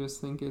I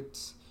just think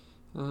it's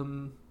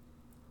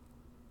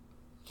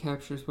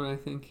captures what I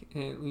think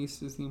at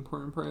least is the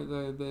important part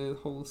of the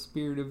whole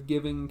spirit of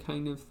giving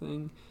kind of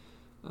thing.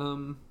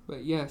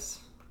 But yes,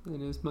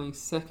 it is my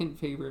second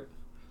favorite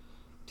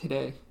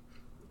today.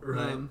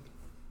 Right.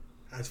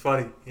 That's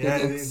funny. Yeah,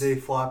 they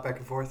flop back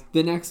and forth.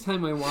 The next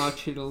time I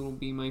watch it, it'll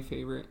be my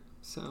favorite.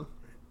 So,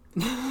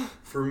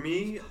 for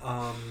me,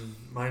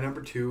 my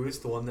number 2 is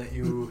the one that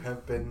you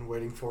have been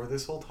waiting for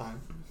this whole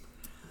time.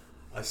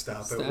 I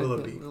Stop at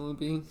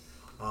Willoughby.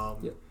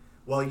 Yep.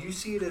 Well, you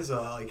see it as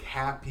a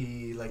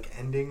happy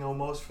ending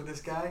almost for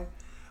this guy.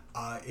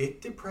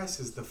 It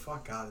depresses the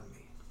fuck out of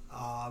me.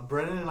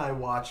 Brendan and I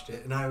watched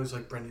it, and I was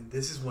like, Brendan,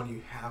 this is one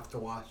you have to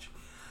watch.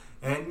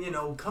 And,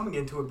 coming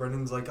into it,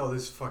 Brendan's like, oh,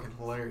 this is fucking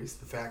hilarious.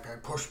 The fat guy,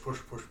 push.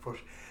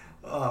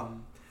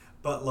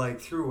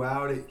 But,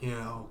 throughout it,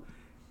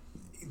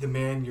 the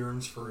man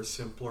yearns for a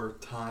simpler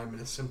time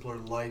and a simpler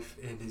life,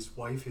 and his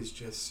wife is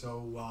just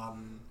so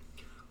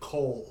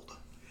cold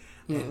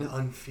and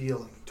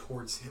unfeeling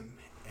towards him.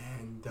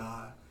 And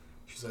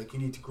she's like, you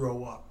need to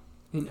grow up.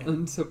 And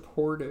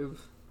unsupportive.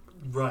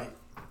 Right.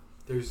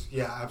 There's,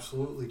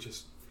 absolutely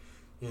just,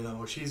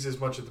 she's as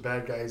much of the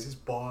bad guy as his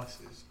boss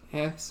is.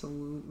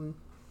 Absolutely.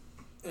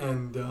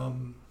 And,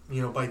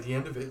 by the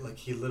end of it,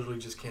 he literally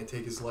just can't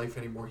take his life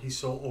anymore. He's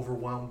so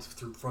overwhelmed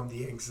from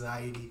the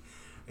anxiety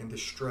and the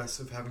stress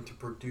of having to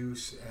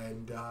produce,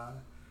 and,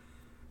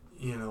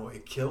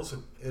 it kills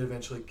him. It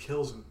eventually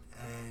kills him.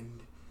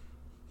 And...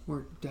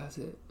 Or does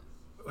it?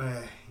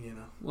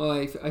 Well,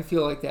 I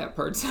feel like that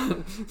part's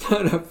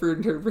not up for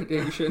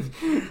interpretation.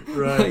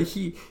 Right.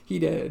 He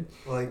did.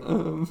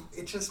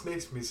 It just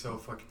makes me so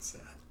fucking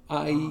sad.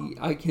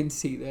 I can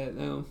see that,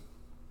 though.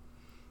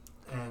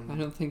 And I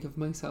don't think of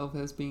myself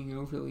as being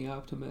overly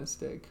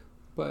optimistic,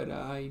 but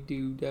I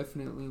do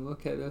definitely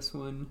look at this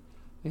one.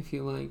 I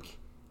feel like,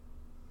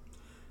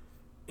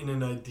 in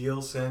an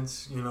ideal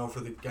sense, for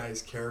the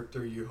guy's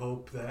character, you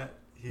hope that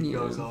he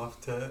goes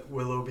off to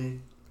Willoughby,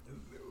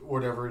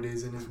 whatever it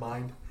is in his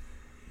mind.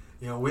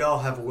 We all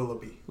have a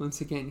Willoughby. Once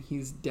again,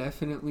 he's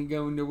definitely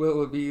going to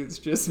Willoughby. It's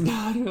just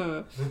not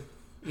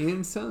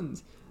and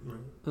Sons.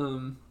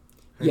 Right.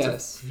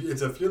 Yes.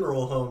 It's a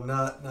funeral home,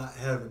 not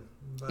heaven.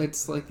 But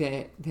it's like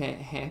that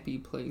happy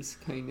place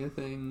kind of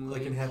thing.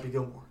 Like in Happy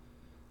Gilmore.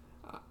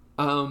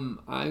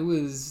 I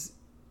was...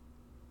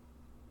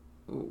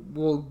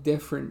 well,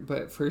 different,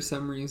 but for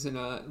some reason,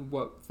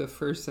 what the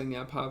first thing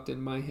that popped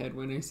in my head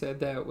when I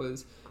said that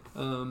was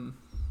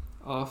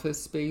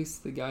Office Space,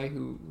 the guy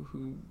who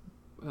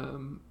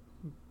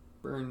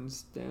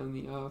burns down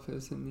the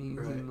office, and he's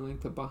Right. in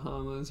like the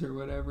Bahamas or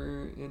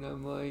whatever, and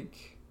I'm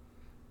like,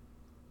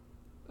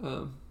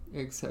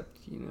 except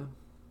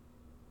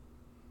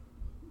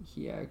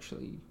he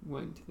actually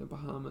went to the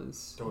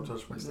Bahamas. Don't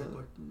touch my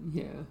stapler.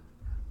 Yeah,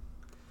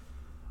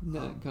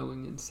 not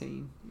going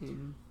insane.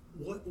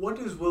 What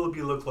does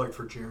Willoughby look like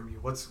for Jeremy?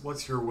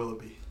 What's your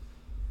Willoughby?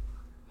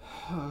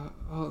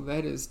 Oh,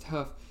 that is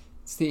tough.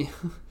 See,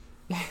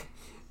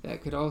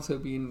 that could also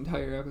be an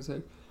entire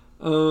episode.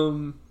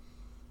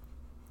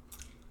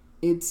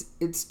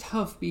 It's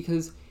tough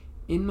because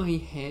in my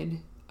head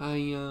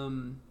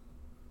I'm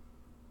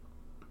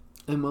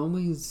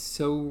always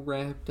so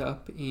wrapped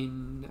up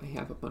in, I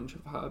have a bunch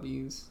of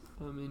hobbies.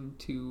 I'm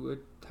into a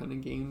ton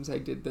of games. I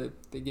did the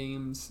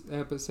games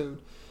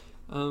episode.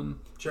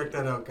 Check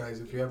that out, guys.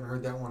 If you haven't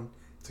heard that one,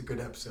 it's a good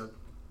episode.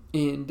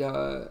 And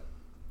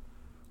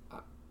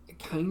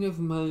kind of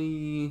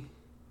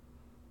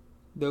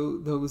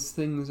those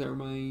things are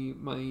my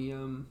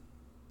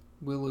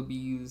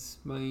Willoughbys,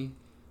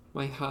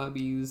 my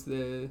hobbies.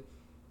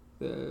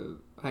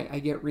 I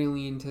get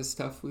really into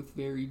stuff with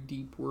very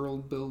deep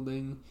world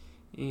building,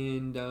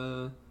 and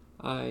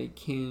I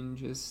can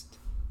just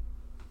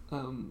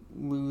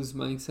lose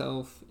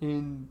myself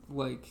in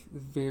like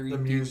very the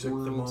deep music,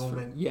 worlds. the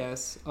moment.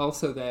 Yes,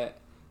 also that.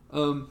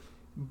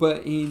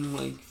 But in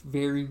like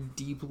very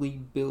deeply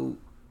built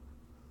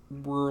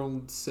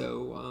worlds,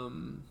 so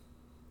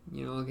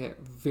I'll get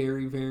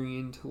very, very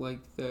into like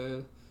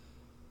the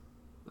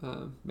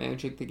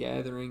Magic the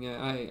Gathering.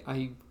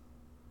 I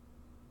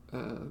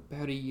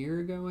about a year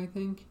ago, I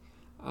think,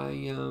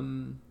 I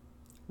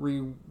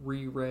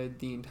reread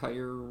the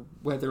entire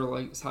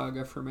Weatherlight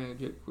saga for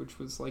Magic, which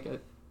was like a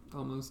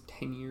almost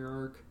 10-year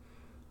arc.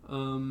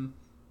 No,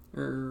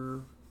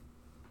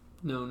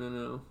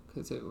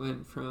 because it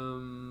went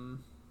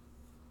from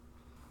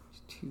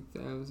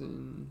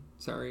 2000.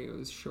 Sorry, it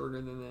was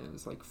shorter than that. It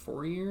was like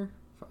 5-year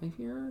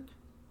arc,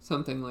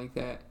 something like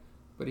that.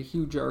 But a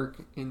huge arc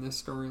in the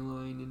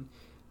storyline,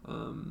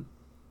 and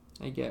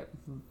I get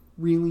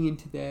really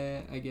into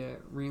that.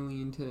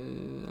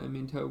 I'm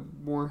into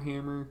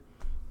Warhammer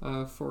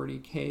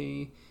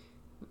 40K,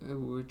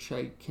 which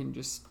I can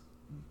just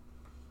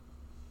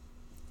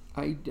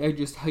I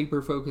just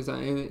hyper focus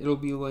on. It'll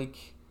be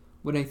like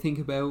what I think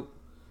about.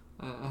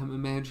 I'm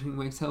imagining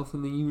myself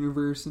in the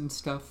universe and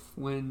stuff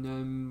when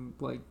I'm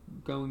like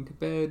going to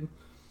bed,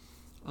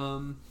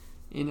 and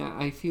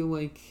I feel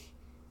like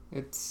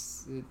it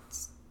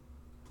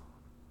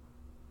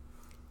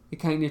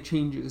kind of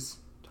changes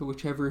to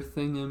whichever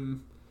thing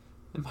I'm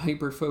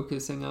hyper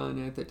focusing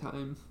on at the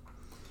time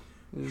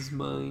is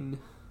mine.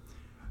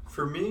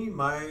 For me,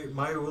 my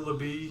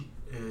Willoughby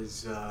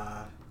is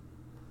I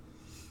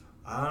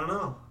don't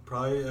know.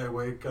 Probably I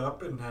wake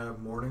up and have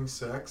morning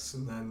sex,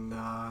 and then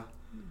I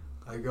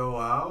go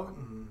out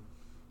and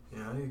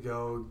you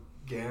go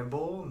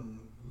gamble and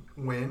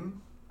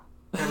win,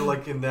 kind of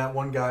like in that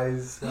one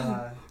guy's.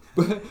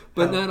 But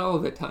not all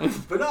the time.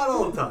 But not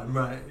all the time,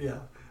 right? Yeah.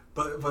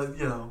 But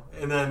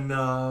and then.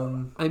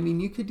 I mean,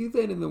 you could do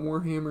that in the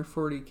Warhammer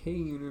 40K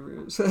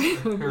universe.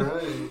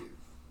 Right.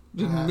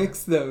 Just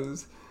mix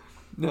those.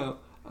 No.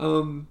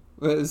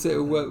 What else?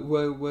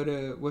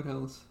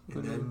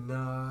 And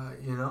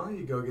then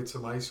you go get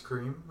some ice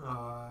cream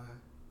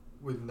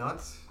with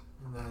nuts,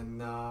 and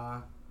then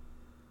I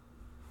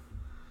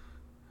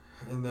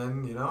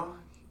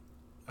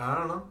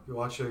don't know. You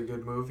watch a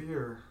good movie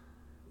or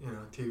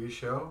TV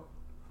show,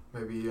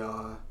 maybe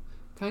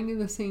kind of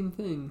the same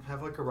thing.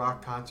 have like a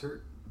rock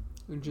concert.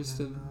 Or just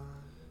and,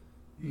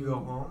 you go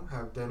home,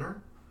 have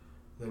dinner,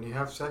 then you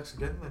have sex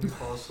again, then you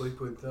fall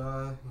asleep with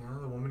the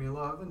woman you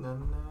love, and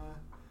then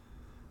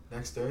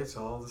next day it's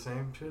all the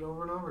same shit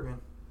over and over again.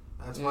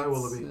 That's my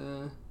Willoughby.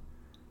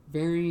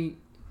 Very.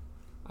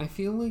 I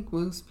feel like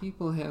most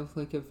people have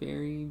like a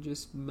very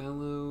just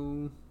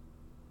mellow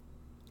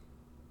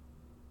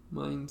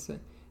mindset.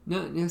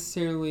 Not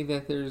necessarily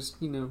that there's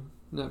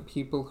not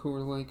people who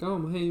are like, oh,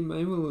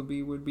 my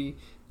Willoughby would be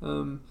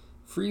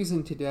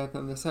freezing to death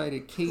on the side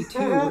of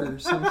K2 or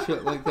some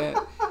shit like that.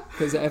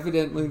 Because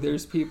evidently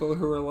there's people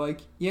who are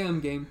like, yeah,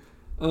 I'm game.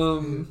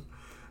 And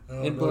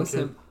bless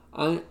him.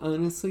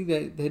 Honestly,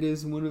 that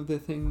is one of the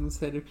things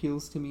that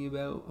appeals to me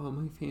about all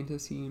my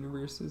fantasy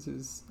universes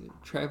is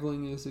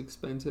traveling is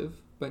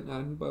expensive, but not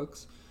in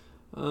books.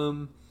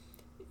 And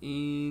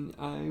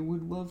I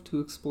would love to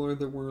explore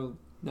the world.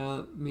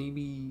 Not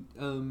maybe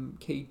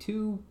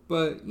K2,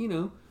 but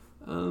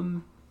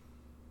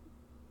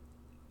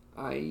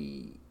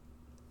I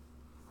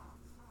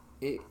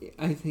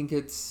think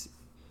it's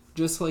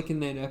just like in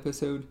that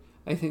episode.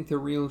 I think the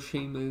real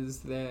shame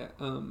is that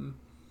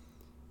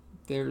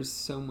there's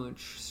so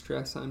much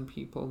stress on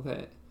people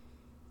that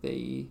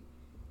they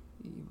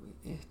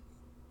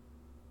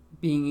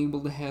being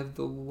able to have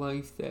the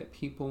life that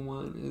people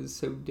want is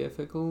so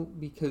difficult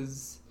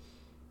because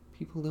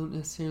people don't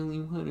necessarily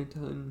want a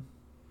ton.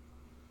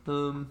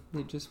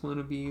 They just want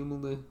to be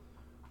able to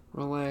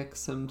relax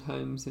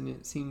sometimes, and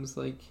it seems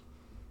like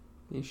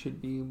they should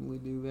be able to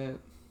do that.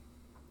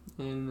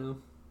 I don't know.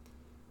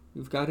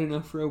 We've got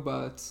enough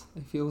robots. I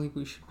feel like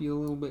we should be a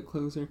little bit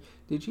closer.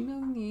 Did you know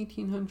in the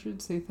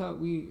 1800s they thought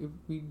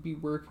we'd be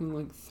working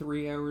like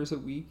 3 hours a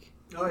week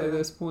at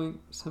this point?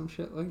 Some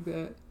shit like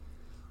that.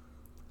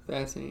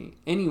 Fascinating.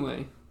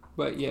 Anyway,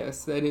 but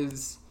yes, it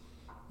is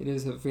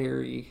a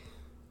very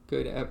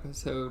good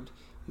episode.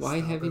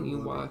 Why haven't you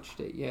watched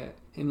it yet?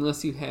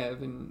 Unless you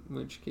have, in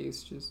which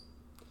case just...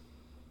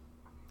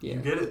 Yeah.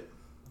 You get it.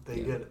 They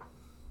get it.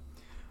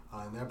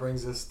 And that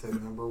brings us to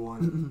number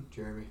one,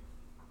 Jeremy.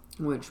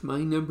 Which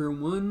my number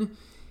one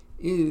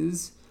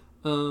is,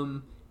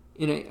 and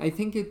I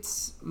think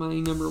it's my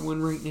number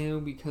one right now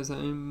because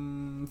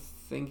I'm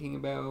thinking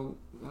about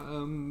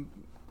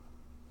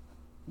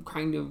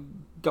kind of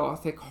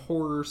gothic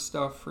horror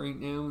stuff right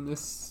now, and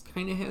this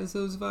kind of has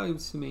those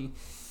vibes to me.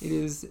 It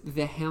is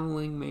The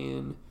Howling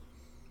Man.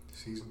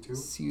 Season 2?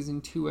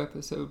 Season 2,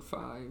 episode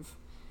 5.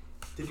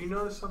 Did you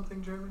notice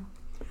something, Jeremy?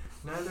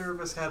 Neither of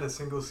us had a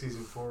single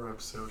season 4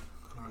 episode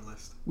on our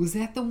list. Was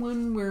that the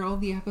one where all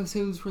the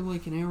episodes were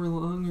like an hour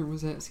long, or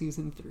was that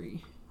season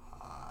 3?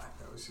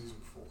 That was season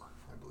 4,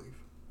 I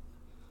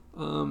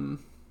believe.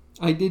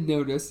 I did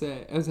notice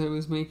that as I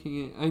was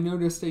making it. I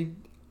noticed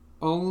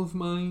all of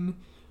mine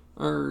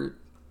are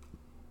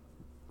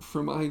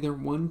from either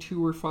 1,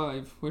 2, or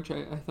 5, which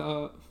I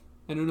thought,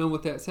 I don't know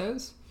what that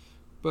says,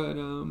 but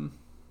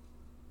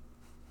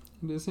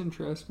it is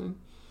interesting.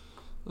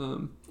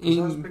 I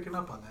was picking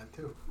up on that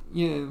too.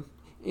 Yeah,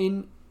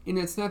 and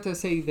it's not to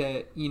say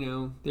that,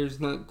 there's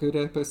not good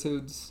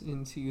episodes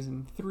in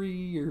season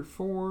 3 or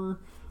 4,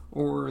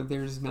 or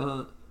there's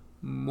not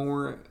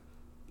more.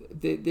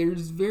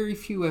 There's very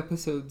few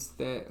episodes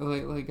that,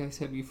 like I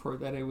said before,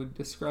 that I would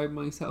describe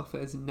myself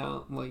as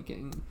not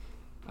liking.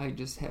 I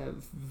just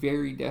have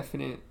very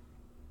definite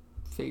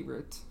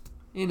favorites.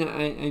 And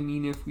I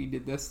mean, if we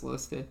did this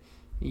list a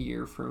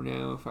year from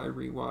now, if I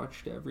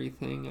rewatched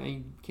everything,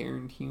 I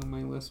guarantee you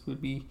my list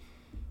would be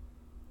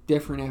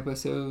different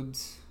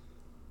episodes,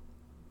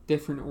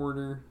 different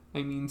order.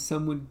 I mean,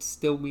 some would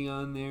still be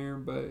on there,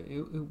 but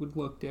it would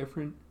look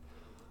different.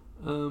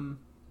 But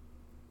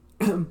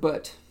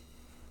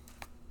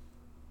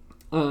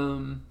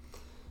The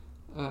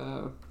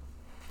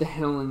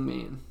Howling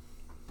Man.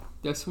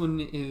 This one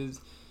is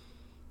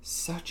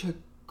such a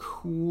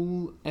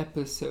cool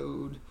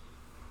episode.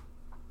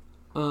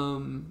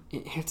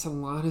 It hits a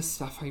lot of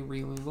stuff I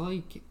really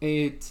like.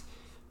 It's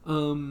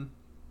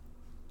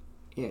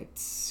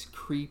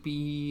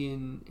creepy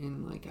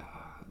in like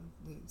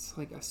it's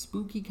like a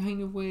spooky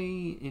kind of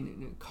way, and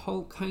in an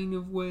occult kind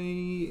of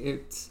way.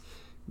 It's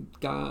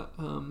got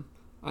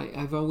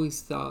I've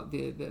always thought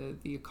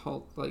the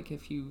occult, like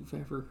if you've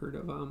ever heard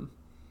of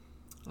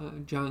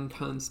John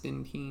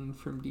Constantine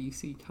from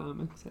DC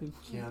Comics.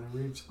 Keanu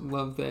Reeves.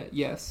 Love that.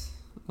 Yes.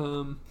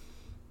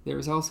 There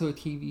was also a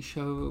TV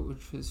show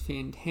which was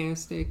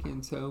fantastic,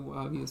 and so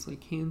obviously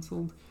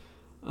canceled.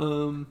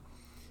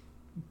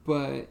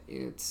 But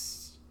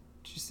it's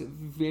just a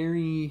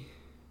very...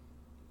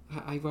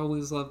 I've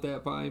always loved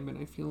that vibe, and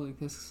I feel like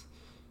this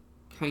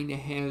kind of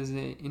has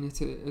it, and it's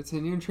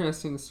an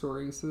interesting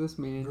story. So this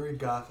man... Very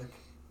gothic.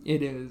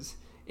 It is.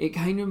 It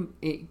kind of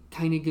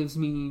gives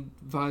me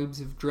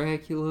vibes of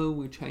Dracula,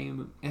 which I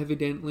am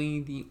evidently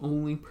the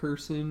only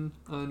person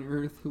on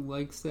Earth who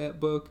likes that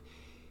book.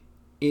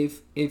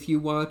 If you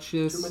watch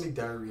this, too many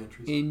diary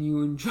entries, and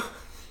you enjoy,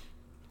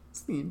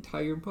 it's the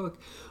entire book.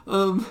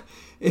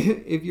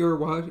 If you're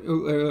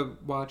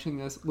watching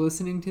this,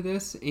 listening to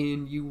this,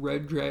 and you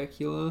read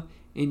Dracula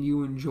and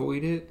you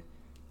enjoyed it,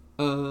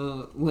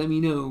 let me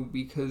know,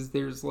 because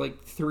there's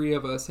like 3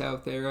 of us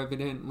out there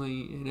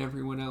evidently, and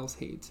everyone else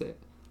hates it.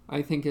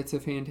 I think it's a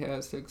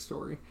fantastic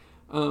story.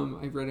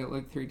 I've read it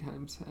like 3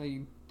 times.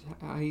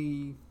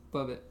 I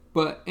love it.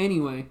 But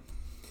anyway,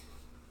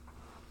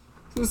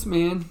 this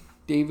man,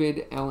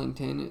 David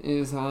Ellington,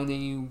 is on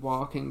a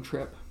walking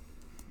trip.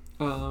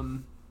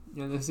 And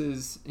this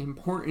is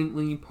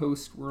importantly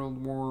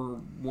post-World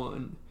War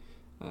One.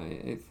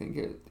 I think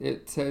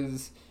it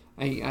says...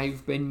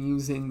 I've been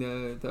using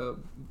the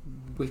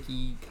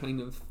wiki kind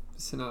of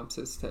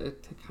synopsis to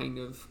kind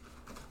of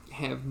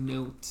have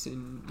notes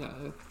and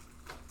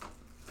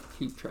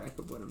keep track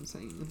of what I'm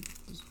saying.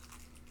 Just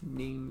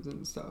names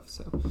and stuff.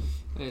 So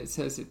it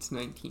says it's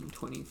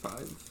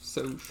 1925.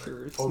 So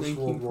sure, it's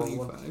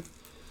 1925.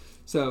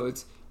 So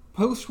it's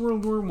post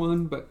World War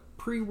One, but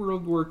pre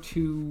World War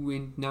Two,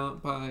 and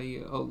not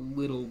by a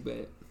little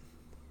bit.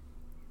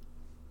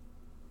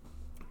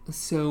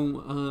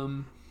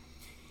 So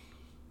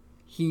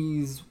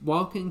he's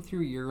walking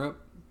through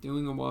Europe,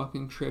 doing a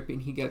walking trip,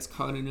 and he gets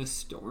caught in a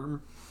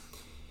storm.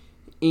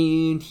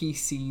 And he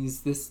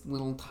sees this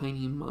little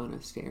tiny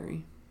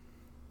monastery.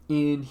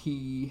 And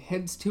he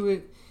heads to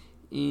it,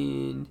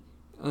 and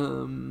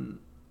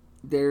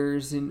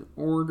there's an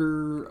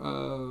order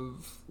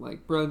of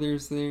like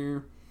brothers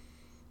there.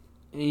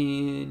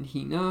 and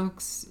he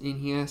knocks,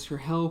 and he asks for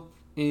help,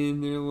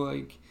 and they're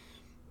like,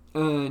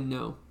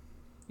 no.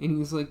 And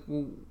he's like,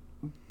 well,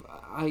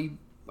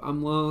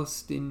 I'm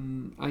lost,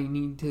 and I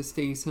need to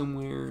stay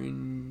somewhere,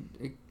 and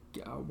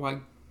why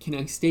can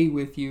I stay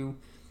with you?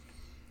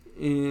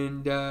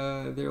 And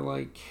they're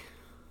like,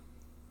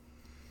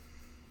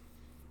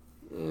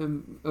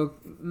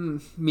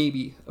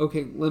 maybe.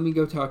 Okay, let me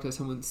go talk to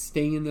someone.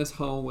 Stay in this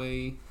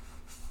hallway.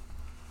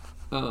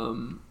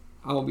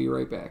 I'll be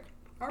right back.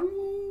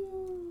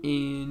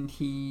 And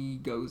he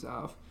goes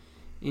off.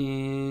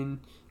 And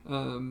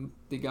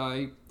the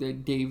guy,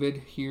 David,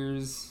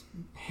 hears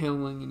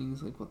howling, and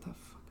he's like, what the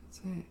fuck is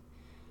that?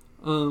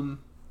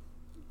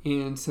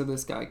 And so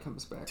this guy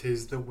comes back.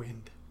 'Tis the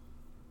wind.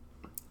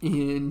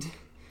 And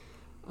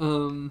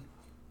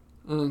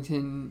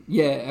Ellington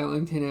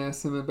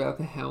asks him about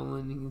the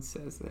howling, and he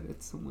says that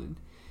it's the wind.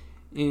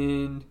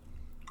 And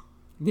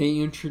they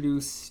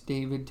introduce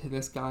David to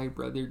this guy,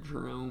 Brother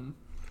Jerome.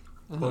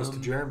 Close to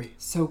Jereme.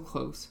 So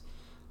close.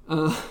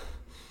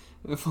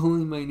 If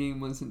only my name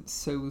wasn't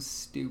so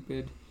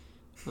stupid.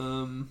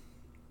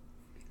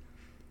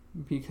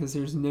 Because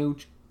there's no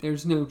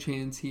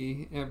chance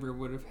he ever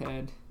would have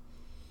had.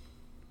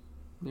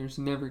 There's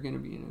never going to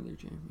be another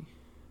Jereme.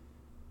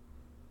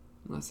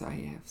 Unless I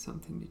have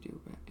something to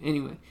do about it.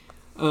 Anyway.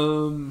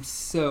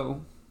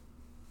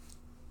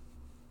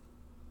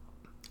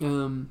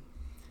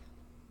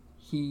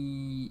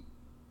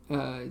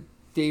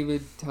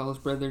 David tells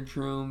Brother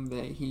Jerome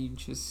that he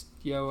just,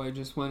 I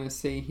just want to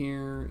stay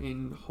here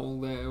and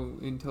hold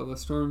out until the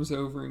storm's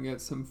over and get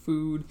some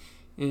food,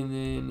 and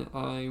then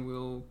I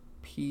will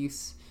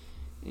peace.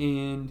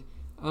 And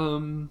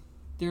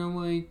they're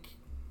like,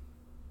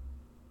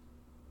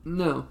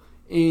 no.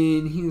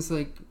 And he's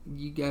like,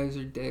 you guys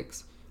are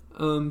dicks.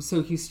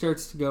 So he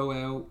starts to go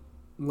out,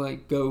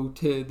 go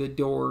to the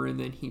door, and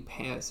then he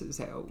passes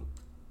out.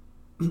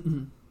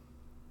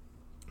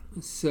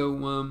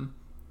 So,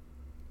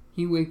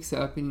 he wakes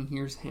up and he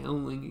hears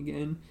howling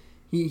again.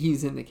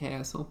 He's in the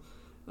castle.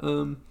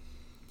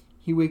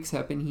 He wakes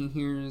up and he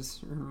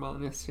hears her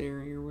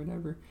monastery or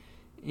whatever,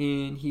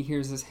 and he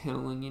hears this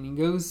howling, and he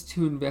goes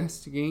to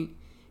investigate,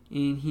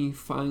 and he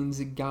finds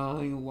a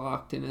guy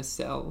locked in a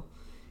cell.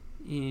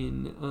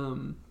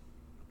 And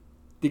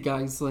the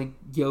guy's like,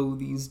 yo,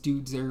 these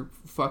dudes are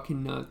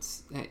fucking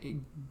nuts.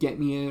 Get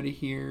me out of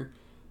here.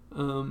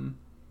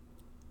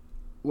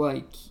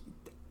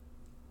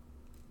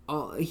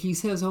 He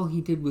says all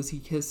he did was he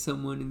kissed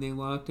someone and they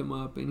locked him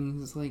up, and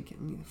he's like, get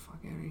me the fuck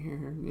out of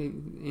here.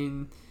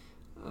 And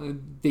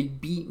they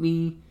beat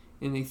me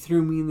and they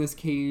threw me in this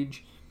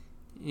cage,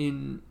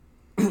 and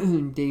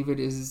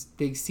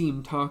they see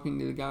him talking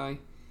to the guy,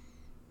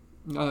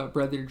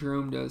 Brother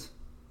Jerome does,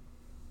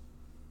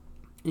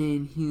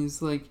 and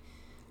he's like,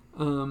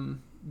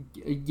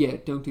 yeah,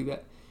 don't do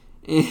that.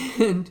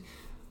 And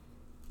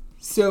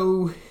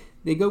so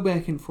they go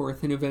back and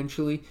forth, and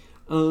eventually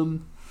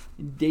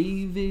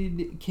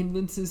David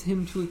convinces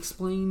him to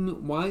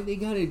explain why they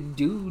got a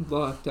dude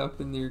locked up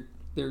in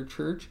their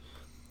church,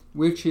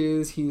 which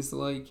is, he's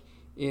like,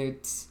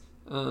 it's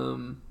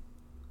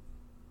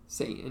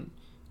Satan.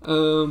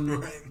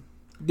 Right.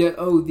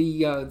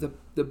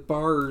 The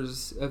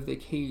bars of the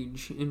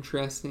cage,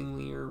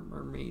 interestingly, are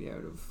made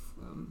out of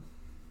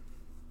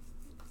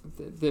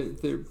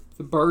the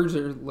bars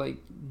are like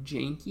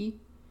janky,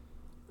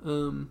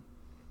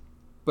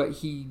 but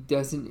he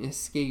doesn't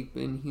escape,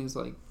 and he's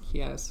like,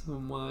 he asks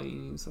him why,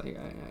 and he's like,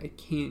 I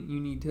can't, you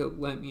need to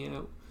let me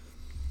out.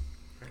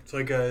 It's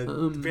like a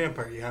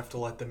vampire, you have to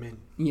let them in.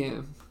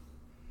 Yeah.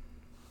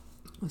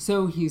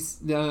 So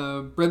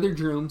Brother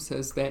Jerome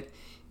says that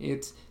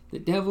it's the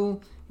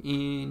devil,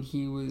 and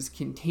he was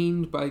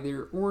contained by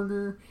their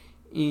order,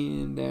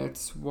 and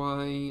that's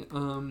why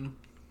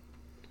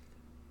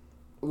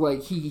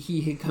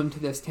he had come to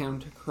this town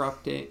to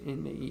corrupt it,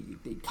 and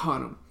they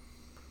caught him.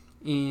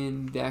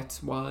 And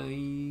that's why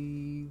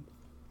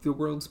the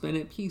world's been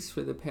at peace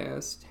for the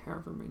past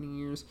however many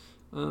years.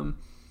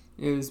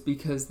 Is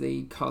because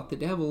they caught the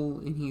devil,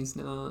 and he's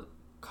not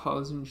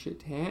causing shit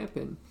to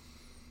happen.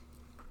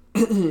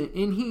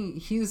 And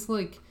he's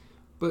like,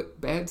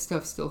 but bad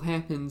stuff still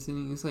happens,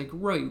 and he's like,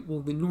 right, well,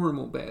 the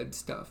normal bad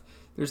stuff.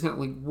 There's not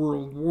like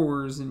world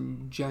wars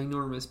and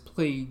ginormous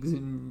plagues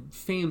and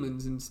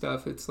famines and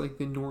stuff. It's like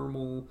the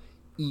normal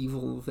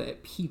evil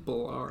that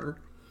people are.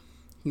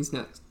 He's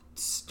not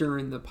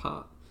stirring the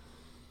pot.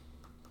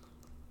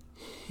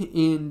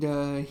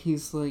 And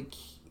he's like,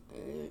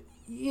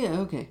 yeah,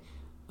 okay.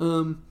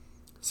 So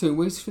he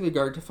waits for the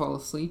guard to fall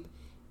asleep,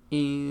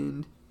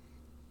 and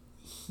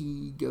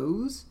he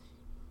goes,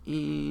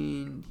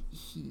 and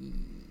he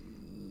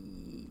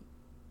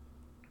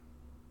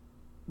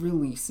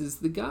releases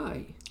the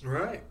guy.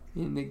 Right.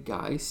 And the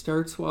guy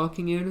starts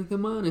walking out of the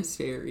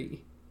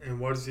monastery. And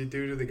what does he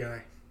do to the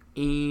guy?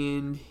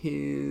 And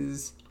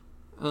his,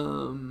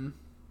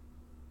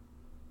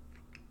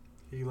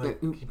 he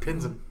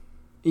pins him.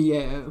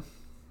 Yeah.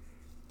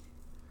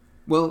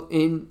 Well,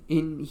 and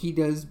he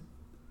does,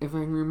 if I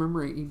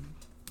remember right,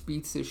 he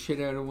beats the shit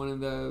out of one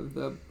of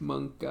the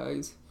monk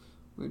guys,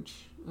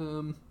 which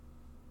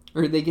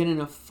or they get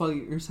in a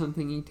fight or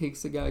something. He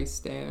takes the guy's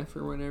staff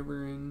or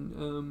whatever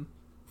and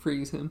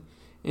frees him,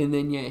 and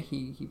then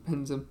he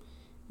pins him,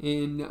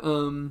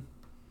 and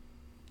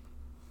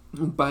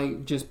by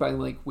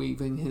like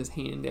waving his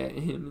hand at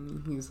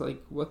him, and he's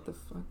like, "What the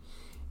fuck?"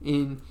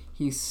 And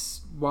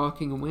he's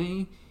walking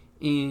away,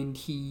 and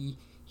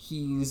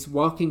he's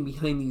walking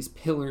behind these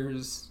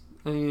pillars,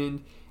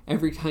 and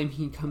every time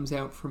he comes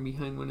out from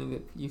behind one of the,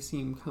 you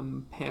see him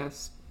come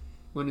past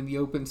one of the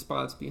open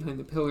spots behind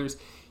the pillars,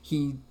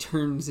 he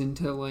turns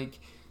into like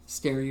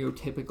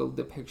stereotypical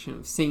depiction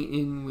of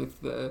Satan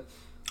with the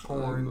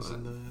horns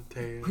and the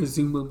tail,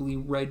 presumably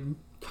red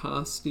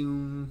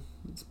costume.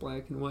 It's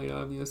black and white,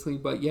 obviously,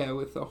 but yeah,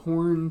 with the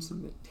horns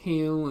and the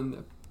tail and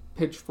the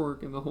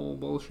pitchfork and the whole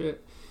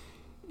bullshit.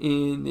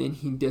 And then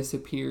he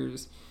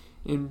disappears,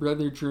 and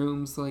Brother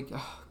Jerome's like,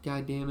 "Oh,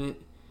 God damn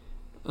it!"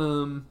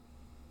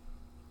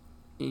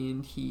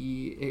 And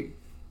it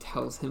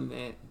tells him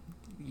that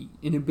the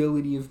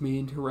inability of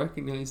man to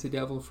recognize the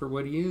devil for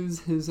what he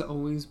is has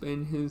always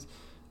been his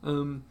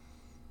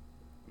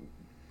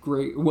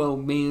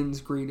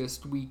man's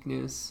greatest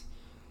weakness.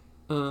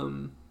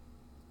 And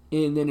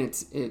then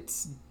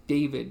it's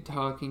David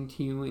talking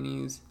to you, and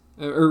he's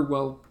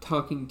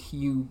talking to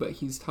you, but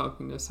he's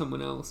talking to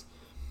someone else.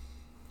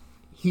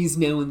 He's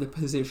now in the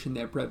position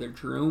that Brother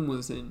Jerome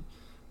was in,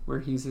 where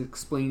he's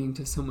explaining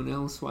to someone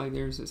else why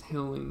there's this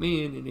howling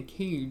man in a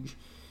cage,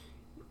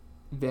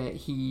 that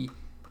he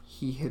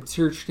had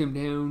searched him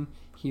down.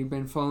 He had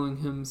been following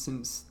him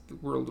since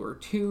World War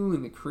II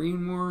and the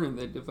Korean War and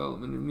the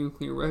development of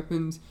nuclear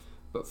weapons,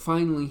 but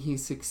finally he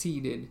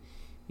succeeded,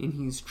 and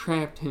he's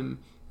trapped him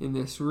in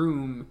this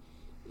room,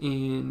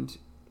 and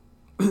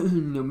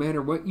no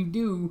matter what you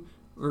do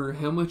or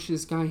how much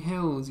this guy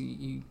howls,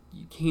 you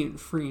can't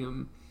free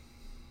him.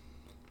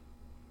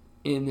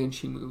 And then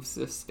she moves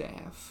the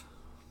staff.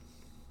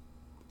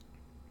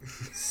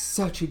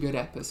 Such a good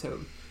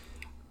episode.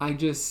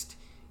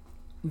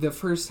 The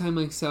first time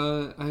I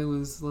saw it, I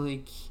was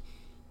like,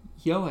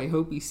 yo, I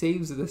hope he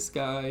saves this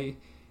guy.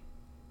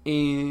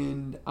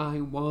 And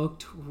I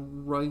walked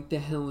right the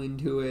hell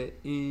into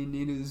it. And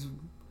it is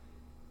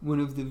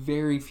one of the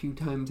very few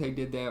times I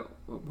did that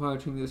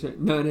watching this.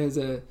 Not as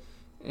a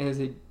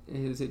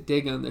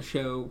dig on the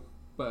show,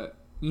 but,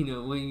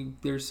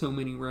 there's so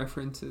many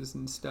references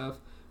and stuff.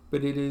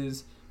 But it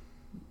is,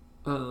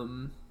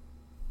 and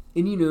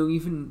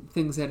even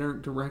things that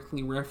aren't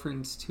directly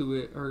referenced to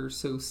it are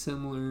so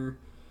similar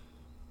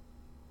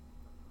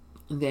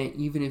that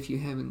even if you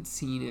haven't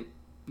seen it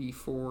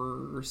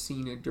before or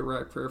seen a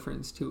direct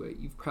reference to it,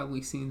 you've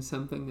probably seen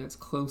something that's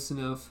close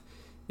enough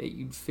that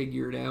you'd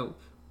figure it out.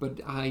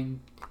 But I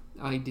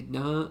did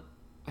not.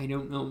 I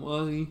don't know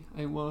why.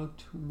 I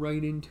walked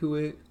right into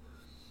it,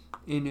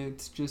 and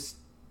it's just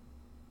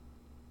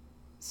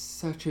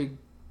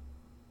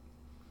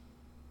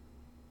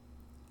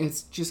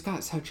it's just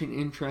got such an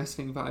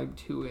interesting vibe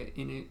to it,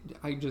 and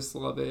I just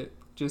love it.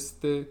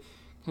 Just the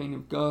kind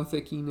of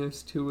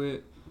gothiciness to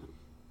it,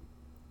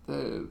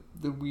 the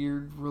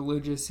weird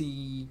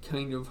religious-y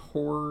kind of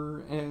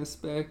horror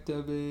aspect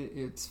of it.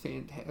 It's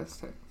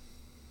fantastic.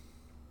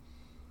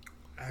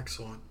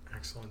 Excellent.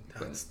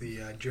 That's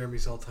the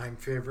Jeremy's all-time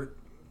favorite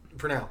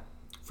for now.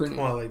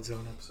 Twilight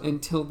Zone episode.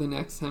 Until the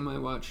next time I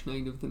watch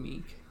Night of the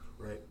Meek.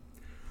 Right.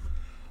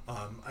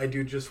 I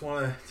do just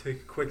want to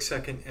take a quick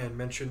second and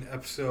mention an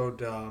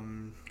episode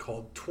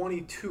called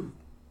 22.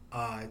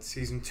 It's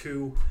season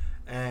 2,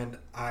 and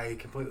I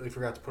completely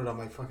forgot to put it on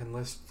my fucking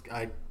list.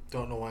 I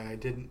don't know why I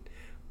didn't,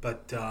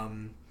 but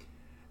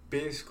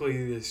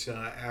basically this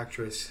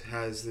actress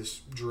has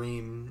this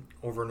dream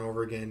over and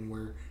over again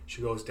where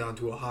she goes down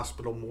to a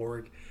hospital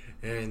morgue,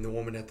 and the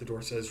woman at the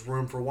door says,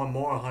 "Room for one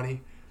more,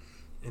 honey."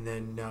 And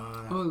then...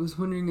 I was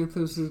wondering if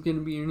this was going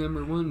to be your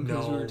number one,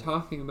 because we were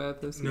talking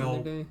about this the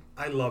other day.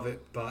 I love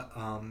it, but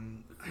I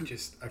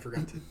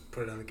forgot to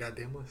put it on the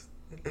goddamn list.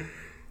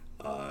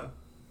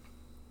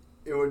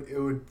 It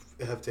would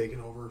have taken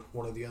over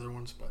one of the other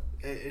ones, but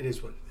it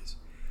is what it is.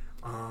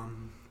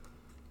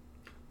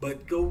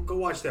 But go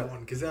watch that one,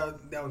 because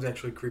that one's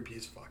actually creepy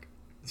as fuck,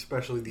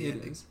 especially the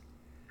ending.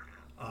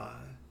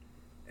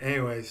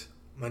 Anyways,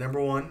 my number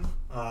one,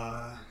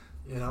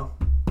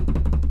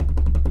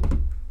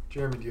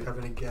 Jeremy, do you have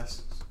any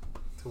guesses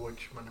to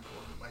which my number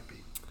one might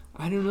be?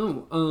 I don't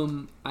know.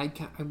 I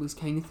was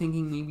kind of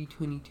thinking maybe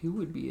 22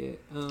 would be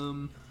it,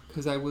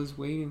 because I was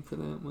waiting for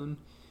that one,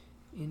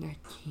 and I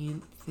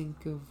can't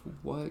think of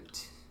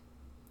what.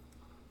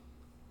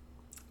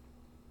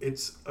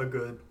 It's a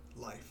Good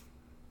Life.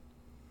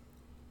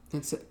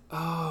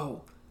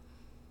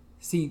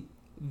 See,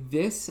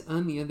 this,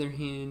 on the other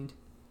hand,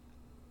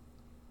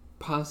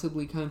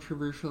 possibly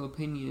controversial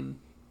opinion,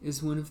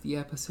 is one of the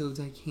episodes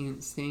I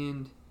can't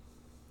stand.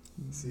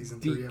 Season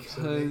 3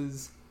 episode 8.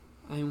 Because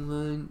I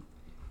want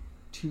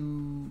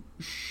to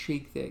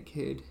shake that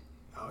kid.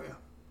 Oh, yeah.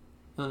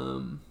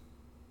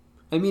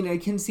 I mean, I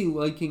can see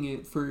liking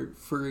it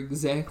for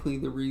exactly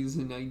the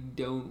reason I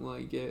don't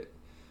like it.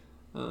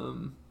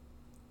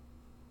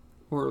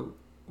 or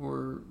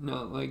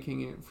not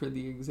liking it for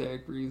the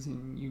exact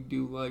reason you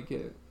do like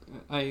it.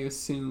 I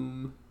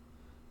assume.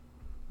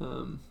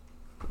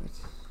 But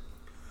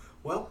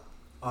Well,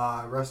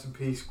 rest in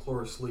peace,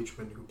 Cloris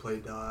Leachman, who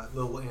played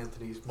little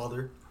Anthony's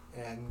mother,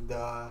 and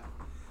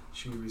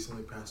she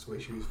recently passed away.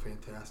 She was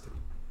fantastic.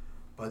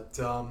 But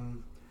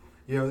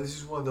this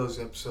is one of those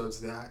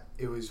episodes that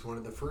it was one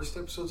of the first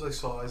episodes I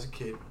saw as a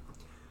kid.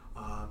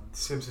 The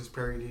Simpsons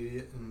parodied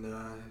it in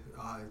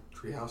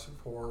Treehouse of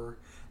Horror,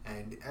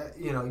 and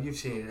you've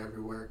seen it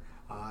everywhere.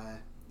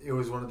 It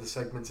was one of the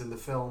segments in the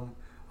film.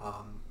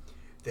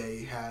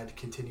 They had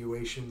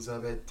continuations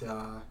of it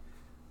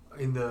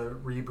in the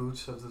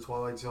reboots of the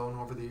Twilight Zone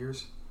over the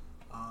years,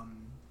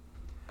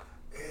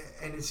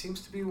 and it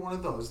seems to be one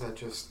of those that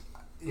just,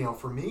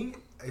 for me,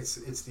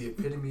 it's the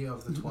epitome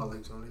of the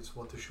Twilight Zone. It's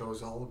what the show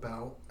is all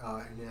about,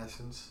 in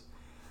essence,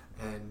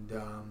 and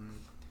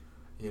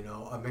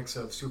a mix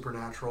of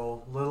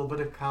supernatural, a little bit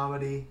of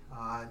comedy,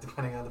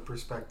 depending on the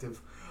perspective,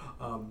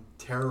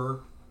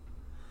 terror,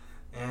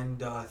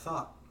 and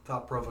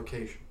thought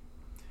provocation.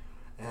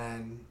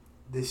 And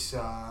this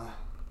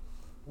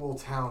little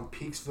town,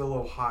 Peaksville,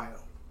 Ohio.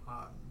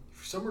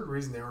 For some weird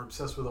reason, they were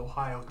obsessed with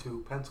Ohio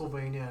too.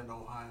 Pennsylvania and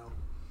Ohio.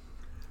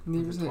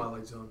 There's the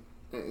Twilight Zone.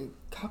 A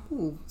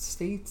couple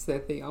states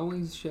that they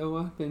always show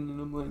up in, and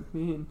I'm like,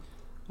 man,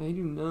 I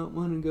do not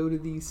want to go to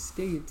these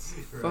states.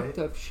 Right? Fucked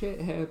up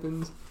shit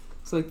happens.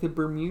 It's like the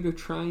Bermuda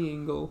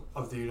Triangle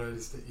Of the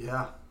United States.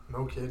 Yeah,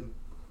 no kidding.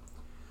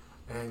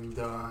 And,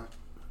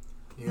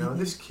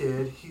 this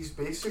kid, he's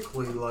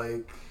basically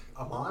like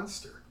a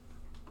monster.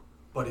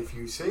 But if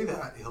you say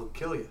that, he'll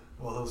kill you.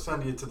 Well, he'll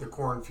send you to the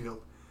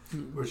cornfield,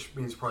 which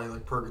means probably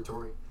like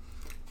purgatory.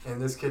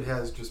 And this kid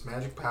has just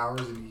magic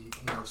powers, and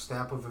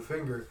snap of a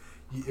finger,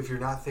 if you're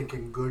not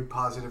thinking good,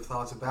 positive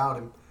thoughts about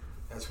him,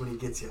 that's when he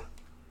gets you.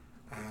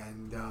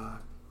 And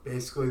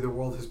basically the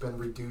world has been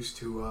reduced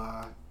to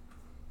a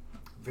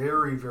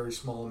very, very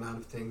small amount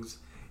of things.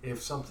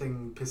 If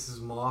something pisses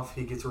him off,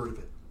 he gets rid of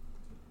it.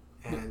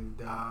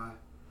 And,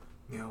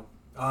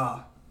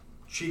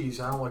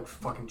 cheese, I don't like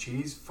fucking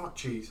cheese. Fuck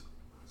cheese.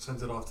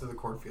 Sends it off to the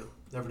cornfield,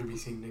 never to be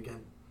seen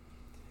again.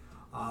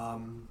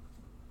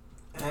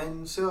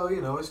 And so,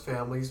 his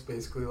family's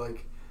basically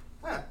like,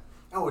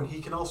 oh, and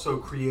he can also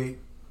create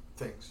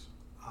things.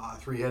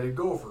 Three-headed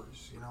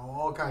gophers,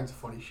 all kinds of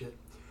funny shit.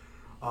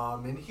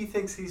 And he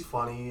thinks he's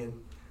funny,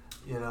 and,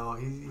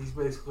 he's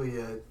basically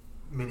a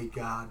mini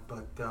god,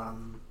 but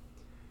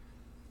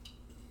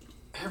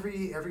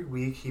every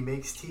week he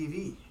makes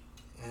TV,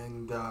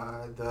 and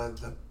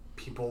the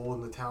people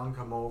in the town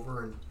come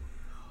over, and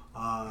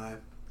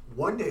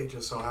one day it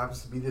just so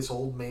happens to be this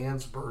old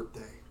man's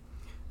birthday,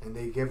 and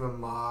they give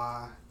him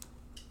a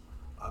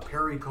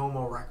Perry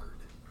Como record,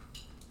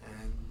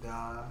 and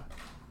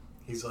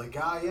he's like,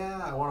 yeah,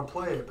 I want to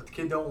play it, but the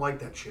kid don't like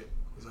that shit.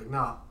 He's like,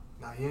 nah,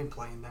 he ain't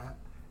playing that.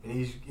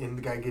 And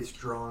the guy gets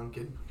drunk,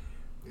 and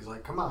he's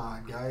like, come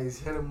on, guys,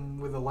 hit him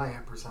with a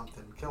lamp or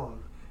something, kill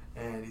him.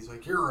 And he's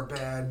like, you're a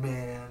bad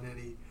man, and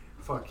he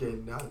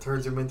fucking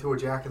turns him into a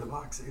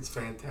jack-in-the-box. It's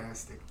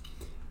fantastic.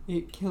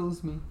 It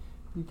kills me,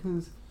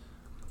 because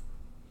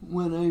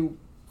when I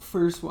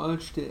first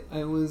watched it,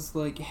 I was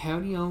like, how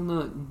do y'all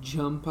not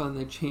jump on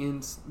the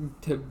chance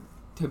to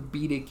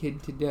beat a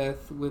kid to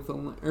death with a...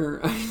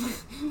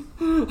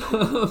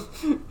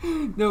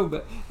 no,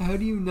 but how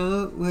do you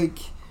not,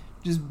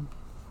 just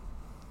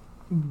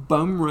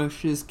bum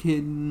rush this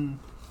kid and,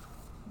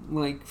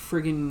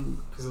 friggin'...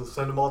 Because he'll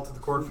send them all to the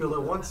cornfield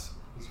at once.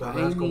 He's got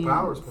magical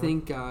powers, man.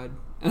 Thank God.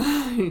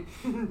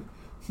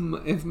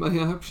 If my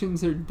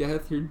options are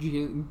death or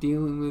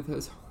dealing with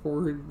this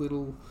horrid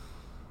little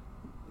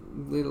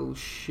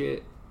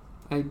shit,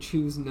 I'd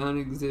choose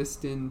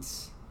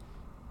non-existence,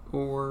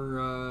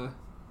 or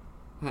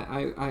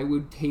I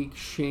would take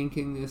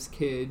shanking this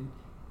kid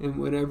and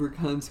whatever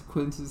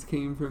consequences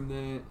came from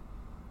that,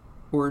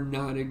 or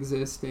not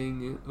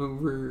existing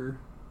over...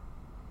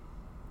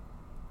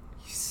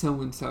 He's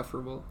so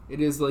insufferable.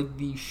 It is like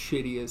the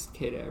shittiest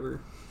kid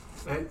ever.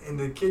 And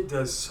the kid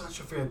does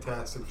such a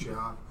fantastic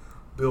job.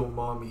 Bill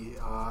Mummy,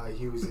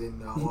 he was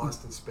in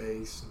Lost in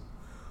Space.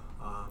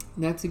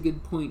 That's a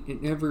good point.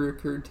 It never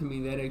occurred to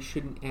me that I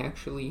shouldn't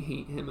actually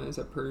hate him as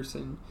a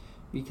person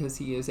because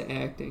he is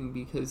acting,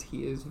 because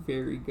he is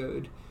very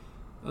good.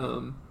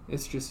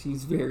 It's just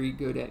he's very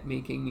good at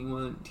making me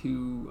want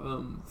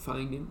to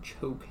find and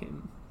choke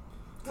him.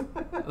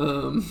 But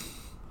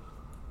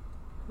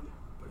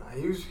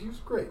he was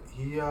great.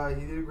 He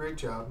did a great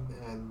job,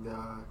 and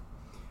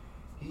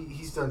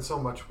he's done so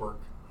much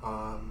work.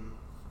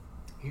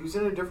 He was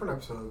in a different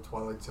episode of the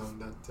Twilight Zone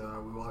that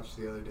we watched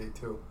the other day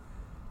too.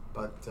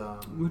 But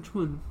which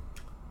one?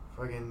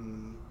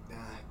 Fucking damn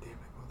it!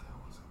 What the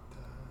hell was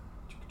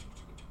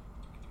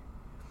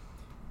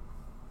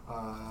it?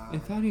 I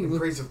thought he was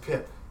Grades of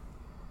Pip.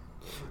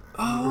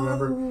 Oh,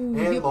 remember? And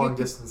yep, Long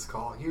Distance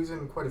Call. He was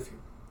in quite a few.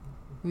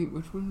 Wait,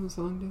 which one was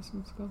Long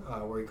Distance Call?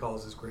 Where he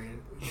calls his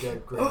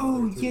dead grandmother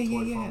Oh, through the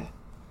toy yeah. phone.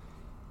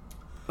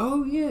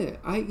 Oh, yeah.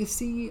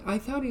 I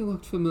thought he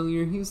looked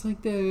familiar. He was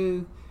like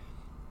the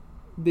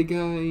The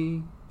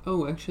guy...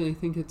 Oh, actually, I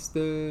think it's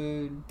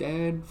the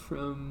dad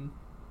from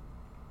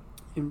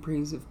In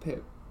Praise of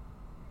Pip.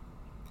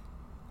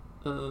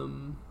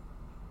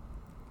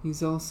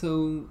 He's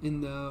also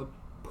in the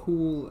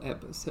pool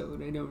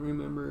episode. I don't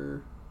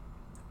remember...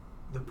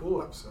 The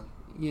pool episode?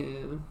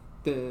 Yeah,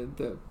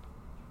 the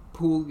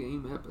pool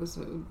game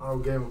episode. Oh,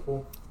 Game of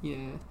Pool?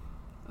 Yeah.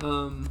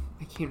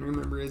 I can't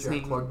remember his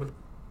name. Jack Klugman?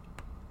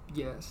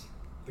 Yes.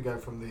 The guy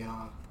from the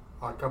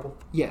Odd Couple?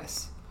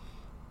 Yes.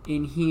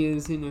 And he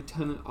is in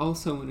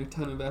also in a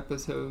ton of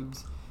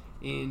episodes,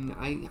 and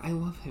I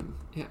love him.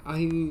 Yeah,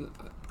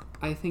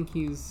 I think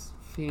he's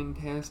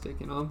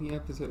fantastic in all the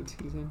episodes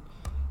he's in.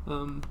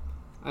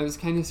 I was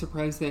kind of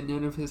surprised that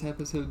none of his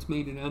episodes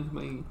made it onto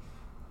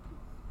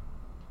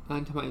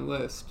my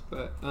list,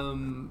 but I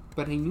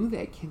knew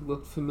that kid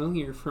looked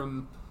familiar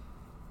from.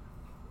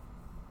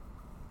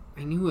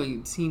 I knew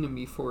I'd seen him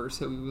before,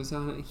 so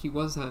he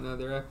was on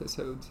other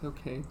episodes.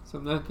 Okay, so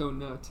I'm not going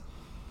nuts.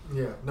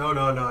 Yeah, no,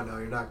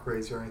 you're not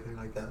crazy or anything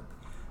like that.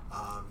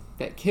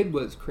 That kid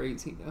was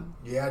crazy though.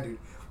 Yeah, dude.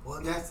 Well,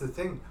 and that's the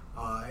thing.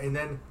 And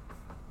then,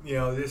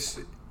 this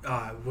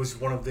was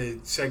one of the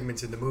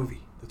segments in the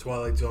movie, the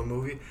Twilight Zone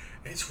movie.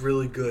 It's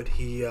really good.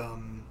 He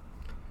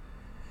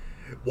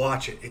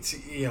watch it. It's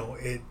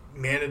it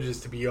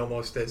manages to be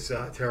almost as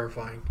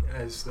terrifying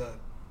as the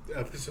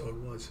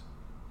episode was.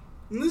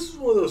 And this is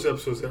one of those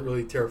episodes that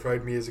really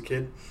terrified me as a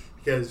kid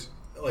because,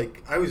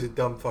 I was a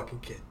dumb fucking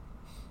kid.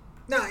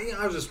 Nah,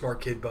 I was a smart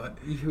kid, but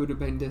you would have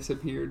been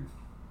disappeared.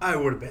 I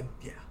would have been,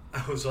 yeah.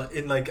 I was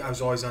I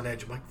was always on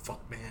edge. I'm like,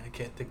 fuck, man, I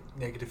can't think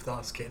negative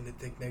thoughts. Can't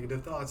think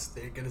negative thoughts.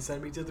 They're gonna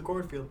send me to the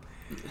cornfield.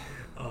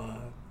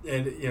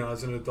 And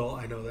as an adult,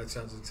 I know that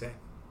sounds insane,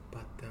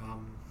 but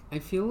I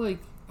feel like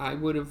I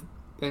would have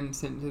been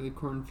sent to the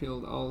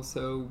cornfield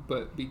also,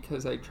 but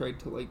because I tried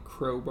to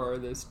crowbar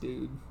this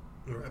dude.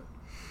 Right.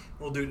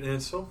 Well, dude, and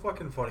it's so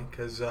fucking funny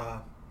because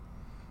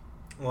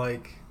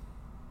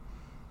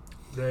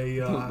they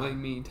don't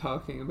mind me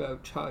talking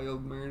about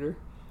child murder.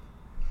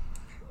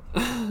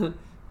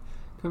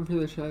 Come for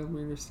the child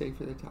murder, stay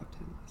for the top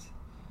 10 list.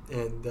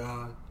 And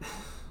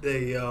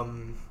they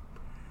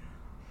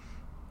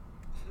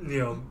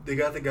they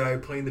got the guy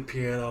playing the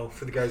piano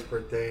for the guy's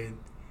birthday, and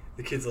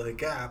the kid's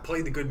like,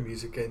 play the good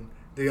music, and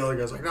the other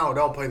guy's like, no,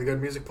 don't play the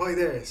good music, play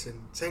this,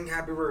 and sing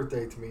happy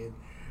birthday to me.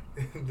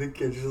 And the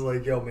kid's just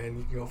like, yo, man,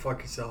 you can go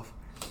fuck yourself.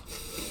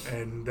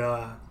 And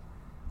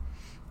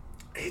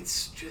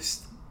it's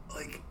just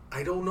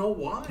I don't know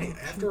why.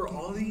 After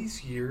all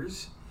these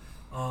years,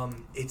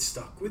 it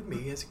stuck with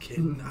me as a kid,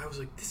 and I was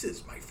like, this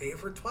is my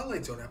favorite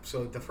Twilight Zone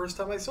episode the first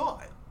time I saw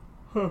it.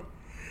 Huh.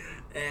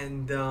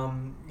 And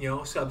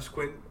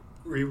subsequent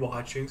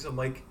rewatchings, I'm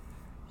like,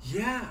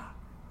 yeah,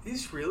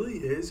 this really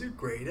is a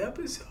great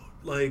episode.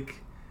 I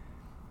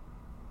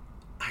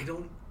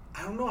don't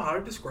know how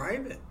to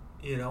describe it.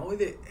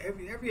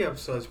 Every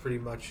episode is pretty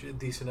much a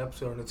decent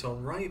episode in its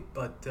own right,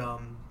 but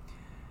Time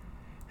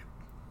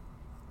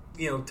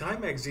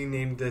Magazine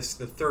named this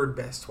the third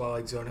best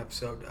Twilight Zone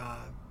episode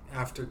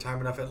after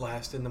Time Enough at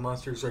Last and The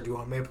Monsters Are Due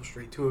on Maple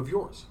Street, two of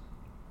yours.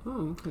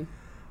 Oh, okay.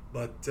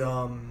 But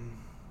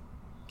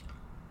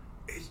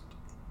it's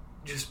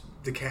just,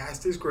 the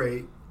cast is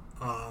great.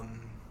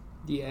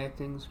 The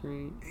acting's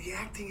great. The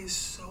acting is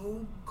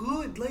so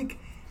good.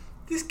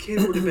 This kid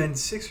would have been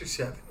 6 or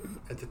 7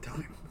 at the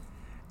time.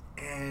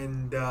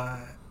 And,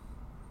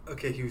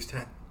 okay, he was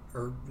 10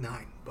 or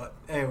 9. But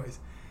anyways,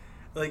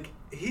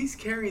 he's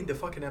carrying the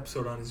fucking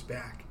episode on his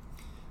back.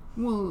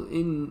 Well,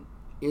 and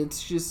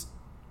it's just,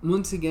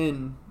 once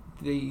again,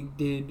 they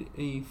did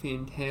a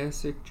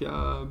fantastic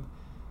job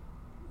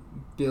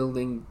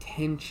building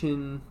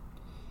tension.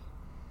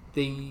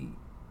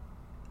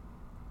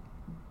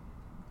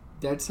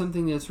 That's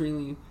something that's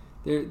really,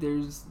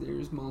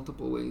 there's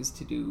multiple ways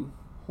to do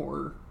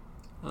horror.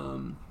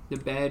 The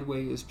bad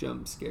way is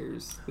jump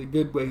scares. The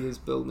good way is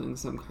building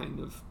some kind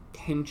of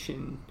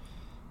tension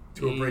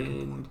to a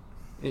breaking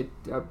point.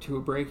 Up to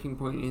a breaking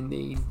point, and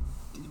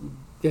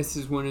this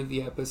is one of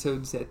the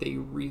episodes that they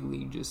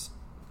really just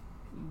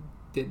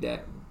did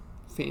that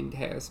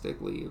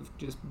fantastically, of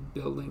just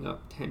building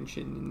up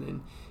tension and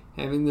then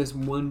having this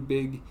one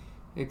big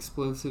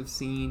explosive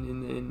scene,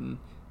 and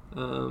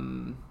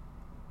then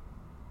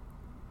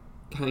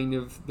kind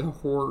of the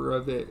horror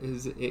of it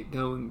is it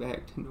going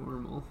back to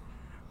normal.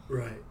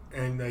 Right.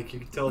 And you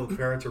can tell the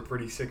parents are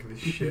pretty sick of his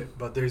shit,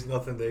 but there's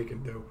nothing they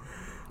can do.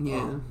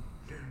 Yeah.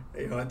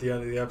 At the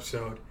end of the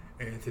episode,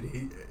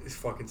 Anthony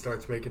fucking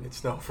starts making it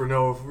snow for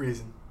no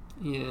reason.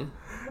 Yeah.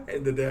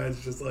 And the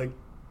dad's just like,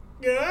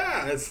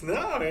 yeah, it's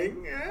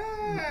snowing.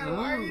 Yeah,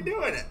 why are you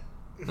doing it?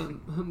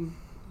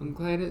 I'm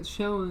glad it's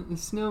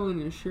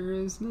snowing. It sure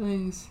is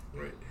nice.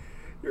 Right.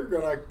 You're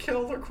gonna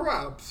kill the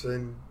crops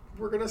and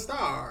we're gonna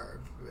starve.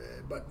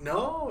 But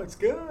no, it's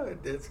good.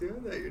 It's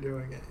good that you're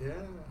doing it.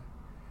 Yeah.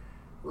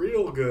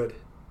 Real good.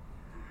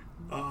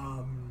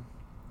 And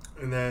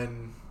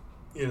then,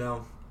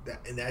 and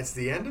that's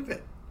the end of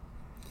it.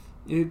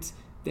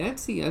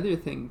 That's the other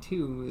thing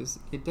too, is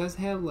it does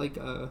have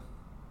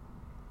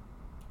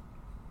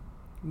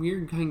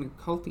weird kind of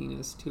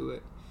cultiness to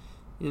it,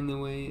 in the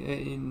way,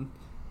 in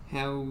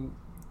how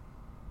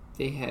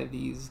they have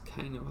these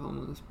kind of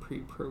almost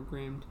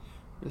pre-programmed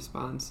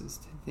responses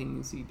to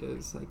things he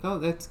does. Like, oh,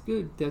 that's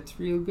good. That's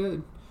real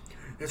good.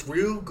 That's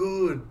real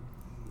good,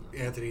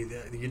 Anthony.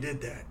 That you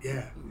did that,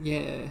 yeah.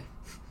 Yeah,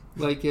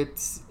 like it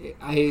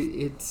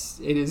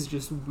is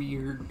just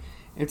weird.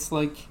 It's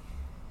like,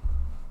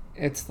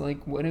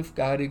 what if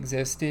God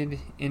existed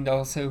and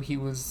also he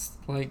was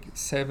like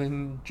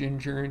 7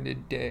 ginger and a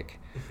dick?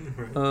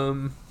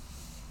 Right.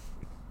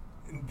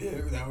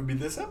 That would be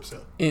this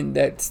episode. And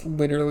that's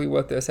literally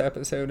what this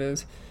episode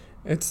is.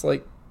 It's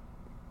like,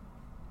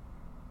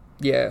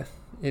 yeah,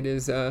 it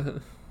is. But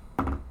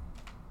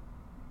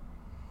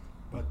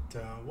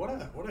what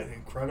an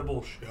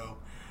incredible show.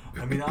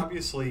 I mean,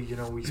 obviously,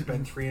 we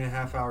spent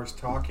 3.5 hours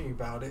talking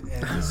about it,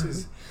 and this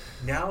is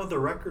now the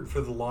record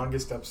for the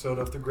longest episode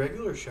of the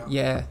regular show.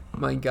 Yeah,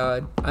 my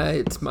God.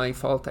 It's my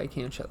fault. I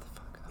can't shut the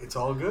fuck up. It's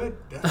all good.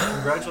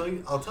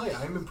 Congratulations. I'll tell you,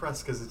 I'm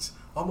impressed because it's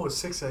almost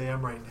 6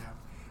 a.m. right now.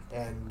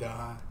 And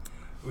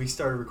we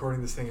started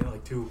recording this thing at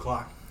like 2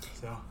 o'clock.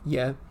 So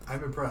yeah,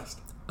 I'm impressed.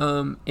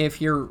 If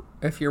you're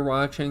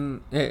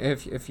watching,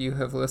 if you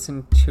have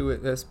listened to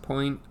at this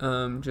point,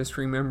 just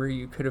remember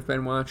you could have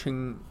been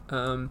watching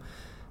The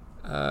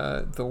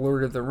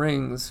Lord of the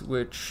Rings,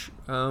 which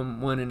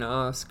won an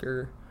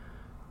Oscar.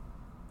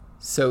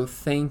 So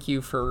thank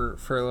you for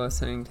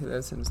listening to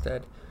this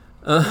instead.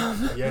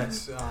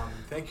 Yes.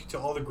 Thank you to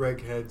all the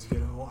Greg heads.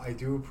 I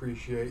do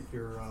appreciate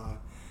your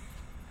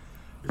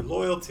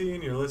loyalty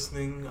and your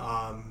listening.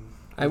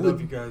 I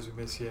love you guys. We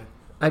miss you.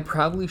 I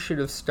probably should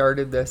have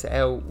started this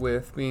out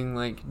with being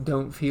like,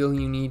 don't feel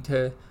you need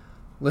to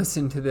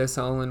listen to this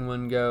all in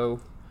one go.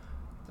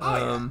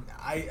 I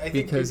think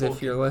because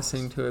if you're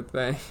listening to it,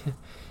 then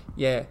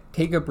yeah,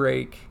 take a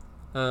break.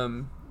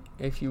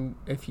 If you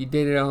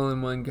did it all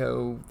in one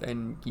go,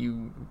 then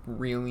you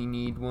really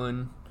need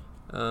one.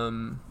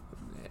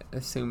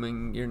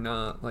 Assuming you're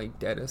not like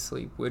dead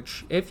asleep,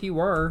 which if you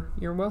are,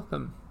 you're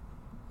welcome.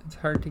 It's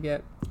hard to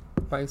get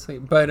by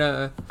sleep,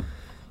 but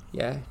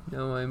yeah,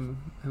 no,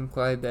 I'm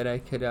glad that I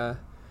could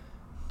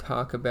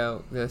talk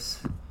about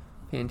this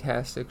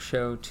fantastic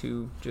show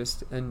to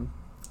just a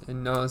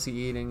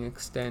nauseating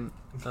extent,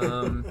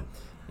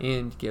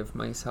 and give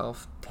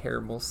myself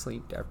terrible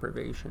sleep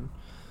deprivation.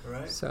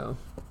 Right. So,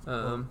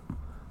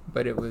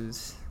 but it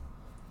was.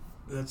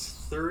 That's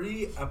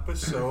 30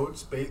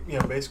 episodes.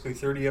 Basically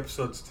 30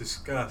 episodes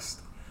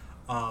discussed,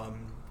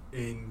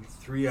 in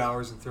 3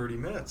 hours and 30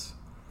 minutes.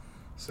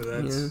 So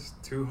that's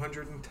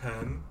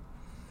 210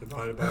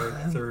 divided by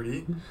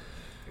 30.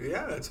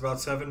 Yeah, that's about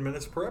 7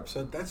 minutes per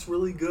episode. That's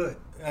really good.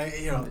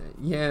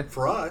 Yeah.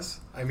 For us,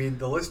 I mean,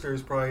 the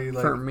listeners probably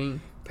like for me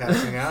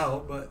passing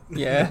out, but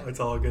yeah, it's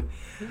all good.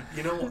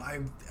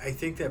 I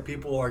think that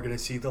people are going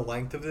to see the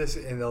length of this,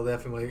 and they'll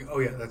definitely, oh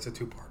yeah, that's a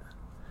 2-parter.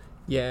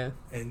 Yeah.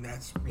 And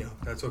that's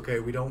that's okay.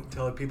 We don't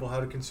tell people how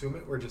to consume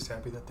it. We're just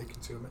happy that they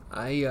consume it.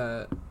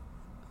 I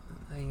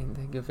didn't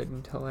think of it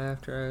until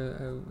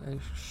after. I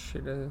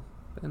should have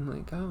been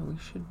like, oh,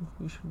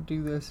 we should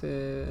do this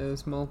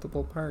as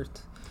multiple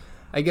parts.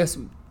 I guess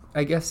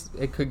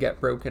it could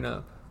get broken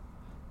up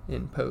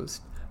in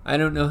post. I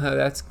don't know how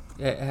that's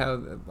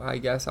how. I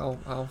guess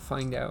I'll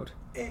find out.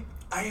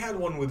 I had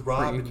one with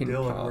Rob and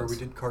Dylan pause. where we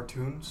did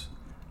cartoons,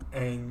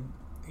 and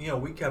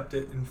we kept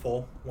it in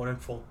full, one in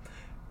full,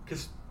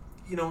 because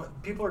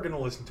people are going to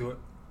listen to it.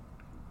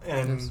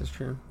 And this is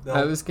true.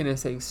 I was gonna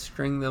say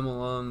string them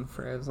along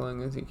for as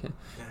long as you can.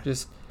 Yeah.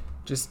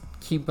 Just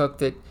keep up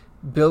that.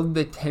 Build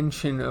the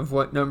tension of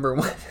what number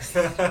one is.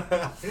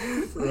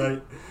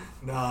 Right.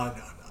 No.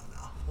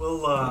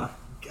 Well,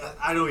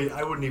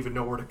 I wouldn't even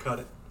know where to cut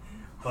it.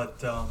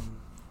 But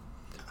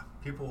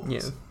people will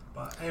listen.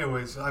 But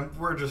anyways,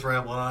 we're just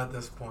rambling on at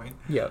this point.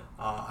 Yep.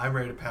 I'm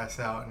ready to pass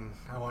out, and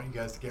I want you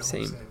guys to get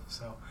home safe.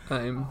 So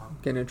I'm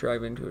gonna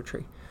drive into a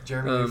tree.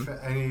 Jeremy,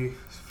 any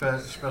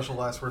special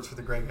last words for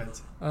the Greg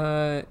heads?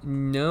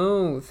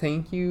 No.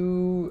 Thank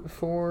you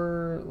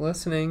for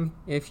listening.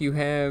 If you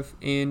have,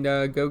 and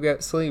go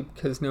get sleep,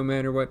 because no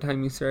matter what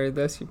time you started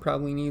this, you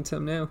probably need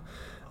some now.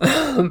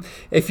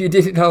 If you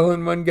did it all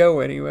in one go,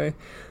 anyway.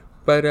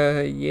 But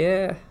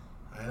yeah.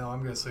 I know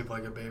I'm gonna sleep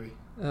like a baby.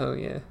 Oh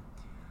yeah.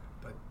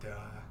 But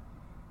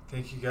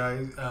thank you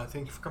guys.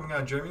 Thank you for coming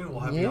on, Jeremy.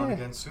 We'll have you on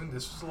again soon.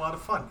 This was a lot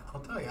of fun.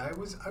 I'll tell you, I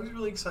was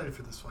really excited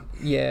for this one.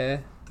 Yeah.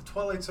 The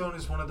Twilight Zone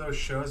is one of those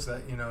shows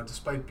that,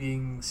 despite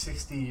being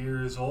 60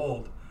 years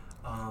old,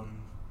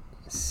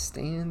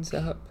 stands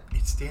up.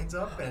 It stands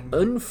up, and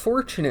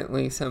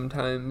unfortunately,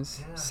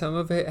 sometimes some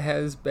of it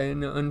has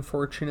been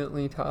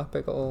unfortunately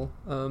topical,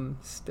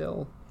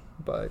 still,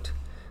 but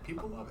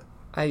people love it.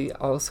 I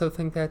also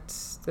think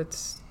that's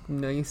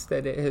nice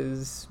that it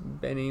has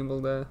been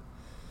able to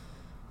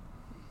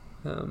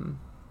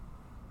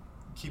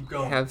keep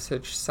going, have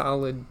such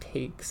solid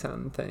takes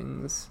on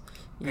things.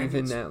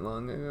 Even that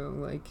long ago,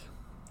 like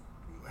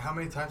how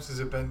many times has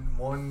it been?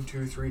 1,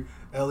 2, 3,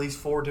 at least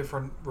 4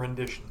 different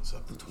renditions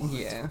of the Twilight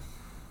Zone. Yeah.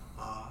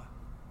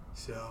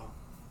 So,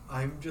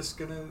 I'm just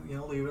gonna,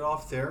 leave it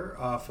off there.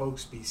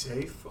 Folks, be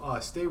safe.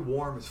 Stay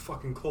warm. It's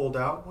fucking cold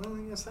out. Well,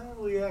 it's not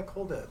really that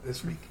cold out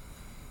this week.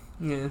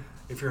 Yeah.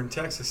 If you're in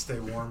Texas, stay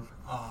warm.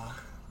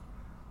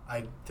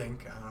 I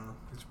think, I don't know.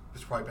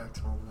 It's probably back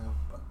to normal now,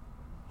 but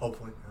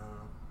hopefully,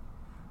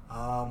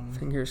 I don't know.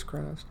 Fingers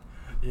crossed.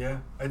 Yeah.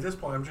 At this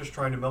point, I'm just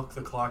trying to milk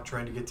the clock,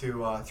 trying to get to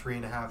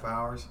 3.5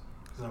 hours,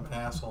 because I'm an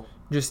asshole.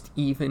 Just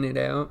even it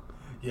out.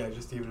 Yeah,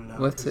 just even it out.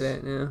 What's it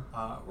at now?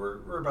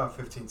 We're about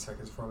 15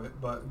 seconds from it,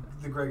 but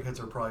the Greg heads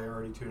are probably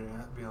already tuning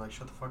out, being like,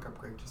 "Shut the fuck up,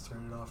 Greg, just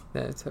turn it off."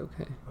 That's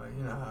okay. But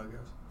you know how it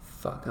goes.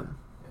 Fuck them.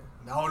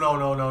 Yeah. No.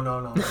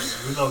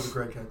 We love the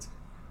Greg heads.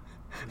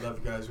 We love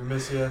you guys. We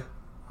miss you.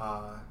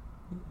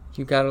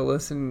 You gotta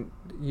listen.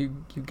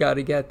 You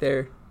gotta get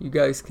there. You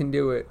guys can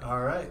do it.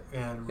 All right,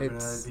 and we're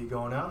gonna be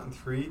going out in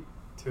 3,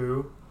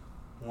 2,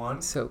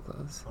 1. So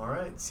close. All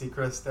right,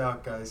 Seacrest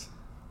out, guys.